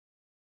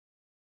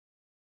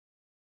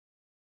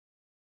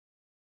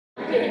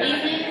Good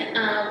evening.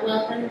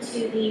 Welcome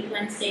to the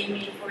Wednesday,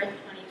 May 4th,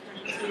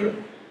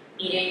 2022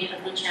 meeting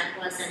of the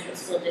Chappaqua Central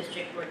School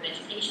District Board of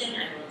Education.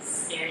 I will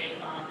spare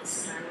you all the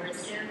Star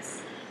Wars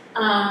jokes.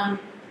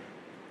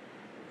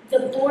 The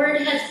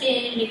board has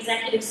been in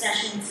executive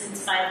session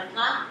since 5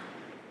 o'clock.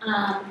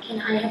 Can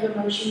I have a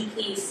motion,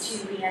 please,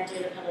 to re-enter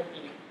the public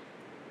meeting?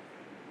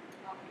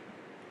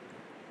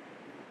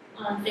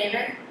 All in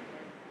favor?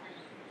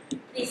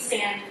 Please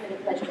stand for the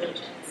Pledge of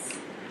Allegiance.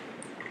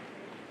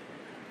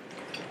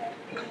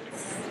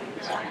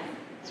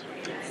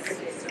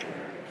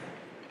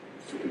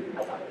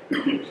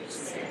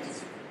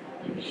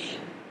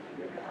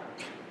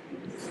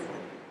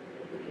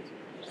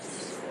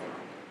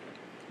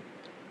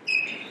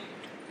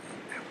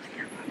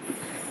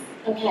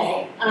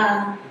 Okay.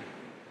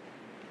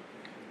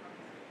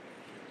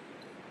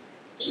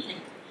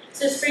 Evening.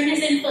 So spring is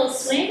in full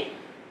swing,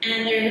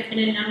 and there have been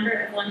a number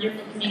of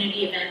wonderful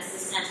community events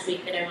this past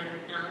week that I want to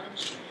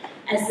acknowledge.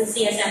 As the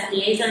CSF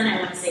liaison, I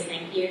want to say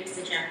thank you to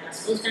the Chappaqua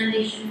Schools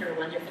Foundation for a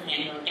wonderful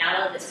annual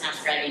gala this past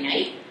Friday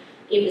night.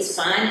 It was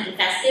fun and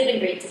festive and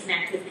great to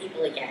connect with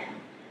people again.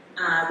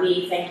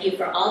 We thank you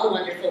for all the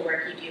wonderful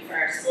work you do for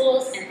our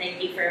schools, and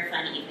thank you for a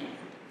fun evening.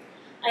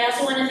 I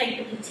also want to thank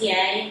the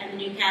PTA and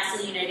the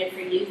Newcastle United for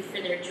Youth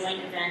for their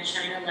joint event,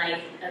 Shine a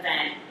Light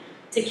event,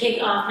 to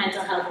kick off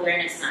Mental Health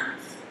Awareness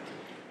Month.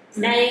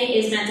 May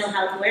is Mental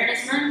Health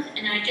Awareness Month,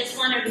 and I just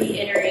want to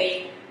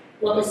reiterate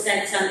what was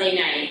said Sunday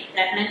night,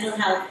 that mental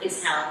health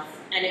is health,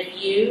 and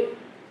if you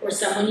or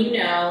someone you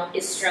know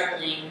is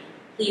struggling,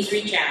 please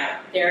reach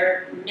out. There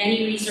are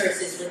many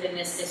resources within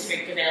this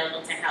district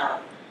available to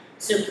help.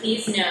 So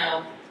please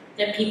know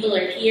that people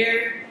are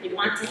here, they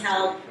want to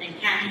help, and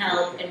can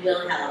help, and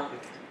will help.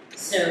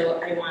 So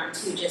I want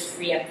to just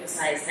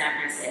re-emphasize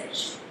that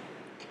message.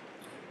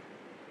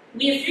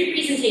 We have 3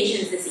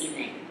 presentations this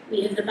evening.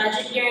 We have the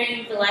budget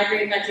hearing, the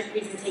library budget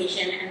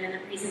presentation, and then the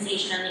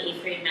presentation on the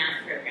 8th grade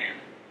math program.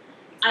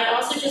 I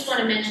also just want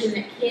to mention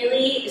that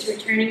Kaylee is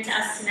returning to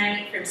us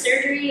tonight from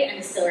surgery and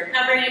is still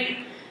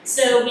recovering,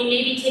 so we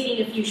may be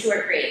taking a few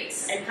short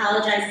breaks. I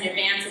apologize in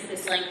advance if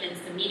this lengthens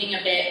the meeting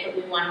a bit, but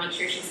we want to make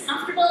sure she's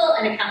comfortable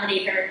and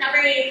accommodate her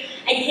recovery.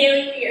 And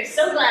Kaylee, we are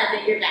so glad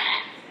that you're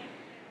back.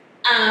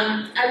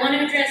 I want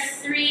to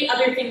address 3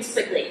 other things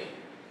quickly,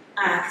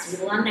 because we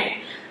have a long night.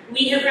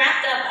 We have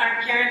wrapped up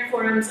our parent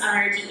forums on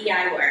our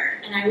DEI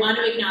work, and I want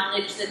to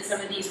acknowledge that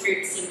some of these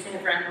groups seem to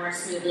have run more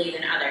smoothly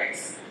than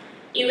others.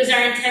 It was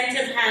our intent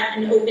to have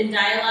an open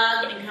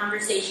dialogue and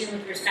conversation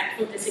with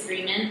respectful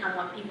disagreement on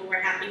what people were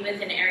happy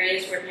with in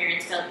areas where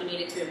parents felt we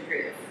needed to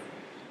improve.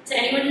 To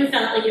anyone who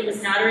felt like it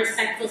was not a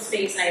respectful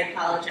space, I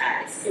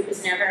apologize. It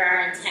was never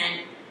our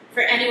intent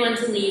for anyone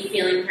to leave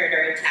feeling hurt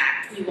or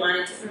attacked. We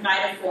wanted to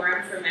provide a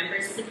forum for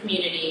members of the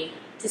community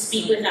to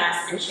speak with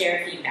us and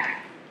share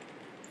feedback.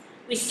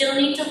 We still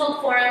need to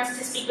hold forums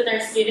to speak with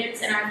our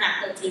students and our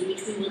faculty,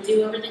 which we will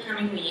do over the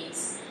coming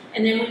weeks.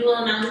 And then we will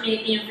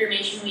amalgamate the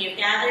information we have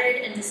gathered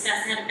and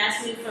discuss how to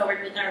best move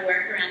forward with our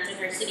work around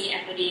diversity,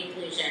 equity, and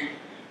inclusion,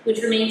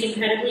 which remains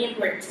incredibly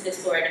important to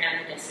this board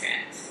and the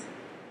district.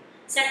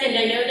 Second,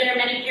 I know there are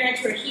many parents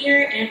who are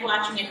here and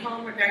watching at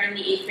home regarding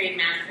the 8th grade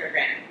math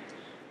program.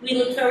 We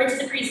look forward to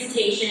the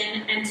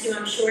presentation and to,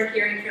 I'm sure,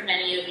 hearing from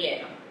many of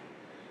you.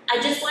 I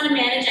just want to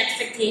manage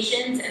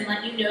expectations and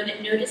let you know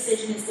that no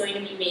decision is going to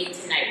be made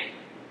tonight.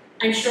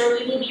 I'm sure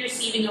we will be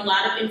receiving a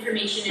lot of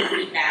information and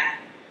feedback.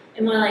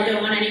 And while I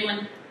don't want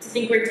anyone to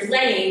think we're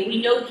delaying, we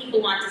know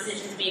people want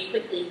decisions made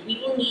quickly. We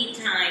will need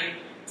time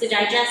to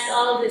digest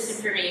all of this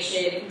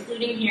information,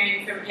 including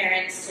hearing from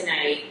parents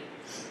tonight.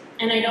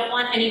 And I don't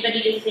want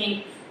anybody to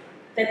think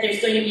that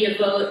there's going to be a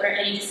vote or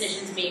any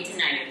decisions made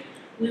tonight.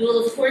 We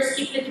will, of course,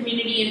 keep the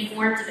community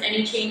informed of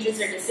any changes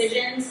or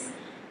decisions,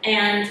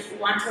 and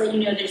want to let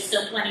you know there's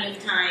still plenty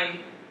of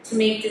time to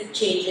make the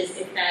changes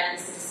if that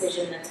is the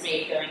decision that's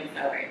made going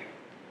forward.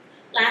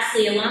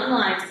 Lastly, along the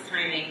lines of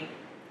timing,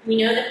 we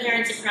know that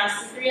parents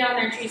across the 3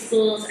 elementary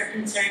schools are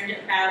concerned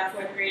about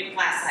 4th grade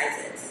class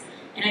sizes.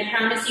 And I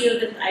promise you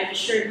that I've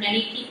assured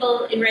many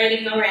people in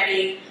writing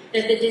already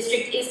that the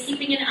district is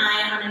keeping an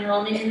eye on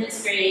enrollment in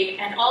this grade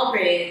and all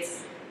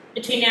grades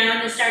between now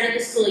and the start of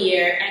the school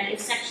year, and if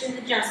section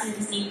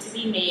adjustments need to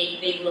be made,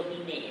 they will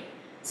be made.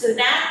 So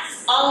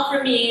that's all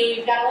for me.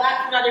 We've got a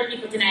lot from other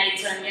people tonight,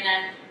 so I'm going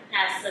to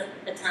pass the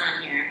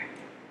baton here.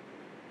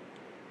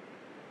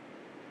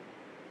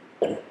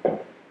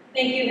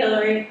 Thank you,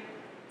 Hillary.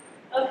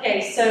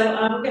 Okay,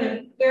 so we're going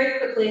to very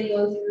quickly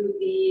go through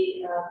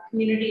the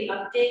community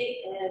update,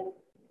 and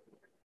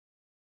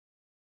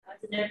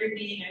as in every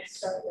meeting, I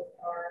start with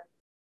our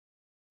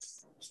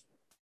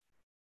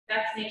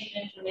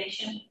vaccination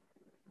information.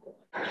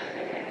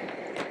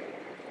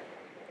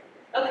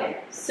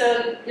 Okay,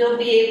 so you'll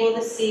be able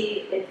to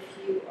see, if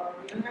you are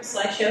viewing our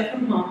slideshow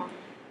from home,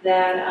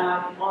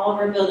 that all of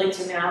our buildings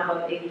are now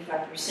above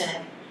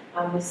 85%.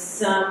 With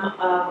some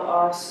of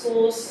our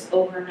schools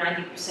over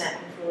 90%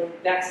 fully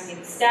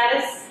vaccinated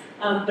status.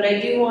 But I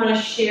do want to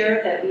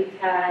share that we've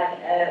had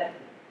a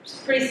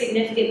pretty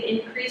significant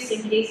increase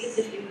in cases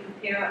if you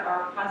compare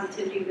our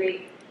positivity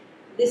rate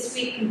this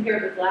week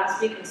compared with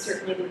last week and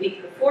certainly the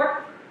week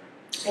before.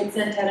 I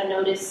sent out a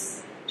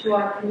notice to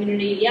our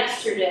community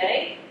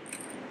yesterday,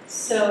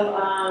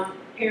 so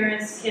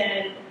parents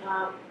can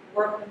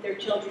work with their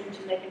children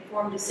to make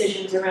informed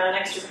decisions around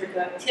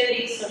extracurricular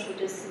activities, social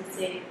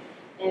distancing,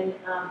 and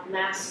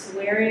mask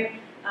wearing.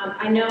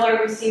 I know I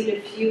received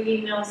a few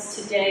emails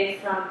today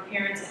from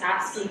parents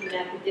asking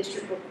that the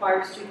district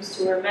require students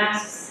to wear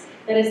masks.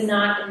 That is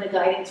not in the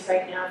guidance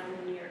right now from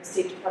the New York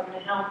State Department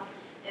of Health.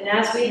 And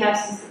as we have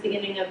since the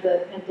beginning of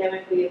the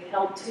pandemic, we have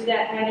held to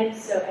that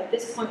guidance. So at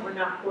this point, we're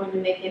not going to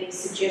make any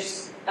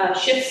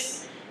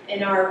shifts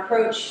in our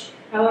approach.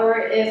 However,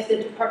 if the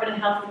Department of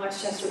Health in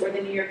Westchester or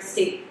the New York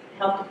State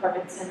Health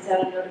Department sends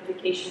out a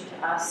notification to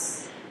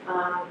us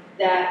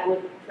that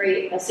would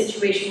create a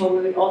situation where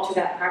we would alter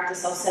that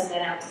practice, I'll send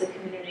that out to the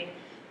community.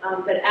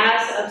 But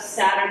as of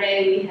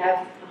Saturday, we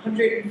have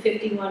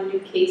 151 new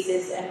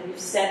cases, and we've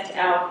sent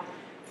out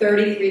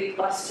 33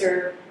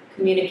 cluster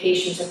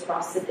communications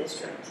across the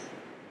district.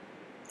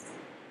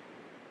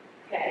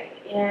 Okay,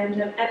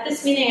 and at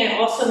this meeting, I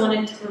also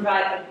wanted to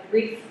provide a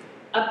brief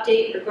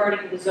update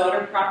regarding the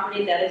Zotter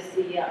property. That is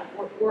the,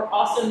 we're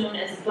also known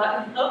as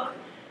Button Hook.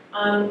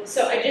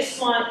 So I just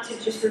want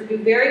to review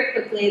very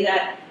quickly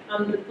that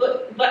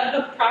the Button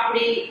Hook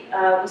property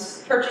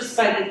was purchased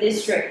by the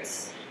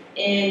district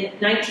in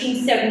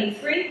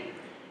 1973,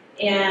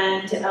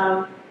 and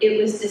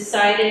it was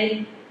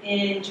decided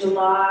in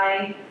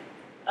July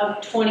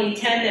of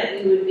 2010 that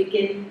we would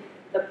begin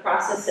the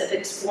process of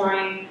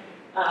exploring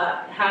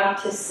how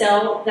to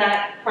sell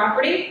that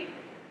property.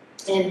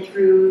 And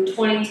through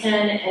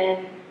 2010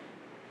 and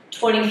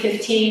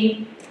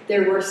 2015,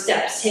 there were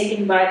steps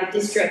taken by the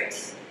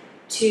district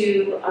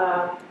to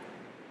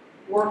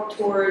work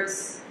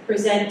towards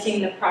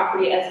presenting the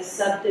property as a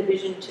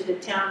subdivision to the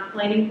town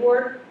planning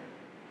board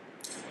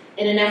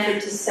in an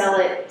effort to sell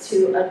it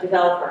to a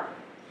developer.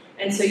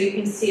 And so you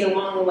can see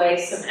along the way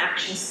some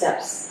action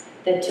steps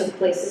that took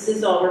place. This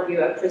is all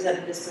review. I've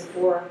presented this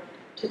before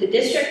to the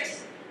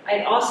district.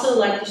 I'd also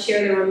like to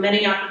share there were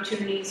many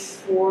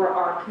opportunities for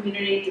our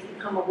community to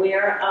become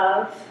aware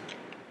of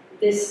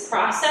this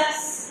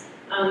process.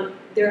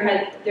 There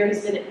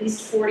has been at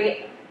least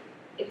 40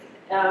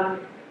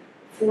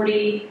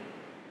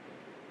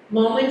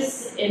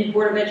 moments in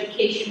Board of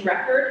Education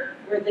record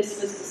where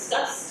this was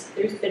discussed.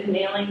 There's been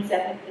mailings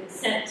that have been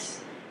sent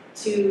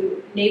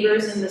to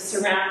neighbors in the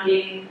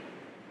surrounding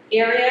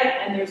area,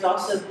 and there's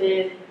also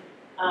been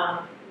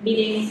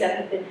meetings that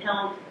have been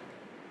held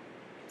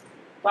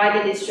by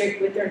the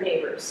district with their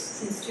neighbors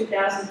since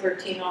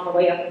 2013 all the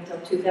way up until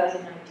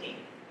 2019.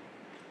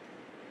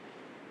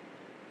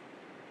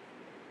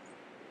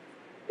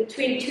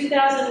 Between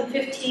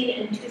 2015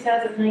 and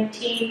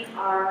 2019,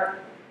 our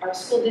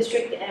school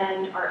district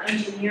and our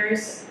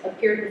engineers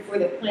appeared before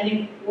the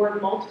planning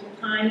board multiple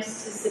times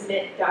to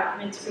submit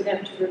documents for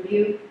them to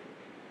review.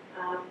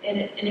 And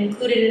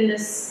included in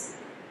this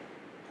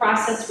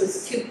process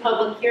was 2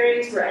 public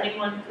hearings where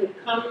anyone could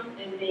come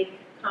and make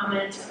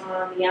comment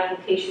on the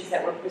applications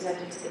that were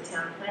presented to the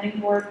town planning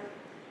board.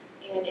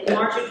 And in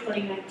March of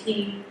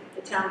 2019,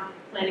 the town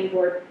planning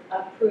board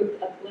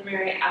approved a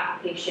preliminary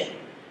application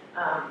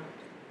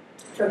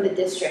from the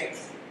district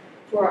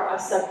for a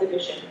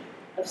subdivision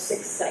of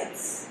 6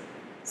 sites.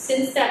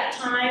 Since that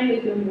time,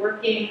 we've been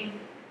working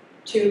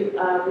to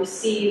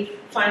receive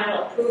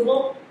final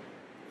approval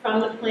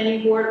from the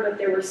planning board, but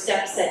there were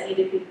steps that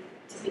needed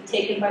to be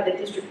taken by the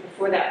district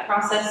before that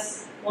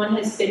process. One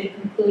has been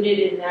concluded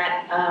in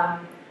that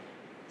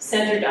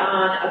centered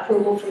on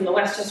approval from the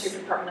Westchester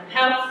Department of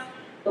Health,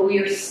 but we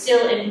are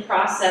still in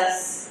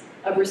process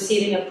of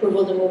receiving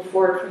approval to move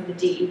forward from the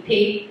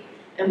DEP,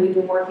 and we've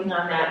been working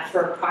on that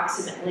for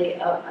approximately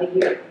a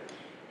year.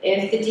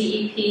 If the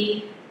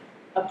DEP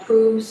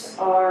approves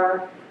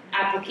our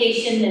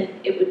application, then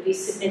it would be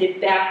submitted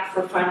back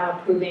for final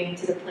approving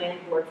to the planning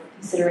board for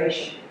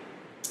consideration.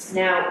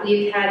 Now,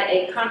 we've had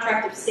a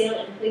contract of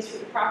sale in place for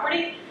the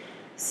property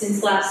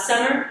since last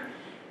summer,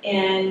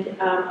 and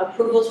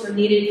approvals were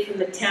needed from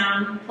the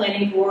town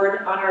planning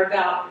board on or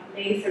about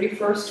May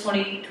 31st,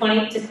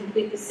 2020 to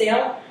complete the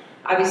sale.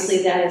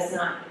 Obviously, that has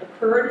not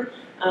occurred,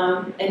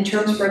 and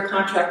terms for a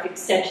contract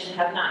extension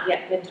have not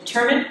yet been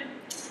determined.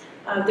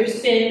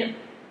 There's been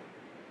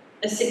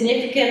a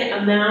significant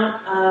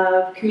amount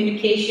of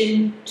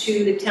communication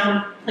to the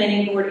town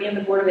planning board and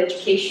the Board of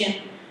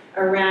Education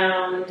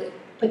around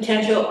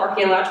potential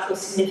archaeological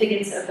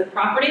significance of the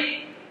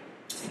property.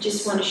 I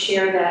just want to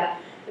share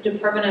that the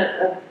Department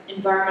of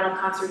Environmental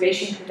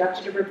Conservation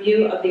conducted a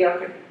review of the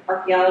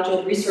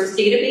archaeological resource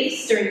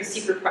database during the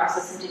secret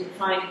process and didn't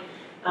find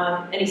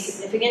any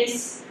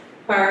significance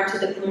prior to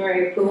the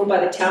preliminary approval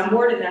by the town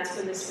board, and that's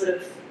when this would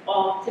have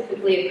all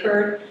typically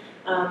occurred.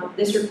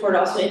 This report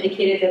also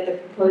indicated that the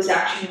proposed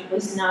action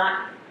was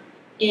not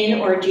in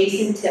or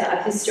adjacent to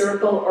a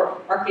historical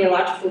or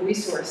archaeological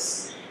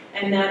resource.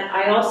 And that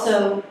I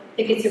also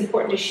think it's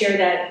important to share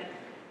that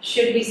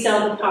should we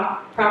sell the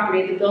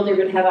property, the builder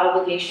would have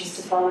obligations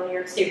to follow New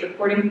York State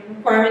reporting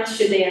requirements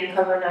should they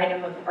uncover an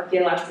item of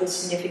archaeological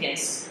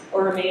significance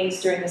or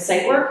remains during the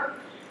site work.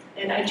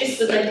 And I just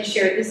would like to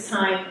share at this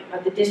time,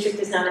 the district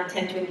does not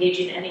intend to engage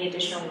in any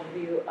additional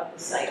review of the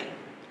site.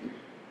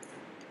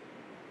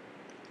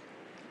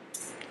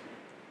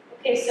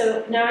 Okay,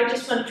 so now I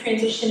just want to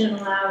transition and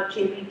allow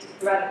Jamie to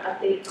provide an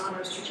update on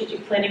our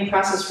strategic planning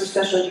process for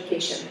special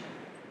education.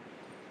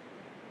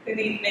 Good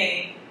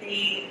evening.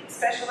 The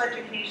Special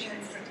Education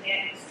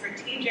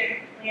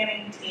Strategic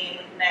Planning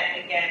Team met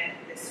again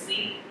this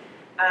week.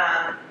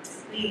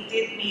 We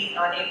did meet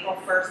on April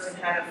 1st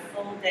and had a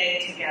full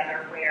day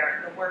together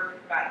where the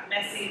work got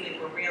messy. We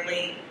were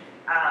really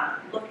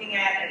looking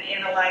at and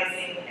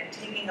analyzing and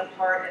taking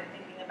apart and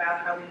thinking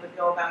about how we would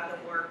go about the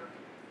work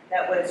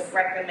that was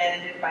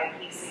recommended by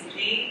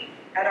PCG.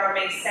 At our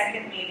May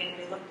 2nd meeting,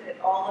 we looked at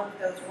all of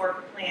those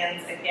work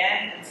plans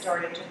again and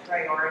started to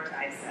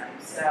prioritize them.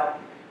 So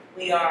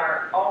we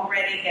are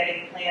already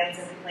getting plans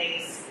in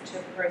place to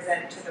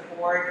present to the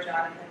board.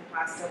 Jonathan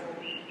Costa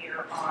will be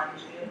here on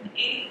June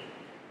 8th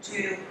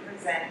to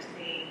present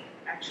the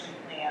action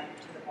plan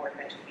to the Board of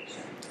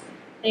Education.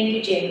 Thank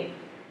you, Jamie.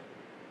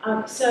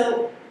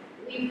 So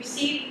we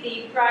received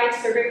the Pride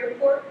Survey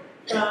report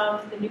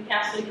from the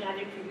Newcastle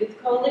United for Youth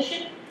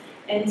Coalition.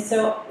 And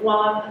so while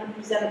I'm going to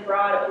present a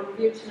broad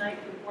overview tonight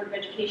for the Board of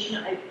Education,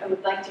 I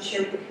would like to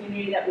share with the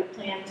community that we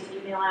plan to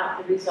email out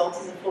the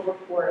results in the full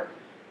report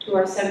to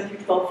our 7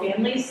 through 12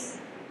 families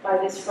by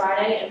this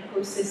Friday and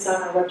post this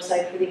on our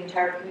website for the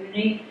entire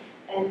community.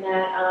 And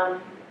that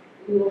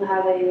we will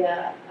have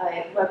a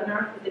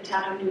webinar with the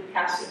town of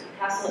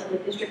Newcastle and the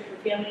district for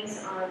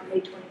families on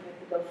May 25th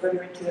to go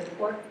further into the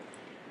report.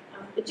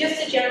 But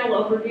just a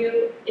general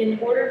overview, in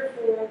order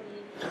for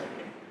the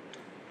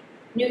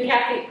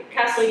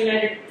Newcastle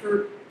United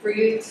for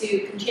Youth to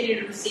continue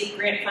to receive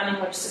grant funding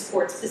which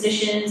supports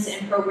positions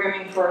and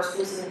programming for our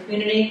schools in the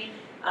community,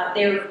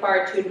 they are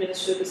required to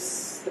administer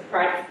the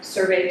Pride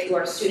survey to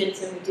our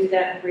students, and we do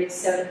that in grades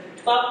 7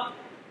 through 12.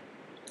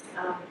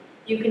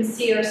 You can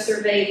see our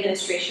survey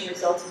administration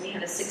results, and we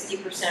had a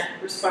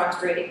 60%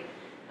 response rate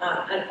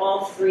at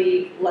all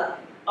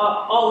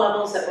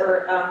levels that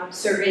were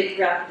surveyed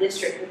throughout the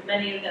district, with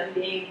many of them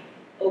being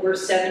over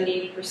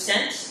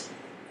 70%.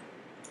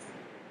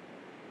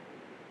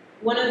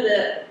 One of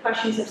the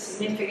questions of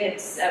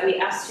significance that we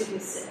asked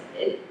students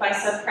by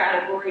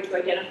subcategory to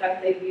identify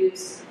if they've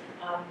used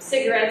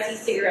cigarettes,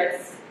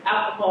 e-cigarettes,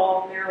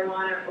 alcohol,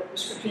 marijuana, or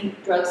prescription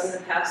drugs in the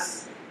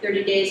past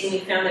 30 days, and we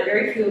found that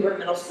very few of our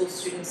middle school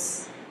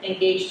students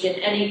engaged in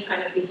any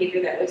kind of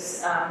behavior that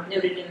was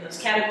noted in those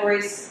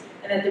categories,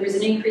 and that there was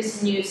an increase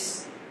in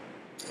use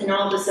in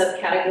all the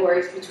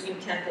subcategories between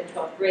 10th and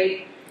 12th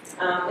grade,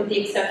 with the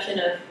exception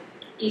of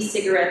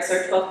e-cigarettes. Our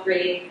 12th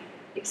grade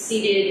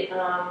exceeded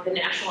the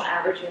national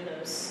average in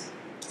those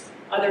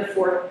other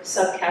 4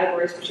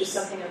 subcategories, which is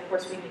something, of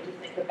course, we need to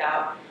think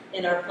about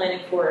in our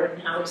planning forward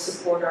and how we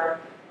support our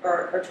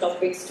 12th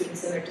grade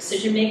students in their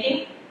decision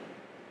making.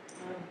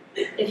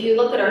 If you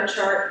look at our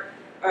chart,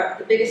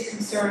 the biggest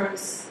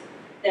concerns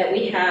that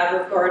we have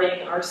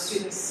regarding our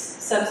students'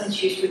 substance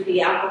use would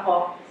be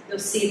alcohol. You'll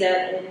see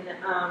that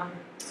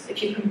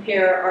if you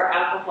compare our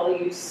alcohol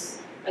use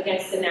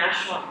against the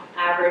national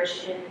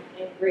average in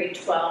grade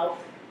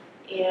 12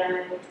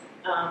 and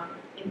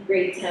in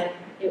grade 10,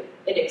 it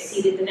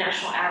exceeded the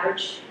national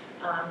average.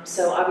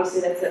 So obviously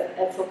that's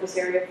a focus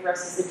area for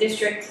us as a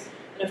district.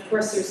 And of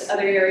course there's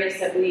other areas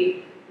that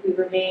we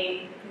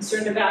remain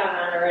concerned about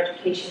around our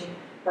education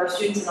for our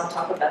students, and I'll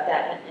talk about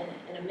that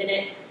in a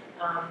minute.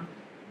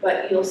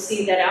 But you'll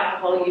see that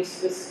alcohol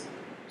use was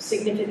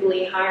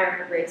significantly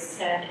higher in grades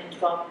 10 and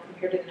 12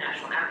 compared to the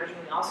national average, and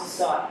we also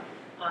saw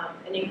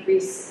an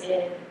increase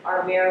in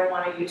our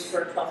marijuana use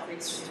for our 12th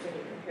grade students when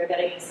you compare that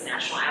against the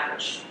national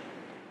average.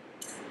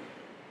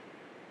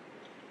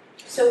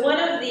 So one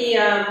of the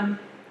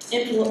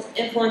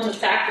influential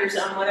factors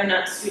on whether or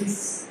not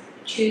students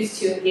choose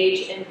to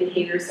engage in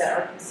behaviors that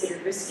are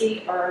considered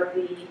risky are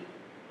the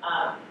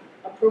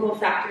approval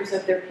factors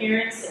of their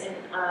parents and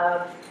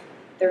of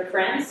their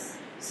friends.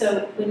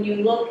 So when you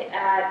look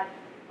at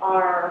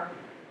our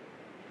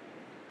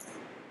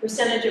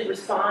percentage of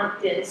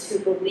respondents who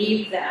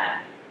believe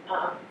that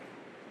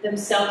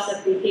themselves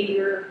that the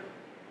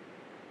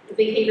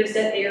behaviors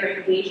that they are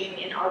engaging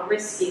in are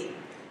risky,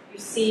 you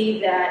see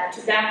that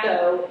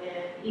tobacco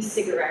and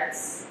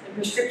e-cigarettes and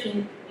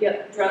prescription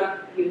drug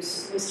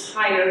use was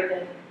higher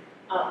than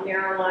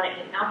marijuana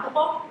and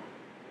alcohol.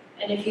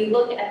 And if you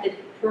look at the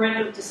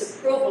parental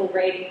disapproval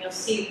rating, you'll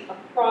see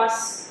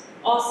across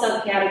all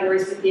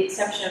subcategories, with the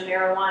exception of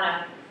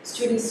marijuana,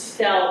 students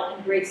felt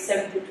in grades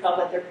 7 through 12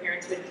 that their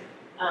parents would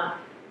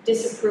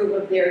disapprove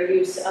of their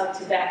use of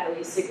tobacco,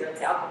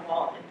 e-cigarettes,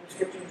 alcohol, and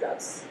prescription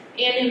drugs.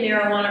 And in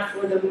marijuana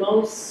for the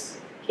most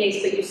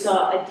case, but you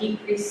saw a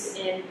decrease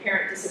in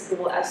parent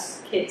disapproval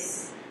as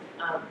kids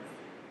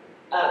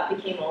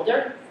became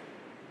older.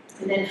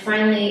 And then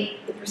finally,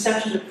 the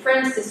perception of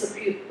friends'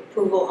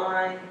 disapproval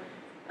on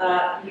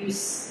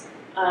use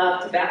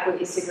of tobacco,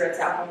 e-cigarettes,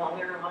 alcohol,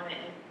 marijuana,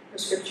 and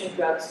prescription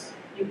drugs,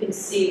 you can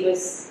see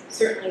was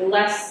certainly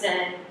less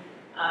than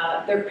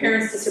their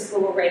parents'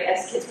 disapproval rate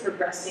as kids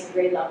progress in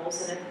grade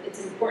levels, and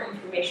it's important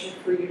information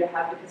for you to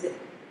have because it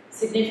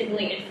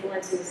significantly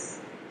influences,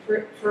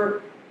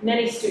 for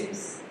many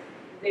students,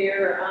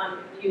 their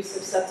use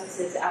of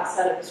substances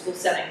outside of the school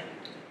setting.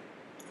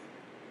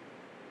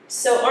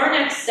 So our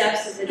next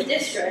steps as a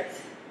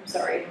district, I'm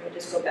sorry, let me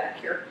just go back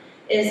here,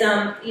 is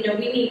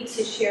we need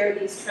to share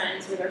these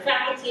trends with our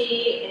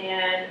faculty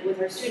and with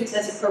our students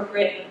as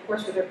appropriate, and of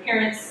course with our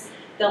parents.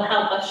 They'll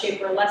help us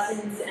shape our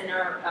lessons and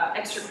our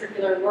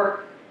extracurricular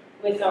work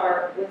with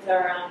our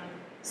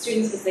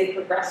students as they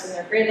progress in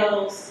their grade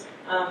levels.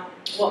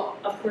 We'll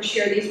of course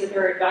share these with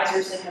our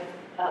advisors and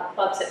have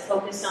clubs that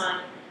focus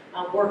on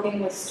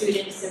working with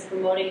students and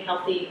promoting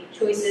healthy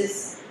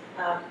choices.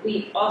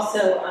 We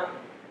also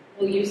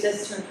will use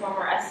this to inform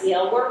our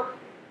SEL work.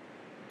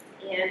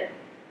 And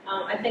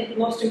I think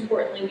most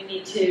importantly, we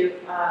need to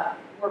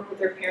work with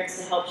their parents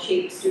to help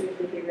shape student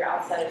behavior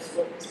outside of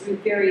school, because we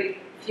have very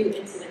few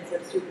incidents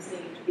of students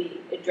needing to be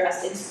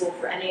addressed in school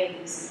for any of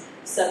these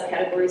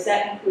subcategories.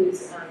 That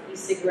includes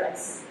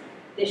e-cigarettes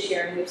this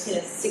year, and we've seen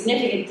a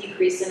significant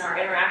decrease in our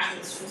interaction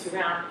with students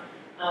around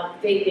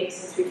vaping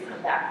since we've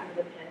come back from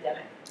the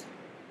pandemic.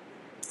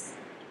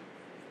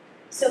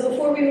 So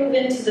before we move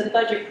into the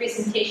budget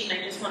presentation,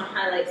 I just want to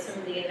highlight some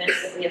of the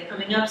events that we have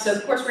coming up. So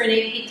of course we're in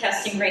AP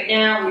testing right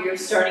now. We are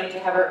starting to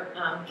have our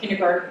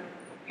kindergarten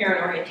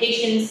parent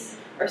orientations.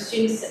 Our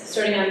students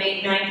starting on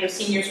May 9th, our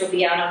seniors will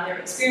be out on their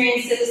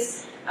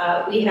experiences.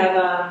 We have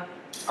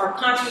our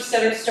concerts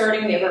that are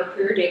starting. We have our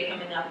career day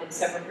coming up in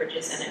Severn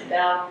Bridges and in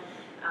Bell.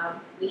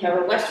 We have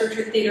our West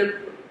Orchard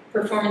Theater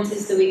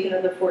performances the weekend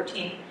of the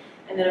 14th.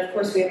 And then of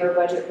course we have our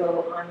budget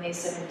vote on May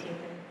 17th.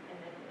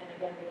 And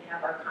again, we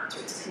have our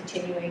concerts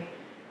continuing.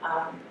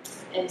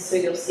 And so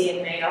you'll see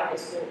in May our high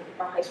school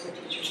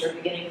teachers are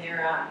beginning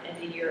their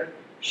end of year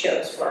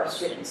shows for our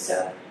students.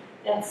 So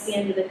that's the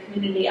end of the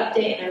community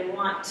update, and I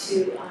want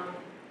to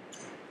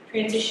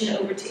transition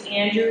over to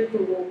Andrew,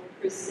 who will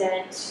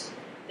present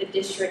the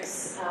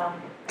district's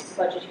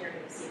budget hearing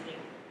this evening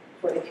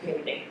for the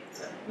community.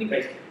 So,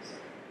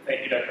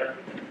 Thank you, Dr.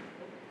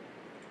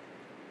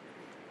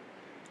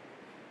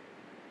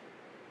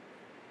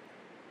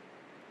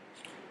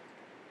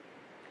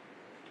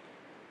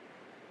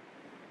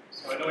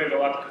 So I know we have a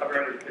lot to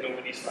cover, and we've been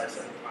over these slides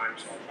several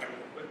times, so I'll try to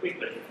move quickly,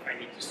 but if I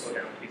need to slow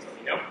down, please let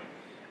me know.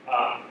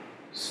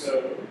 So,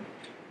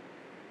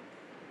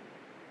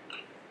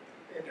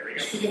 there we go.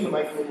 Speak in the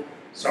microphone.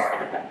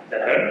 Sorry, is that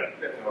better?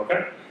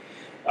 Okay.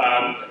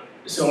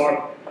 So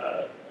our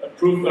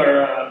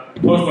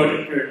proposed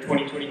budget for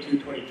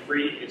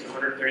 2022-23 is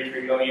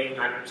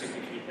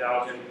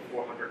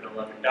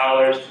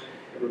 $133,963,411.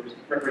 It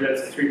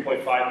represents a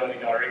 $3.5 million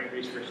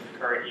increase versus the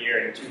current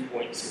year and a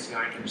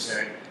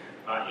 2.69%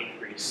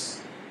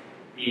 increase.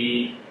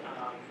 The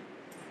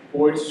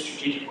board's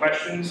strategic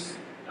questions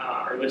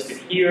are listed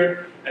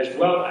here, as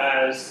well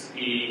as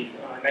the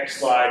next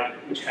slide,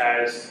 which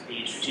has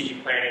the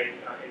strategic planning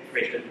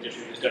information that the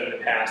district has done in the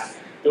past.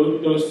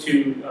 Those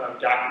two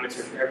documents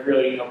have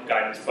really helped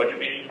guide this budget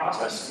making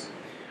process.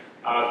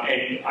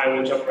 And I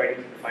will jump right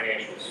into the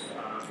financials.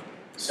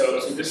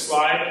 So this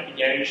slide,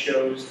 again,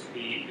 shows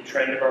the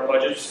trend of our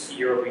budgets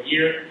year over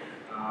year.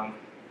 My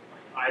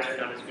eyes are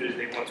not as good as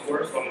they once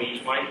were, so I'm going to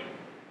use my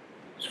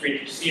screen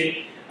to see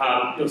it.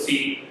 You'll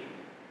see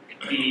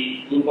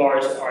the blue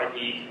bars are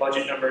the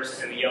budget numbers,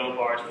 and the yellow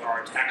bars are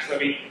our tax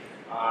levy.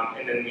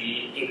 And then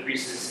the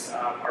increases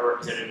are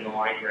represented in the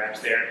line graphs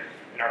there.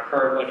 And our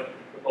current budget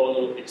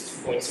proposal is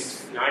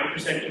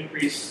 2.69%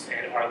 increase,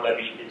 and our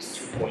levy is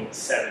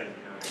 2.79%.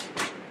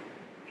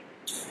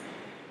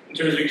 In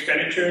terms of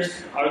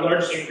expenditures, our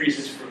largest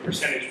increases from a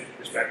percentage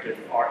perspective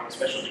are in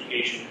special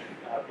education,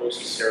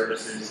 BOCES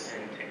services,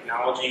 and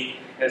technology.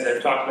 As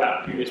I've talked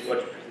about in previous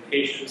budget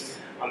presentations,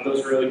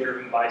 those are really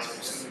driven by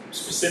some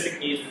specific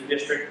needs of the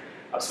district.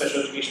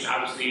 Special education,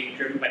 obviously,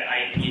 driven by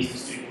IEPs and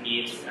student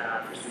needs for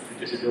students with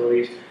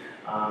disabilities.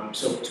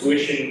 So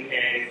tuition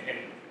and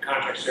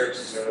contract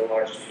services are the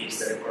largest piece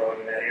that are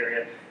growing in that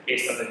area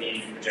based on the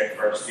needs we project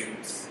for our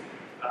students.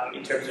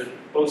 In terms of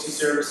BOCES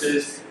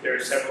services, there are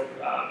several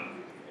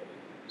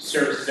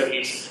services that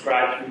we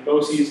subscribe through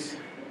BOCES,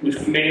 which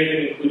may have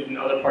been included in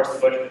other parts of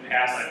the budget in the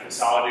past. I've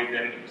consolidated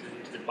them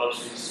into the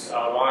BOCES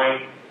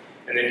line.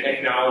 And then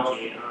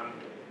technology.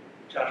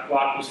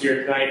 Chappaqua was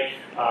here tonight,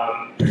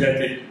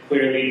 presented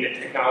clearly that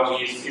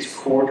technology is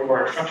core to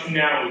our instruction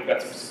now. We've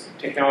got some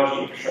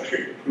technology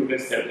infrastructure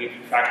improvements that we've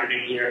factored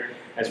in here,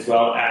 as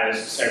well as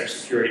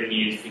cybersecurity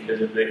needs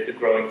because of the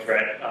growing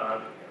threat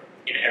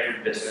in every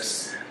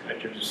business in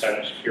terms of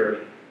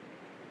cybersecurity.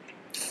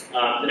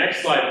 The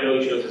next slide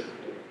really shows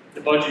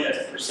the budget as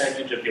a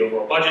percentage of the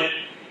overall budget,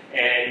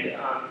 and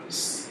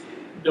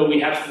though we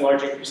have some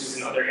large increases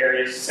in other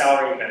areas,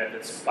 salary and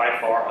benefits by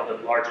far are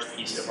the largest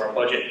piece of our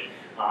budget.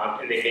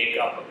 And they make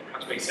up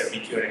approximately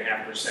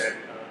 72.5%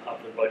 of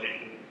the budget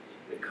in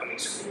the coming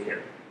school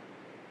year.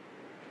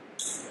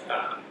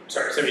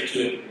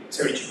 72% in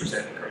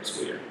the current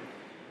school year.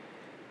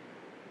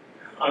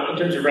 In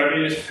terms of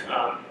revenues,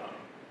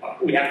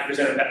 we have to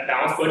present a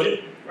balanced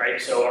budget, right?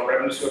 So our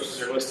revenue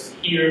sources are listed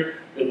here,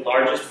 the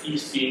largest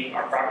piece being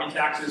our property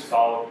taxes,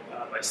 followed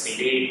by state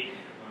aid.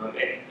 And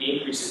the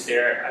increases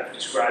there I've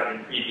described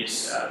in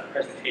previous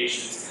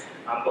presentations.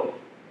 But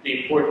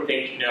the important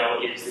thing to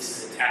know is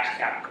this is a tax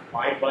cap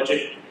compliant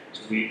budget.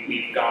 So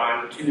we've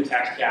gone to the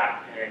tax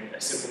cap, and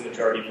a simple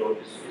majority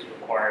vote is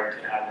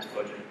required to have this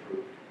budget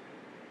approved.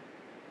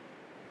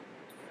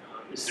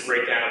 This is a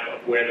breakdown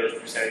of where those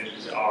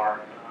percentages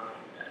are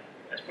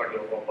as part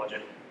of the overall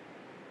budget.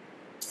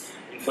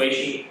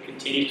 Inflation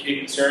continues to be a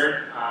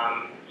concern.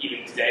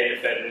 Even today,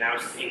 the Fed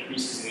announced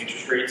increases in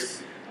interest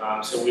rates.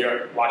 So we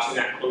are watching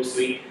that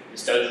closely.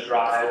 This does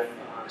drive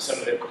some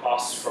of the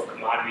costs for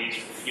commodities,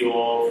 for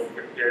fuel,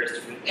 for various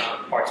different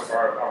parts of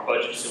our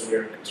budget. So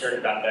we're concerned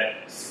about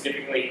that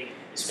significantly,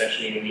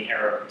 especially in the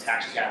era of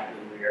tax cap,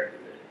 where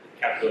the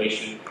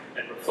calculation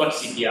that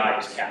reflects CPI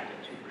is capped at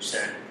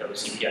 2%, though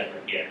CPI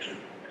might be actually a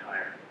little bit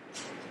higher.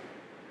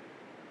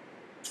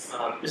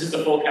 This is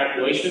the full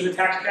calculation of the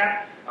tax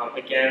cap.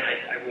 Again,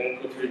 I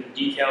won't go through the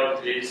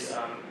details. It is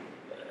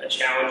a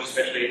challenge,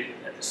 especially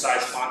at the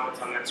size font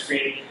that's on that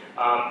screen.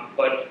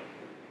 But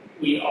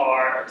we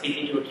are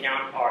taking into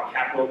account our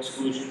capital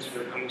exclusions for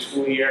the coming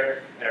school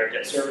year and our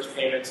debt service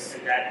payments,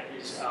 and that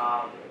is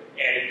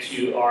added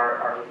to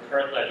our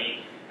current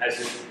levy as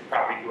a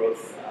property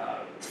growth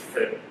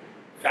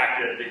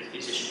factor that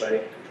is issued by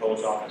the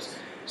Comptroller's Office.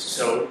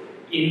 So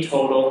in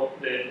total,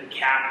 the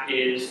cap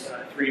is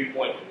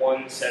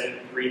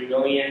 $3.173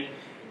 million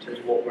in terms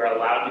of what we're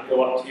allowed to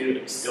go up to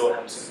and still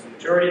have a simple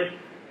majority,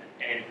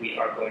 and we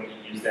are going to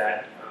use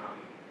that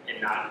and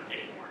not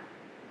anymore.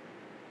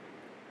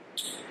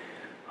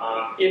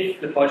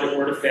 If the budget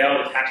were to fail,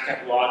 the tax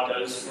cap law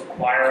does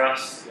require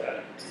us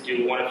to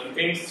do one of two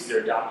things: to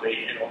either adopt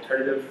an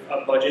alternative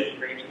budget and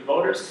bring it to the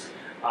voters,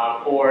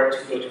 or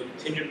to go to a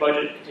contingent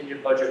budget.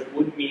 Contingent budget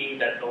would mean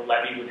that the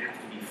levy would have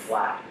to be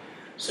flat.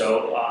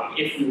 So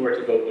if we were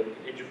to go with a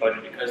contingent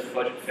budget, because the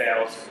budget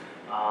fails,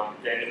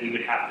 then we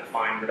would have to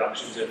find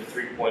reductions of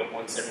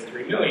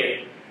 $3.173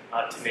 million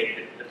to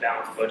make the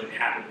balanced budget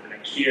happen for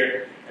next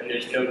year. And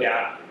there's no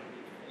doubt,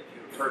 if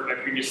you refer to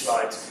my previous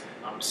slides,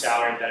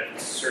 salary and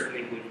benefits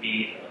certainly would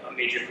be a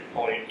major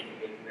component in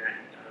making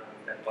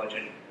that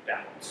budget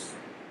balance.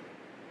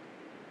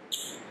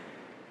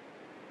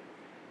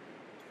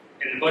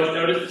 In the budget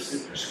notice, this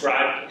is a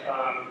prescribed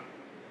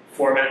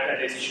format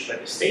that is issued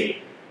by the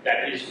state.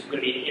 That is going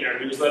to be in our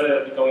newsletter that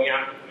will be going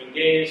out in the coming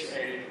days,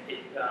 and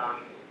it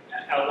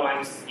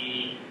outlines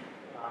the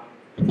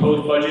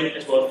proposed budget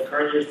as well as the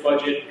current year's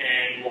budget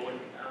and what would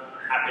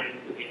happen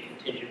with a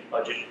contingent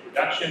budget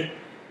reduction.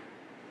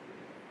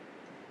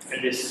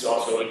 And this is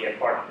also, again,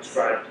 part of the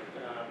prescribed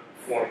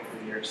form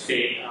from New York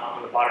State.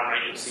 On the bottom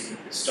right, you'll see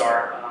that the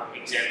STAR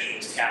exemption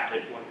is capped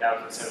at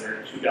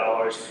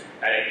 $1,702.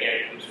 That,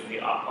 again, comes from the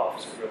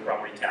Office of Real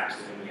Property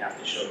Taxes, and we have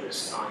to show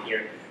this on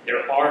here.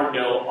 There are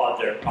no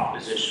other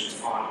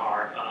propositions on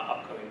our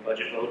upcoming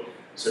budget vote,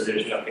 so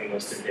there's nothing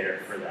listed there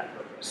for that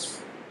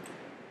purpose.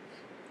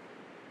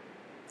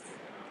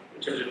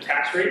 In terms of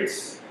tax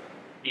rates,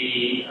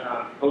 the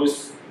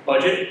proposed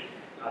budget,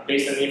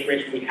 based on the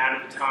information we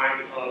had at the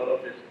time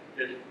of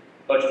the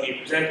budget being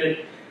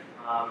presented,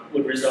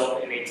 would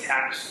result in a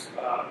tax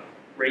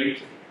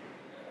rate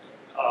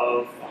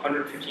of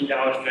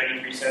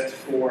 $115.93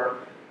 for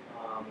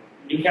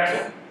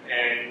Newcastle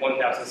and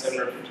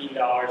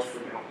 $1,715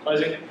 for Mount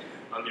Pleasant.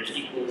 There's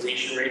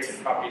equalization rates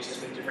and property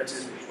assessment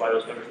differences, which is why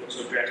those numbers look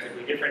so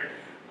drastically different.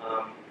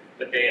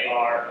 But they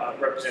are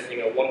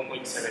representing a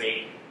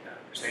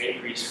 1.78%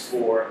 increase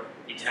for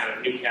the town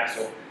of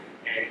Newcastle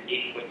and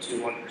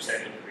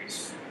 8.21%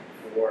 increase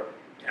for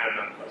town of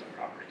Mount Pleasant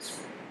properties.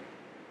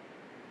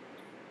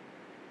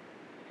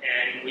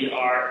 And we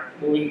are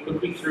moving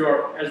quickly through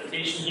our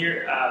presentation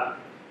here.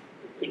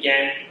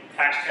 Again,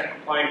 tax cap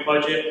compliant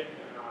budget.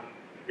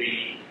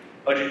 The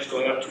budget is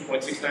going up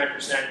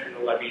 2.69% and the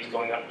levy is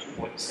going up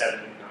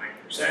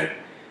 2.79%.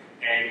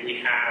 And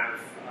we have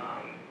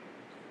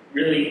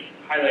really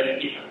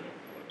highlighted,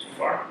 too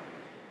far,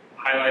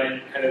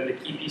 highlighted kind of the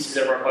key pieces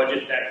of our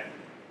budget that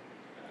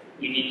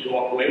we need to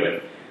walk away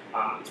with.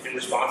 It's been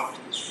responsive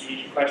to the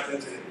strategic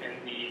questions and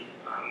the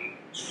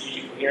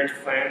strategic coherence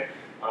plan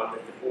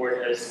that the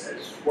board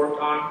has worked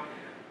on.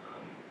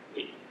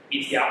 It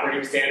meets the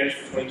operating standards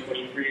for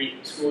 2023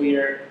 school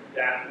year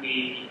that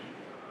we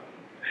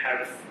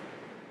have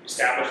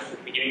established at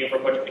the beginning of our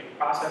budget making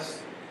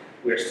process.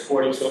 We are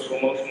supporting social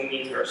and emotional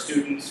needs of our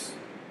students,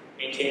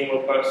 maintaining a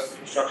robust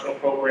instructional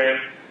program,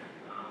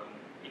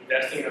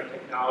 investing in our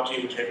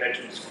technology, which I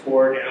mentioned is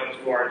core now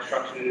to our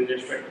instruction in the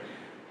district,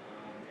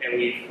 and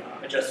we've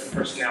adjusted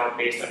personnel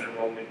based on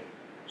enrollment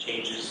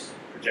changes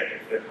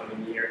projected for the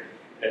coming year.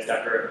 As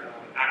Dr.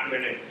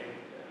 Ackerman and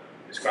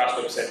Ms.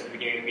 Grosskopf said at the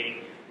beginning of the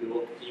meeting, we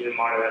will continue to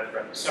monitor that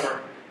throughout the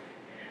summer,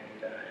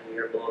 and we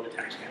are below the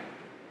tax cap.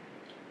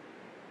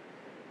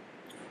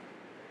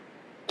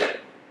 In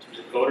terms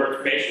of voter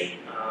information,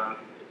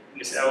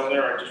 Ms.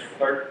 Elsner, our district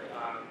clerk,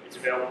 is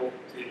available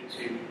to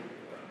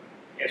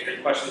answer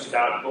any questions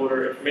about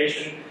voter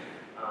information.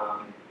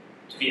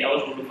 To be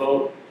eligible to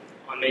vote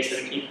on May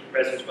 17th,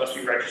 residents must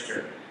be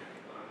registered.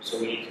 So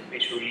we need to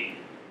make sure we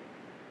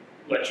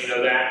let you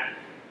know that.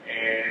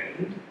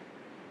 And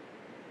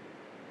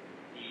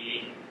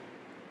you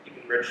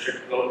can register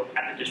to vote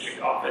at the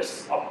district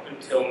office up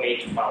until May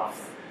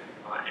 12th.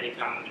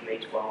 Anytime until May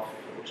 12th,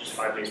 which is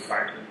 5 days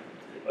prior to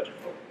the budget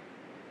vote.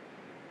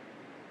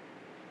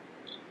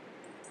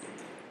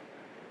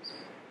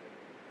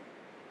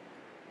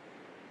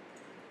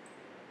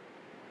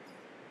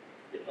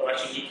 The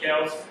election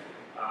details.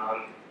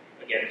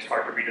 Again, it's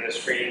hard to read on the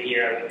screen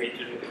here. I won't read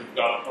through because we've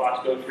got a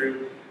lot to go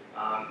through.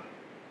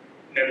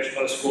 Membership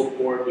on the school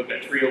board, we've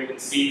got 3 open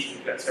seats.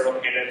 We've got several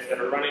candidates that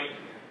are running,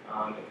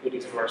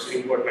 including some of our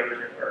city board members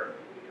that are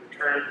in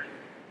return.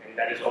 And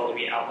that is all to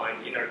be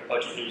outlined in our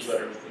budget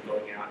newsletter, which will be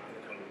going out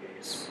in the coming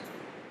days.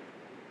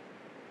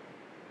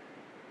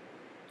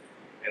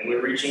 And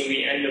we're reaching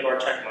the end of our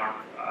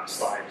checkmark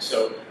slide.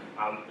 So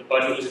the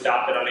budget was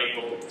adopted on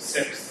April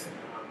 6th.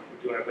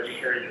 We're doing our budget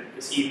hearing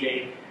this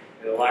evening,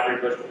 and the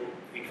library budget will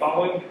be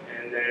following,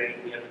 and then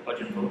we have the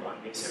budget vote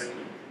on May 17th.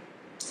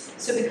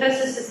 So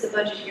because this is the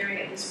budget hearing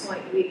at this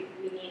point, we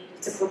need,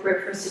 it's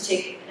appropriate for us to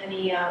take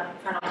any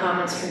final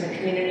comments from the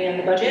community on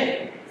the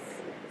budget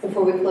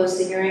before we close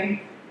the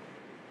hearing.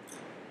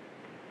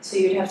 So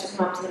you'd have to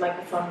come up to the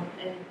microphone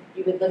and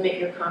you would limit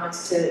your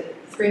comments to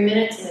 3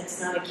 minutes, and it's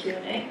not a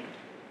Q&A.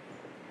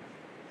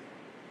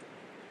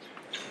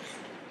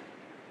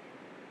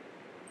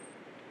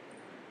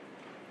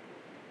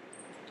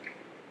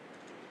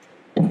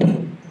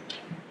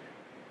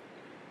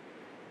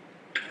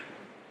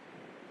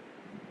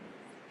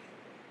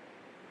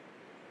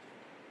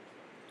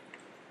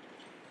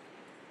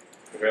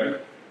 Ready?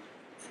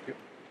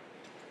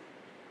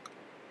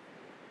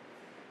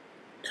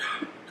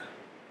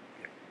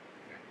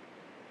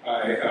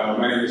 Hi,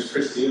 my name is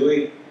Chris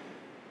Dealey.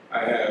 I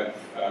have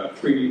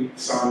 3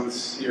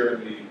 sons here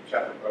in the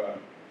Chappaqua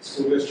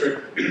School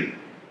District.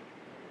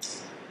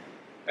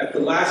 At the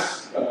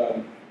last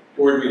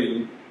board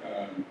meeting,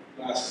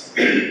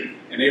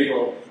 in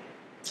April,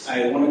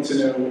 I wanted to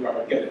know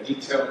or get a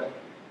detailed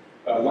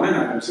line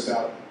items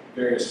about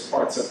various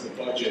parts of the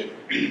budget.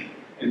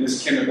 And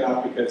this came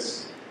about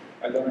because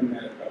I learned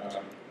that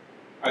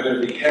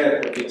either the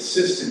head or the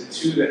assistant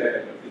to the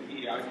head of the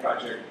DEI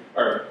project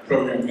or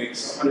program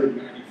makes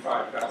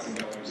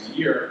 $195,000 a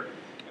year.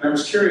 And I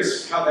was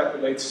curious how that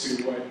relates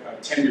to what a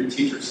tenured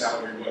teacher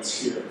salary was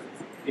here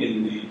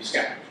in the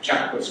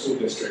Chappaqua School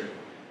District.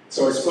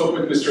 So I spoke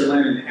with Mr.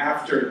 Lennon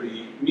after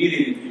the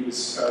meeting. He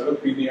was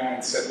looked me in the eye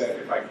and said that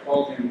if I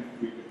called him,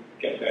 we would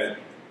get that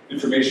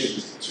information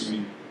to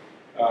me.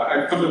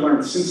 I've come to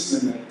learn since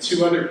then that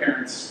 2 other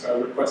parents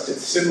requested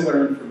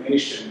similar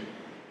information,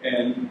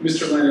 and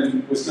Mr.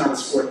 Lennon was not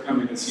as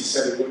forthcoming as he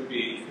said it would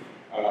be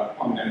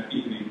on that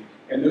evening.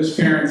 And those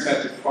parents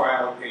had to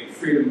file a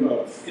Freedom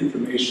of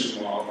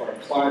Information law or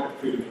apply the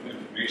Freedom of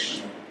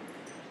Information law.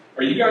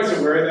 Are you guys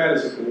aware of that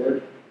as a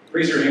board?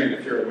 Raise your hand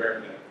if you're aware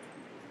of that.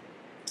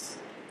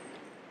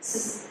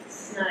 This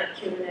is not a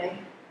Q&A.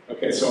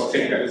 Okay, so I'll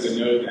take that as a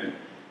no then.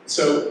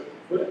 So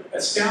what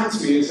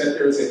astounds me is that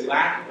there is a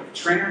lack of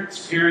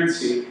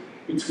transparency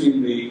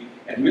between the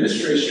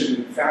administration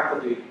and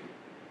faculty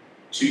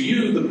to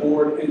you, the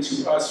board, and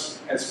to us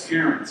as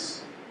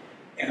parents.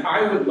 And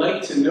I would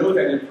like to know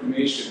that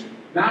information,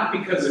 not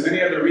because of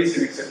any other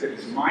reason except that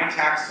it's my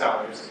tax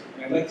dollars,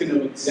 and I'd like to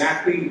know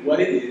exactly what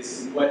it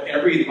is and what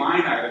every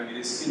line item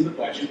is in the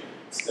budget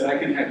so that I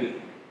can have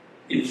an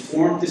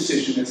informed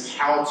decision as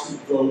how to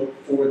vote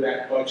for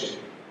that budget.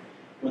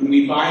 When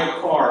we buy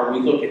a car, we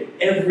look at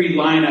every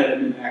line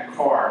item in that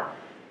car.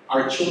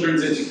 Our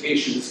children's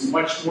education is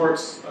much more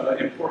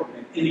important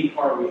than any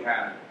car we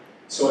have.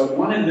 So I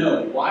want to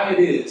know why it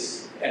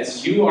is,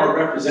 as you, our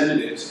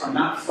representatives, are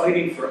not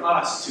fighting for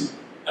us to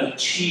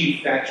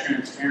achieve that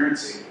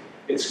transparency.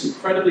 It's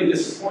incredibly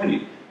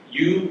disappointing.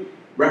 You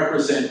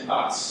represent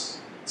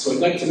us. So I'd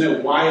like to know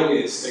why it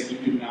is that you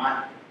do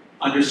not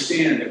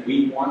understand that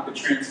we want the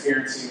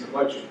transparency in the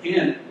budget,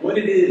 and what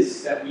it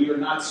is that we are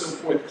not so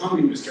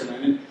forthcoming, Mr.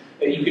 Lennon,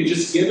 that you can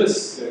just give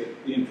us the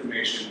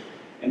information.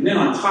 And then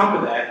on top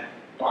of that,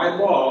 by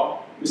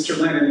law, Mr.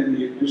 Lennon and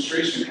the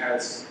administration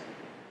has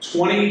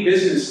 20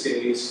 business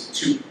days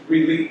to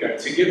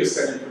give us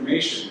that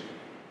information.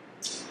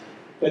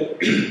 But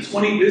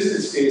 20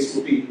 business days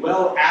will be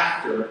well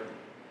after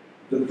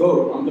the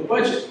vote on the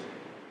budget.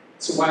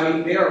 So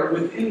while they are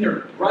within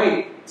their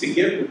right to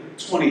give the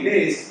 20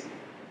 days,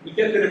 we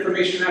get that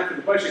information after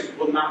the budget, it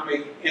will not have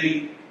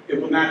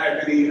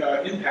any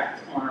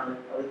impact on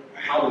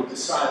how to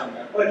decide on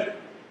that budget.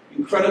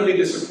 Incredibly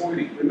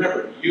disappointing.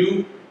 Remember,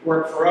 you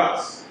work for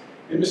us.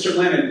 And Mr.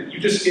 Lennon, you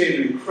just gave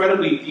an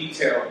incredibly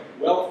detailed,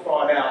 well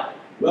thought out,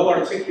 well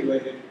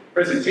articulated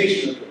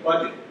presentation of the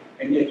budget,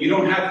 and yet you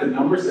don't have the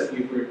numbers that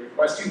we were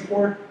requesting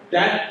for.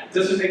 That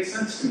doesn't make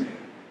sense to me.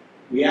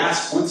 We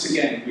ask once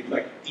again, we'd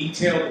like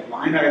detailed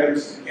line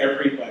items in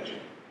every budget.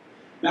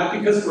 Not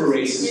because we're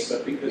racist,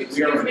 but because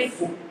we are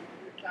informed.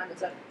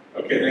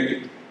 Okay, thank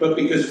you. But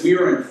because we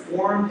are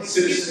informed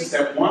citizens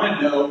that want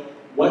to know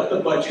what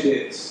the budget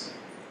is.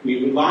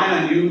 We rely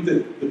on you,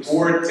 the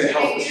board, to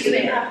help us with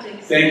that.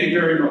 Thank you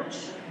very much.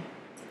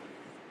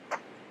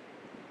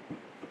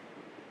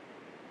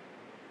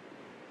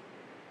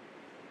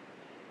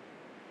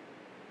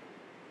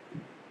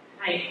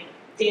 Hi,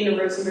 Dana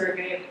Rosenberg.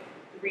 I have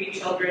 3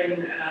 children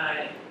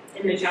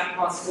in the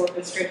Chappaqua School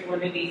District,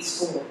 one of each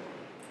school.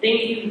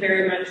 Thank you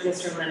very much,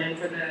 Mr. Lennon,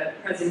 for the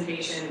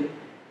presentation.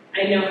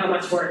 I know how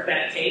much work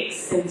that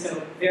takes, and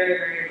so very,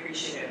 very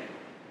appreciative.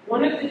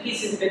 One of the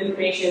pieces of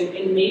information,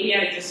 and maybe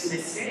I just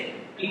missed it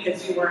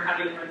because you were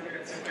having run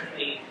through it so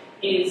quickly,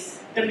 is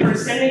the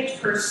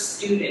percentage per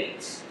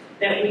student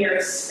that we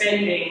are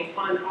spending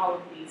on all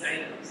of these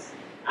items.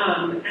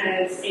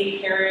 As a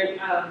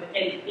parent of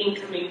an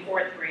incoming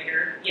 4th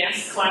grader,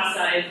 yes, class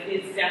size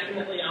is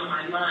definitely on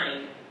my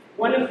mind.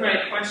 One of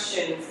my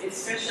questions,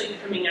 especially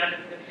coming out of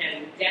the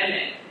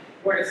pandemic,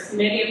 where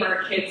many of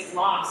our kids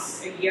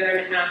lost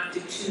 1.5 to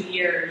 2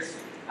 years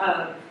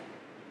of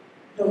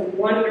the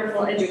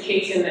wonderful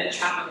education that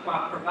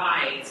Chappaqua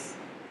provides,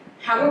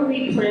 how are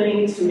we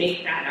planning to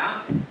make that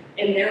up?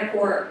 And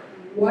therefore,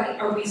 what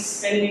are we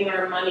spending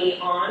our money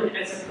on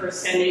as a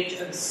percentage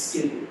of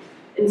student?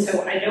 And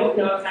so I don't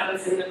know if that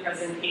was in the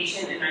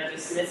presentation and I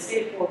just missed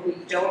it, or we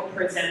don't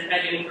present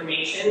that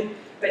information,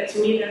 but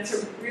to me that's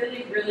a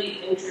really,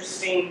 really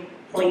interesting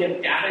point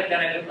of data that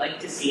I would like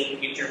to see in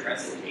future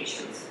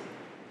presentations.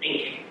 Thank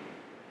you.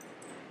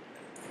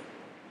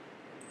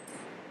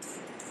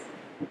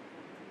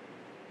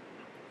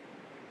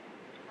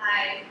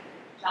 Hi,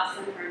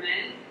 Jocelyn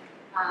Herman.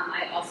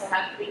 I also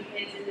have 3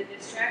 kids in the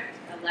district,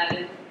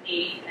 11th,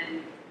 8th,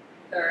 and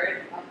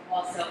 3rd,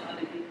 also of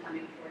an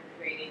incoming 4th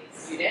grade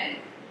student.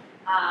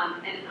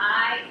 And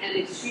I am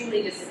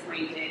extremely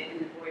disappointed in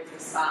the board's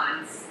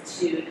response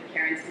to the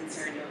parents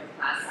concerned over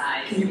class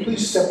size. Can you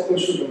please step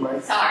closer to the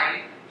mic?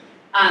 Sorry.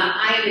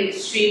 I am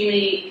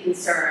extremely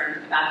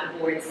concerned about the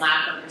board's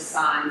lack of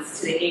response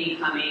to the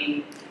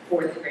incoming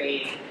 4th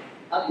grade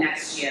of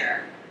next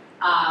year.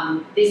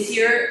 This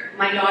year,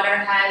 my daughter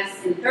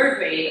has, in 3rd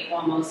grade,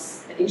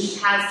 almost, I think she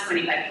has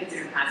 25 kids in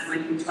her class,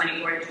 went from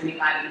 24 to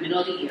 25 in the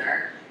middle of the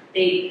year.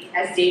 They,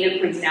 as Dana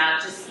pointed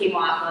out, just came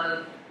off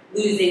of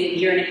losing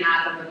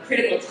 1.5 of a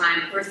critical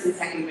time, 1st and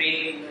 2nd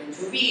grade, where you learn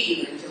to read,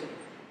 you learn to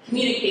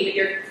communicate with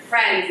your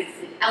friends. It's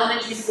in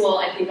elementary school,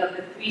 I think of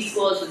the 3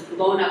 schools, has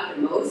blown up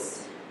the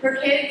most for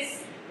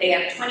kids. They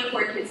have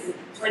 24 kids,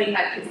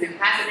 25 kids in their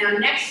class, and now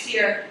next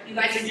year, you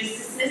guys are just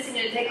dismissing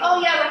it and saying,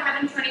 oh yeah, we're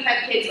having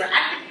 25 kids, we're at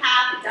the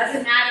cap, it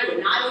doesn't matter,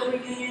 we're not over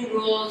union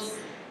rules,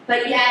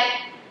 but yet,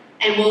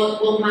 and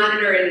we'll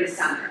monitor it in the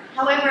summer.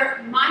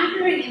 However,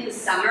 monitoring in the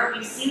summer,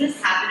 we've seen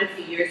this happen a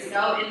few years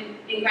ago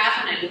in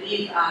Grafflin. I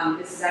believe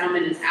Mrs.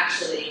 Edelman is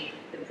actually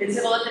the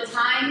principal at the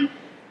time.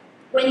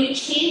 When you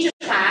change a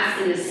class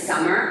in the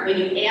summer, when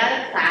you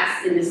add a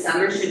class in the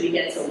summer, should we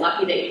get so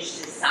lucky that you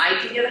should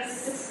decide to give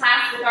us a 6th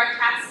class with our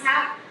tax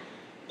cap,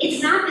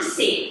 it's not the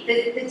same.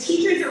 The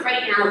teachers are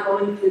right now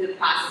going through the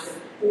process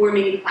of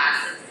forming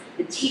classes.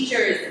 The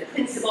teachers, the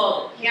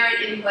principal, the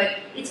parent input,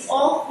 it's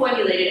all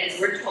formulated, as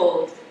we're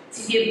told,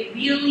 to give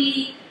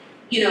really,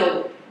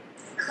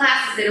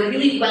 classes that are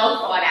really well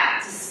thought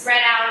out, to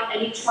spread out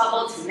any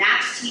trouble, to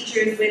match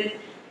teachers with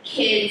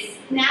kids.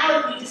 Now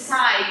if you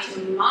decide to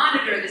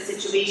monitor the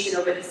situation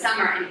over the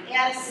summer and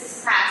add a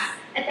 6th class,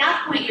 at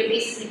that point you're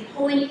basically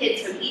pulling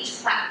kids from each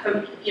class,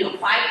 5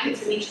 kids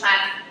from each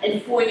class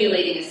and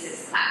formulating a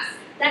 6th class.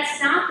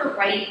 That's not the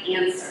right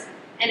answer.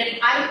 And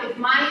if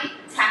my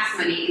tax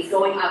money is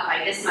going up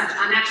by this much,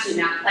 I'm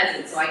actually Mount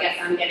Pleasant, so I guess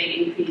I'm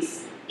getting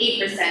increased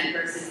 8%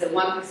 versus the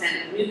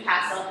 1% of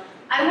Newcastle.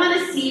 I want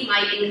to see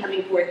my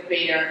incoming 4th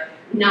grader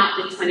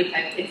not with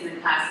 25 kids in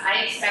the class.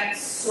 I expect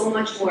so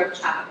much more of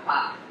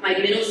Chappaqua. My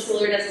middle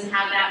schooler doesn't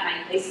have that, my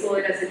high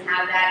schooler doesn't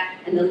have that,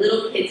 and the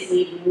little kids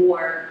need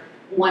more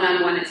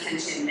one-on-one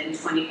attention than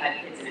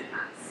 25 kids in a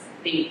class.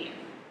 Thank you.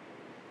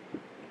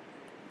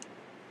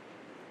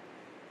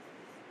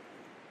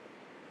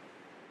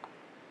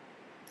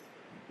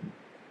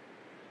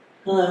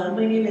 Hello,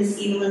 my name is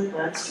Evelyn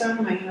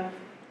Gladstrom. I have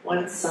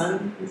 1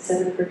 son in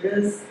 7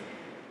 bridges.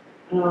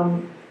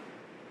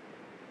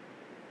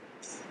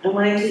 I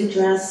wanted to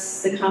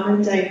address the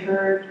comment I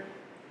heard.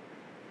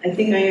 I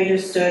think I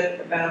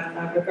understood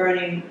about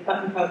regarding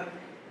button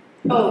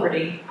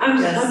poverty.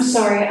 I'm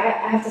sorry,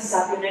 I have to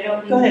stop you,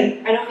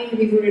 and I don't mean to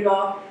be rude at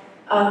all.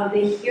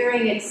 The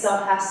hearing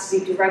itself has to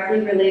be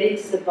directly related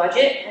to the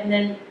budget, and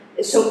then,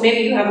 so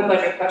maybe you have a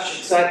budget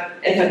question, so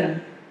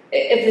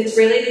if it's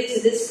related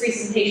to this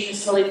presentation,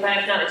 it's totally fine.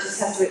 If not, it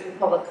just has to wait for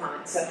public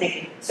comment, so thank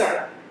you.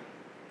 Sorry.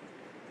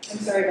 I'm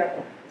sorry about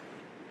that.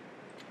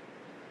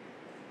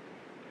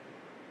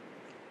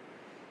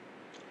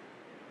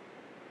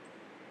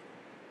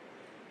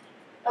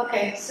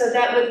 Okay, so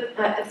that would,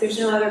 if there's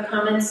no other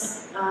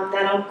comments,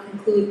 that'll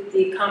conclude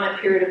the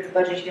comment period of the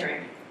budget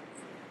hearing.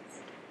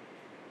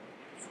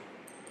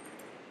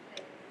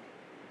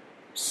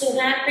 So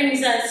that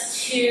brings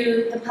us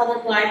to the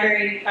public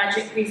library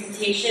budget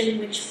presentation,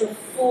 which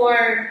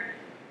before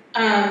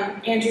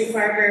Andrew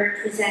Farber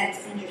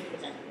presents, Andrew's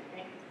presenting,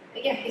 right?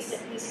 Yeah, he's here.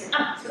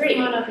 Oh, So great.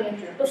 come on up,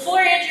 Andrew. Before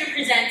Andrew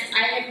presents,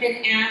 I have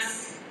been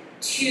asked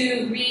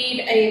to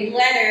read a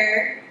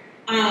letter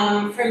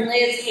from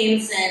Liz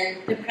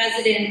Hameson, the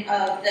president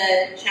of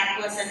the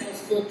Chappaqua Central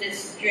School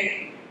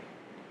District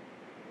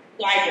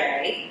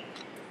Library,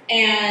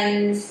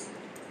 and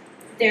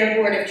their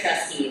board of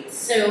trustees.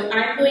 So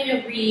I'm going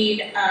to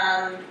read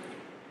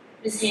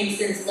Ms.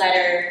 Hameson's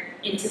letter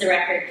into the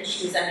record because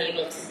she was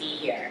unable to be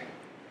here.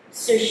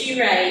 So she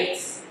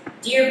writes,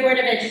 Dear Board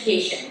of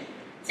Education,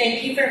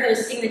 thank you for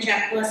hosting the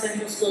Chappaqua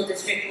Central School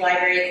District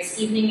Library this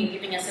evening and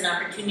giving us an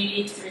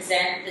opportunity to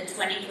present the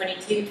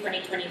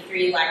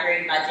 2022-2023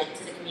 library budget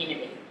to the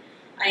community.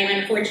 I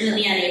am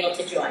unfortunately unable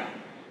to join.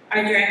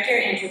 Our director,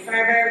 Andrew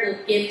Farber, will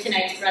give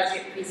tonight's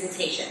budget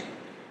presentation.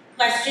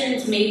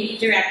 Questions may be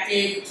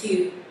directed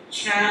to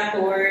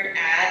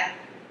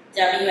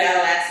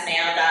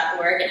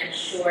chaboard@wlsmail.org, and I'm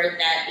sure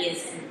that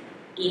is an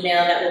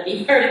email that will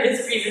be part of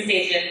this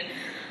presentation.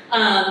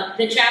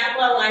 The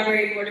Chappaqua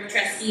Library Board of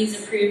Trustees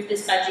approved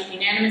this budget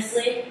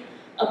unanimously.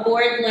 A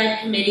board-led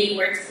committee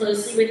worked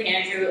closely with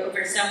Andrew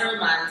over several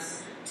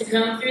months to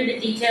comb through the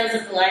details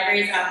of the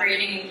library's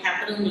operating and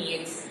capital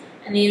needs,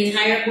 and the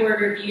entire board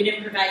reviewed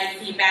and provided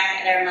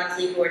feedback at our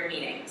monthly board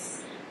meetings.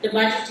 The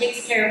budget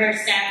takes care of our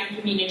staff and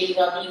community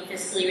while being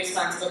fiscally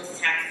responsible to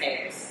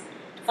taxpayers.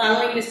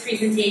 Following this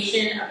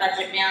presentation, a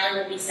budget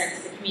mailer will be sent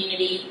to the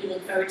community. We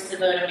look forward to the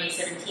vote on May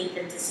 17th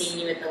and to seeing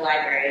you at the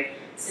library.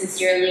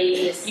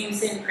 Sincerely, Ms.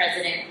 Hameson,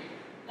 President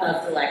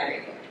of the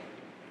Library Board.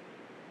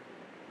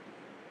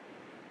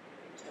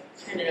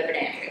 Turn it over to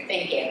Andrew.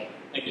 Thank you.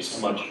 Thank you so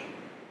much.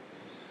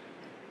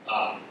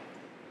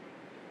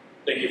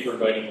 Thank you for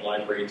inviting the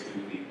library to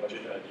the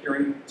budget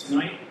hearing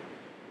tonight.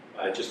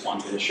 I just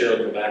wanted to share a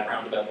little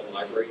background about the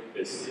library.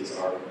 This is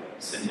our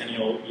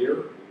centennial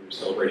year. We're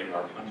celebrating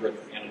our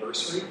 100th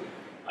anniversary.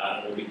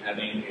 We'll be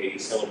having a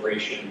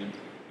celebration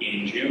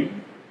in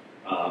June.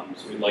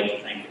 So we'd like to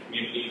thank the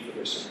community for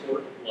their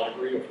support of the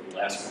library over the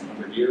last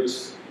 100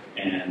 years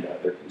and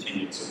their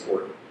continued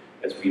support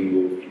as we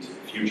move into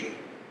the future.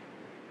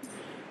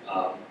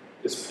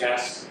 This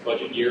past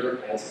budget year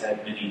has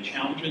had many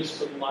challenges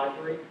for the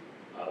library,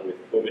 with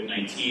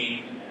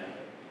COVID-19 and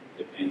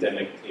the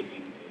pandemic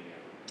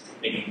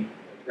making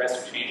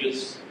drastic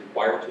changes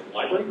required to the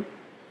library.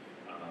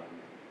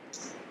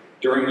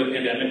 During the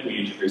pandemic, we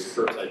introduced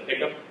curbside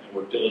pickup and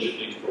worked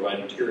diligently to provide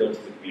material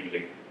to the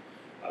community.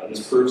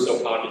 This proved so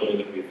popular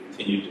that we've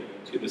continued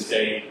to this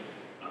day,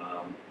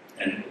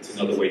 and it's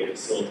another way to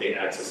facilitate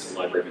access to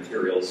library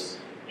materials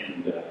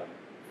and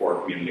for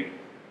our community.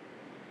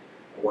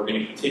 We're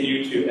going to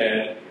continue to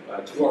add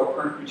to our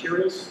current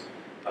materials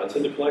to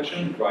the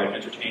collection, provide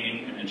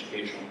entertaining and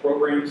educational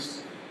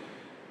programs,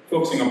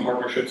 focusing on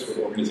partnerships with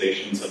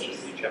organizations such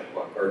as the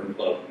Chappaqua Garden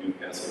Club,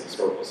 Newcastle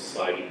Historical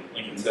Society,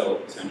 Lincoln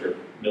Center,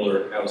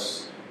 Miller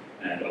House,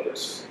 and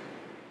others.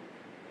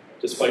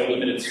 Despite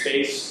limited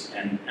space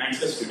and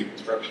access due to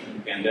construction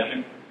and the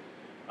pandemic,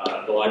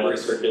 the library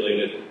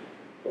circulated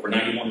over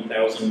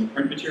 91,000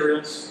 print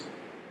materials,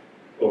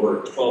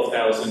 over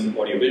 12,000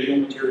 audiovisual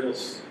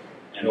materials,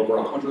 and over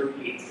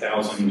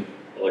 108,000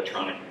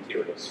 electronic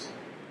materials.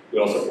 We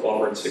also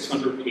offered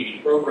 680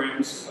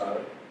 programs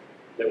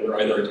that were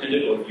either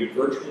attended or viewed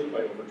virtually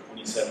by over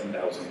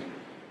 27,000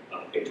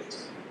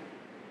 patrons.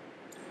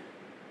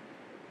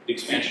 The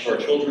expansion of our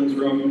children's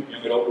room,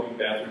 young adult room,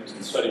 bathrooms,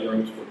 and study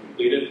rooms were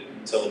completed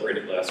and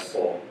celebrated last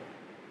fall.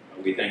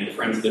 We thank the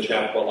Friends of the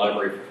Chappaqua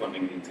Library for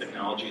funding the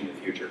technology in the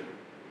future.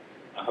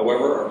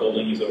 However, our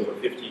building is over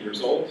 50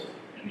 years old,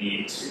 and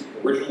the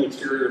original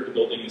exterior of the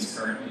building is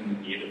currently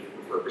in need of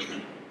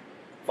refurbishment.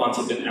 Funds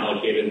have been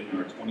allocated in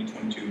our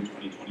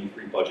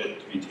 2022-2023 budget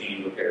to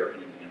maintain, repair,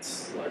 and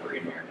enhance the library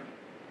environment.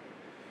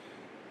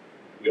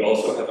 We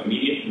also have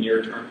immediate and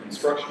near-term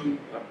construction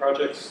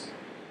projects.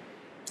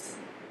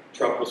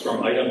 Tropical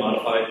Storm Ida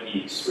modified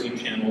the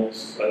streams channel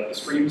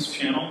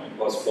and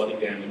caused flooding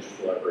damage to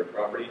the library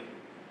property.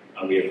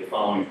 We have the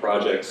following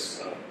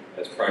projects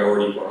as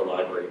priority for our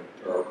library: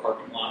 our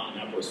parking lot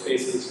and outdoor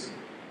spaces,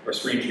 our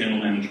stream channel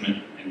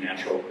management and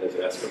natural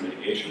disaster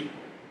mitigation,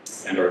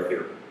 and our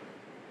theater.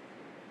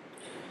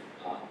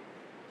 Let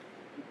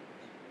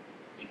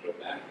me go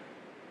back.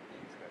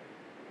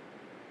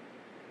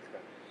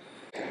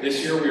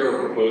 This year we are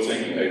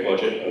proposing a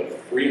budget of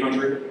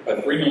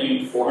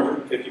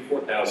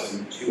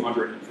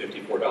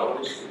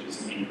 $3,454,254, which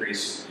is an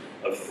increase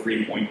of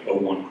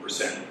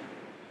 3.01%.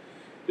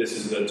 This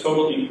is a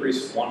total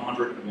increase of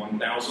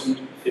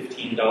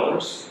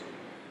 $101,015,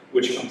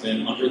 which comes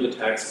in under the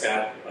tax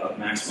cap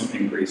maximum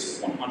increase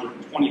of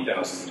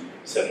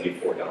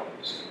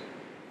 $120,074.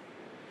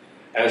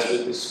 As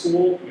with the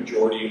school, the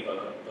majority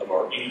of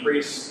our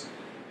increase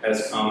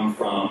has come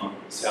from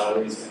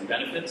salaries and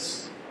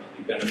benefits.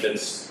 The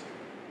benefits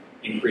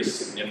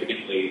increased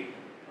significantly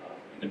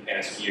in the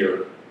past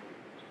year.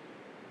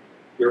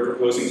 We are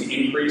proposing to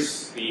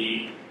increase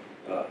the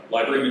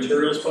library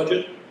materials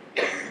budget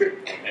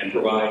and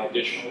provide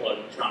additional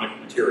electronic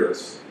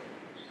materials.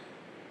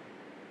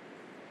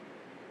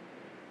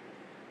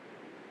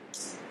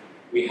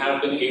 We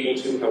have been able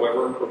to,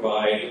 however,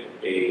 provide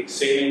a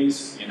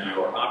savings in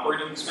our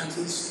operating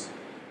expenses,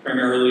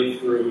 primarily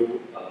through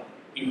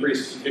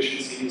increased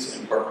efficiencies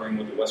and partnering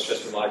with the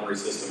Westchester Library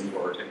System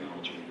for our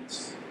technology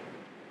needs.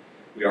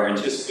 We are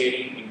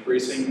anticipating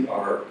increasing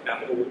our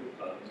capital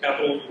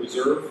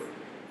reserve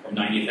from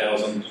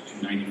 $90,000 to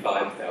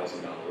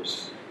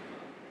 $95,000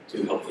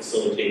 to help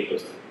facilitate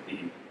the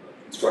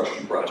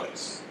construction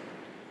projects.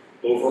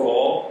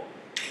 Overall,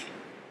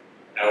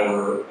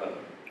 our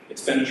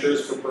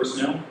expenditures for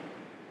personnel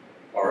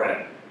are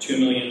at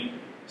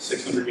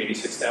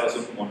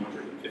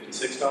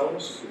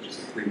 $2,686,156, which is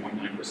a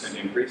 3.9%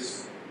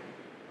 increase.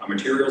 Our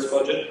materials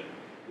budget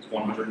is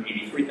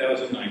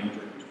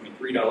 $183,923,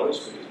 which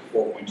is a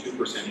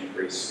 4.2%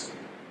 increase.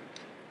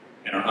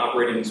 And our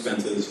operating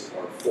expenses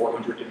are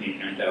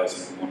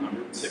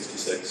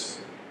 $489,166,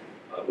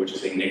 which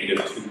is a negative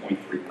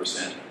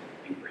 2.3%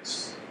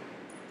 increase.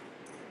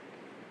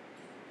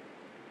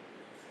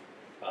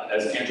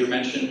 As Andrew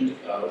mentioned,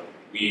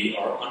 we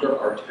are under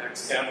our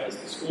tax cap as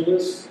the school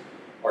is.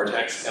 Our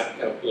tax cap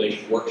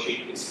calculation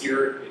worksheet is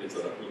here. It is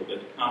a little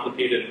bit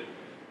complicated,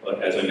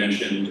 but as I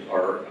mentioned,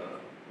 our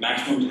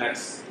maximum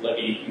tax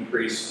levy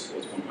increase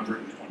was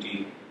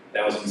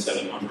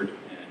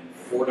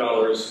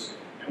 $120,704,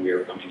 and we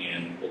are coming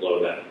in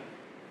below that.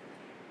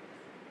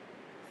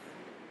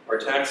 Our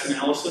tax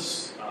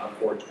analysis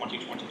for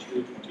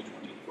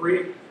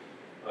 2022-2023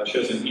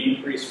 shows an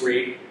increase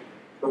rate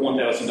per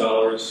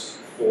 $1,000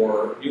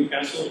 for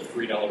Newcastle of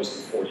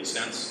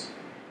 $3.40,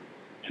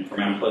 and for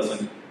Mount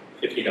Pleasant,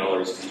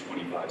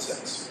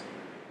 $50.25.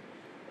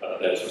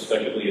 That is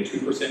respectively a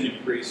 2%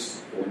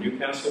 increase for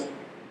Newcastle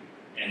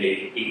and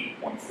a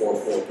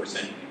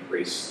 8.44%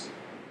 increase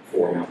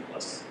for Mount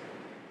Pleasant.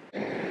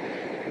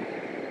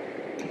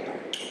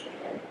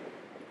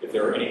 If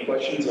there are any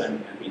questions,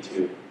 I'm happy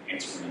to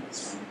answer them at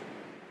this time.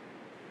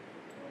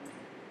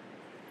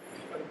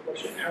 I have a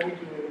question. How are we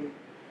doing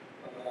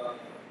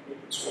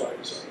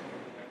maintenance-wise on the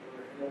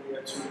library? I know we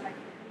had some.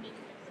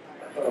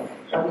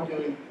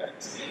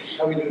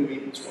 How are we doing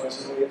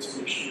maintenance-wise? I know we had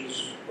some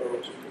issues or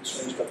some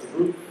concerns about the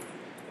roof,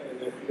 and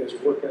that you guys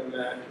are working on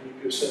that. Can you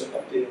give us an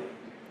update on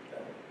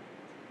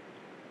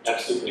that?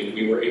 Absolutely.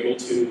 We were able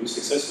to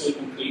successfully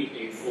complete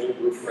a full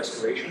roof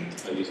restoration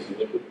using the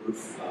liquid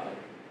roof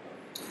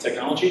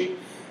technology.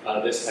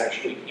 This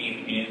actually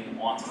came in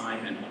on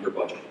time and under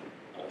budget.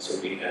 So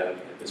we have,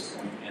 at this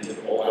point, ended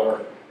all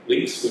our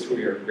leaks, which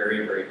we are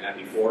very, very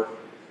happy for,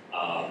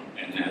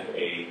 and have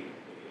a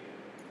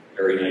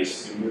very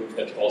nice new roof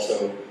that's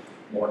also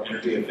more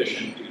energy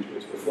efficient due to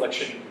its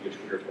reflection, which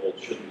we are told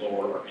should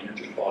lower our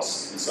energy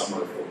costs in the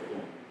summer for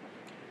cooling.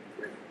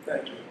 Great.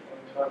 Thank you.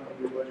 On time,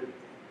 under budget.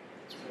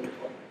 It's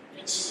wonderful.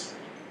 Yes.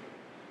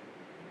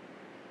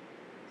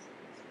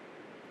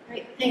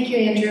 Great. Thank you,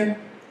 Andrew.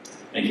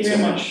 Thank you so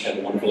much. Have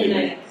a wonderful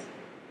evening.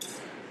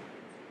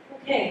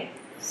 Okay,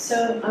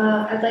 so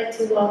I'd like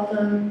to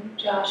welcome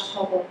Josh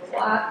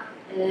Caldwell-Clark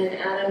and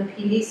Adam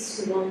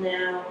Peace, who will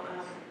now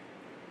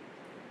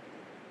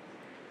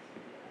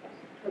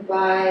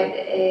provide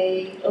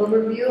an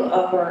overview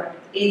of our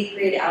 8th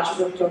grade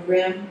algebra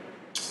program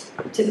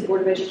to the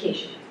Board of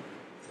Education.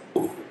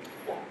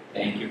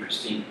 Thank you,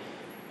 Christine.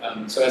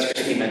 So as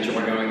Christine mentioned,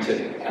 we're going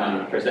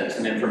to present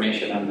some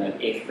information on the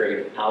 8th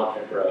grade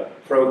algebra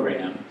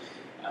program.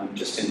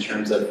 Just in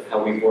terms of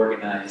how we've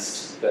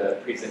organized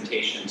the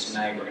presentation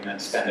tonight, we're going to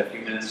spend a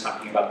few minutes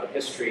talking about the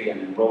history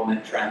and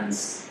enrollment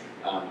trends,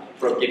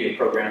 give you a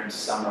program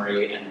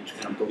summary and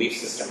kind of belief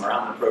system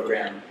around the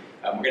program.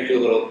 We're going to do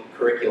a little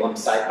curriculum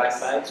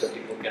side-by-side so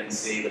people can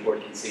see, the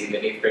board can see the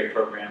 8th grade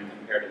program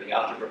compared to the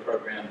algebra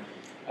program.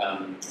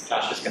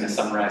 Josh is going to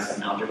summarize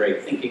some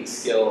algebraic thinking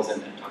skills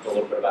and talk a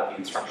little bit about the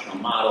instructional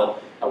model,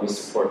 how we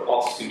support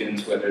all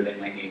students, whether they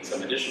might need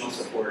some additional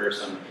support or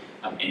some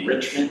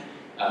enrichment.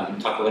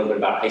 Talk a little bit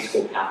about high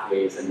school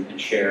pathways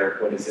and share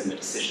what is in the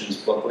decisions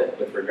booklet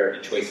with regard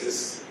to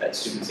choices that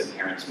students and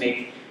parents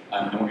make.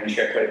 And we're going to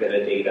share quite a bit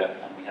of data.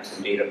 We have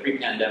some data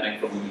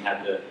pre-pandemic from when we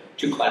had the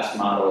 2-class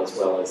model as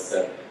well as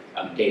the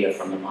data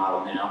from the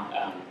model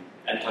now.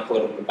 And talk a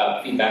little bit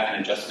about feedback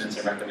and adjustments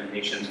and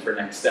recommendations for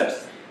next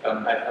steps.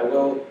 I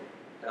will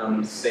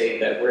say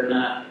that we're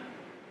not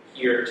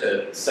here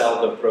to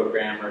sell the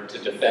program or to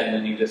defend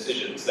any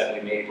decisions that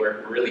we made.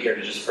 We're really here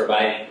to just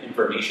provide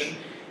information.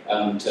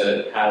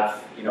 To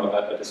have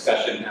a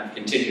discussion, have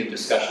continued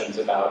discussions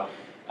about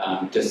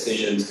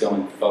decisions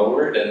going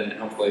forward, and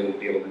hopefully we'll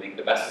be able to make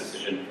the best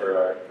decision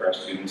for our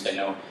students. I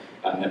know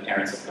that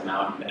parents have come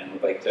out and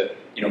would like to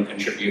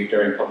contribute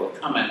during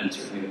public comment, and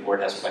certainly the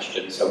board has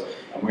questions. So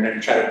we're going to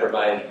try to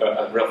provide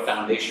a real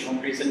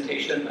foundational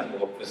presentation that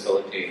will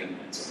facilitate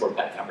and support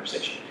that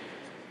conversation.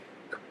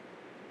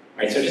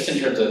 All right, so just in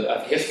terms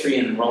of history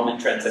and enrollment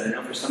trends, and I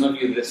know for some of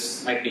you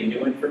this might be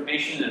new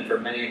information, and for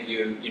many of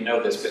you, you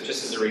know this, but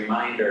just as a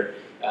reminder,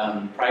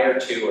 prior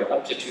to or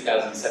up to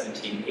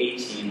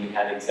 2017-18, we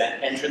had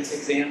entrance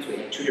exams. We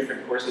had two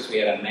different courses. We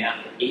had a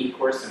Math 8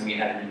 course and we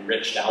had an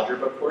enriched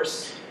algebra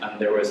course.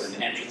 There was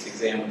an entrance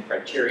exam with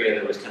criteria.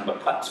 There was kind of a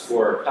cut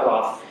score or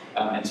cutoff,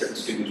 and certain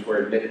students were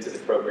admitted to the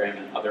program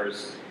and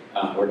others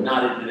were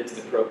not admitted to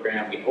the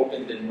program. We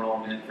opened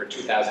enrollment for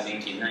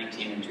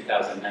 2018-19 and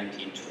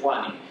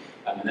 2019-20.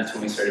 And that's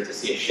when we started to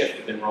see a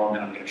shift of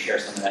enrollment. I'm going to share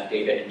some of that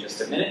data in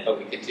just a minute, but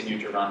we continued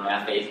to run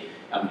Math 8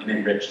 and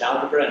enriched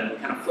algebra, and we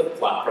kind of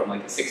flip-flop from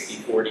like a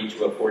 60-40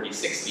 to a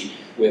 40-60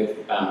 with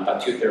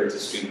about 2/3 of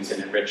students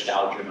in enriched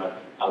algebra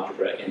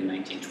in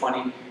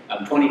 1920.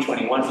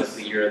 2021 was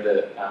the year of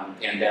the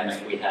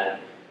pandemic. We had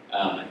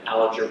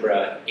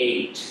Algebra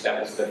 8, that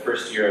was the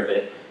first year of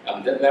it.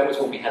 That was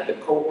when we had the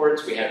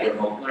cohorts, we had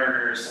remote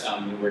learners,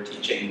 we were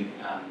teaching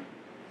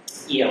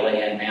ELA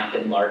and math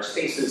in large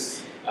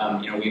spaces.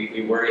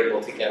 We were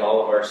able to get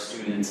all of our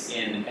students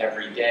in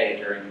every day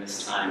during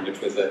this time,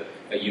 which was a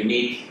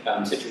unique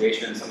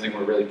situation and something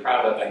we're really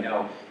proud of, I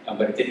know,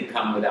 but it didn't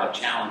come without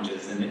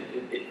challenges, and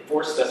it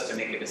forced us to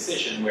make a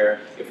decision where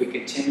if we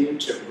continued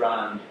to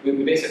run, we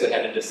basically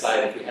had to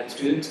decide if we had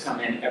students come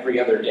in every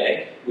other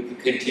day, we could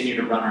continue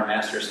to run our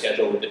master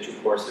schedule with the two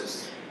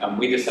courses.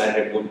 We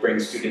decided we'd bring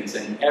students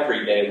in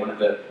every day. One of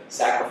the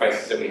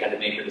sacrifices that we had to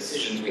make, or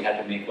decisions we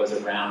had to make, was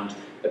around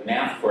the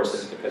math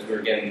courses, because we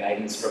were getting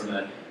guidance from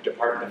the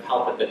Department of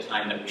Health at the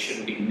time that we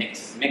shouldn't be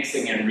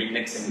mixing and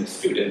remixing the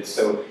students.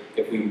 So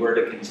if we were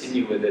to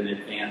continue with an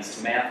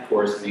advanced math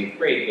course in 8th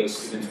grade, those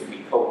students would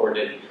be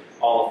cohorted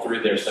all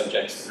through their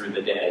subjects through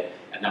the day.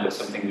 And that was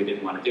something we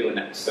didn't want to do.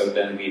 And so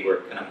then we were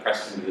kind of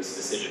pressed into this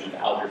decision of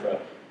algebra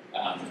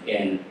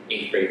in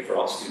 8th grade for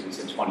all students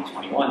in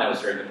 2021. That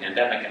was during the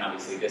pandemic, and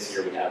obviously this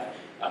year we have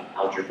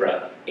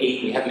Algebra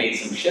 8. We have made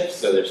some shifts,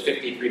 so there's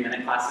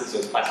 53-minute classes.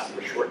 Those classes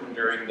were shortened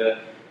during the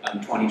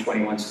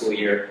 2021 school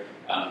year,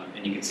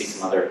 and you can see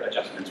some other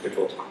adjustments, which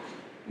we'll talk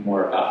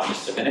more about in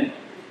just a minute.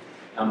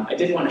 I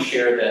did want to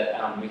share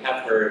that we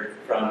have heard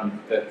from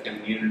the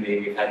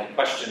community. We've had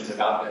questions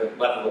about the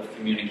level of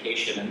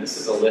communication, and this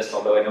is a list,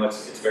 although I know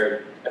it's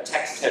very a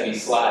text-heavy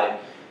slide.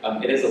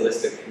 It is a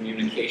list of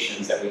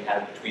communications that we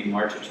had between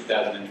March of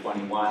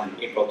 2021 and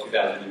April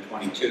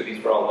 2022.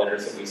 These were all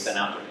letters that we sent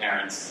out to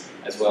parents,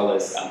 as well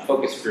as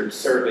focus groups,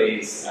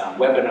 surveys,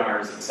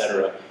 webinars,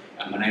 etc.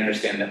 And I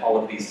understand that all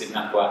of these did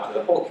not go out to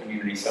the whole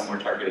community. Some were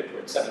targeted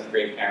towards 7th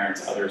grade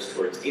parents, others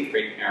towards 8th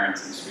grade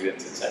parents and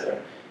students,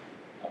 etc.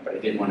 But I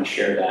did want to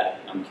share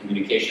that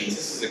communications.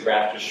 This is a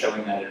graph just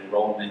showing that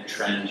enrollment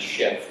trend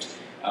shift,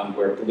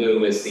 where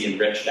blue is the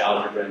enriched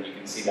algebra, and you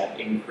can see that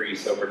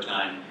increase over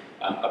time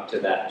up to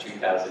that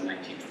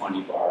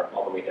 2019-20 bar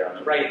all the way there on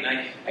the right. And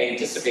I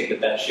anticipate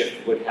that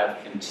shift would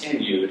have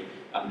continued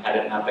had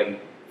it not been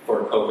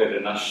for COVID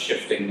and us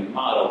shifting the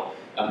model.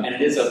 And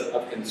it is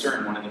of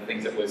concern. One of the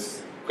things that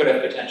could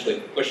have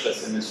potentially pushed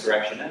us in this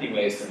direction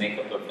anyway is the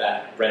makeup of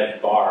that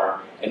red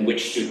bar and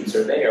which students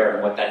are there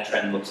and what that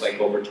trend looks like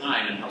over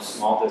time and how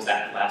small does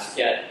that class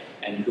get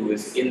and who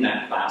is in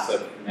that class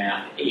of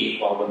Math 8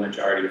 while the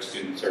majority of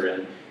students are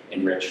in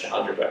enriched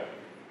algebra.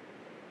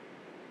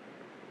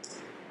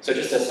 So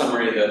just a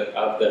summary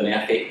of the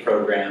Math 8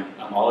 program,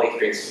 all 8th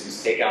grade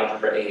students take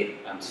Algebra 8.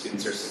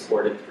 Students are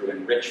supported through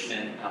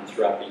enrichment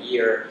throughout the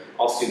year.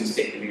 All students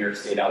take the New York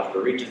State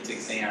Algebra Regents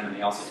exam, and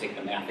they also take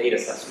the Math 8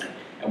 assessment.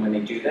 And when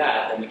they do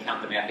that, then we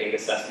count the Math 8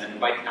 assessment.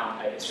 And by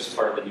count, it's just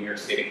part of the New York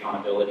State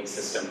accountability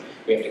system.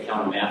 We have to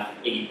count a Math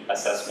 8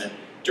 assessment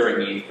during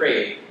the 8th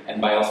grade.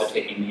 And by also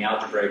taking the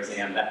Algebra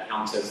exam, that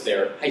counts as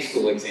their high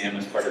school exam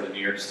as part of the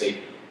New York State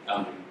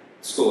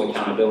school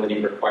accountability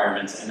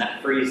requirements, and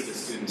that frees the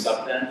students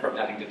up then from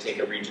having to take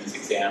a Regents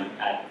exam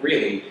at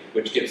Greeley,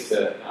 which gives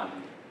the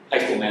high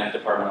school math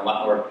department a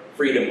lot more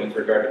freedom with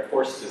regard to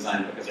course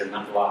design because they're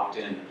not locked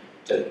in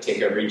to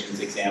take a Regents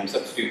exam.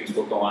 Some students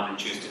will go on and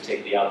choose to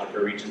take the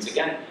Algebra Regents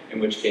again, in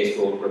which case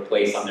we'll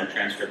replace on their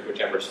transcript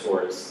whichever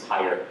score is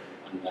higher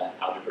on the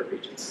Algebra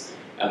Regents.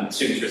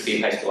 Students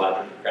receive high school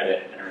algebra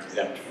credit and are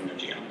exempt from the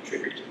geometry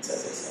Regents,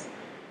 as I said.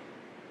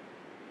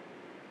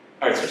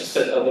 All right, so just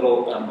a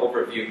little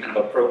overview, kind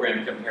of a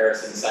program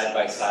comparison side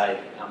by side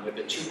with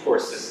the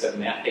two-course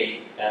system, Math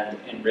 8 and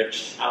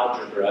enriched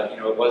algebra.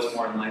 It was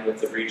more in line with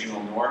the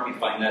regional norm. You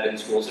find that in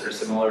schools that are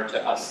similar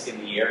to us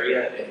in the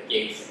area. It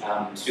gave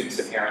students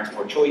and parents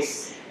more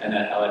choice and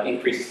an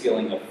increased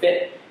feeling of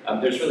fit.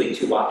 There's really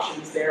two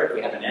options there. If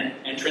we have an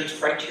entrance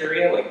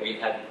criteria like we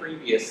had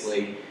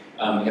previously,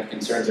 we have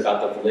concerns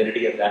about the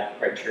validity of that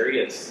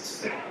criteria.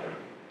 It's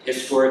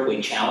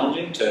historically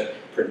challenging to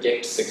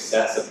predict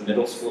success of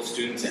middle school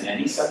students in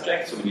any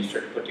subject. So when you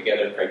start to put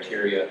together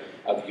criteria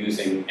of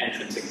using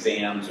entrance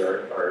exams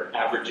or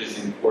averages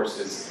in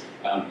courses,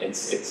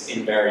 it's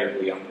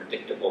invariably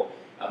unpredictable.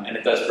 And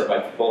it does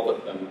provide, for both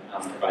of them,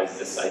 provides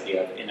this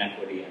idea of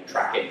inequity and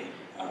tracking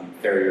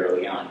very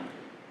early on.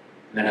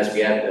 And then as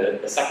we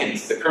add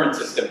the current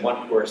system,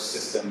 one course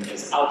system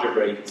is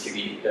algebra. You can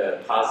see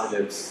the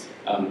positives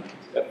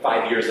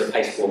 5 years of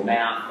high school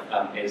math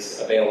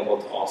is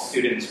available to all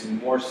students.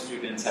 More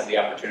students have the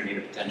opportunity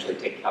to potentially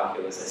take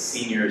calculus as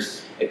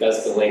seniors. It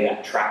does delay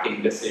that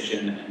tracking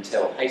decision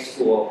until high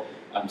school,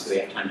 so they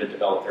have time to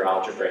develop their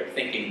algebraic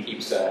thinking,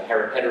 keeps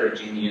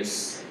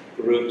heterogeneous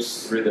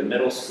groups through the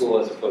middle school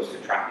as opposed to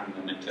tracking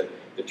them into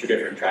the 2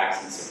 different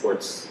tracks, and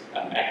supports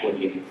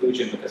equity and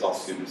inclusion because all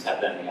students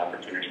have then the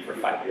opportunity for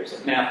 5 years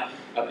of math.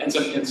 And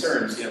some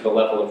concerns, the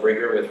level of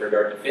rigor with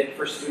regard to fit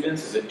for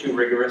students. Is it too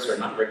rigorous or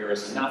not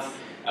rigorous enough?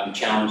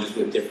 Challenges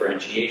with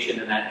differentiation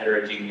in that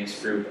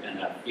heterogeneous group, and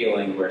a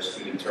feeling where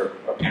students or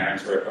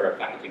parents or a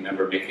faculty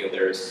member may feel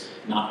there is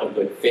not a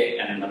good fit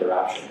and another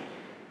option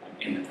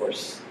in the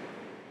course.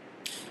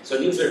 So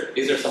these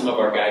are some of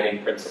our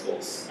guiding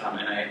principles,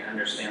 and I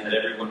understand that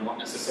everyone won't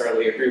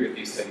necessarily agree with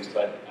these things,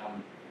 but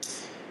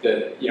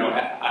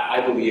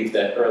I believe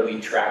that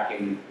early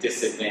tracking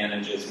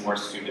disadvantages more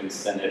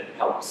students than it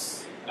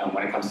helps.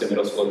 When it comes to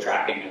middle school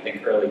tracking, I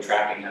think early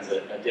tracking has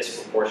a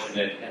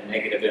disproportionate and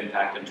negative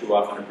impact, and too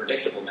often a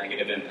predictable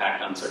negative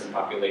impact on certain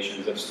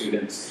populations of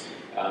students.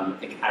 I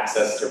think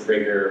access to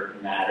rigor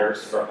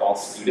matters for all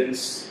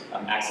students.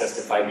 Access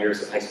to 5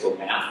 years of high school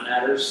math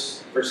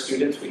matters for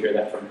students. We hear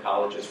that from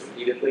colleges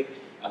repeatedly.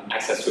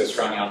 Access to a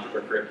strong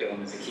algebra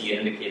curriculum is a key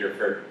indicator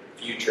for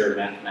future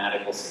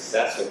mathematical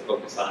success, so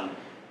focus on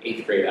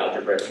 8th grade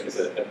algebra, I think, is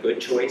a good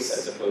choice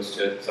as opposed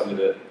to some of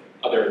the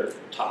other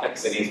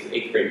topics in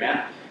 8th grade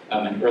math.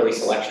 And early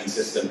selection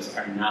systems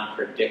are not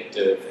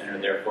predictive and are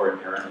therefore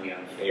inherently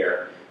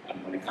unfair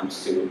when it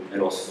comes to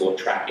middle school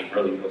tracking,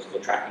 early middle school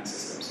tracking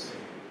systems.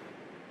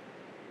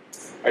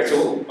 All right,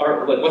 so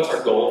what's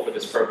our goal for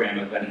this program?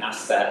 I've been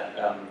asked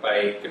that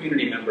by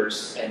community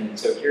members, and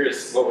so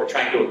here's what we're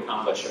trying to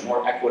accomplish: a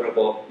more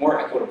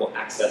equitable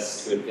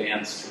access to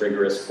advanced,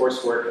 rigorous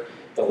coursework,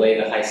 delay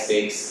the high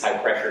stakes, high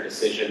pressure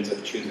decisions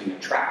of choosing a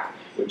track,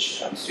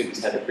 which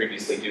students had to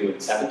previously do in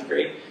 7th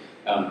grade,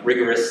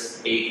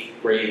 rigorous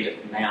 8th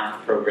grade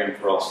math program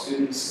for all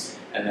students,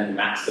 and then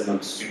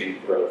maximum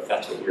student growth.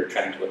 That's what we're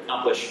trying to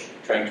accomplish,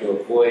 trying to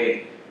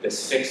avoid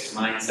this fixed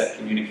mindset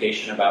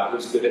communication about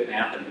who's good at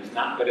math and who's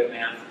not good at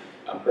math,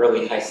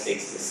 early high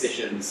stakes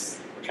decisions.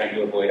 We're trying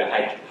to avoid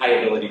a high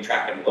ability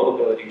track and low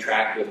ability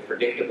track with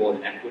predictable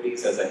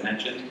inequities, as I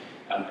mentioned,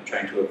 and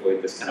trying to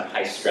avoid this kind of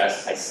high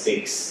stress, high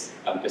stakes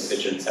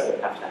decisions that would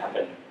have to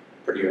happen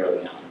pretty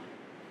early on.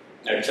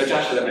 All right, so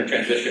Josh, I'm going to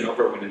transition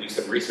over. We're going to do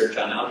some research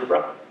on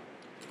algebra.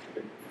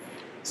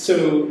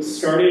 So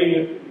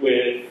starting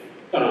with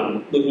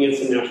looking at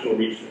some national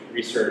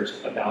research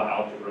about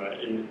algebra,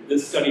 and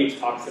this study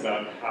talks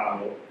about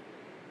how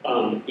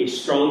a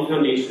strong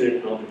foundation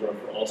in algebra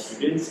for all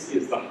students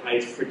is the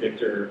highest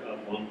predictor of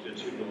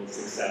longitudinal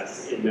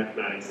success in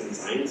mathematics and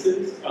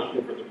sciences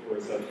over the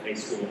course of high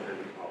school and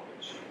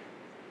college.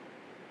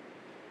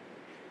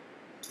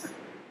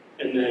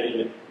 And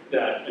then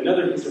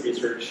another piece of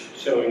research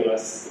showing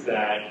us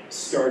that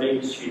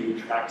starting to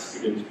track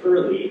students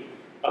early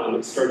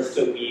starts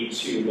to lead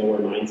to lower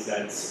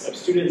mindsets of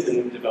students,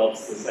 and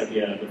develops this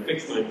idea of a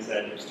fixed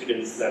mindset of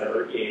students that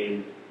are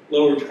in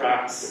lower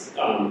tracks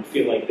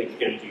feel like they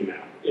can't do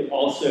math. It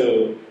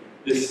also,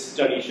 this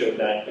study showed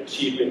that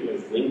achievement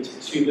was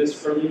linked to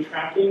this early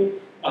tracking,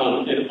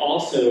 and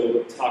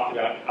also talked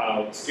about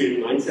how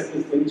student mindset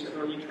was linked to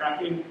early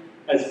tracking,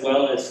 as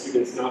well as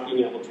students not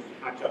being able to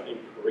catch up in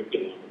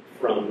curriculum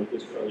from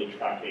this early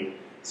tracking,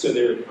 so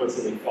they were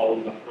constantly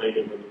falling behind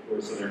over the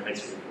course of their high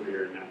school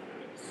career in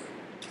mathematics.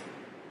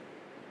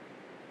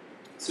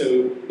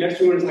 So next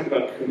we want to talk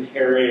about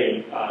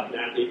comparing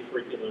Math 8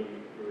 curriculum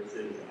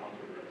versus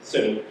algebra.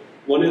 So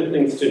one of the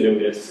things to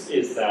notice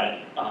is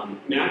that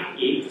Math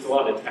 8, there's a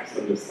lot of text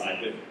on this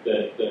slide,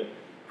 but the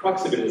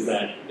crux of it is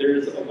that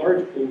there's a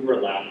large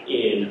overlap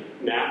in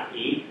Math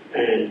 8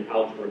 and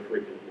algebra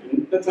curriculum,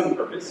 and that's on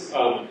purpose.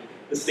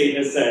 The state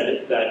has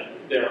said that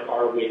there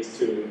are ways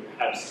to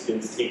have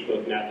students take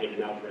both Math 8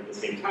 and algebra at the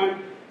same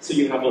time, so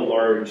you have a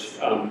large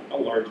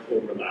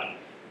overlap.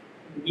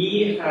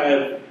 We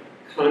have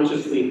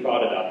consciously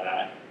thought about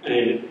that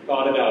and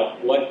thought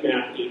about what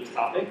Math 8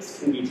 topics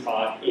can be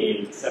taught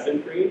in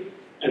 7th grade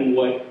and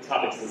what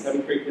topics in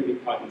 7th grade can be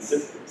taught in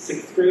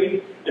 6th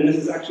grade. And this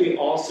is actually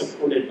all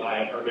supported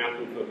by our Math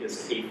and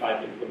Focus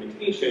K-5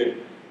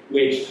 implementation,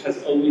 which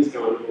has always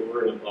gone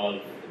over and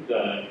above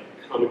the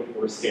Common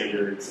Core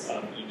standards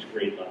of each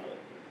grade level.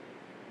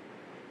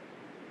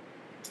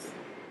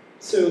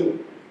 So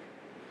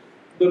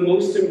the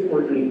most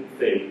important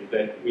thing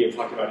that we have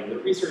talked about in the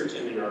research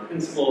and in our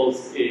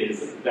principles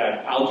is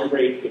that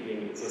algebraic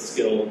thinking is a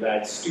skill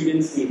that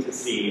students need to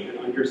see and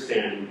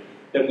understand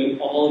that we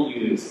all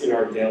use in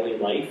our daily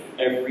life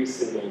every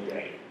single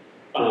day.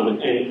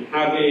 And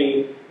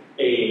having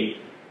an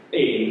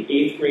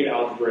 8th grade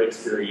algebra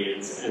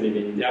experience and an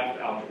in-depth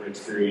algebra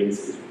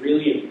experience is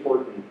really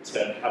important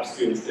to have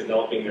students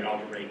developing their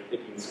algebraic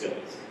thinking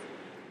skills.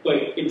 But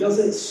it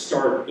doesn't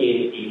start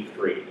in 8th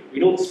grade. We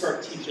don't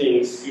start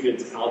teaching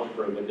students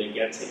algebra when they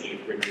get to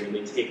 8th grade or when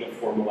they take a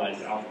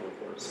formalized algebra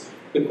course.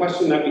 The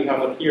question that we have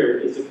up here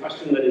is a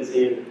question that is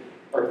in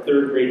our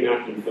 3rd grade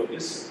Math and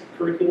Focus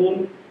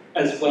curriculum,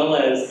 as well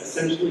as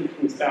essentially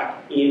comes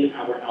back in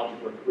our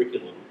algebra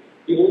curriculum.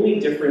 The only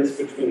difference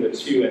between the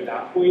two at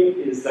that point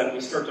is that we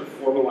start to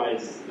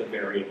formalize the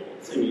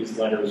variables and use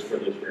letters for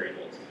those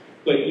variables.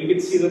 But you can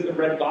see that the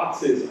red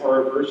boxes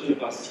are a version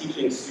of us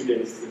teaching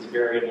students this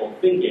variable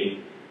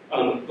thinking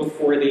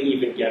before they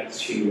even get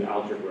to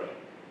algebra.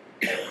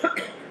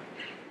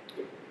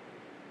 Too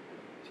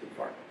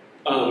far.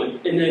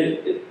 And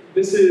then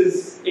this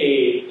is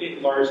a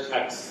large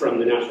text from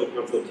the National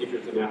Council of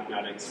Teachers of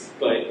Mathematics,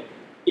 but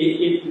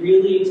it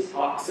really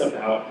talks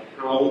about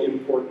how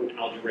important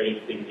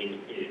algebraic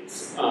thinking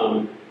is.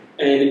 And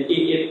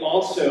it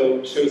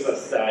also shows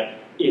us that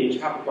in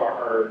Chappaqua,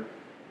 our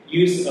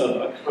use of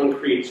a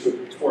concrete to a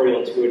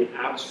pictorial to an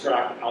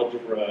abstract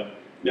algebra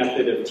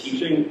method of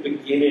teaching,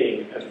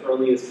 beginning as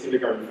early as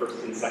kindergarten,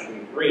 first and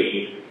second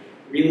grade,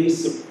 really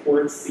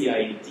supports the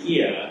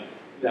idea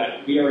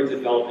that we are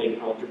developing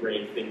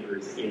algebraic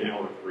thinkers in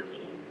our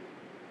curriculum.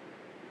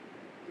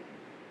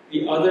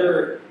 The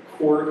other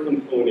core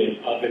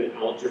component of an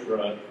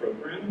algebra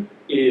program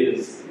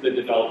is the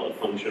development of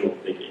functional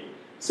thinking.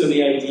 So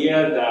the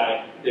idea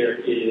that there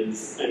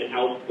is an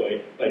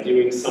output by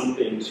doing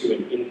something to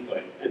an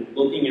input and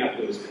looking at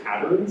those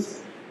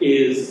patterns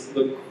is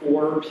the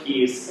core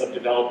piece of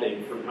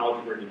developing from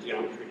algebra to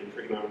geometry to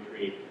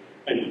trigonometry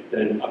and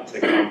then up to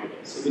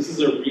calculus. So this is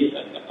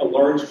a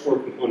large core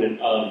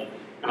component of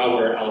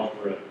our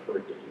algebra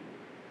curriculum.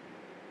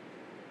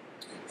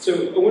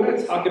 So I want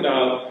to talk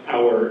about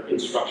our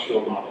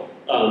instructional model.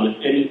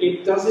 And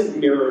it doesn't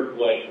mirror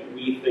what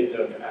we think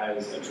of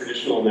as a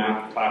traditional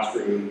math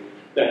classroom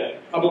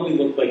that probably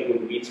looked like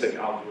when we took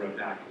algebra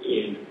back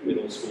in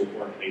middle school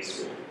or high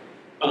school.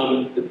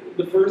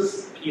 The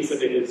first piece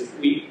of it is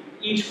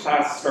each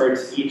class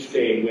starts each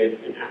day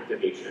with an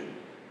activation.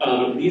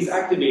 These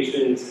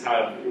activations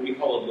have what we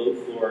call a low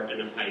floor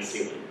and a high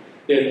ceiling.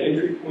 They have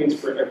entry points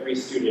for every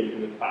student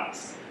in the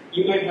class.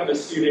 You might have a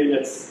student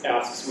that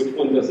asks which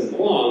one doesn't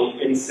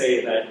belong and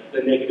say that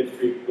the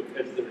 -3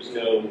 because there's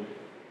no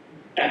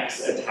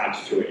x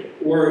attached to it.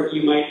 Or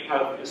you might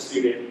have a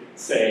student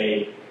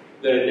say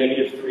the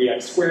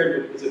 -3x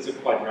squared because it's a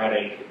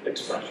quadratic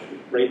expression,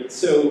 right?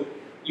 So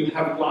you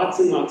have lots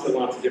and lots and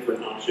lots of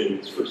different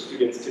options for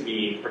students to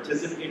be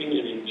participating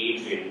and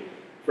engaging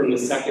from the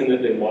second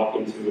that they walk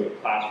into a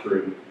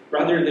classroom.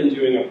 Rather than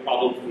doing a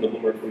problem from the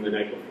homework from the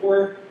night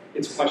before,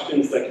 it's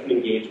questions that can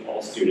engage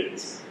all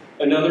students.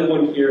 Another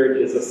one here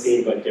is the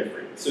same but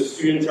different. So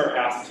students are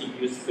asked to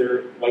use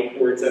their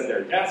whiteboards at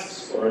their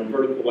desks or on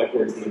vertical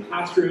whiteboards in the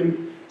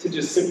classroom to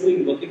just simply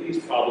look at these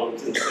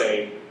problems and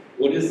say,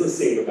 what is the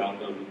same about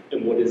them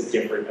and what is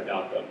different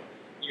about them?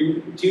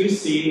 You do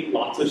see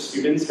lots of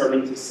students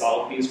starting to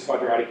solve these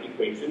quadratic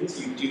equations.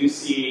 You do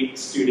see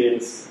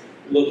students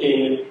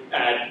looking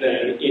at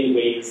them in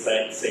ways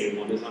that say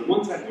one is on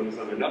one side, one is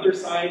on another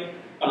side.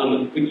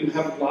 But you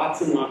have lots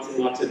and lots and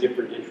lots of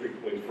different entry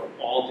points for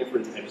all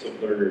different types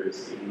of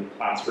learners in the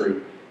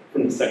classroom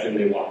from the second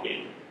they walk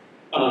in.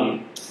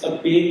 A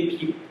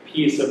big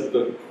piece of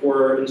the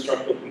core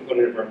instructional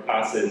component of our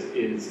classes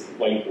is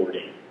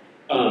whiteboarding.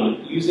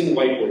 Using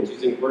whiteboards,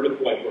 using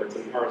vertical whiteboards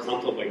and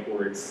horizontal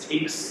whiteboards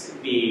takes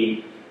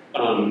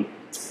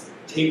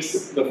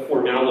the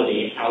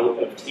formality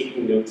out of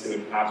taking notes in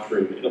a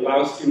classroom. It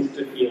allows students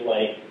to feel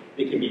like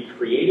they can be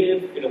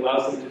creative. It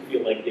allows them to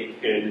feel like they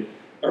can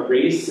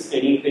erase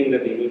anything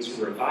that they need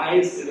to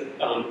revise,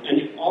 and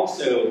it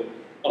also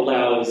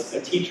allows a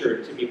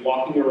teacher to be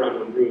walking around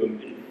a room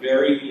and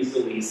very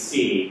easily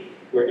see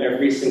where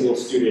every single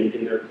student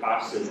in their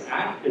class is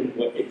at and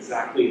what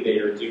exactly they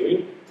are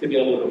doing to be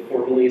able to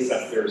formally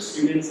assess their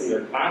students in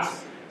their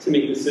class to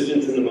make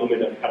decisions in the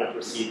moment of how to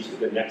proceed to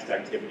the next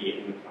activity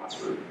in the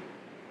classroom.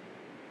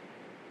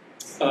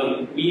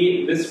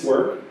 This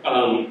work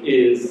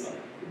is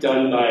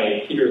done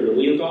by Peter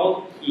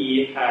Liljedahl.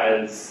 He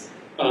has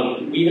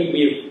we have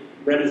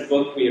read his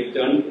book, we have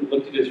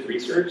looked at his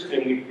research,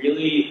 and we've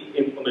really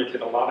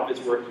implemented a lot of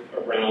his work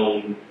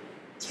around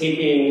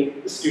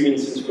taking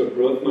students into a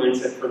growth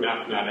mindset for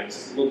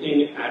mathematics,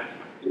 looking at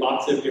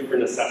lots of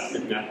different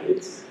assessment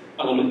methods,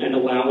 and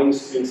allowing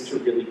students to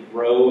really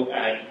grow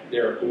at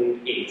their own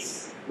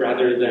pace,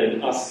 rather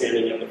than us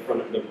standing at the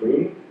front of the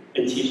room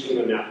and teaching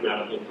them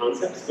mathematical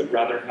concepts, but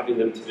rather having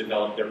them to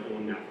develop their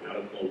own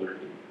mathematical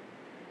learning.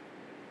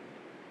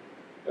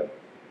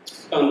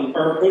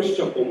 Our approach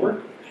to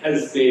homework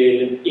has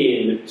been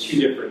in two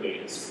different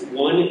ways.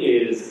 One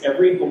is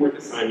every homework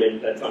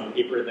assignment that's on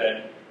paper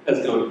that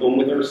has gone home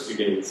with our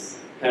students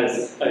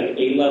has an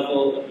A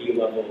level, a B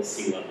level, a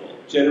C level.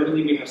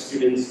 Generally, we have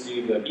students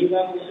do the B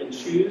level and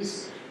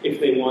choose if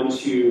they want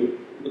to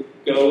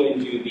go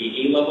and do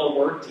the A level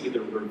work to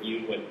either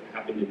review what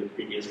happened in the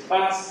previous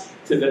class,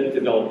 to then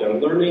develop their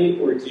learning,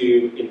 or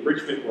do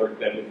enrichment work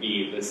that would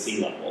be the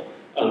C level.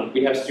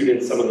 We have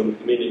students, some of them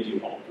come in and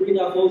do all three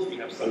levels. We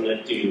have some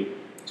that do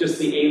just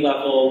the A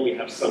level. We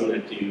have some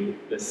that do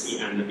the C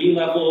and the B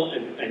level,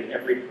 and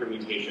every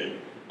permutation.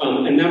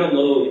 And that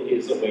alone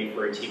is a way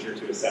for a teacher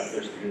to assess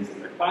their students in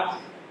their class.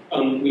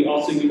 We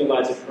also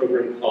utilize a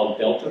program called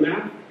Delta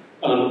Math.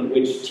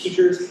 which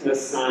teachers can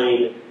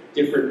assign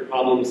different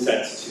problem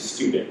sets to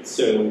students.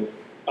 So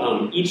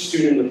each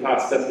student in the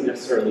class doesn't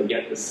necessarily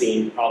get the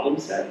same problem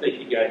set. They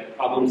could get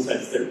problem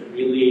sets that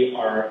really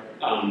are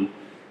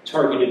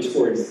targeted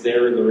towards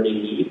their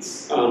learning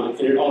needs. And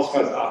it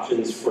also has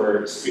options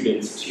for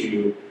students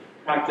to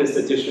practice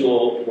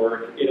additional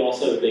work.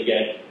 They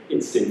get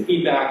instant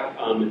feedback,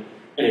 and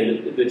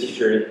the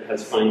teacher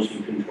has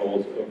fine-tuned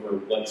controls over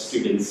what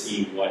students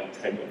see what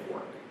type of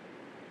work.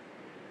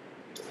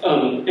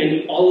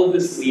 And all of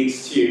this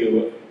leads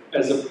to,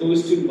 as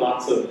opposed to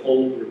lots of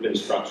whole group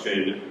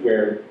instruction,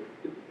 where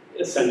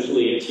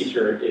essentially a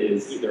teacher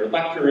is either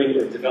lecturing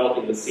or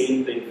developing the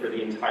same thing for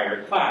the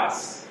entire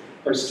class,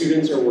 our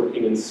students are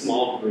working in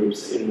small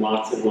groups in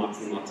lots and lots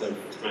and lots of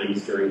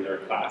times during their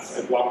class.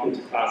 I've walked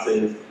into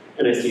classes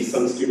and I see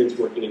some students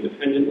working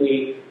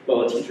independently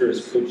while a teacher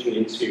is coaching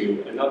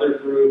into another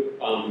group,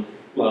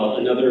 while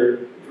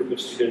another group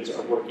of students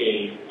are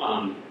working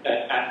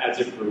as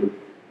a group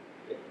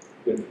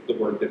with the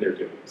work that they're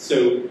doing.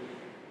 So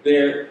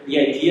the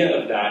idea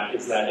of that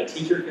is that a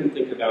teacher can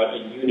think about a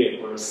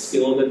unit or a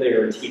skill that they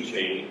are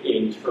teaching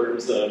in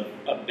terms of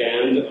a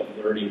band of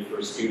learning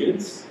for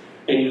students,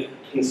 and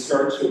can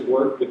start to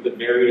work with the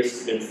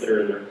various students that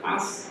are in their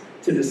class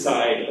to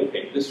decide,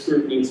 okay, this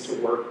group needs to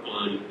work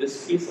on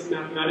this piece of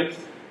mathematics,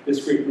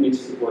 this group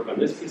needs to work on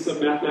this piece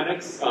of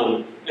mathematics,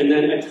 and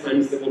then at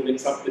times they will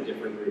mix up the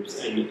different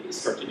groups and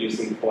start to do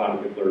some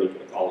collaborative learning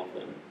with all of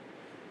them.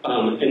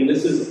 And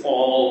this is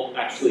all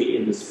actually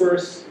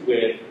interspersed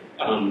with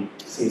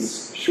some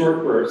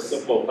short bursts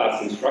of whole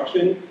class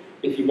instruction.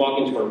 If you walk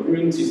into our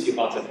rooms, you see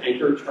lots of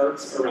anchor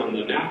charts around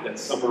the map that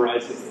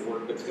summarizes the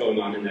work that's going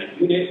on in that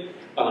unit.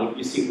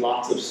 You see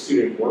lots of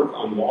student work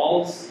on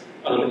walls,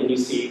 and you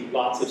see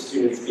lots of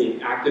students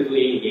being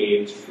actively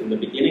engaged from the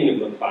beginning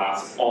of the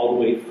class all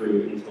the way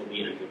through until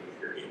the end of the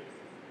period.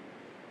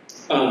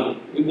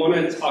 We want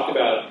to talk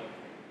about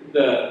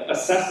the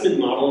assessment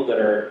model that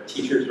our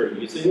teachers are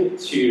using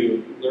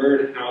to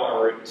learn how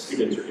our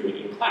students are doing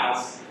in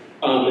class.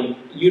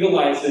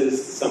 Utilizes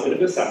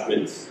summative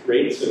assessments,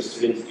 right? So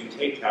students do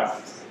take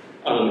tests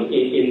in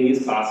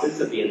these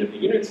classes at the end of the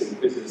units and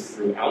quizzes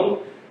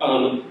throughout.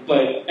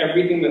 But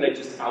everything that I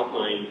just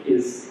outlined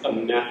is a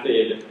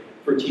method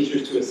for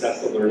teachers to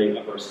assess the learning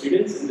of our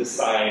students and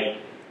decide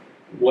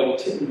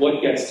what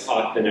gets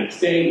taught the next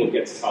day, what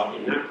gets taught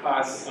in that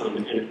class,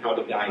 and how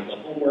to guide the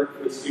homework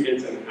for the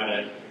students and how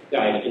to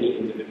guide any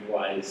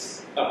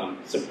individualized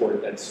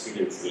support that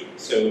students need.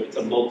 So it's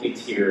a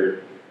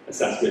multi-tiered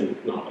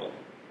assessment model.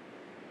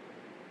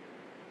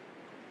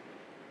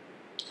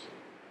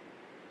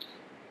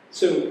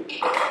 So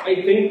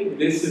I think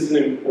this is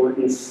an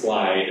important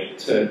slide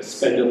to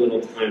spend a little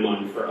time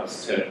on for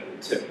us to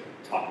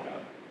talk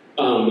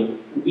about.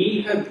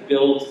 We have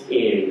built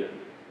in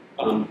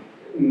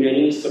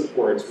many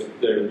supports with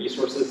the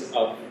resources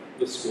of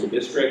the school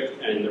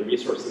district and the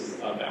resources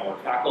of our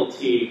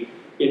faculty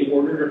in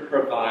order to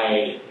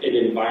provide an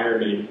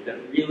environment that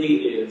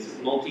really is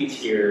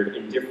multi-tiered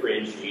and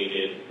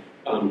differentiated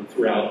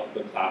throughout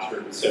the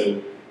classroom.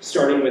 So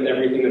starting with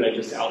everything that I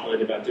just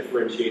outlined about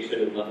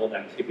differentiation and leveled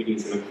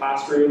activities in a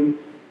classroom,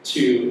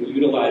 to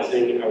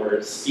utilizing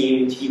our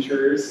STEAM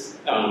teachers,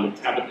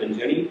 Tabitha and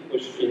Jenny,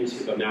 pushed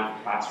into the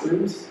math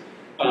classrooms.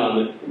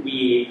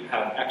 We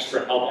have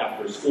extra help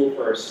after school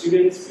for our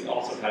students. We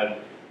also have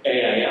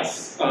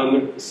AIS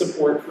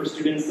support for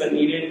students that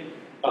need it.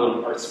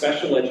 Our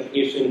special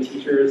education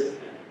teachers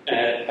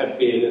have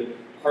been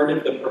part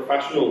of the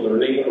professional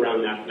learning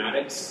around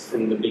mathematics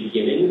from the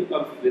beginning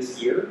of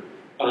this year.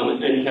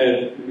 And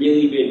have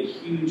really been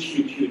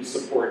huge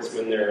supports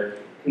when they're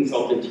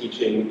consultant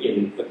teaching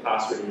in the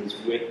classrooms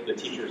with the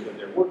teachers that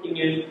they're working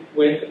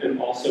with, and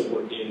also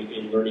working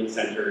in learning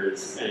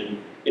centers and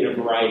in a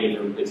variety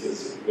of different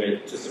places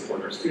to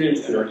support our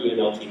students and our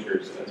E&L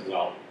teachers as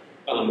well.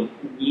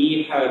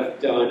 We have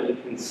done a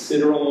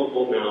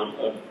considerable amount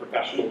of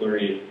professional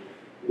learning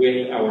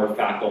with our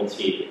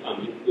faculty,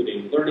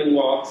 including learning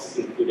walks,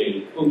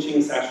 including coaching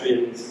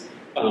sessions,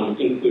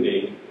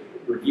 including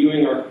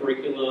reviewing our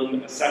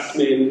curriculum,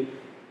 assessment,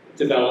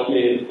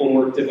 development,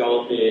 homework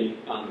development,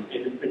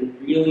 and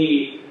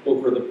really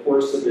over the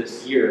course of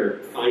this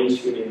year,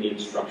 fine-tuning the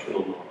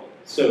instructional model.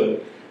 So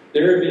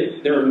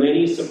there are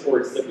many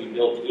supports that we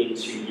built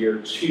into year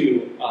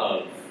 2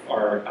 of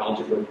our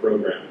algebra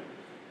program.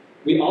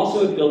 We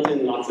also have built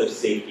in lots of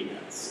safety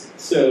nets.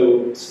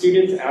 So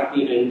students at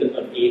the end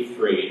of 8th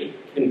grade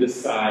can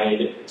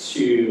decide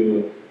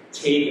to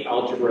take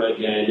algebra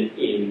again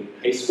in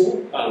high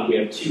school. We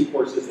have 2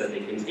 courses that they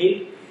can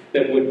take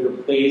that would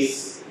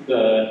replace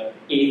the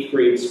 8th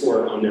grade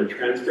score on their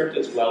transcript,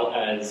 as well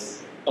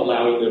as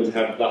allowing them to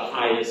have the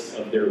highest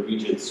of their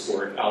Regent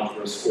score,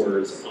 algebra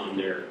scores on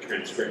their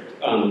transcript.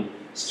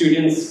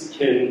 Students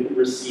can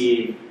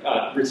receive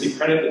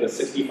credit with a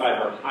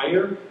 65 or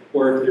higher,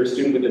 or if you're a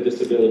student with a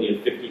disability,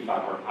 a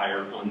 55 or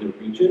higher on the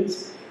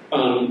Regents.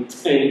 And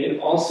it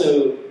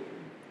also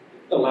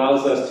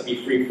allows us to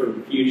be free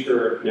from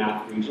future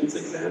math regents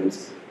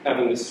exams,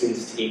 having the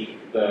students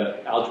take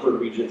the algebra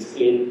regents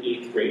in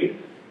 8th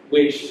grade,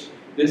 which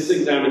this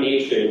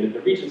examination,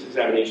 the regents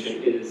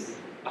examination, is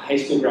a high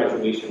school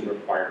graduation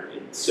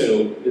requirement.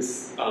 So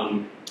this,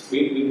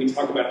 we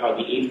talk about how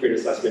the 8th grade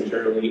assessment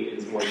generally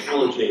is more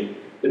challenging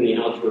than the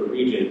algebra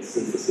regents,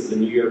 since this is a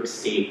New York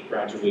State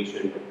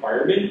graduation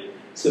requirement.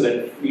 So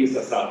that frees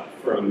us up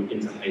from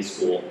into high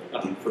school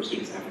for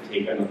students to have to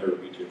take another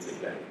regents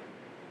exam.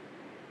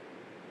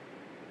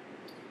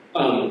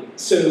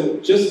 So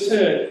just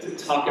to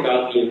talk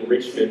about the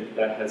enrichment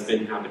that has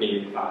been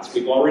happening in class,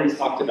 we've already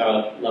talked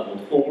about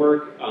leveled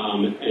homework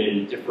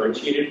and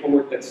differentiated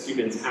homework that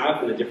students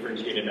have and the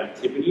differentiated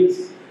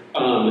activities.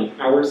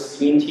 Our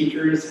STEAM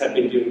teachers have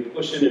been doing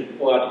push-in and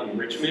pull-out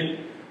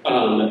enrichment.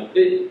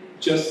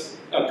 Just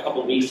a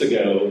couple weeks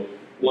ago,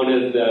 one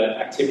of the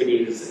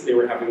activities they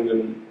were having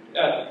them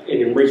an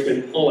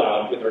enrichment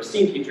pull-out with our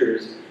STEAM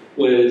teachers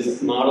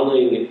was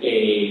modeling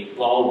a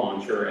ball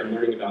launcher and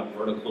learning about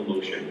vertical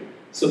motion.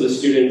 So the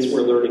students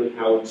were learning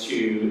how to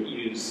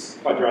use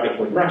quadratic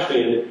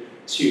regression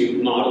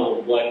to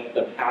model what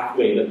the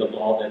pathway that the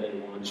ball that they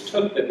launched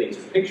took, that they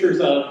took pictures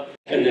of,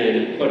 and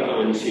then put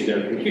onto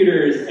their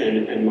computers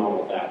and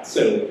model that.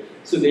 So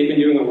they've been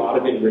doing a lot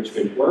of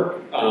enrichment work.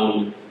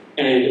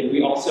 And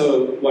we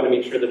also want to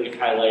make sure that we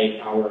highlight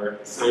our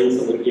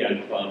Science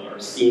Olympiad Club, our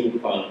STEAM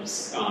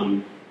clubs,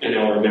 and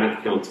our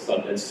Math Counts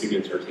Club that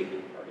students are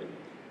taking part in.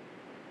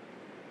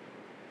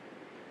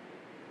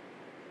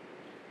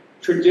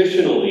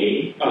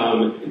 Traditionally,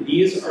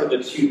 these are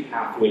the two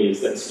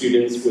pathways that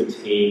students would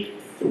take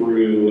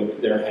through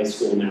their high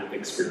school math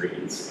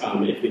experience.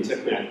 If they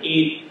took Math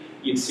 8,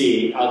 you'd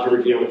see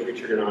algebra, geometry,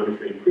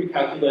 trigonometry, and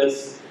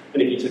pre-calculus.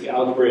 And if you took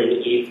algebra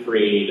in 8th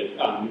grade,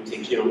 you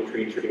take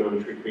geometry,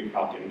 trigonometry,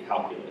 pre-calc, and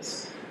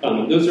calculus.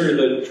 Those are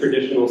the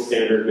traditional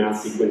standard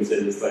math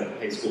sequences that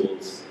high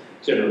schools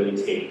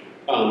generally take.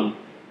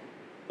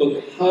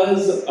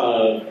 Because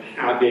of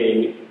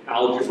having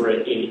algebra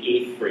in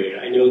 8th grade,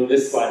 I know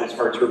this slide is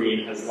hard to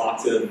read, has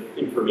lots of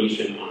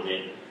information on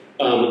it,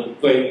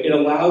 but it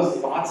allows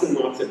lots and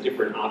lots of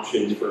different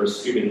options for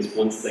students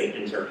once they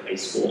enter high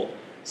school.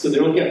 So they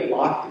don't get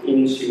locked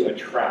into a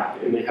track,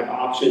 and they have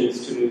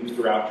options to move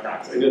throughout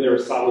tracks. I know there are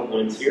solid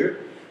lines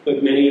here,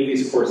 but many of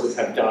these courses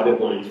have dotted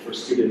lines for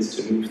students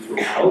to move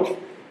throughout.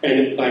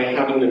 And by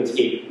having them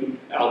take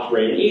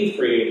algebra in 8th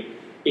grade,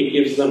 it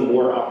gives them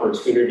more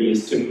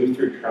opportunities to move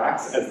through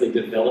tracks as they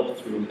develop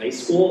through high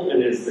school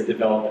and as they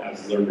develop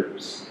as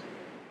learners.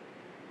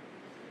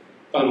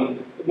 I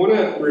want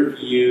to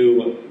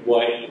review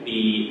what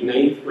the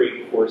 9th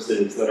grade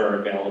courses that are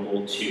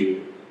available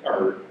to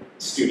our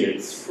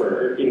students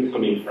for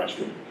incoming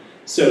freshmen.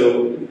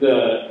 So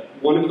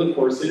one of the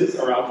courses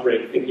are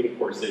algebraic thinking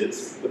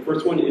courses. The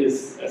first one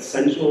is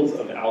Essentials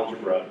of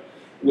Algebra,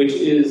 which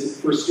is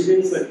for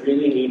students that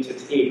really need to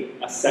take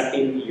a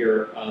second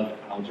year of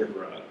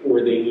algebra,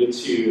 or they need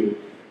to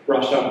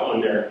brush up on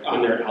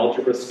their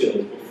algebra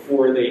skills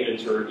before they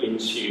enter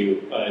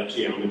into a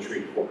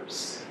geometry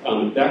course.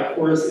 That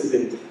course is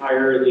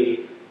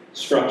entirely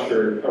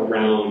structured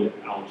around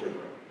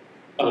algebra.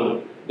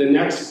 The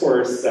next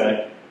course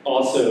that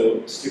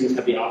also students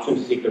have the option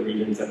to take the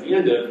regions at the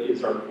end of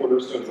is our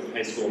Cornerstones of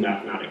High School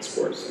Mathematics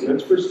course. And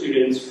that's for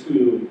students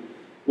who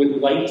would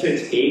like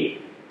to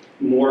take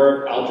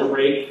more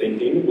algebraic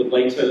thinking, would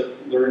like to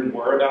learn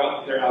more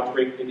about their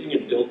algebraic thinking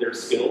and build their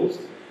skills,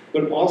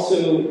 but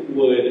also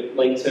would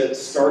like to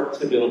start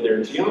to build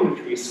their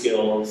geometry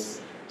skills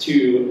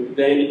to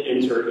then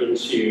enter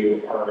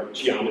into our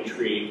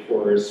geometry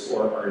course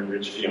or our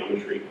enriched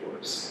geometry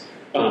course.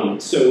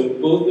 So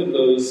both of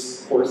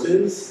those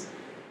courses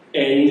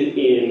end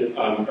in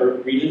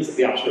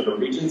the option of a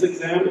Regents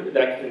exam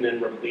that can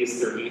then replace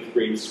their 8th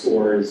grade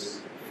scores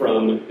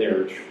from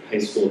their high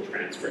school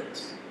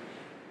transcript.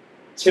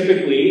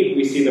 Typically,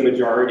 we see the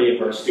majority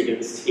of our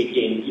students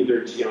taking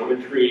either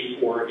geometry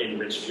or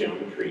enriched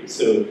geometry.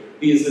 So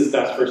this is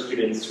best for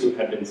students who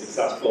have been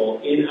successful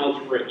in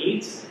Algebra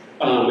 8,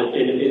 and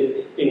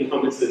it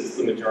encompasses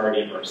the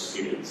majority of our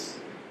students.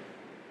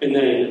 And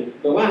then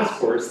the last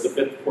course, the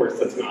 5th course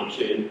that's an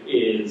option,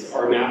 is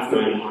our Math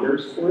 9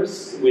 Honors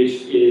course,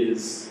 which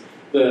is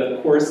the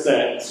course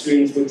that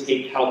students would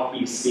take Calc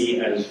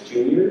BC as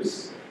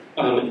juniors.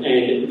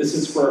 And this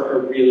is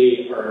for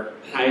our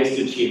highest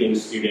achieving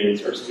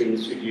students, or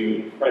students who do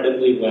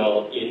incredibly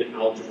well in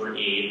Algebra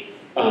 8.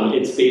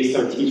 It's based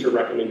on teacher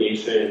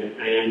recommendation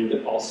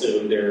and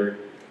also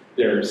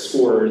their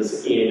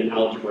scores in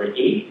Algebra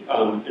 8.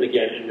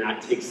 And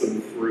that takes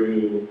them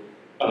through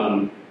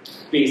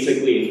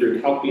basically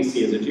through Calc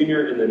BC as a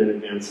junior, and then in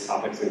advanced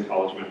topics in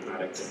college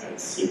mathematics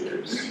as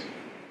seniors.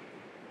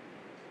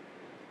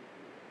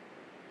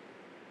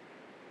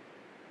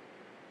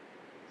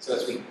 So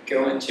as we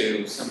go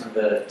into some of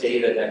the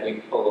data that we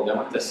pulled, I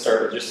want to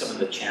start with just some of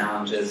the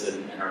challenges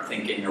and our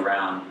thinking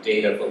around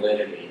data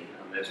validity.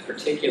 It's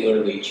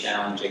particularly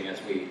challenging as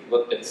we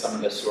looked at some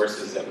of the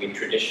sources that we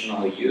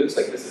traditionally use.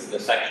 Like this is the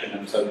section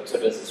of so does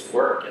this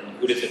work and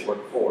who does it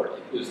work for?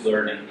 Like who's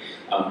learning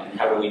and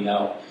how do we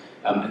know?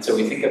 And so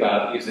we think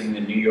about using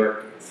the New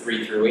York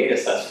 3 through 8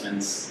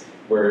 assessments.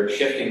 We're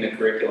shifting the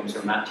curriculum, so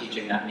we're not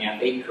teaching that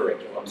Math 8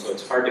 curriculum. So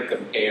it's hard to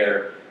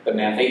compare the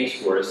Math 8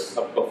 scores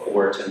of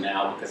before to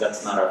now because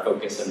that's not our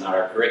focus and not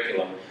our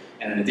curriculum.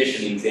 And in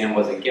addition, the exam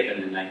wasn't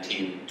given in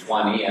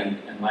 1920,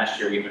 and last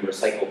year we even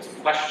recycled some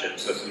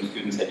questions. So some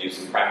students had used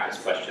some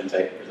practice questions.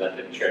 I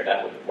presented and shared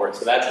that with the board,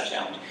 so that's a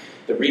challenge.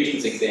 The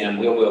Regents exam,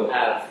 we'll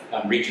have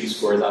Regents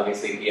scores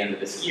obviously at the end of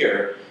this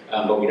year,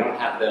 but we don't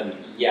have them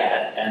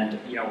yet. And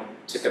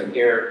to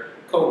compare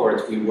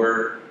cohorts, we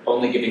were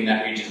only giving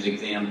that Regents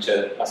exam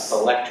to a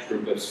select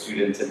group of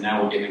students, and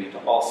now we're giving it to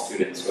all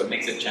students. So it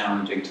makes it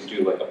challenging to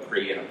do like a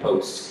pre and a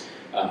post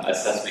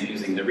assessment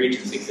using the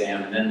Regents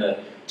exam, and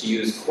then to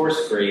use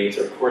course grades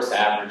or course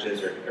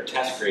averages or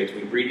test grades.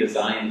 We've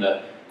redesigned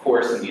the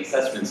course and the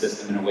assessment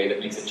system in a way that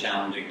makes it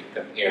challenging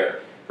to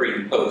compare pre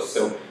and post.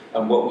 So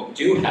what we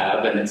do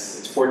have, and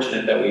it's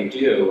fortunate that we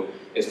do,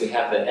 is we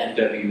have the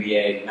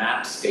NWEA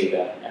MAPS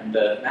data, and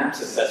the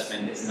MAPS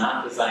assessment is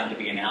not designed to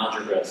be an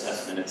algebra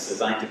assessment, it's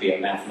designed to be a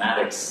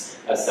mathematics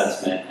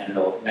assessment, and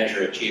it'll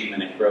measure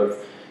achievement and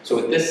growth. So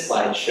what this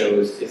slide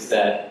shows is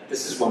that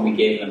this is when we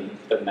gave them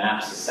the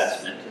MAPS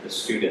assessment to the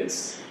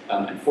students.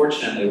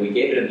 Unfortunately, we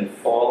gave it in the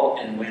fall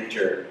and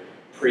winter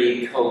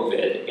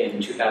pre-COVID in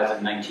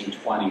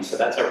 2019-20. So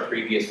that's our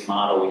previous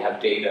model. We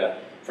have data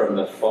from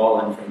the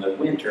fall and from the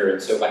winter.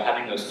 And so by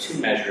having those two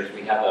measures,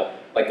 we have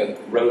a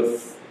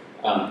growth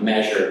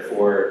measure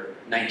for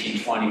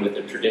 1920 with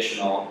the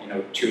traditional,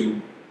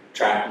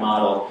 two-track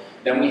model.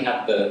 Then we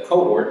have the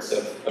cohorts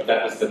of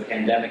that was the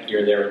pandemic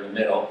year there in the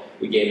middle.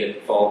 We gave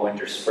it fall,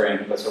 winter,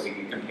 spring, so we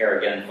can compare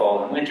again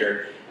fall and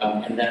winter.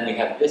 And then we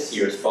have this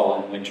year's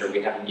fall and winter.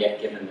 We haven't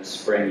yet given the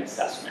spring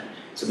assessment.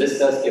 So this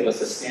does give us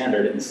a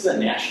standard, and this is a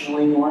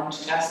nationally normed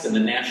test, and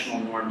the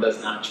national norm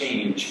does not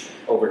change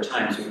over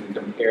time, so we can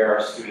compare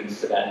our students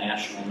to that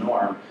national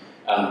norm.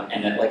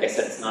 And then, like I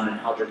said, it's not an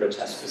algebra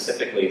test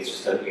specifically, it's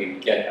just that we can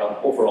get an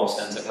overall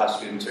sense of how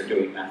students are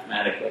doing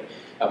mathematically.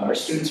 Our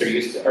students are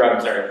used to,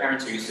 our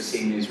parents are used to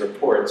seeing these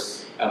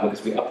reports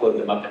because we upload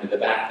them up into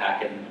the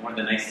backpack, and one of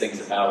the nice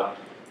things about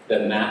the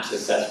MAPS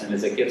assessment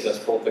is it gives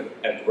us both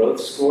a growth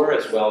score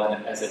as well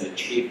as an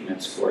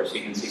achievement score. So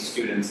you can see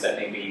students that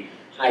may be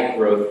high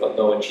growth but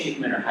low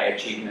achievement, or high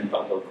achievement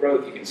but low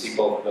growth. You can see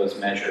both of those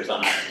measures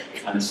on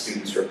a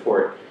student's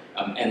report.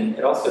 And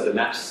it also, the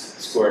MAPS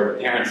score,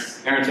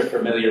 parents are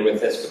familiar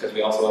with this because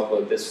we also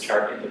upload this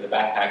chart into the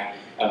backpack,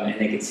 and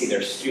they can see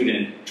their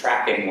student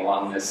tracking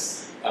along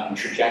this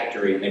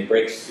trajectory, and they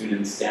break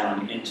students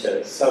down into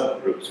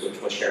subgroups, which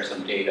we'll share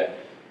some data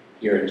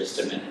here in just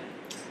a minute.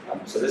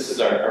 So this is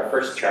our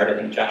first chart. I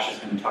think Josh is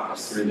going to talk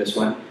us through this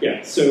one.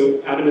 Yeah,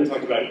 so Adam had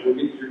talked about,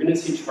 you're going to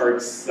see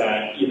charts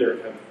that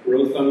either have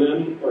growth on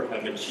them or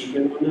have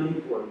achievement on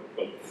them, or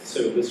both.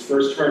 So this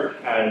first chart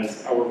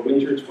has our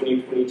winter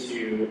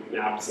 2022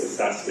 MAPS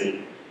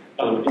assessment.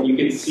 And you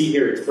can see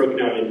here it's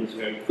broken out into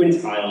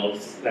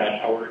quintiles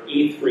that our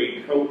 8th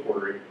grade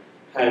cohort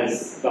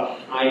has the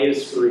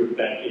highest group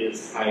that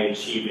is high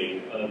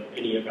achieving of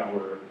any of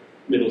our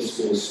middle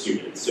school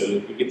students. So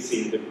you can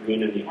see the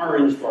green and the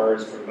orange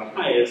bars are the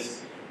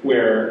highest,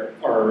 where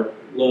our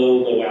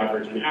low,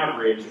 average, and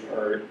average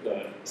are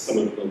some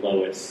of the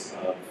lowest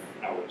of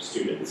our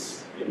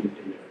students in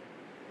there.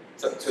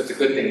 So it's a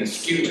good thing. The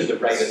skew to the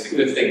right is a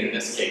good thing in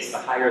this case. The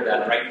higher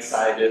that right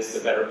side is,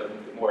 the better,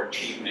 the more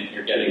achievement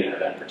you're getting out of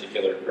that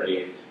particular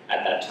grade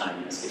at that time,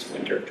 in this case,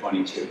 winter of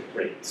 22.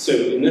 Right. So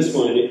in this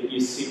one, you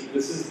see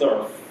this is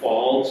our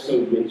fall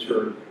to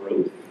winter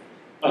growth.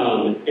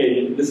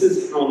 And this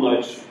is how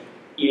much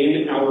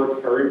in our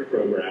current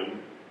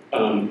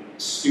program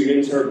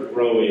students are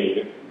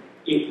growing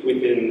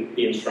within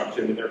the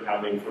instruction that they're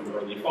having from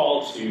early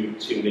fall to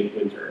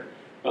midwinter.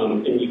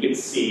 And you can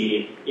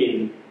see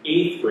in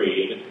 8th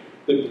grade,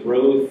 the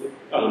growth,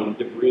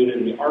 the green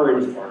and the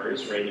orange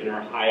bars, right, in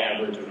our high,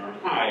 average, and our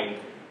high,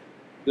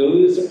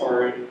 those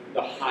are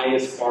the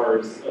highest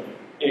bars of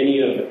any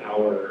of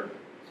our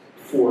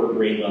 4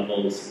 grade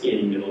levels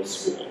in middle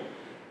school.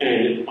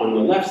 And on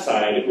the left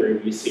side, where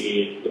we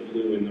see the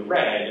blue and the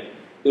red,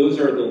 those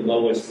are the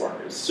lowest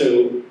bars.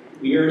 So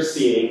we are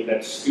seeing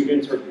that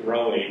students are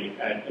growing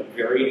at a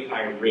very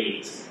high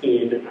rate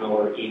in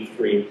our 8th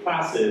grade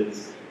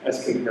classes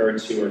as compared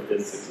to our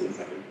 5th, 6th, and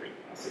 7th grade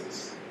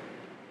classes.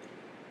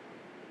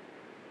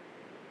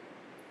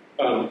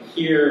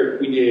 Here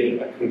we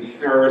did a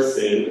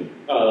comparison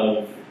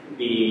of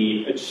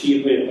the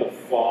achievement of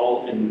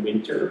fall and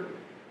winter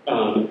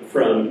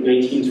from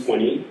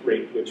 1920,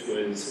 right, which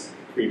was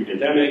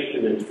pre-pandemic,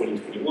 and then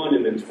 2021,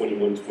 and then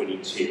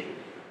 21-22.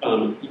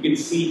 You can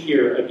see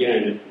here,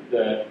 again,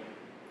 the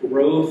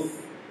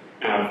growth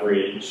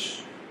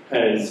average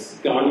has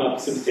gone up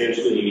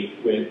substantially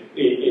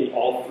in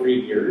all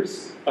 3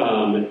 years,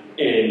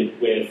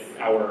 and with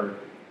our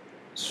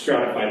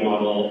stratified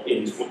model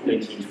in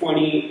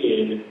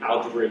 1920, in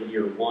Algebra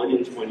Year 1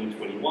 in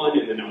 2021,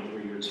 and then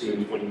Algebra Year 2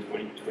 in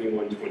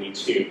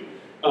 2021-22.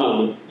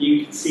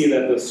 You can see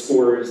that the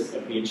scores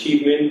of the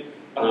achievement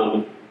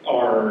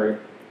are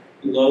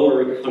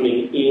lower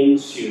coming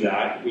into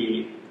that.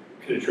 We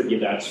could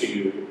attribute that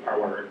to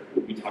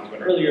what we talked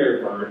about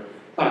earlier, our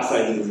class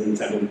sizes in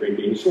 7th grade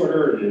being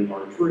shorter and in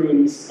large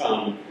rooms.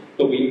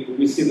 But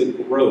we see the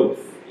growth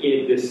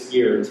in this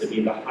year to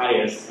be the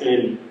highest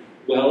and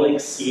well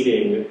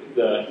exceeding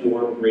the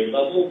norm grade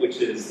level, which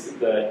is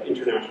the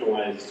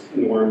internationalized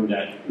norm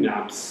that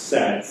MAPS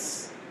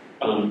sets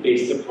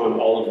based upon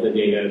all of the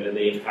data that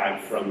they've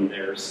had from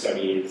their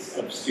studies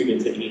of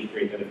students in 8th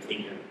grade that have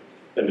taken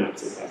the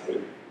MAPS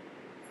assessment.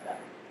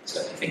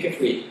 So I think if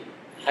we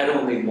had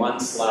only one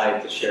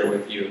slide to share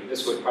with you,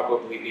 this would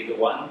probably be the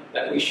one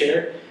that we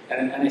shared.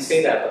 And I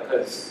say that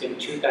because in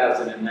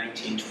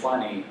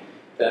 2019-20,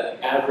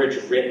 the average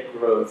RIT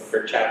growth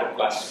for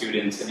Chappaqua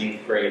students in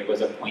 8th grade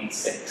was a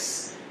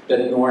 0.6. The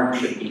norm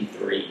should be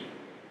 3,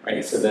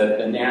 right? So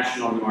the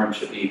national norm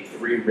should be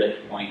 3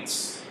 RIT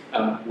points.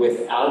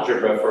 With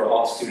Algebra for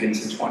all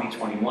students in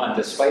 2021,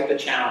 despite the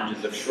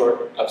challenges of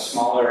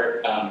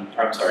smaller,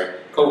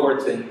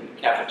 cohorts in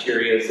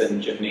cafeterias and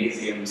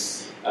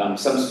gymnasiums,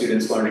 some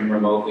students learning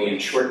remotely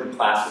and shortened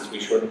classes. We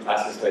shortened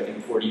classes to I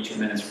think 42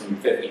 minutes from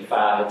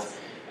 55.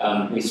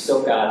 We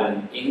still got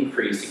an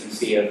increase, you can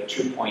see, of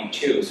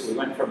 2.2. So we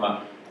went from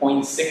a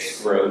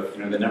 0.6 growth,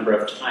 the number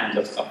of times,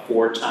 that's a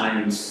 4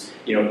 times,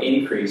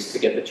 increase to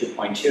get the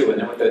 2.2. And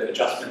then with the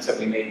adjustments that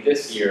we made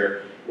this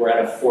year, we're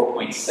at a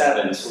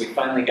 4.7. So we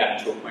finally got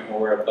to a point where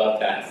we're above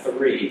that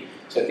 3.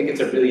 So I think it's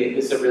a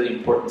really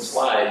important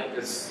slide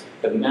because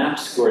the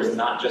MAPS score is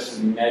not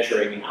just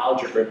measuring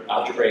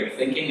algebraic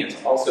thinking, it's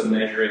also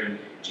measuring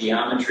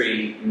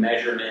geometry,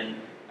 measurement,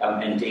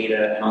 and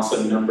data, and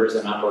also numbers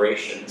and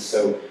operations.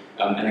 So,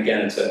 and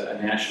again, it's a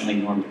nationally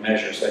normed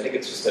measure. So I think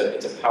it's just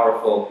it's a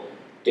powerful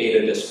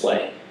data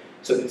display.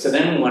 So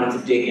then we wanted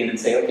to dig in and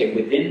say, okay,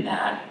 within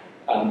that,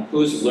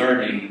 who's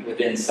learning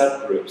within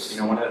subgroups?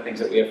 One of the things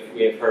that we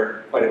have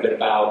heard quite a bit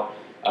about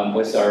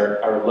was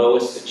our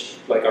lowest,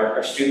 like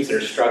our students that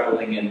are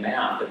struggling in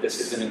math, that this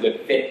isn't a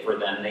good fit for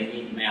them. They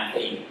need Math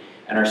 8.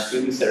 And our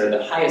students that are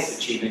the highest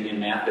achieving in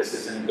math, this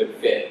isn't a good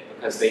fit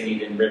because they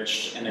need an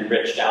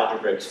enriched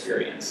algebra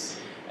experience.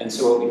 And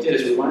so what we did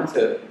is we wanted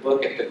to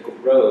look at the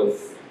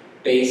growth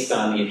based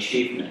on the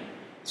achievement.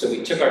 So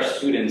we took our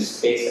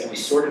students and we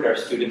sorted our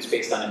students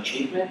based on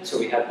achievement. So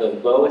we had the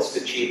lowest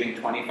achieving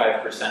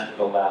 25% to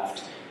the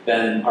left,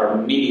 then our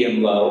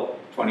medium low,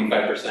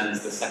 25%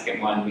 is the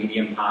second one,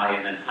 medium high,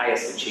 and then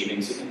highest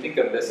achieving. So you can think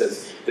of this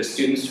as the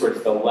students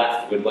towards the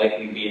left would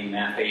likely be in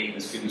Math 8, and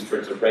the students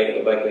towards the right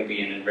would likely be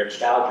in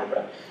enriched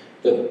algebra.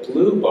 The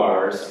blue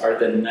bars are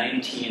the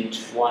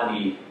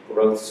 1920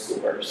 growth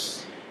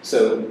scores.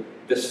 So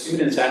the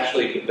students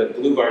actually, the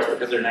blue bars,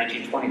 because they're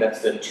 1920,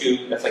 that's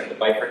like the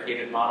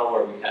bifurcated model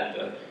where we had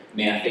the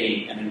Math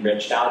 8 and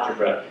enriched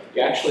algebra.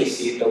 You actually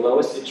see the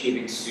lowest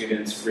achieving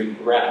students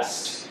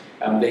regressed.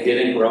 They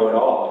didn't grow at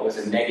all. It was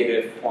a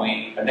negative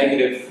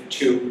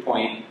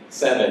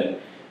 2.7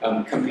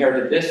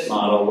 compared to this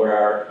model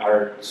where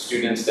our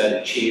students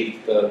that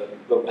achieved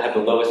had the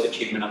lowest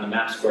achievement on the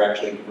MAP score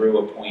actually grew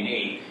a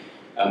 0.8.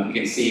 You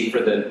can see for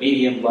the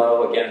medium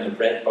low, again, the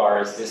red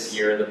bar is this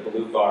year, the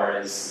blue bar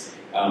is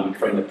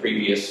from the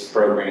previous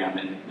program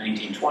in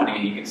 1920,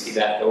 and you can see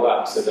that go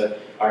up. So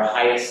our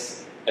highest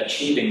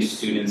achieving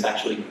students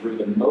actually grew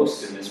the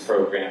most in this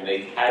program.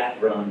 They had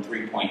grown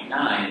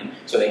 3.9,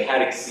 so they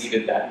had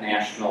exceeded that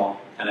national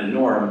kind of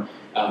norm,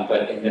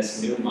 but in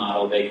this new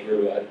model they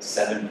grew at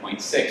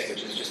 7.6,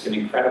 which is just an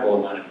incredible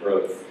amount of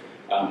growth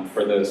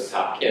for those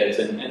top kids.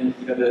 And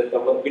we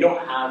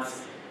don't have,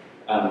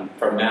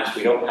 from MAPS,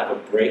 we don't have a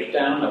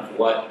breakdown of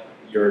what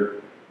your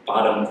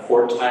bottom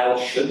quartile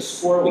should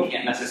score. We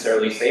can't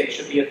necessarily say it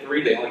should be a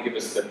 3. They only give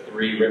us the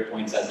 3 RIT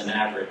points as an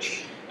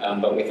average.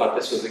 But we thought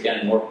this was,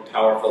 again, more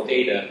powerful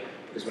data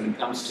because when it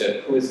comes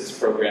to who is this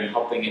program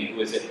helping and who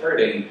is it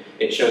hurting,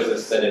 it shows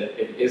us that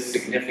it is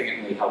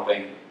significantly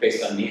helping,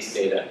 based on these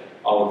data,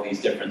 all of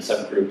these different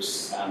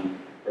subgroups,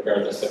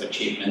 regardless of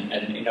achievement.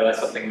 And that's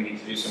something we need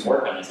to do some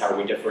work on, is how are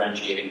we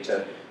differentiating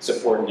to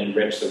support and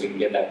enrich so we can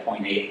get that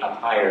 0.8 up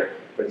higher.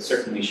 But it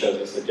certainly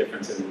shows us a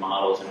difference in the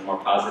models and a more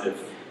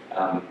positive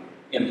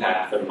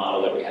impact for the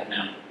model that we have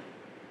now.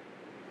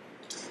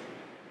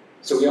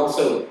 So we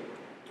also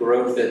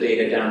broke the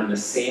data down in the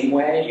same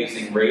way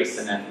using race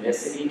and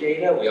ethnicity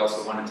data. We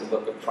also wanted to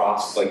look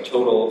across like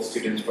total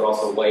students, but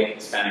also white,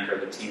 Hispanic or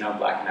Latino,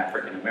 Black and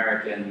African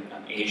American,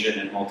 Asian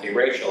and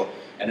multiracial.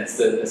 And it's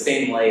the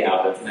same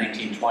layout of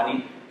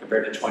 1920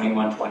 compared to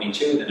 21-22.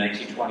 The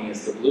 1920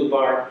 is the blue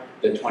bar,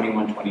 the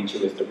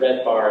 21-22 is the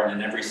red bar,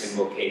 and in every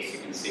single case you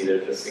can see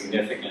there's a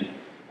significant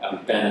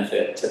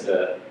benefit to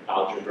the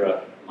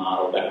algebra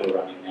model that we're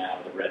running now,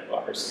 the red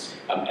bars.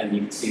 And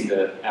you can see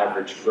the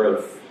average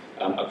growth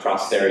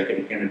across there.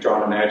 You can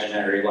draw an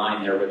imaginary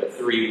line there where the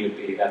 3 would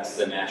be, that's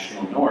the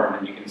national norm,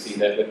 and you can see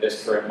that with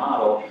this current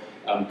model,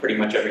 pretty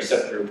much every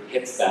subgroup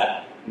hits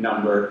that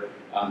number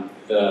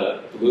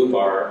The blue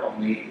bar,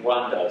 only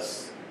one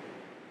does.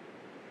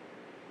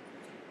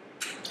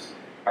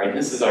 All right,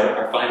 this is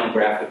our final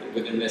graph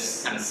within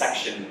this kind of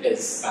section.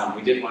 Is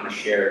we did want to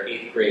share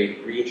 8th grade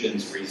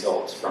regions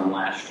results from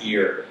last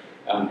year,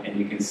 and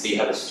you can see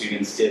how the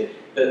students did.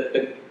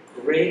 The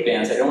grade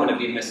bands, I don't want to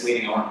be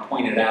misleading, I want to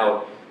point it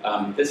out.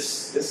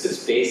 This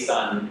is based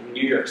on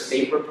New York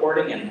State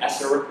reporting and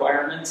ESSA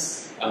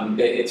requirements.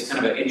 It's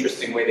kind of an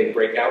interesting way they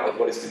break out like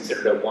what is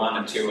considered a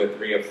 1, a 2, a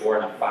 3, a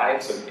 4, and a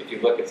 5. So if you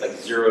look, it's like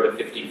 0 to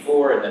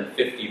 54, and then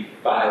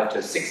 55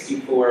 to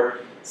 64,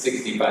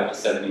 65 to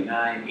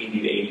 79,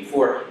 80 to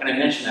 84. And I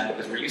mention that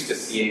because we're used to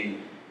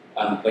seeing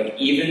like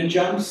even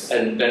jumps,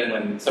 and then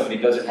when somebody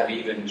doesn't have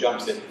even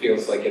jumps, it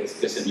feels like it's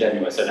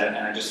disingenuous. And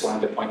I just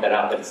wanted to point that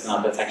out, that it's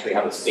not, that's actually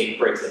how the state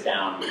breaks it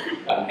down.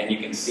 And you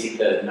can see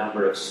the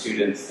number of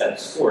students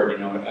that scored,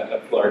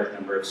 a large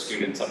number of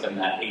students up in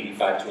that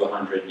 85 to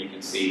 100, and you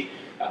can see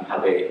how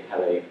they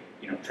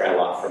trail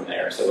off from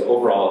there. So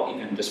overall,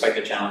 even despite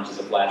the challenges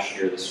of last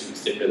year, the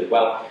students did really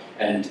well.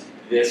 And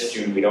this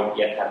June, we don't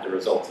yet have the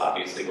results,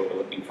 obviously, but we're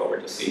looking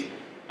forward to see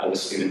how the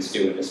students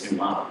do in this new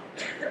model.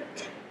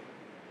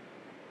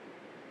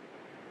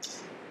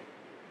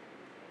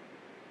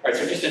 All right,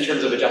 so just in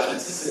terms of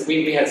adjustments,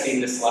 we had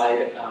seen this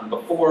slide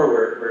before.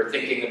 We're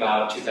thinking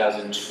about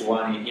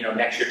 2020,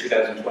 next year,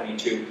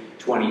 2022,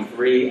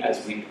 23,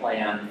 as we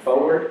plan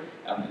forward.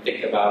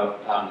 Think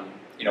about,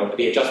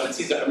 the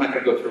adjustments. I'm not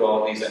going to go through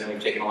all of these. I know we've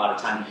taken a lot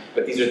of time,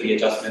 but these are the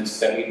adjustments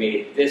that we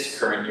made this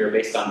current year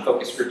based on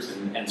focus groups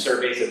and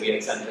surveys that we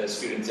had sent to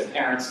students and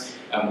parents.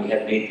 We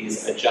had made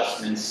these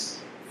adjustments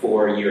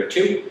for year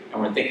 2,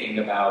 and we're thinking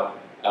about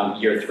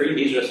year 3.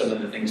 These are some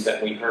of the things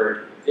that we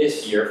heard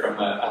this year from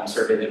a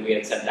survey that we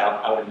had sent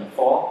out in the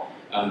fall.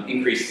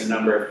 Increase the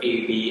number of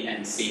A, B,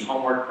 and C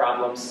homework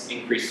problems,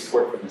 increased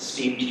support from the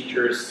STEAM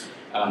teachers,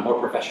 more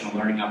professional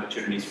learning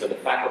opportunities for the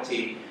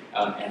faculty,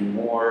 and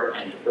more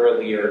and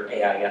earlier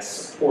AIS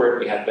support.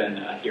 We have been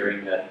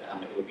hearing that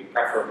it would be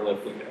preferable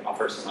if we could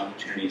offer some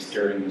opportunities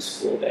during the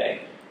school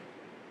day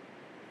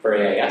for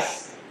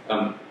AIS.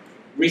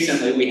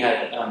 Recently, we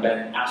had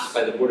been asked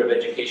by the Board of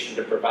Education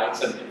to provide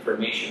some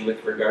information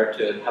with regard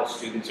to how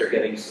students are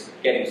getting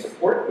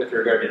support with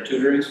regard to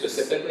tutoring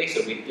specifically.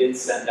 So we did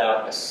send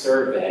out a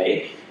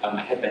survey. I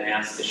had been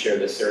asked to share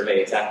the survey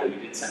exactly.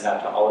 We did send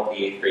out to all of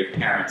the 8th grade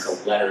parents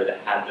a letter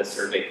that had the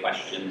survey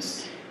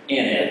questions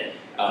in it.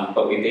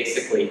 But we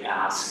basically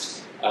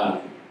asked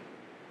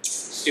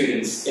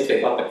students if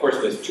they thought the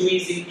course was too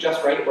easy,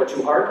 just right, or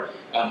too hard.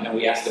 And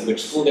we asked them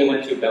which school they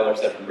went to, Bell or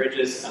Seven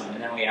Bridges,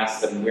 and then we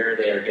asked them where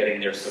they are getting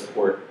their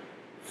support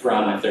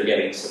from, if they're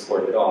getting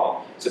support at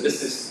all. So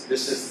this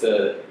is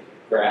the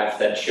graph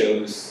that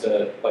shows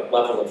the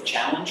level of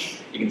challenge.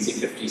 You can see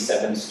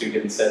 57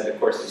 students said the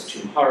course is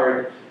too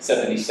hard,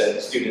 70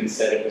 students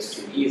said it was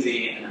too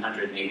easy, and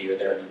 180 are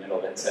there in the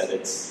middle that said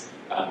it's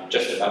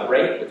just about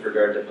right with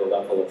regard to the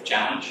level of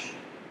challenge.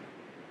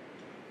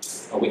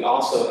 We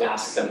also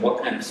asked them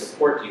what kind of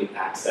support do you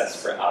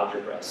access for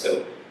algebra.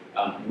 So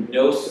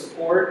no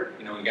support,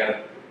 we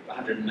got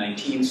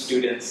 119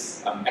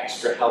 students.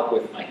 Extra help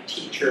with my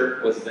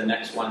teacher was the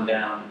next one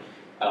down.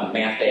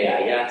 Math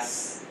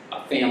AIS,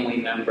 a family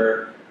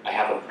member. I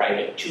have a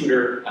private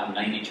tutor.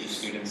 92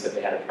 students said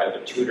they had a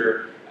private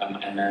tutor.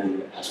 And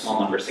then a small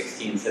number,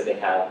 16, said they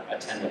had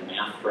attended a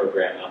math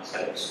program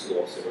outside of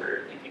school. So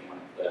we're thinking one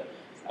of the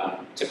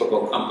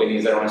typical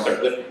companies, I don't want to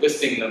start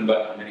listing them,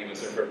 but many of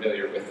us are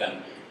familiar with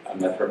them,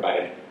 that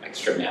provide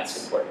extra math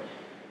support.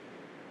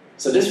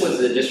 So this was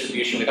the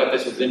distribution. We thought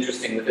this was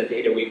interesting with the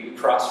data. We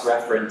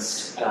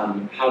cross-referenced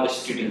how the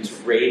students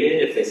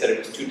rated, if they said it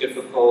was too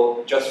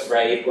difficult, just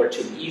right, or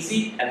too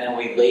easy, and then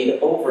we laid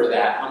over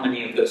that how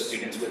many of those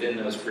students within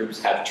those groups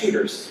have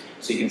tutors.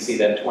 So you can see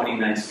that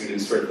 29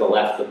 students toward the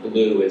left, the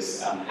blue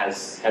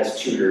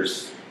has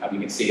tutors. You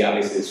can see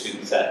obviously the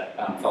students that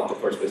felt the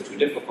course was too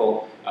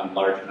difficult,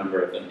 large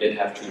number of them did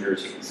have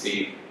tutors. You can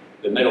see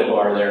the middle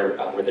bar there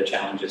where the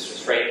challenge is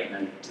just right, and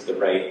then to the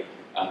right,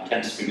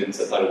 10 students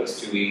that thought it was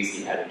too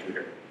easy had a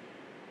tutor.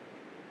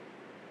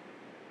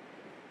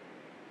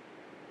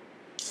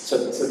 So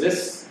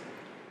this,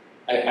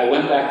 I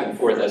went back and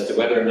forth as to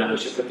whether or not we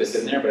should put this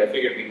in there, but I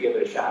figured we'd give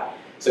it a shot.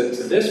 So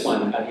this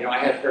one, I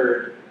had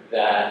heard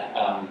that,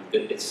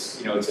 that it's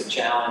a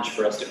challenge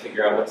for us to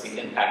figure out what's the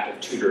impact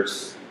of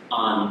tutors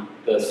on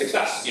the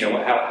success.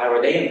 How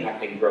are they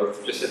impacting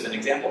growth, just as an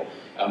example.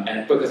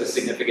 And because a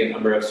significant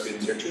number of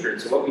students are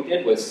tutored. So what we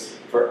did was,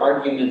 for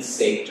argument's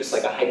sake, just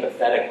like a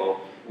hypothetical,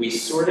 we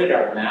sorted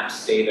our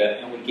MAPS data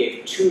and we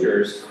gave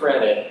tutors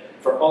credit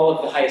for all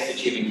of the highest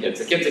achieving kids,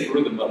 the kids that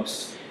grew the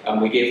most.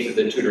 We gave to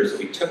the tutors. So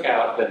we took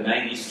out the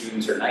 90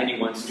 students or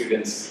 91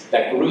 students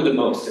that grew the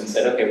most and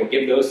said, okay, we'll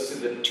give those to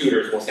the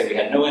tutors. We'll say we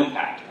had no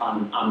impact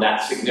on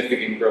that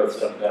significant growth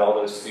that all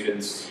those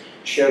students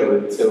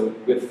showed. So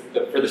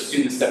for the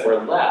students that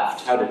were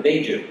left, how did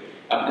they do?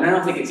 And I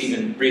don't think it's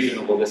even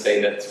reasonable to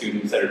say that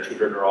students that are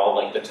tutored are all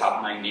like the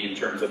top 90 in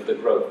terms of the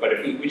growth. But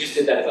if we just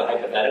did that as a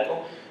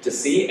hypothetical to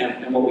see,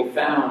 and what we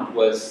found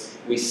was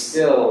we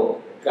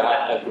still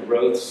got a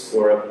growth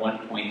score of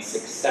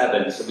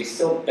 1.67, so we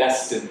still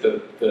bested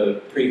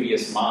the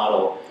previous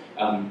model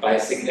by a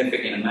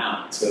significant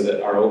amount, so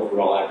that our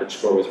overall average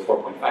score was a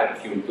 4.5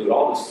 if you include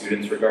all the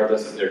students,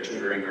 regardless of their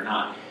tutoring or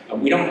not.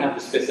 We don't have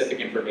the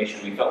specific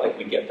information. We felt like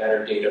we'd get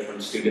better data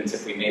from students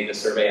if we made the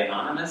survey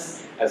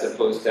anonymous, as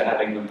opposed to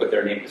having them put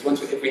their name.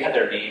 Because if we had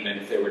their name and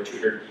if they were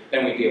tutored,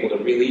 then we'd be able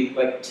to really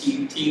like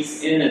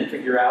tease in and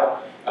figure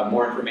out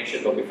more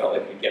information. But we felt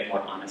like we'd get more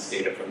honest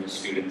data from the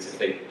students if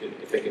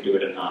they could do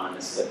it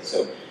anonymously.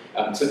 So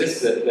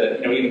this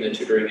even the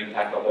tutoring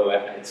impact, although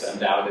it's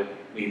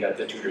undoubtedly that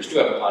the tutors do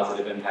have a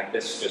positive impact,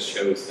 this just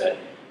shows that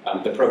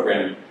the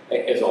program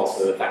is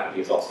also, the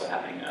faculty is also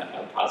having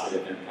a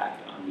positive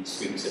impact on these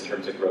students in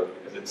terms of growth,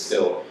 because it's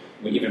still,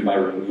 even by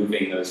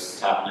removing those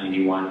top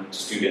 91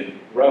 student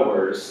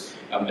rowers,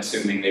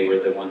 assuming they were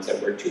the ones that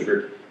were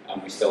tutored,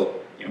 we still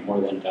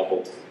more than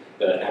doubled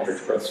the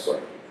average growth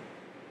score.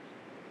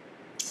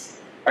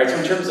 All right, so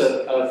in terms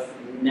of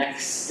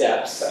next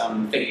steps,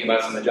 thinking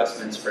about some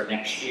adjustments for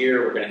next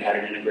year, we're going to add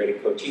an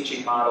integrated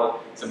co-teaching model,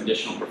 some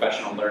additional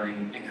professional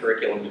learning and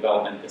curriculum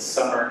development this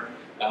summer.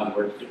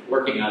 We're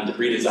working on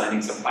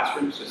redesigning some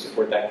classrooms to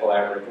support that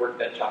collaborative work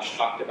that Josh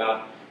talked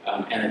about,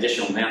 and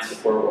additional math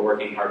support. We're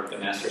working hard with the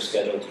master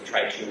schedule to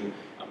try to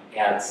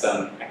add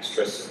some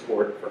extra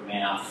support for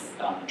math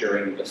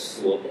during the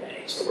school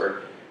day. So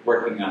we're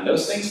working on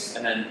those things.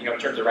 And then, in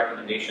terms of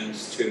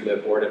recommendations to the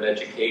Board of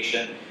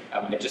Education,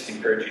 I just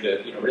encourage you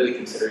to, really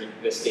consider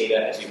this data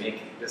as you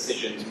make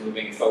decisions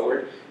moving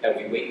forward. That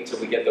we wait until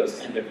we get those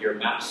end-of-year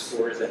MAP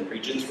scores and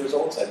Regents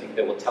results. I think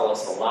that will tell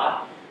us a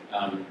lot.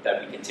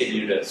 That we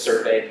continue to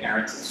survey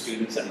parents and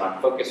students and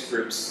run focus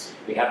groups.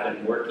 We have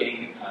been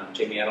working,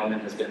 Jamie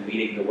Edelman has been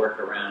leading the work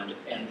around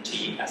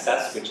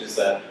MTSS, which is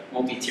a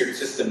multi-tiered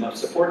system of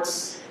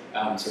supports.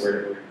 So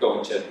we're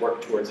going to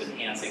work towards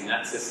enhancing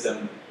that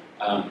system.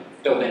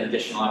 Build in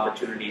additional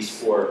opportunities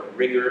for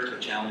rigor to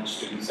challenge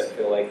students that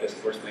feel like this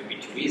course might be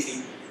too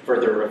easy.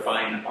 Further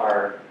refine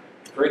our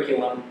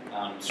curriculum,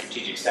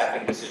 strategic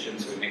staffing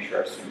decisions, so we make sure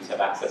our students have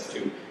access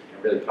to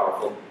really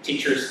powerful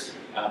teachers,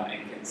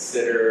 and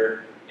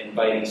consider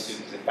inviting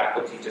students and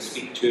faculty to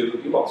speak to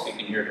you all, so you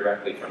can hear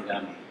directly from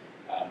them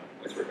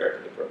with regard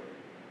to the program.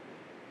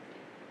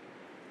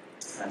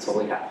 That's all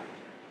we have.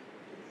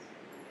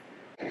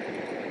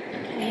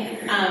 Okay.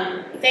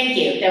 Thank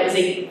you. That was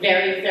a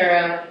very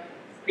thorough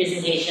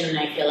presentation, and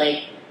I feel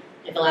like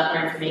I have a lot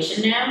more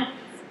information now.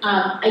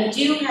 I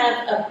do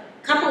have a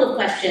couple of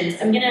questions.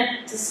 I'm going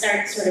to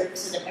start sort of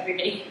so that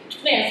everybody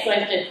can ask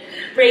questions,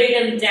 break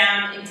them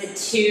down into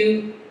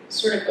two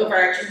sort of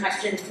overarching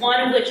questions,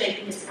 one of which I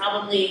think is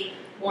probably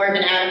more of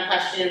an Adam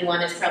question, and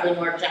one is probably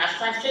more of a Josh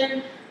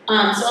question. So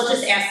I'll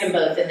just ask them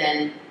both, and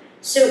then,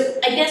 so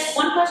I guess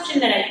one question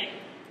that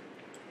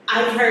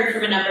I've heard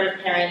from a number of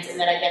parents, and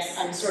that I guess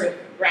I'm sort of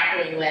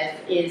grappling with,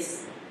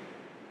 is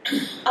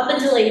up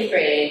until 8th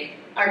grade,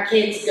 our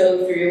kids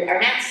go through our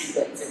math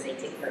sequence, and they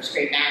take first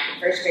grade math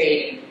in first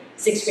grade, and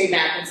 6th grade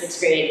math in 6th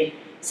grade,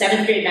 and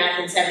 7th grade math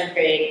in 7th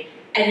grade,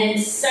 and then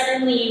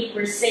suddenly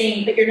we're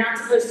saying, but you're not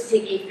supposed to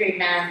take 8th grade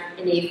math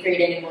in 8th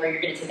grade anymore,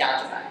 you're going to take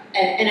algebra.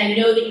 And I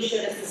know that you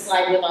showed us the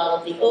slide with all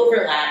of the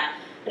overlap,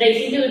 but I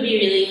think it would be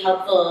really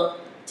helpful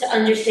to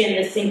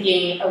understand the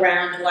thinking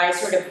around why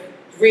sort of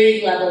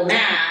grade level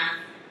math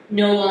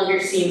no longer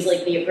seems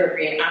like the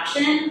appropriate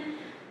option.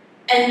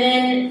 And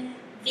then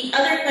the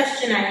other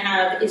question I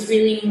have is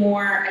really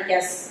more, I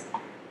guess,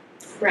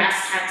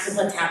 brass tacks of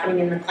what's happening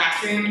in the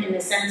classroom, in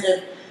the sense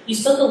of, you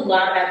spoke a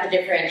lot about the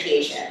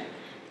differentiation.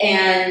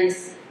 And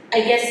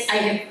I guess I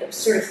have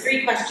sort of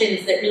three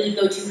questions that really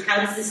go to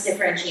how does this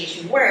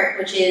differentiation work,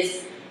 which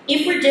is,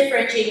 if we're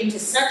differentiating to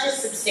such a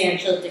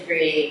substantial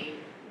degree,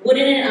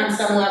 wouldn't it on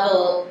some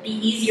level be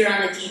easier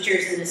on the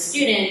teachers and the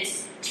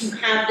students to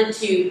have the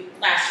two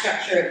class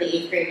structure of the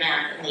 8th grade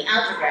math and the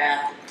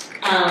algebra?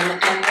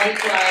 And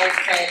likewise,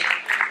 that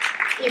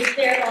if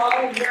they're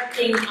all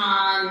working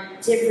on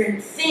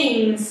different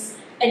things,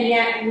 and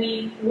yet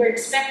we're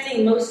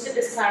expecting most of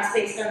this class,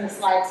 based on the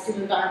slides, to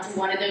move on to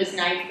one of those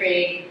 9th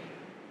grade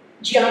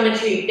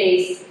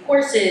geometry-based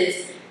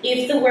courses,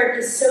 if the work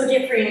is so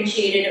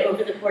differentiated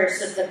over the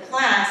course of the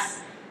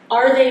class,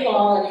 are they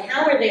all, and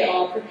how are they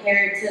all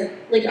prepared to,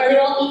 like, are they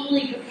all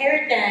equally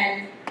prepared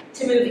then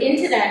to move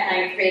into that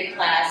 9th grade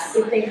class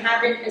if they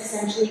haven't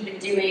essentially been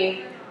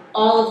doing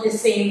all of the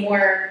same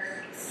work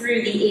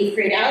through the 8th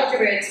grade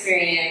algebra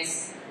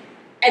experience?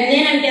 And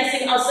then I'm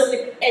guessing also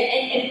with,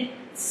 and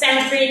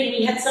sounds great, and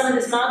we had some of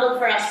this model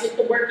for us with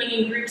the working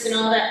in groups and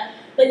all that,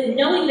 but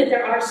knowing that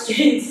there are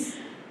students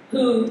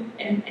who,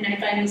 and I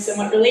find this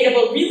somewhat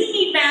relatable, really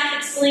need math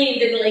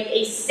explained in like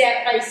a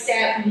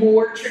step-by-step,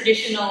 more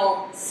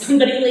traditional,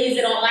 somebody lays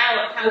it all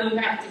out, how you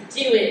have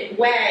to do it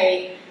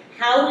way,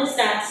 how does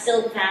that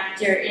still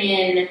factor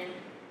in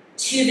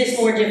to this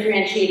more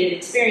differentiated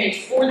experience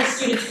for the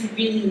students who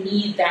really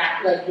need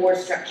that like more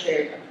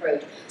structured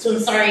approach? So I'm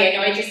sorry, I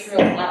know I just threw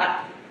a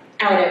lot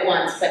out at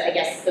once, but I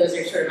guess those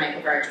are sort of my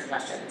overarching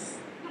questions.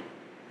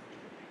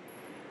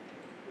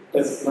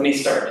 let me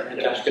start, and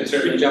then Josh can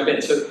certainly jump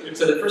in. So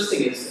the first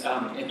thing is,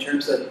 in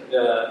terms of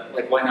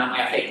why not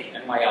Math 8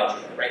 and why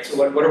algebra, right? So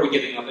what are we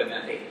giving up in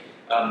Math 8?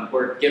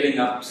 We're giving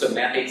up some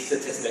Math 8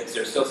 statistics.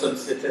 There's still some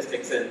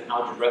statistics in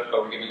algebra,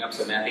 but we're giving up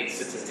some Math 8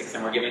 statistics,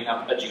 and we're giving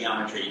up a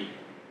geometry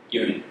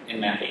unit in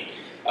Math 8.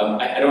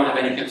 I don't have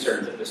any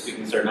concerns that the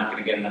students are not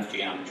going to get enough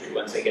geometry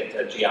once they get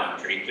to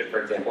geometry,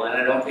 for example,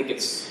 and I don't think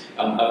it's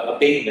a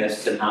big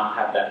miss to not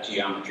have that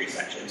geometry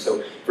section.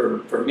 So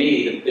for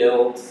me, to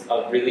build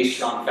a really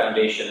strong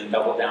foundation and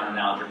double down in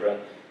algebra,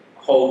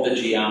 hold the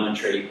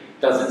geometry,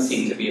 doesn't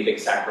seem to be a big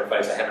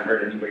sacrifice. I haven't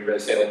heard anybody really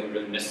say, like, we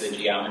really missed the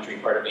geometry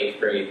part of 8th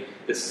grade.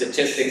 The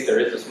statistics, there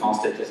is a small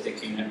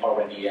statistics unit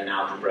already in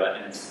algebra,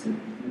 and it's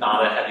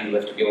not a heavy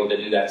lift to be able to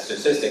do that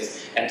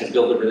statistics. And to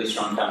build a really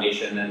strong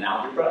foundation in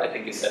algebra, I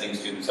think is setting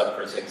students up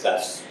for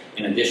success,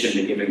 in addition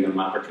to giving them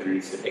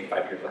opportunities to take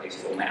 5 years of high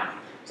school math.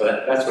 So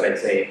that's what I'd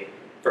say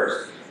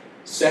first.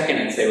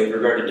 Second, I'd say with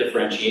regard to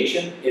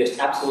differentiation, it is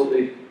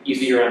absolutely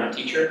easier on a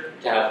teacher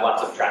to have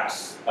lots of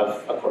tracks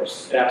of a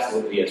course. It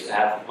absolutely is, to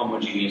have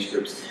homogeneous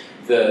groups.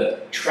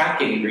 The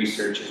tracking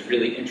research is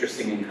really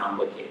interesting and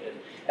complicated.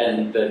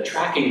 And the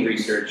tracking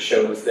research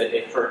shows that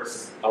it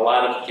hurts a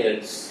lot of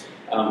kids,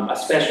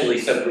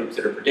 especially subgroups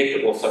that are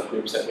predictable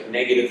subgroups that would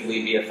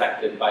negatively be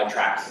affected by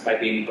tracks, by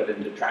being put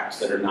into tracks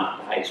that are not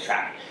the highest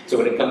track. So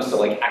when it comes to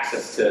like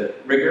access to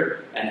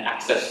rigor and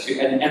access to,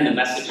 and the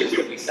messages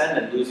that we send,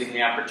 and losing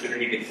the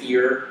opportunity to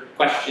hear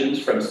questions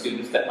from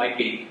students that might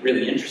be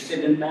really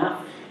interested in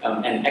math,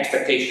 and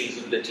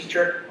expectations of the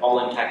teacher,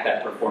 all impact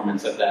that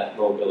performance of that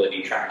low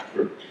ability tracked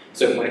group.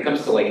 So when it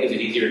comes to like, is it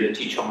easier to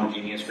teach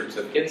homogeneous groups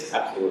of kids?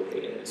 Absolutely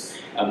it is.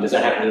 Does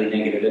that have a really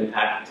negative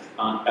impact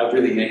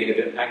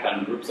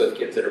on groups of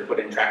kids that are put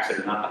in tracks that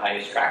are not the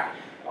highest track?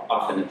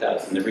 Often it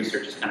does, and the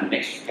research is kind of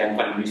mixed. You can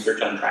find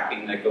research on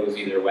tracking that goes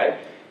either way,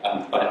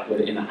 but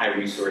within a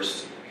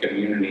high-resource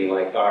community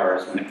like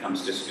ours, when it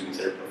comes to students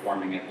that are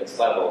performing at this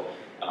level,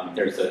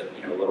 there's a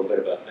little bit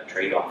of a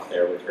trade-off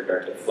there with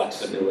regard to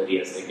flexibility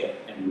as they get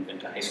and move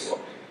into high school.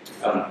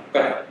 Go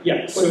ahead.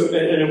 Yeah, so,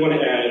 and I want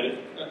to add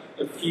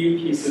a few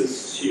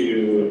pieces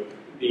to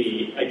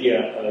the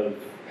idea of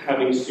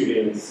having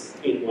students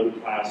in one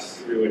class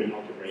through an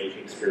algebraic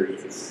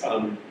experience.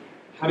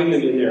 Having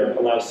them in there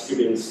allows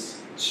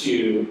students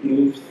to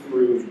move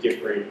through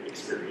different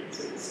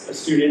experiences. A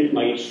student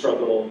might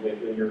struggle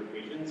with linear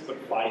equations, but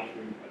fly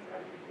through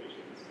quadratic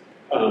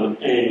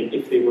equations. And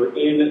if they were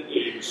in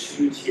a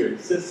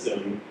two-tiered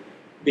system,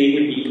 they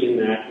would be in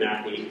that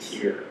Math 8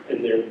 tier,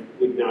 and they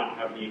would not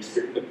have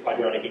the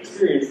quadratic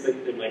experience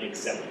that they might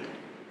excel in.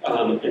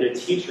 And a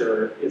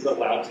teacher is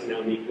allowed to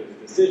now make those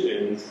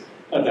decisions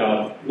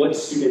about what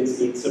students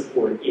need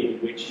support in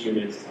which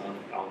units of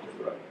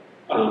algebra.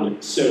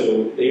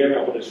 So they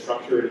are able to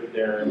structure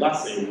their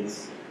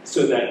lessons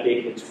so that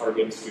they can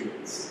target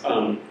students.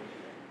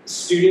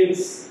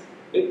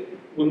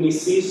 When we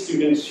see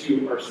students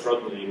who are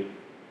struggling,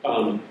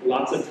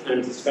 lots of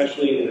times,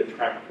 especially in a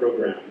track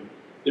program,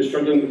 they're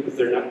struggling because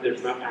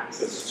there's not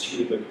access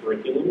to the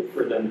curriculum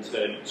for them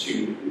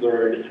to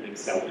learn and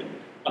excel in,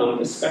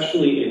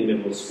 especially in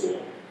middle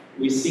school.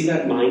 We see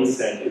that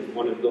mindset is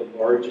one of the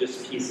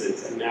largest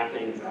pieces, and math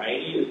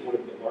anxiety is one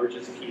of the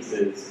largest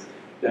pieces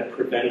that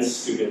prevents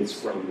students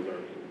from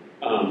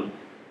learning.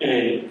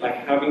 And by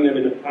having them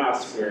in a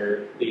class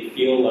where they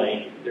feel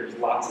like there's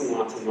lots and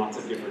lots and lots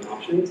of different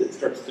options, it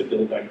starts to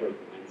build that growth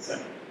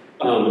mindset.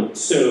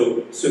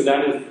 So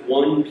that is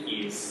one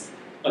piece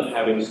of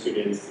having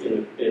students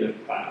in a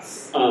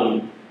class.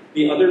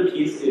 The other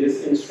piece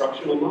is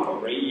instructional model,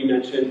 right? You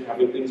mentioned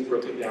having things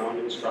broken down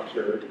in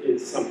structure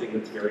is something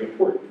that's very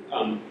important.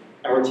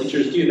 Our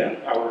teachers do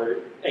that.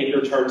 Our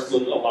anchor charts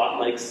look a lot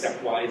like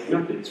stepwise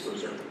methods for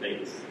certain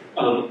things.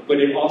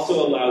 But it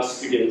also allows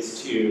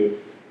students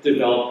to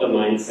develop the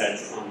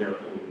mindsets on their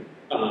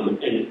own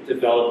and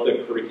develop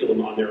the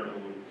curriculum on their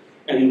own,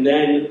 and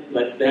then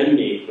let them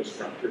make the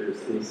structures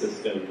and the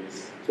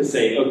systems to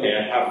say, okay,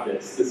 I have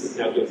this. This is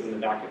now goes in the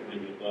back of my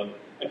notebook.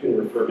 I can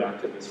refer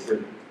back to this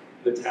for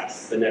the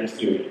test, the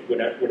next unit,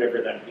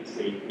 whatever that piece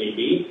may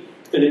be.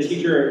 And our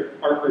teachers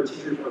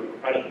are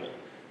incredible.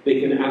 They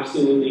can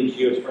absolutely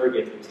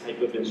geo-target the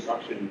type of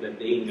instruction that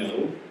they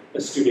know a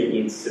student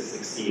needs to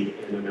succeed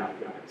in a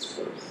mathematics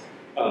course.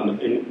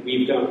 And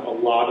we've done a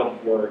lot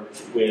of work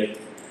with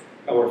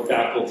our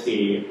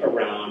faculty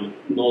around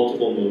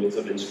multiple modes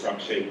of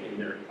instruction in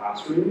their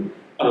classroom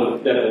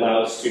that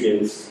allows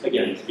students,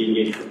 again, to be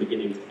engaged from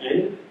beginning to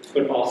end,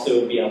 but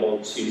also be able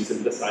to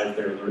synthesize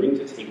their learning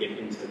to take it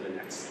into the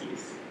next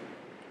piece.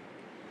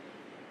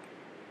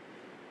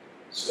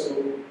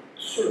 So,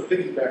 sort of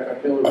piggyback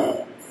on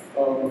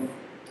Hillary,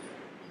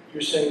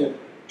 you're saying that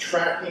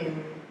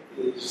tracking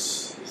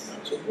is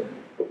not so good.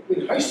 But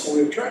in high school,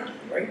 we have tracking,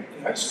 right?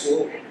 In high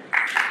school,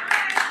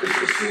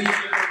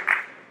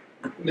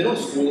 middle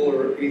school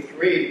or 8th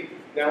grade,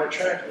 now we're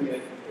tracking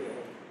it,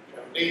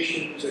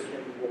 foundations, I can't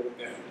remember what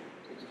that.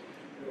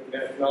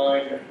 Math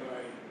 9, Math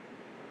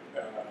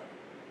 9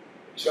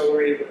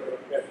 accelerated,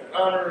 Math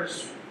 9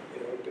 honors,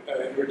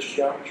 enriched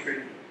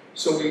geometry.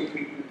 So we've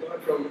gone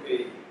from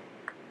a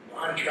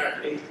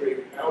non-track 8th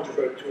grade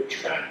algebra to a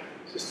track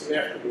system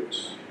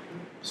afterwards.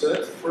 So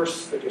that's the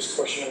first, I guess,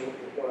 question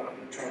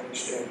I'm trying to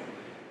understand.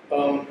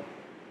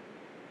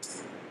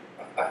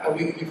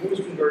 We've always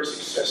been very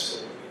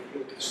successful if you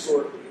look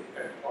historically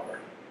at our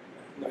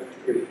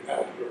 9th grade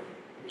algebra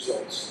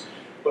results.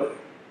 But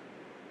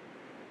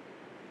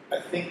I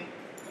think,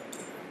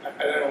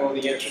 I don't know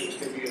the answer to this,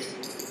 maybe you guys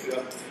can look it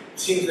up. It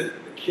seems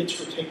that the kids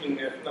who are taking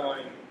that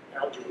 9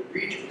 algebra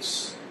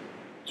regents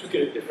took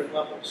it at different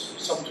levels.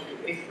 Some took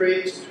it in 8th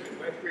grade, some took it in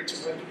 9th grade,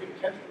 some took it in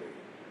 10th grade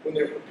when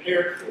they're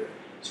prepared for it.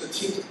 So it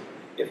seems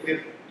if we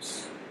have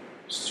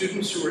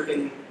students who are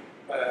in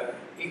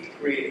 8th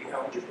grade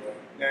algebra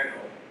now,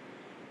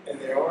 and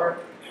they are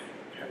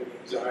having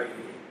anxiety,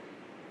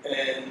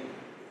 and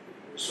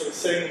we're sort of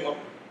setting them up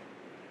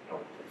for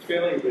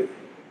failure with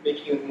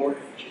making them more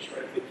anxious,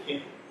 right? If they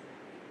can't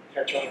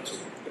catch on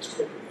as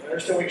quickly. I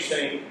understand what you're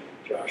saying,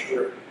 Josh,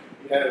 where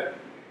you have,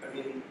 I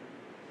mean,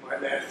 my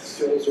math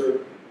skills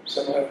are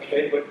somewhat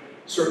okay, but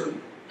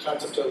certain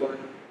concepts I learn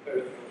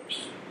better than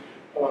others.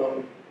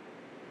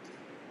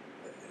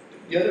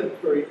 The other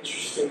very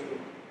interesting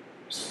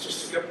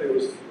statistic up there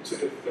was it looks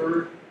like a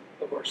third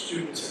of our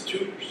students have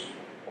tutors,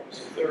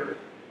 almost a third,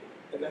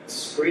 and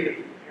that's great if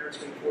the parents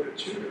can afford a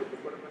tutor,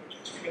 but what about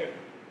kids who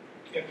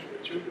can't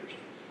afford tutors?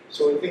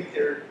 So I think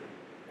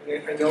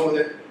I know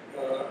that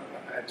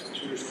I had some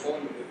tutors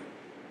calling me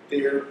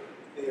that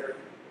they're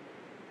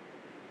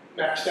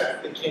maxed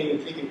out. They can't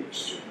even take any more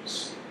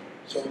students.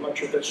 So I'm not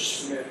sure if that's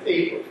just for Math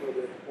 8 or for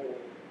the whole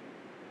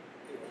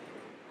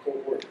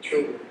cohort of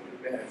children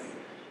in math.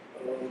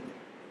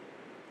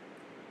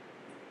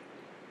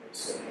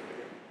 So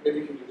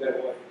maybe we can do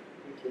that while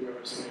we can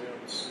remember something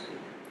else.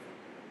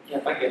 Yeah,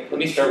 if I could, let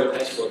me start with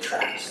high school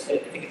tracks. I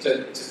think it's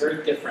a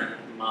very different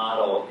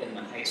model in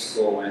the high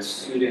school when a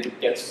student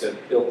gets to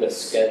build a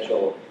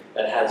schedule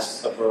that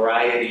has a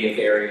variety of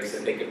areas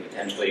that they could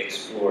potentially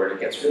explore. It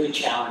gets really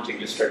challenging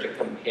to start to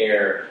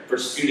compare, for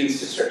students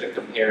to start to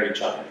compare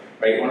each other,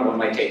 right? One of them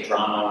might take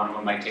drama, one of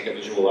them might take a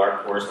visual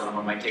art course, one of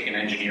them might take an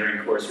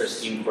engineering course or a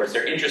STEAM course.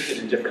 They're interested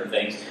in different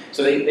things.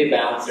 So they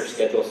balance their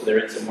schedule, so they're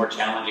in some more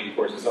challenging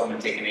courses. So I'm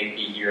going to take an AP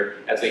here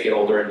as they get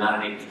older and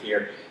not an AP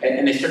here.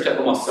 And they start to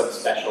almost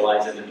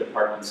subspecialize into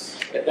departments.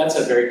 That's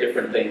a very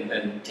different thing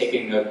than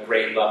taking a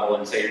grade level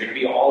and say you're going to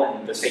be all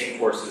in the same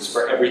courses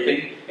for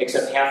everything,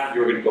 except half of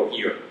you are going to go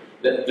here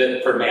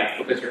for math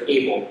because you're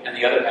able, and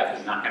the other half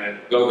is not going to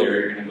go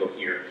there, you're going to go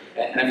here.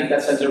 And I think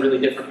that sends a really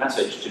different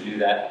message to do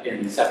that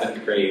in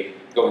 7th grade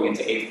going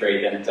into 8th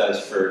grade than it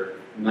does for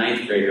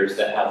 9th graders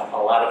that have a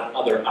lot of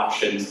other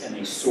options and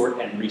they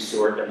sort and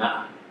resort. They're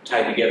not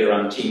tied together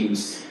on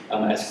teams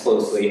as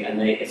closely,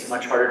 and it's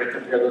much harder to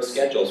compare those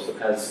schedules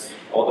because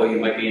although you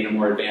might be in a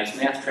more advanced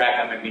math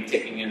track, I might be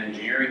taking an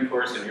engineering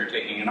course and you're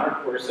taking an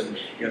art course, and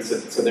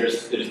so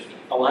there's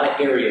a lot of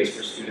areas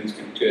for students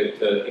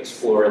to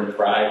explore and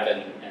thrive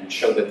and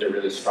show that they're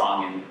really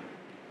strong in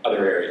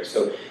other areas.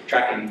 So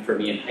tracking for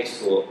me in high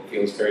school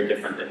feels very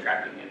different than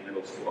tracking in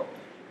middle school.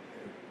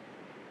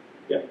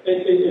 Yeah,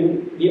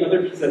 and the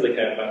other piece I'd like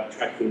to add about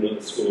tracking in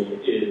middle school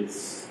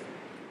is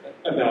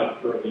about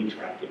early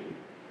tracking.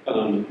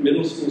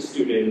 Middle school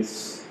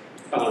students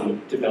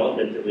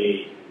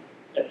developmentally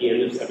at the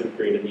end of 7th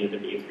grade and the end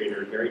of 8th grade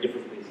are in very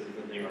different places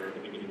than they are at the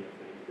beginning of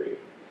 9th grade.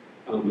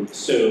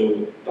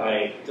 So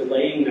by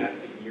delaying that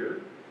a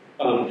year,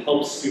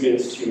 helps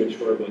students to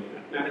mature both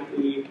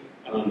mathematically,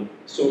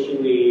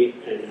 socially,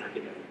 and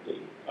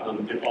academically,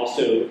 and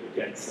also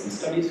get some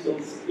study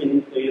skills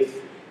in place.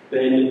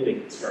 Then they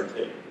can start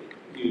to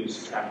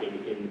use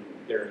tracking in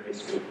their high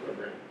school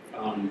program.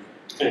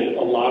 And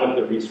a lot of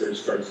the research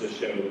starts to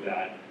show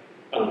that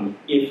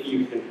if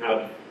you can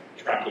have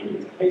tracking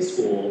into high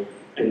school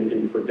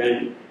and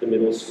prevent the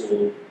middle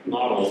school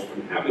model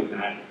from having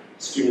that,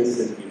 students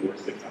tend to be more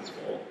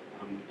successful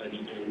by the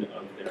end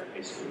of their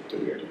high school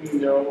career. Do we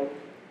know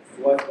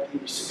what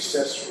the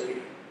success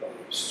rate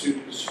of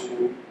students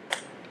who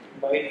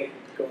might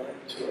have gone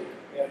to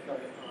Math 9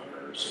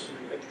 honors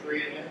in 9th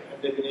grade,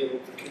 have they been able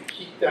to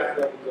keep that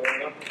level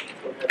going up,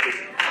 or have they?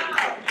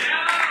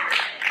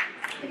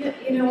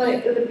 You know what,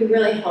 it would be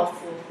really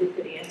helpful if we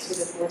could answer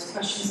the board's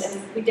questions,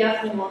 and we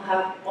definitely will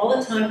have all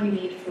the time we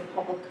need for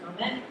public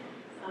comment.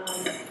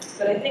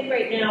 But I think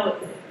right now,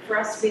 for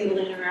us to be able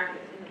to interact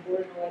with the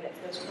board in a way that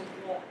feels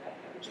comfortable,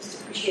 I would just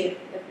appreciate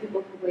if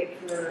people could wait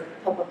for a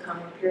public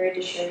comment period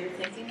to share your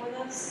thinking with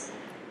us.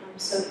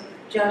 So,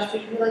 Josh,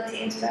 would you like to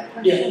answer that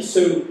question? Yeah,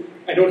 so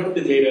I don't have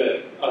the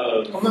data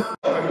of You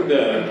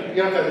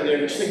don't have the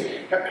data, just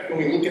think, when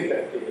we look at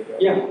that data, though.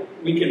 Yeah,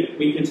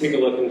 we can take a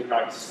look and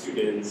track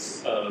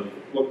students of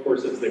what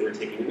courses they were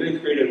taking in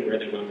 9th grade and where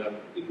they wound up,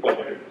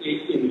 whether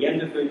in the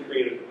end of 9th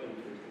grade or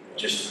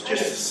Just to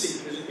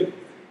see, because it,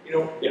 you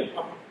know, yeah.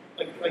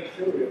 like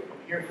Hillary,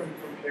 I'm hearing from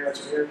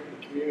parents, I'm hearing from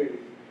the community,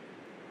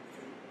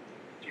 from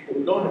people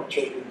who don't have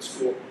children in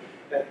school,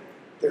 that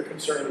they're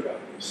concerned about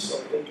this. So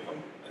I think,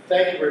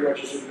 thank you very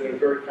much. This has been a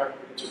very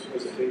comprehensive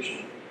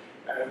presentation,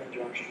 Adam and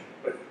Josh.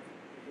 But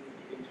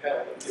you can tell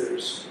that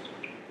there's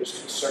there's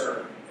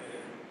concern.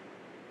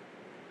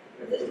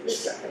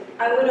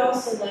 I would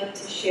also like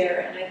to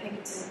share, and I think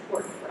it's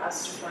important for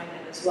us to find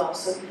that as well.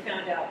 So we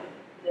found out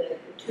the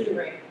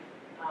tutoring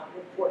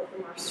report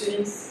from our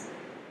students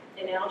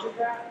in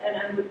algebra, and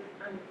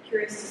I'm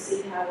curious to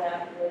see how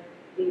that would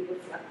be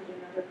reflected in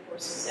other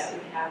courses that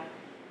we have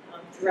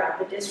throughout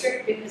the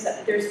district, because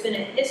there's been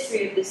a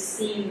history of this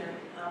theme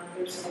that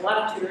there's a lot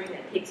of tutoring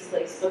that takes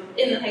place both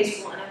in the high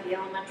school and at the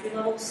elementary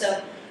level.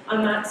 So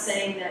I'm not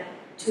saying that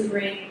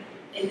tutoring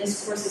in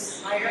this course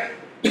is higher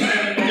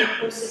than in other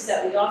courses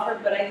that we offer,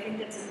 but I think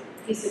that's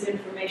a piece of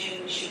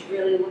information we should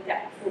really look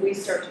at before we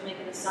start to make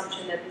an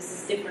assumption that this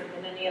is different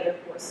than any other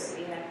course that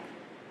we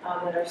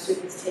have, that our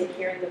students take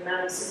here, and the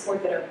amount of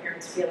support that our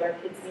parents feel our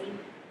kids need.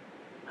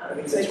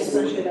 So I just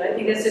want to share that. I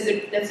think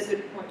that's a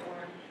good point,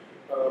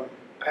 Lauren.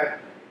 I have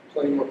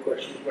plenty more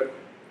questions, but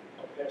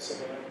I'll pass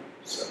it on.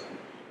 So.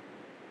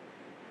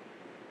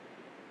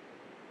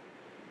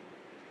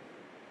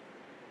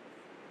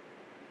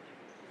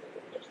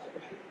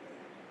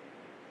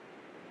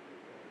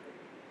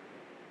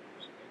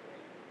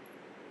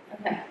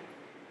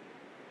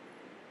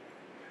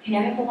 Okay,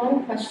 I have a lot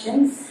of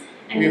questions.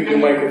 We have the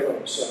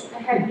microphone, so. I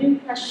had new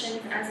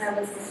questions as I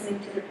was listening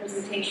to the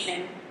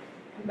presentation,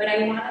 but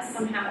I want to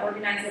somehow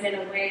organize it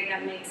in a way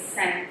that makes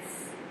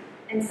sense.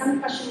 And some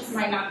questions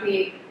might not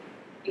be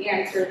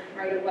answered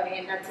right away,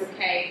 and that's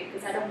okay,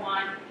 because I don't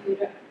want you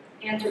to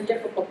answer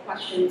difficult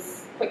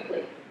questions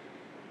quickly.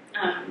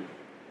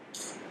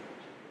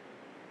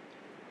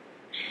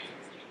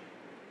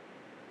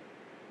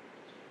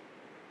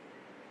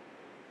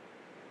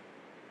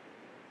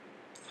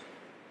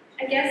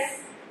 I guess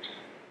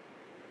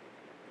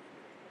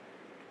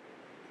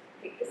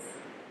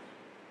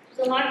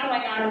there's a lot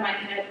going on in my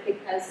head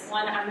because,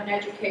 one, I'm an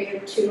educator,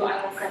 two,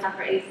 I also have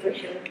an 8th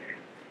grader,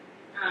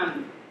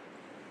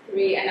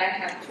 3, and I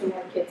have 2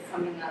 more kids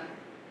coming up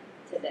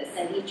to this,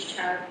 and each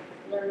child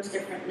learns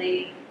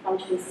differently,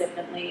 functions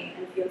differently,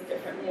 and feels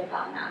differently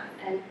about math.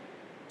 And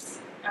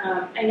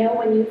I know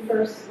when you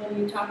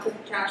talked to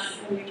Josh,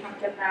 when you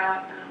talked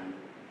about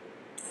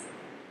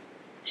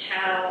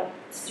how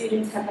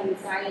students have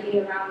anxiety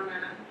around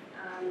math,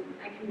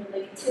 I can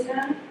relate to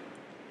that.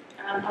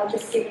 I'll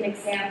just give an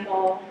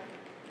example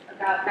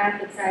about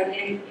math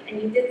anxiety,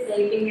 and you did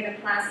say being in a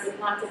class with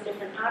lots of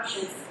different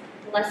options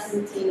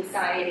lessens the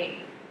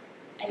anxiety.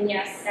 And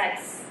yes,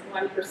 that's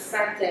one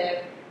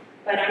perspective,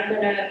 but I'm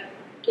going to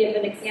give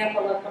an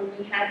example of when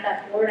we had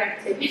that board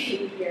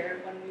activity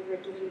here, when we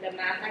were doing the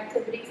math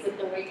activities with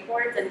the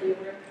whiteboards and we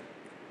were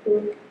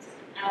grouped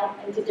out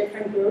into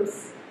different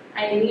groups.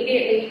 I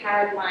immediately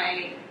had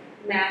my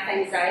math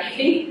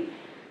anxiety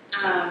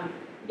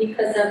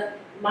because of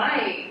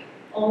my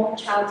own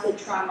childhood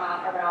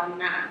trauma around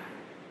math.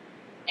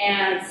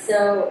 And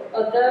so,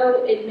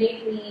 although it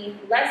made me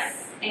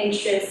less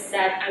anxious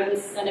that I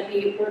was going to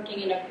be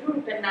working in a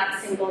group and not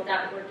singled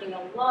out working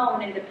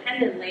alone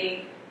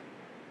independently,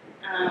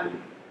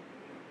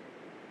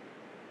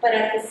 but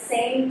at the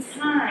same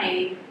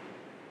time,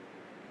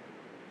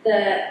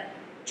 the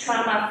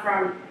trauma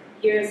from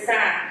years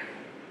back,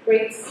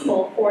 grade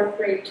school, 4th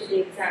grade to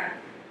be exact,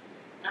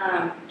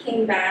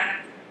 came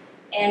back,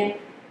 and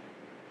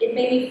it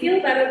made me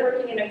feel better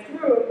working in a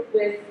group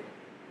with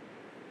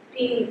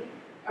being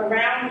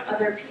around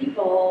other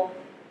people,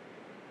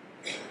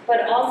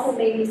 but also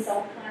made me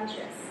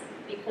self-conscious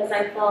because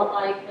I felt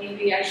like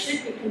maybe I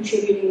should be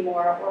contributing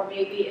more, or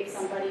maybe if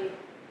somebody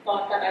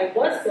thought that I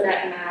was good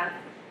at math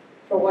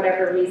for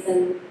whatever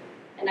reason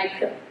and I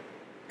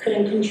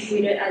couldn't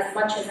contribute it as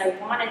much as I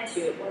wanted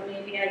to, or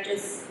maybe I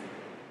just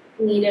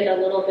needed a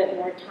little bit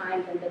more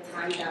time than the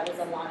time that was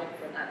allotted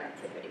for that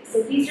activity.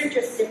 So these are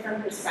just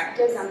different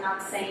perspectives. I'm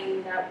not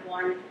saying that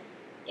one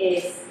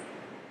is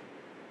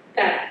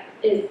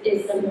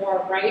the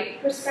more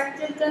right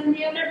perspective than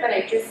the other, but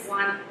I just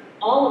want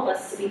all of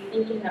us to be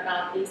thinking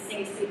about these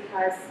things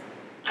because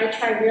I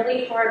try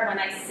really hard when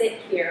I sit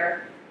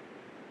here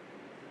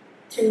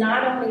to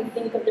not only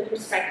think of the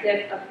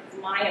perspective of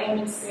my own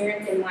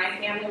experience in my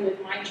family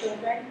with my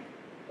children,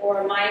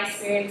 or my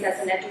experience as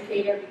an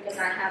educator because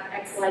I have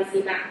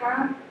XYZ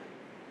background,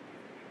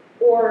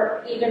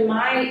 or even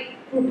my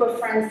group of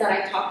friends that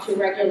I talk to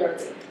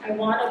regularly. I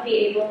want to be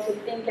able to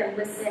think and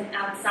listen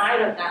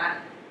outside of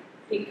that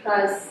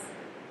because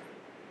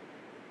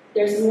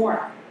there's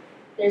more.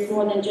 There's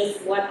more than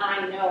just what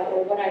I know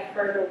or what I've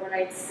heard or what I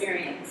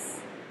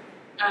experienced.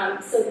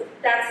 So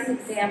that's an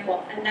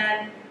example. And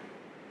then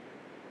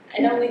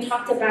I know we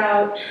talked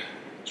about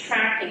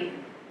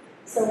tracking.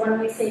 So when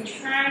we say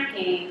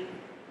tracking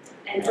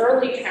and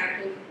early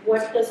tracking,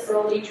 what does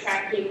early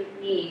tracking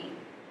mean?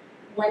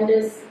 When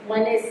is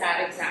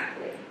that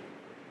exactly,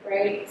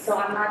 right? So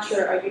I'm not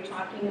sure, are you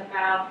talking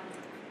about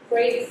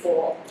grade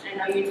school?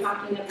 And are you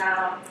talking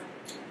about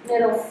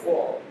middle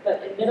school?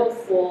 But in middle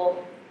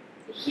school,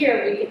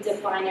 here we could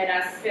define it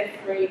as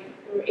 5th grade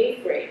through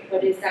 8th grade,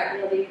 but is that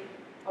really,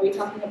 are we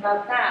talking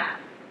about that?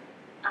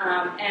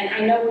 And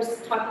I know we're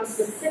talking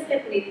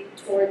specifically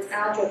towards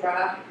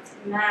algebra,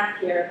 math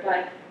here,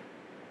 but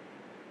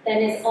then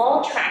is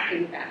all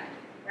tracking bad?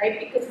 right?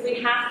 Because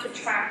we have to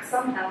track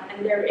somehow,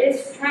 and there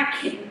is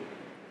tracking,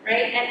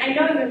 right? And I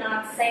know you're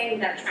not saying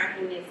that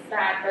tracking is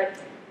bad,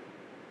 but,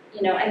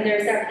 you know, and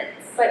there's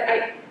evidence, but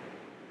I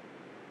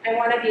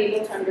want to be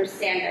able to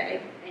understand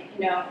that,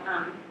 you know,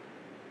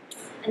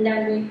 and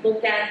then we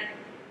look at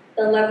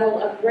the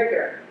level of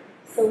rigor.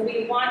 So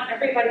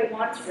everybody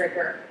wants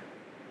rigor,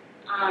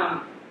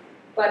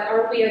 but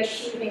are we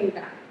achieving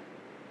that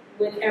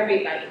with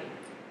everybody?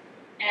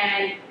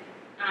 And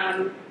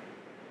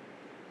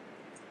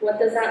what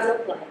does that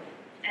look like?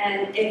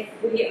 And if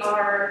we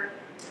are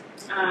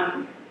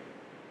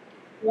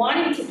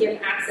wanting to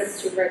give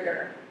access to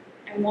rigor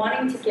and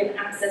wanting to give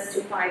access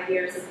to 5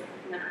 years of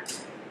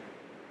math,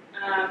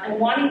 and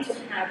wanting to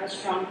have a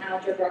strong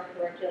algebra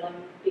curriculum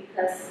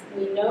because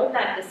we know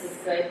that this is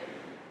good,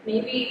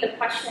 maybe the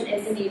question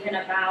isn't even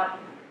about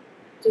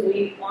do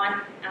we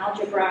want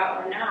algebra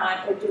or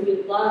not, or do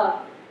we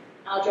love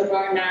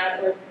algebra or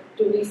not, or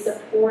do we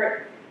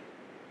support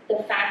the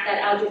fact that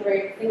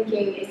algebraic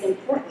thinking is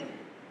important?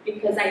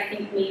 Because I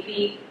think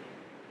maybe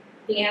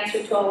the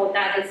answer to all of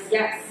that is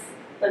yes,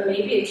 but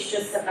maybe it's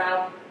just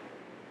about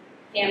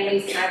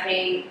families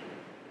having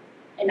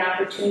an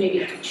opportunity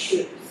to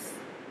choose,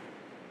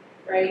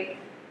 right?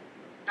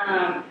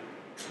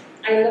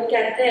 I look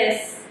at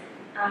this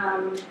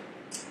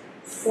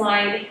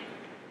slide,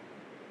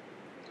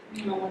 I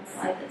don't know what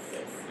slide this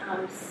is,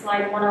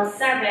 slide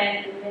 107,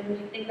 and when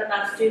we think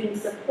about student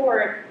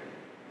support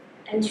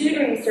and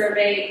tutoring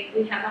survey,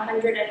 we have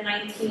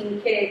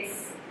 119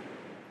 kids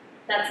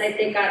that said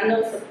they got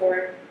no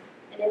support,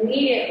 and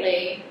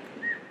immediately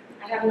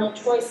I have no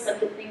choice but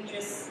to think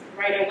just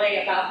right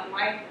away about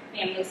my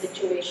family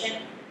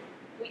situation.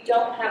 We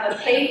don't have a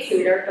paid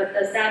tutor, but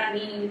does that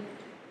mean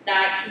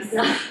that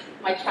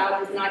my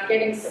child is not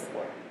getting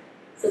support?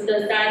 So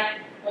does that,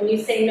 when you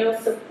say no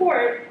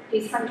support,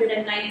 these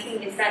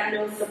 119, is that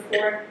no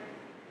support,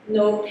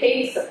 no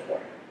paid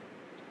support,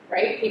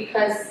 right?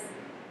 Because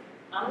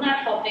I'm not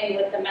helping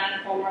with the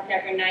math homework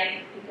every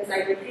night because I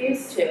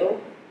refuse to,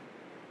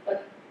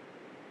 but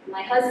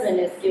my husband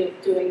is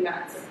doing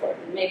math support.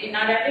 Maybe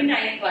not every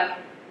night, but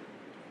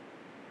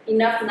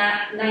enough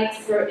nights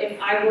for if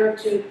I were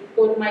to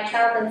go to my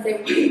child and say,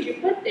 what did you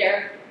put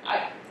there?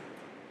 I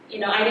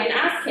didn't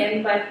ask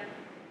him, but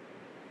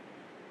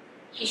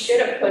he should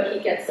have put he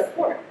gets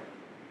support.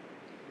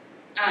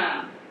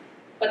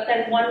 But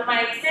then one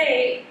might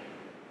say,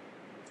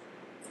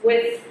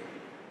 with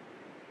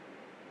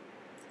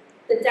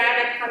the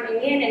data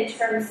coming in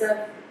terms of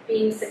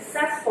being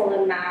successful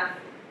in math,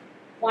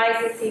 why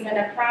is this even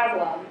a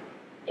problem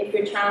if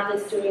your child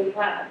is doing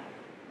well?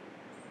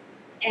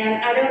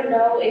 And I don't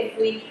know if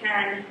we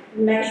can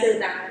measure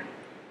that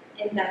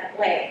in that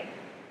way.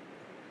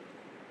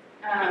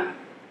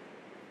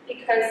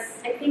 Because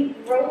I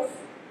think growth,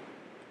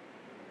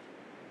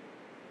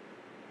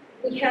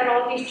 we had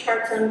all these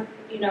charts on,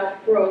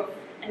 growth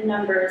and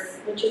numbers,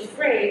 which is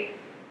great,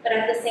 but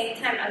at the same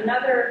time,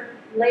 another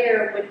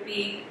layer would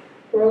be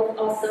growth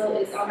also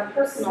is on a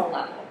personal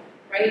level,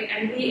 right?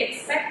 And we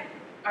expect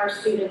our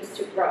students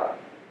to grow,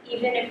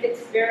 even if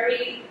it's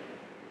very,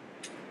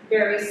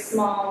 very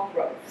small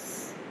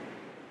growths.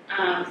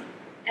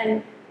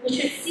 And we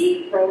should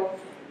see growth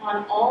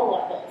on all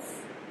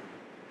levels,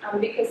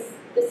 because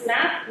this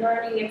math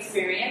learning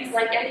experience,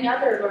 like any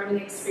other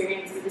learning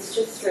experience in this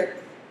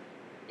district,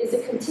 is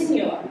a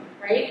continuum,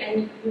 right?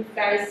 And you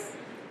guys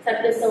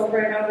said this over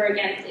and over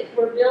again.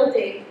 We're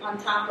building on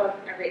top of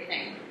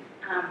everything.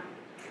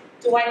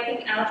 Do I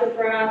think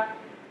algebra,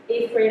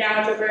 8th grade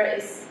algebra,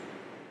 is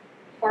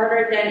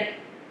harder than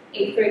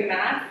 8th grade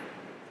math?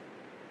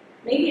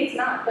 Maybe it's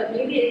not, but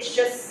maybe it's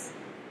just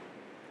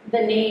the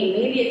name.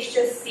 Maybe it's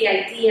just the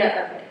idea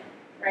of it,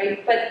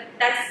 right? But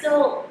that's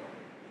still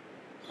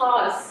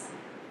cause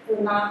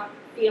for not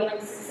feeling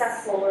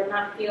successful or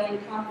not feeling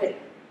confident,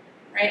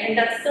 right? And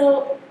that's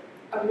still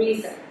a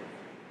reason.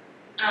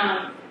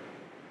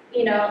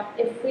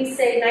 If we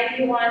say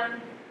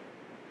 91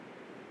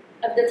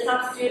 of the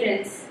top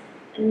students,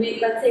 and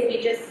let's say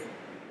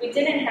we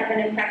didn't have an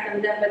impact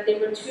on them, but they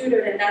were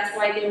tutored, and that's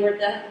why they were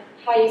the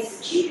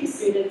highest achieving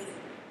students,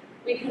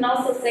 we can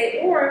also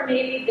say, or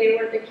maybe they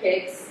were the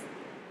kids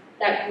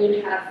that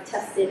would have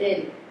tested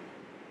in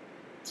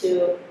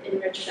to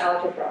enriched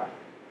algebra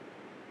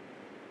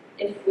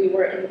if we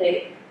were in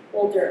the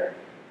older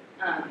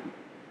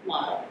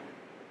model.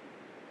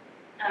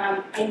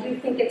 I do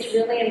think it's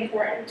really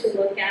important to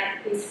look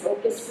at these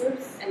focus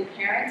groups and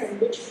parents,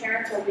 and which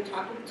parents are we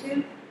talking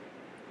to?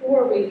 Who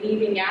are we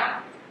leaving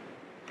out?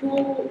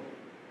 Who,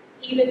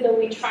 even though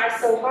we try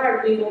so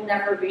hard, we will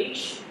never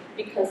reach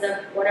because of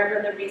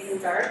whatever the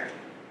reasons are.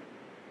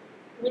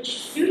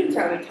 Which students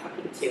are we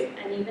talking to?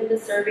 And even the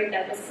survey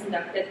that was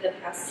conducted the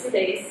past 2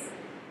 days,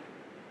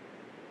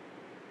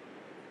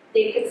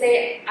 they could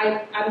say,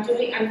 I'm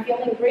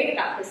feeling great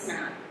about this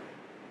math,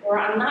 or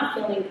I'm not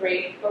feeling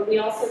great, but we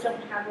also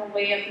don't have a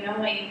way of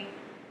knowing,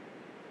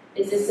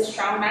 is this a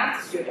strong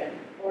math student,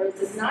 or is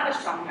this not a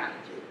strong math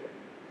student?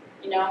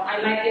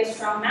 I might be a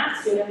strong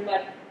math student,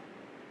 but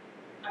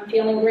I'm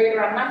feeling great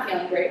or I'm not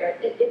feeling great, or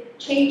it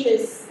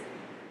changes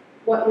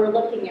what we're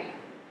looking at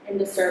in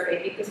the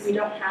survey because we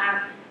don't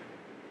have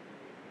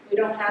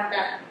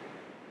that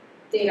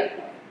data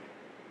point.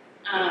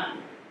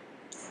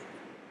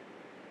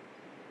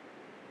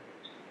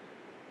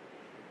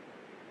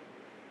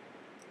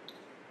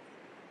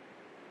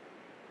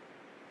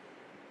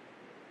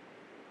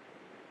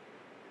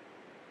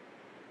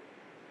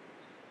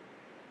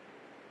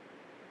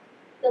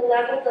 The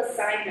leveled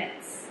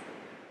assignments.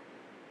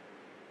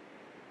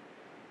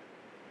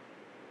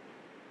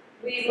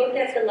 We look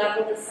at the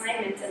leveled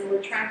assignments and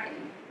we're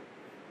tracking,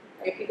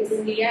 right? Because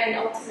in the end,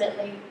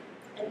 ultimately,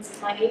 and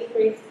my 8th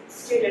grade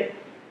student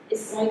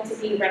is going to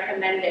be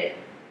recommended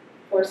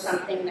for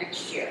something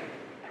next year.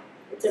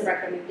 It's a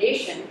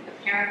recommendation.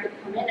 A parent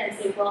could come in and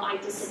say, well, I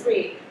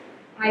disagree.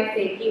 I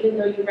think even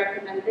though you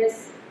recommend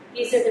this,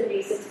 these are the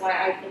reasons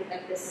why I think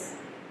that this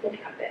could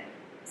happen.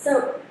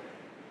 So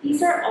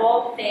these are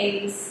all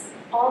things,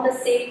 all the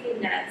safety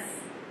nets,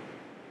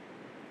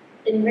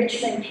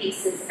 enrichment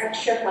pieces,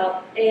 extra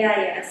help,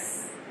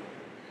 AIS.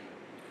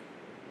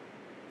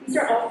 These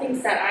are all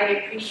things that I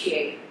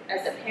appreciate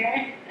as a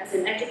parent, as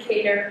an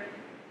educator.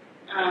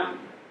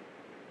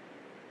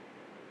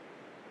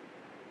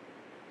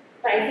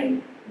 But I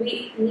think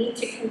we need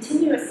to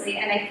continuously,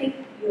 and I think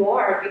you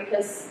are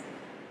because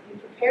you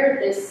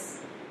prepared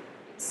this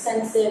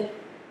extensive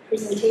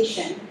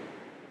presentation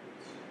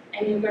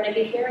and you're going to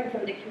be hearing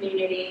from the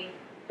community.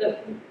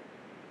 But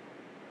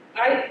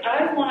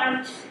I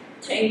want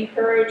to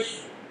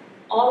encourage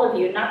all of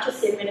you, not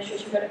just the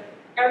administration, but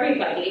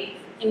everybody,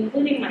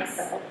 including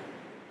myself,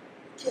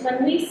 to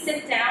when we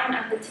sit down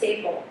at the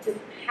table to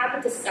have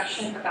a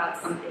discussion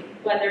about something,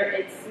 whether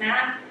it's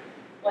math,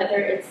 whether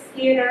it's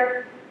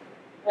theater,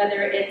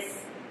 whether it's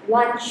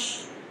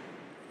lunch,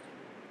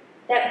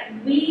 that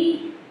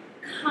we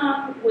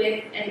come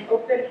with an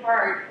open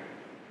heart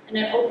and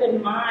an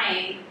open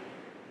mind,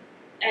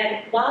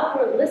 and while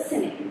we're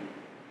listening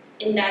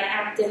in that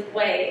active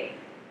way,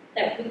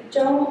 that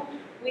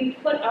we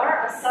put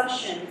our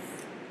assumptions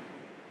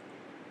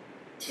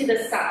to the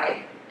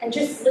side and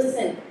just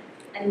listen,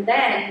 and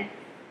then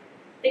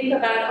think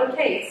about,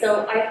 okay,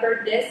 so I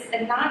heard this,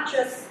 and not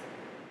just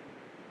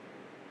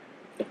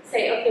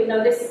say, okay,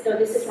 no, this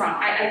is wrong.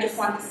 I just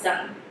want this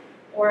done.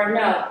 Or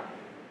no,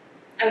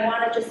 I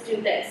want to just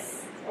do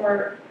this.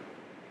 Or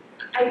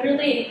I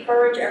really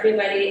encourage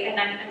everybody, and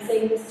I'm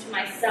saying this to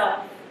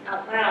myself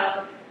out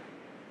loud,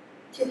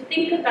 to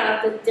think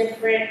about the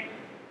different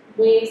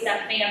ways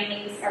that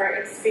families are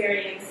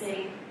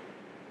experiencing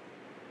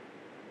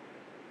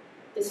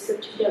this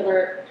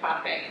particular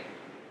topic.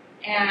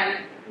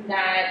 And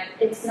that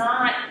it's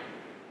not,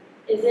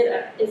 is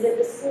it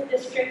the school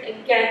district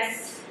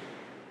against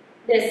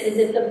this? Is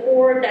it the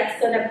board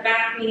that's going to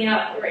back me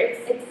up? Or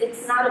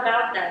it's not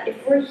about that.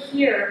 If we're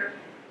here,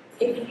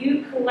 if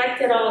you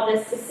collected all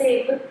this to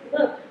say,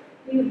 look,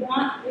 we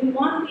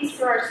want these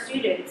for our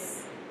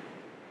students,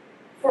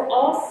 for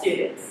all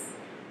students,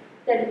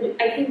 then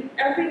I think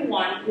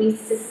everyone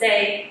needs to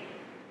say,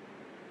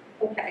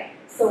 okay,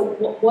 so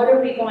what are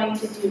we going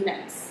to do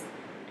next?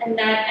 And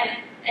I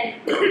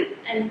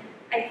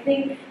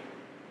think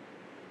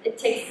it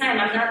takes time.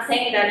 I'm not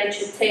saying that it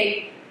should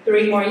take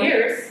 3 more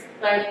years,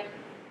 but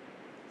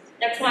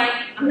that's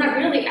why I'm not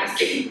really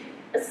asking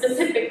a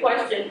specific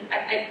question.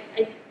 I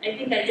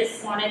think I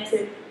just wanted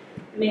to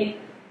make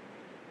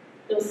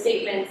those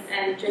statements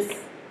and just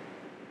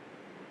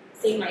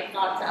say my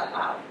thoughts out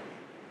loud.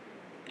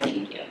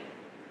 Thank you.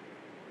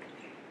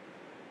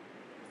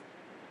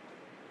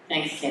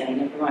 Thanks,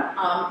 Tammy, everyone.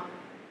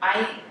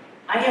 I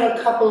have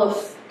a couple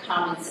of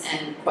comments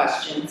and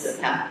questions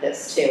about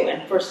this too.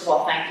 And first of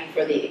all, thank you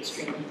for the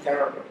extremely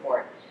thorough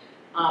report.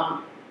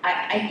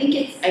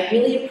 I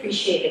really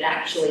appreciated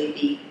actually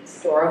the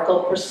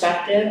historical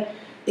perspective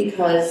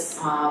because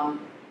I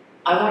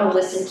want to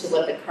listen to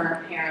what the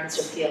current parents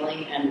are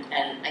feeling, and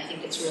I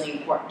think it's really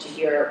important to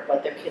hear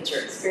what their kids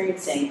are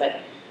experiencing. But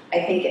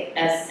I think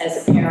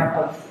as a parent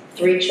of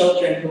 3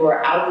 children who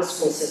are out of the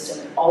school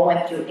system and all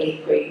went through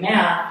 8th grade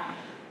math,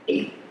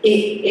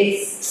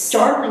 it's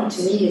startling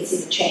to me to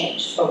see the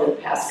change over the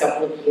past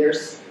couple of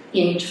years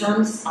in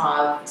terms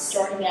of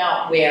starting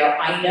out where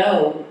I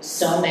know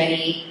so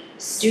many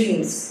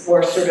students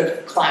were sort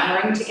of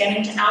clamoring to get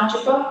into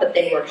algebra, but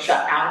they were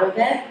shut out of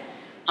it.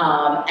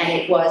 And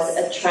it was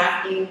a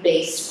tracking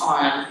based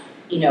on,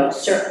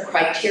 certain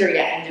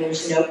criteria, and there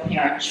was no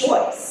parent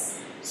choice.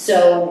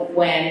 So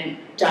when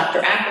Dr.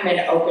 Ackerman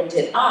opened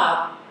it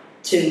up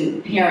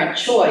to parent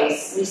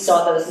choice, we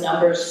saw those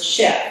numbers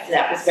shift.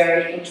 That was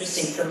very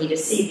interesting for me to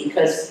see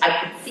because I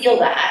could feel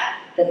that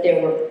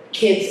there were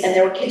kids, and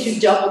there were kids who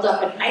doubled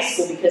up in high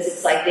school because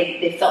it's like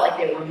they felt like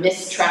they were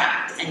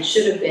mistracked and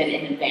should have been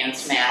in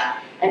advanced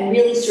math, and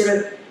really sort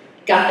of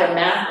got their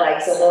math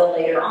legs a little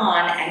later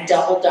on and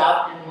doubled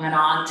up and went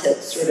on to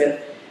sort of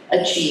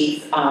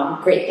achieve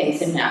great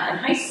things in math in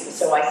high school.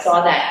 So I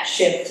saw that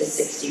shift to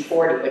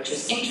 60-40, which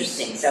is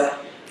interesting. So,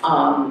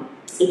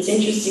 it's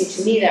interesting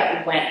to me that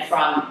we went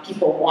from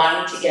people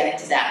wanting to get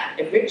into that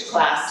enriched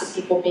class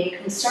to people being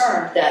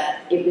concerned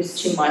that it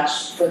was too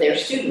much for their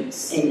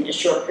students in a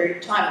short period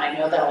of time. And I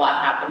know that a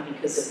lot happened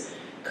because of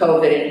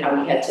COVID and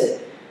how we had to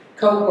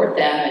cohort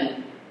them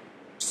and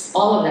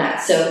all of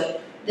that. So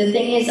the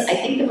thing is, I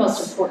think the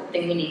most important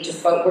thing we need to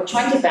focus, we're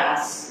trying to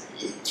balance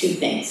two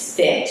things,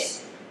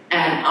 fit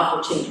and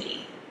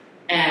opportunity.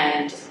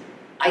 And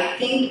I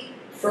think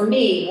for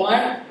me,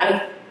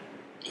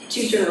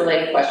 two sort of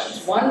related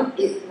questions. One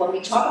is when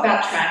we talk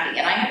about tracking,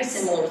 and I had a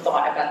similar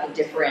thought about the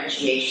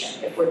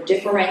differentiation. If we're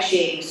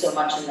differentiating so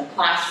much in the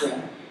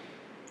classroom,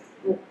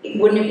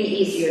 wouldn't it be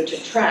easier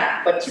to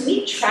track? But to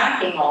me,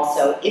 tracking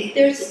also, if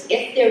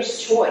there's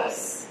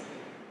choice,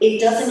 it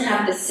doesn't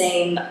have the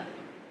same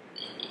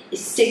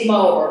stigma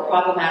or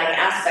problematic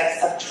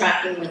aspects of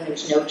tracking when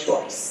there's no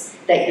choice.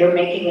 That you're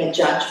making a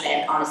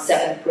judgment on a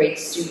 7th grade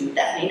student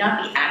that may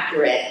not be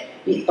accurate,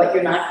 but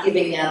you're not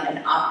giving them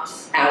an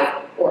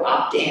opt-out or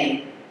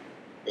opt-in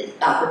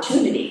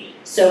opportunity.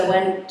 So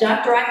when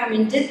Dr.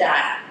 Ackerman did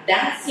that,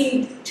 that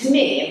seemed to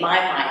me, in my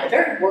mind, a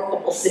very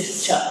workable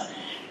system.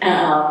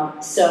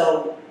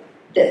 So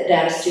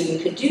that a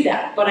student could do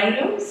that. But I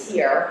notice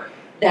here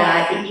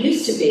that it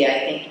used to be, I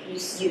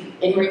think, you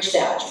enriched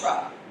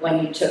algebra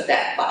when you took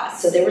that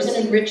class. So there was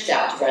an enriched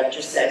algebra, it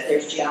just says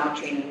there's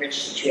geometry and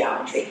enriched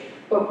geometry.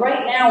 But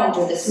right now,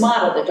 under this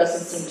model, there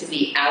doesn't seem to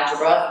be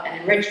algebra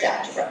and enriched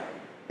algebra.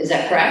 Is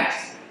that correct?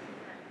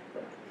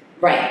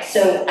 Right.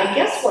 So I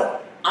guess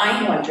what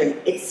I'm wondering,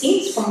 it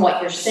seems from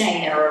what you're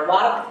saying, there are a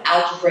lot of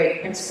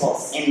algebraic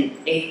principles in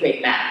 8th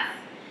grade math.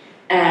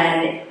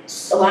 And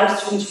a lot of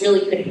students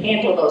really could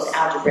handle those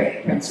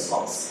algebraic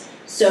principles.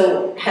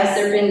 So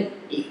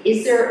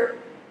is there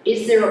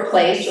a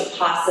place or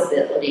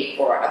possibility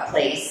for a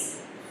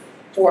place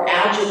for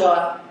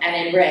algebra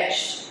and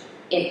enriched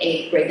in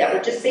 8th grade that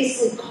we're just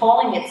basically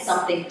calling it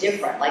something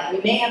different? Like we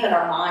may have in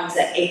our minds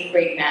that 8th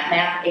grade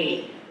math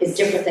 8 is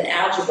different than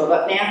algebra,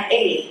 but math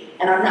 8,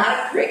 and I'm not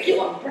a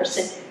curriculum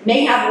person,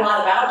 may have a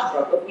lot of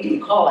algebra, but we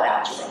do call it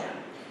algebra.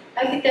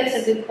 I think that's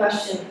a good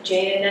question,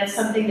 Jane, and that's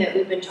something that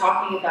we've been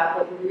talking about,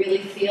 but we really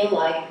feel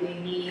like we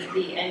need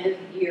the end of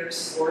the year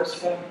scores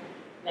from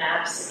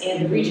MAPS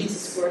and the Regency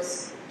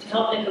scores to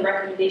help make a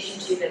recommendation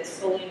to you that's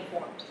fully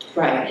informed.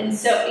 Right. And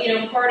so,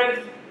 part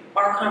of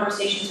our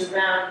conversations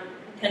around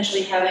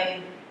potentially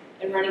having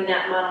and running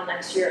that model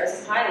next year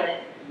as a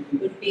pilot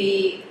would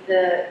be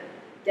the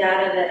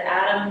data that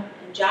Adam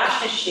and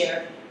Josh has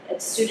shared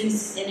that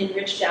students in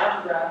enriched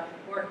algebra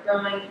weren't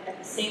growing at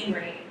the same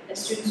rate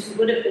as students who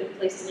would have been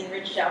placed in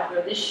enriched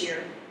algebra this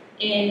year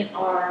in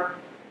our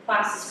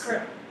classes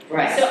currently.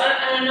 Right. So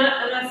I'm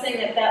not saying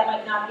that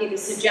might not be the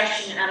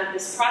suggestion out of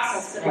this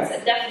process, but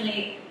it's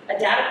definitely a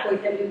data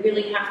point that we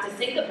really have to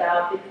think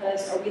about,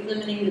 because are we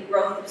limiting the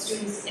growth of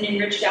students in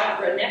enriched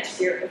algebra next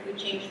year if we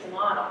change the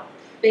model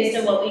based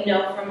on what we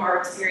know from our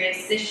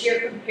experience this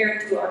year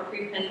compared to our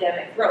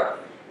pre-pandemic growth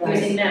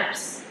using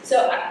MAPS?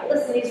 So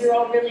listen, these are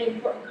all really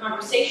important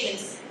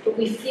conversations, but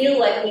we feel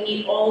like we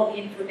need all of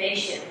the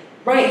information.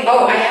 Right.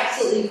 Oh, I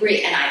absolutely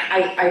agree, and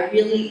I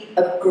really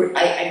agree.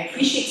 I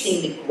appreciate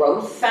seeing the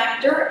growth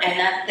factor, and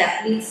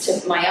that leads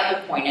to my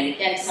other point. And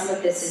again, some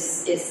of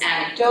this is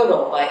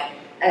anecdotal, but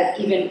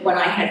even when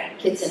I had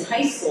kids in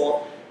high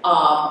school,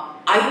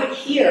 I would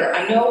hear.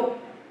 I know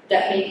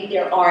that maybe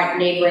there aren't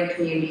neighboring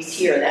communities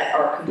here that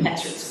are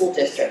commensurate school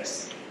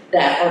districts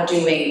that are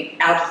doing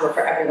algebra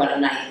for everyone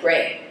in 9th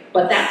grade.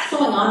 But that's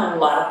going on in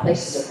a lot of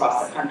places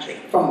across the country,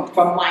 from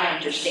my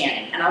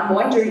understanding. And I'm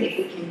wondering if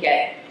we can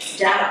get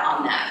data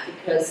on that,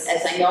 because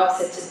as I know I've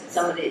said to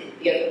some of the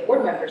other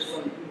board members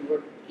when we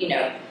were,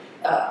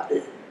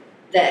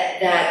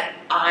 that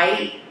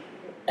I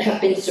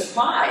have been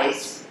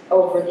surprised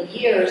over the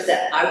years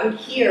that I would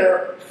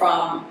hear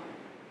from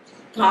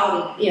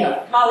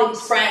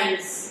colleagues,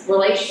 friends,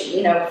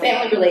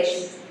 family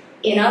relations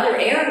in other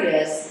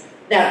areas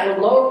that were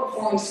lower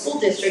performing school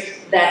districts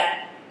that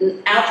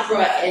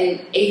algebra in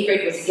 8th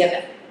grade was a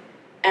given.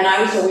 And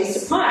I was always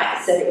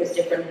surprised that it was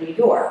different in New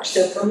York.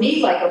 So for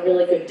me, like a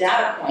really good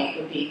data point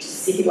would be to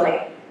see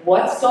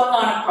what's going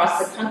on across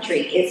the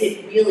country. Is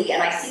it really,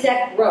 and I see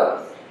that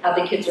growth, how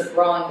the kids are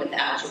growing with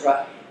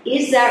algebra.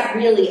 Is that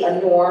really a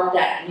norm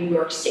that New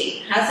York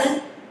State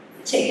hasn't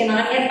taken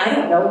on yet? I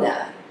don't know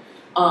that.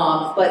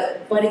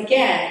 But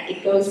again,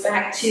 it goes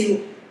back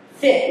to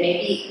fit.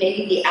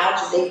 Maybe the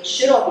algebra, they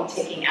should all be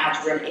taking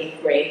algebra in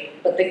 8th grade,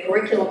 but the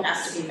curriculum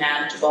has to be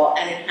manageable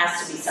and it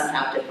has to be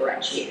somehow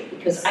differentiated,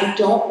 because I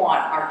don't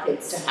want our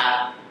kids to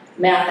have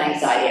math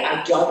anxiety.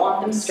 I don't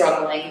want them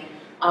struggling,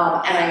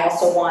 and I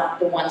also want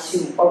the ones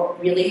who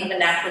really have a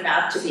knack for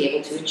math to be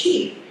able to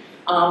achieve.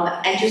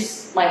 And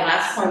just my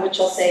last point, which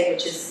I'll say,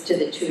 which is to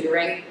the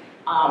tutoring,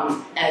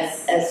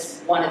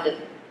 as one of the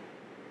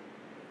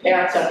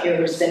parents up here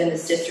who's been in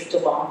this district a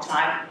long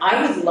time,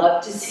 I would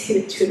love to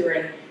see the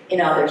tutoring in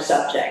other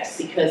subjects,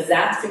 because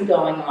that's been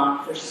going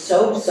on for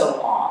so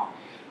long.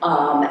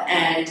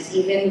 And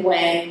even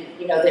when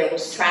there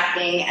was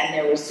tracking and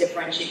there was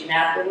differentiating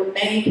math, there were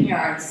many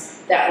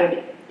parents that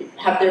would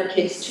have their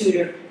kids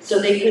tutored so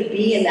they could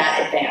be in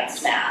that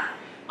advanced math.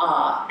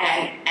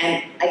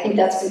 And I think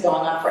that's been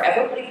going on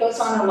forever, but it goes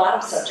on in a lot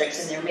of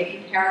subjects, and there may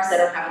be parents that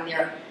are having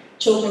their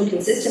children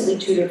consistently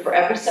tutored for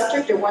every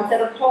subject, or ones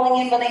that are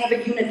calling in when they have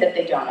a unit that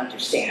they don't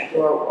understand,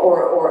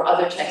 or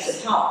other types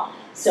of help.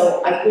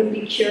 So I would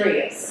be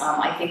curious.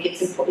 I think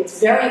it's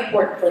very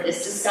important for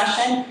this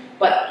discussion,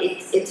 but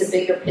it's a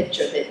bigger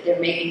picture that there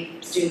may be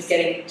students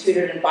getting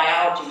tutored in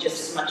biology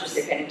just as much as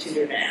they're getting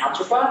tutored in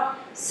algebra.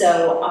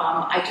 So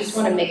I just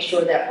want to make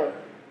sure that we're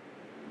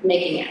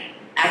making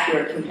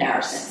accurate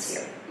comparisons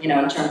here,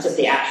 in terms of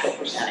the actual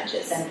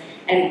percentages.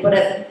 But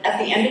at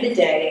the end of the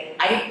day,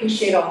 I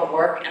appreciate all the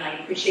work and I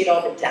appreciate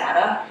all the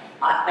data.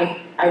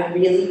 I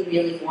really,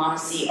 really want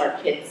to see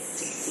our kids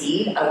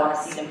succeed. I want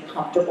to see them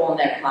comfortable in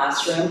their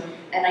classroom.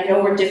 And I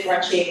know we're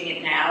differentiating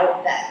it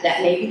now.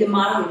 That may be the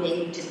model. We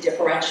may need to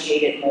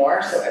differentiate it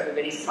more so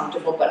everybody's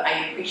comfortable. But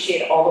I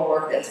appreciate all the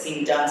work that's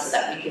being done so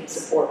that we can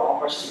support all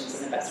of our students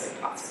in the best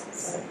way possible.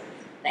 So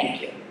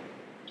thank you.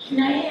 Can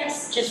I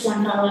ask just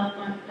one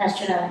follow-up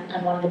question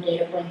on one of the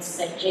data points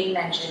that Jane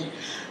mentioned?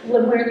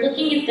 When we're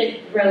looking at the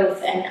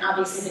growth, and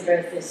obviously the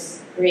growth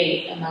is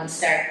great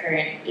amongst our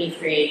current 8th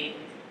grade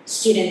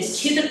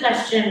students, to the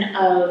question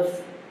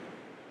of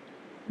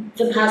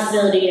the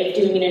possibility of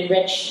doing an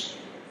enriched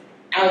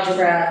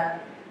algebra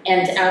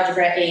and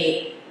algebra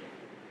 8,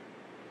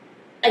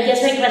 I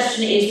guess my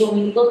question is, when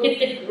we look at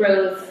the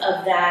growth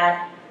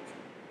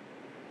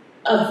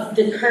of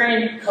the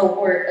current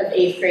cohort of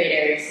 8th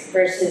graders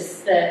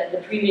versus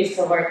the previous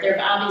cohort, there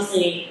have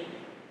obviously,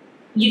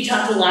 you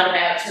talked a lot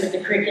about sort of the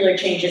curricular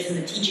changes and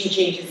the teaching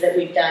changes that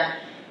we've done.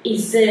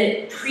 Is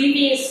the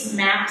previous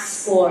MAP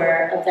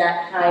score of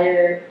that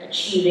higher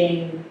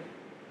achieving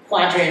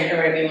quadrant, or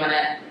whatever you want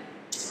to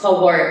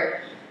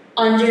cohort,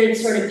 under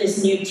sort of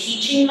this new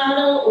teaching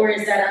model, or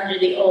is that under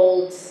the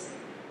old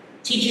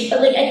teaching? But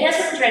I guess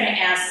what I'm trying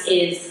to ask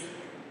is,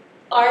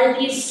 are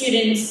these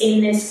students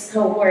in this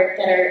cohort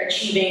that are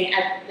achieving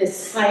at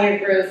this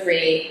higher growth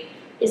rate,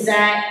 is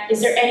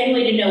there any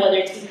way to know whether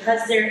it's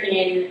because they're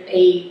in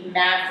a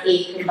Math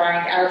 8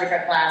 combined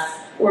algebra class,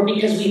 or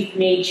because we've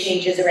made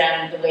changes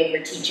around the way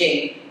we're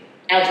teaching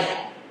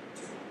algebra?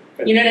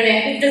 You know what I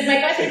mean? Does my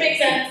question make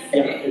sense?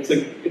 Yeah,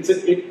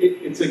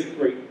 it's a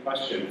great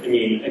question. I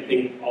mean, I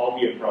think all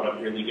of you have brought up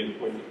really good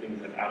points of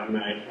things that Adam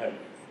and I have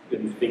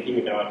been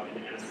thinking about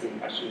and asking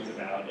questions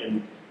about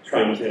and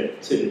trying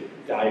to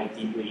dive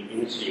deeply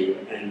into.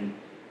 And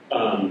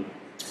I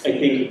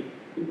think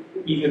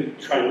we could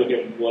try and look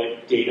at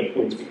what data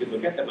points we could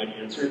look at that might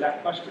answer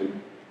that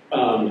question.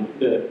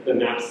 The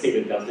MAPS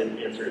data doesn't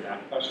answer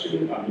that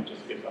question. It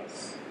just gives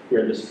us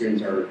where the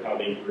students are, how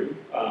they grew.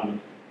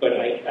 But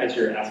as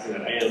you're asking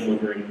that, I am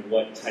wondering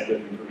what type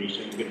of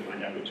information we could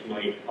find out which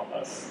might help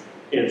us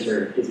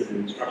answer, is it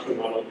an instructional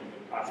model, is it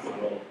a class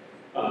model,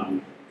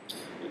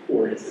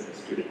 or is it a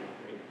student model,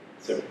 right?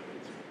 So,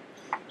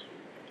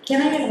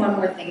 can I add one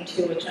more thing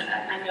too, which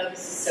I know this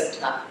is so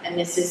tough, and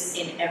this is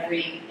in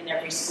every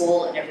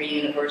school and every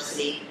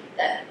university,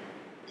 that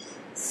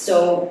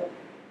so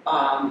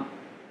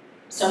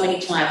many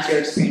times your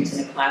experience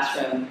in a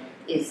classroom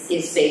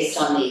is based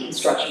on the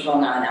instruction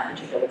going on in that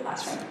particular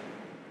classroom.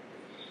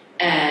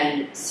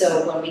 And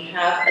so when we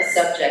have a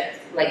subject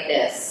like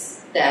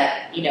this,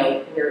 that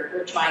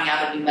we're trying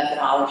out a new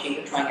methodology,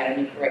 we're trying out a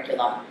new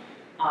curriculum,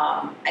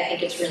 I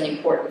think it's really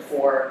important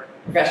for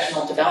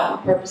professional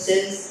development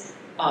purposes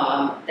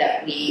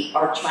that we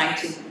are trying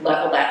to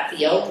level that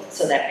field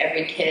so that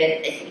every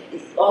kid,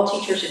 all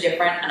teachers are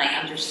different, and I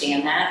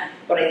understand that,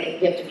 but I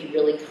think we have to be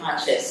really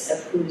conscious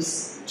of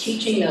who's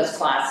teaching those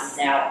classes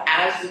now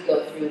as we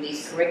go through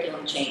these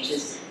curriculum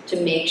changes to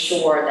make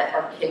sure that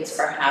our kids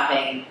are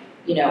having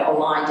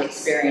aligned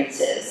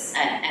experiences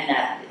and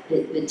that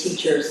the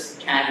teachers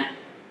can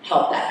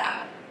help that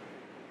happen.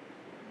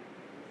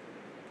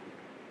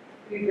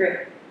 We agree.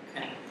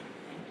 Okay,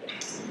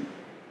 thank you.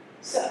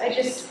 So I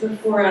just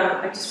want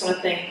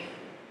to thank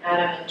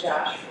Adam and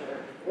Josh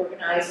for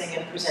organizing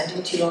and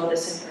presenting to you all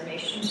this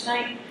information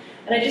tonight.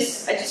 And I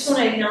just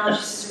want to acknowledge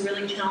this is a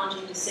really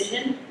challenging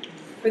decision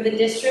for the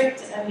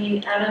district. I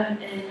mean,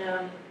 Adam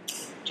and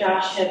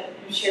Josh have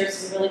shared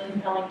some really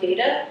compelling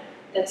data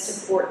that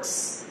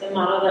supports the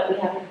model that we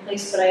have in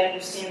place, but I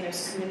understand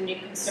there's community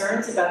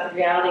concerns about the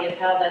reality of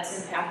how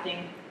that's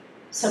impacting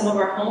some of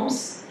our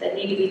homes that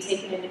need to be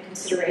taken into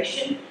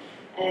consideration.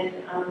 And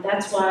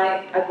that's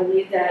why I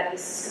believe that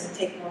this is going to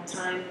take more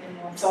time and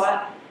more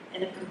thought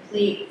and a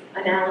complete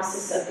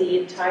analysis of the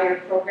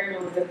entire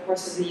program over the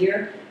course of the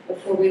year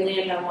before we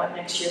land on what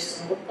next year is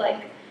going to look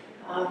like.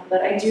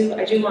 But I do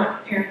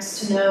want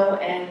parents to know,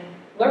 and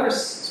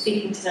whoever's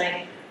speaking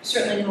tonight, we're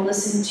certainly going to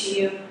listen to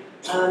you,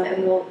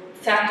 and we'll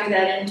factor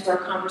that into our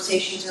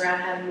conversations around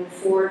how to move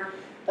forward.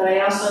 But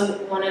I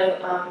also want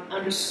to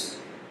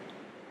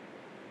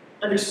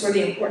underscore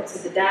the importance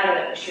of the data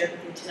that was shared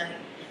with you tonight.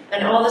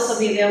 And all this will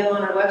be available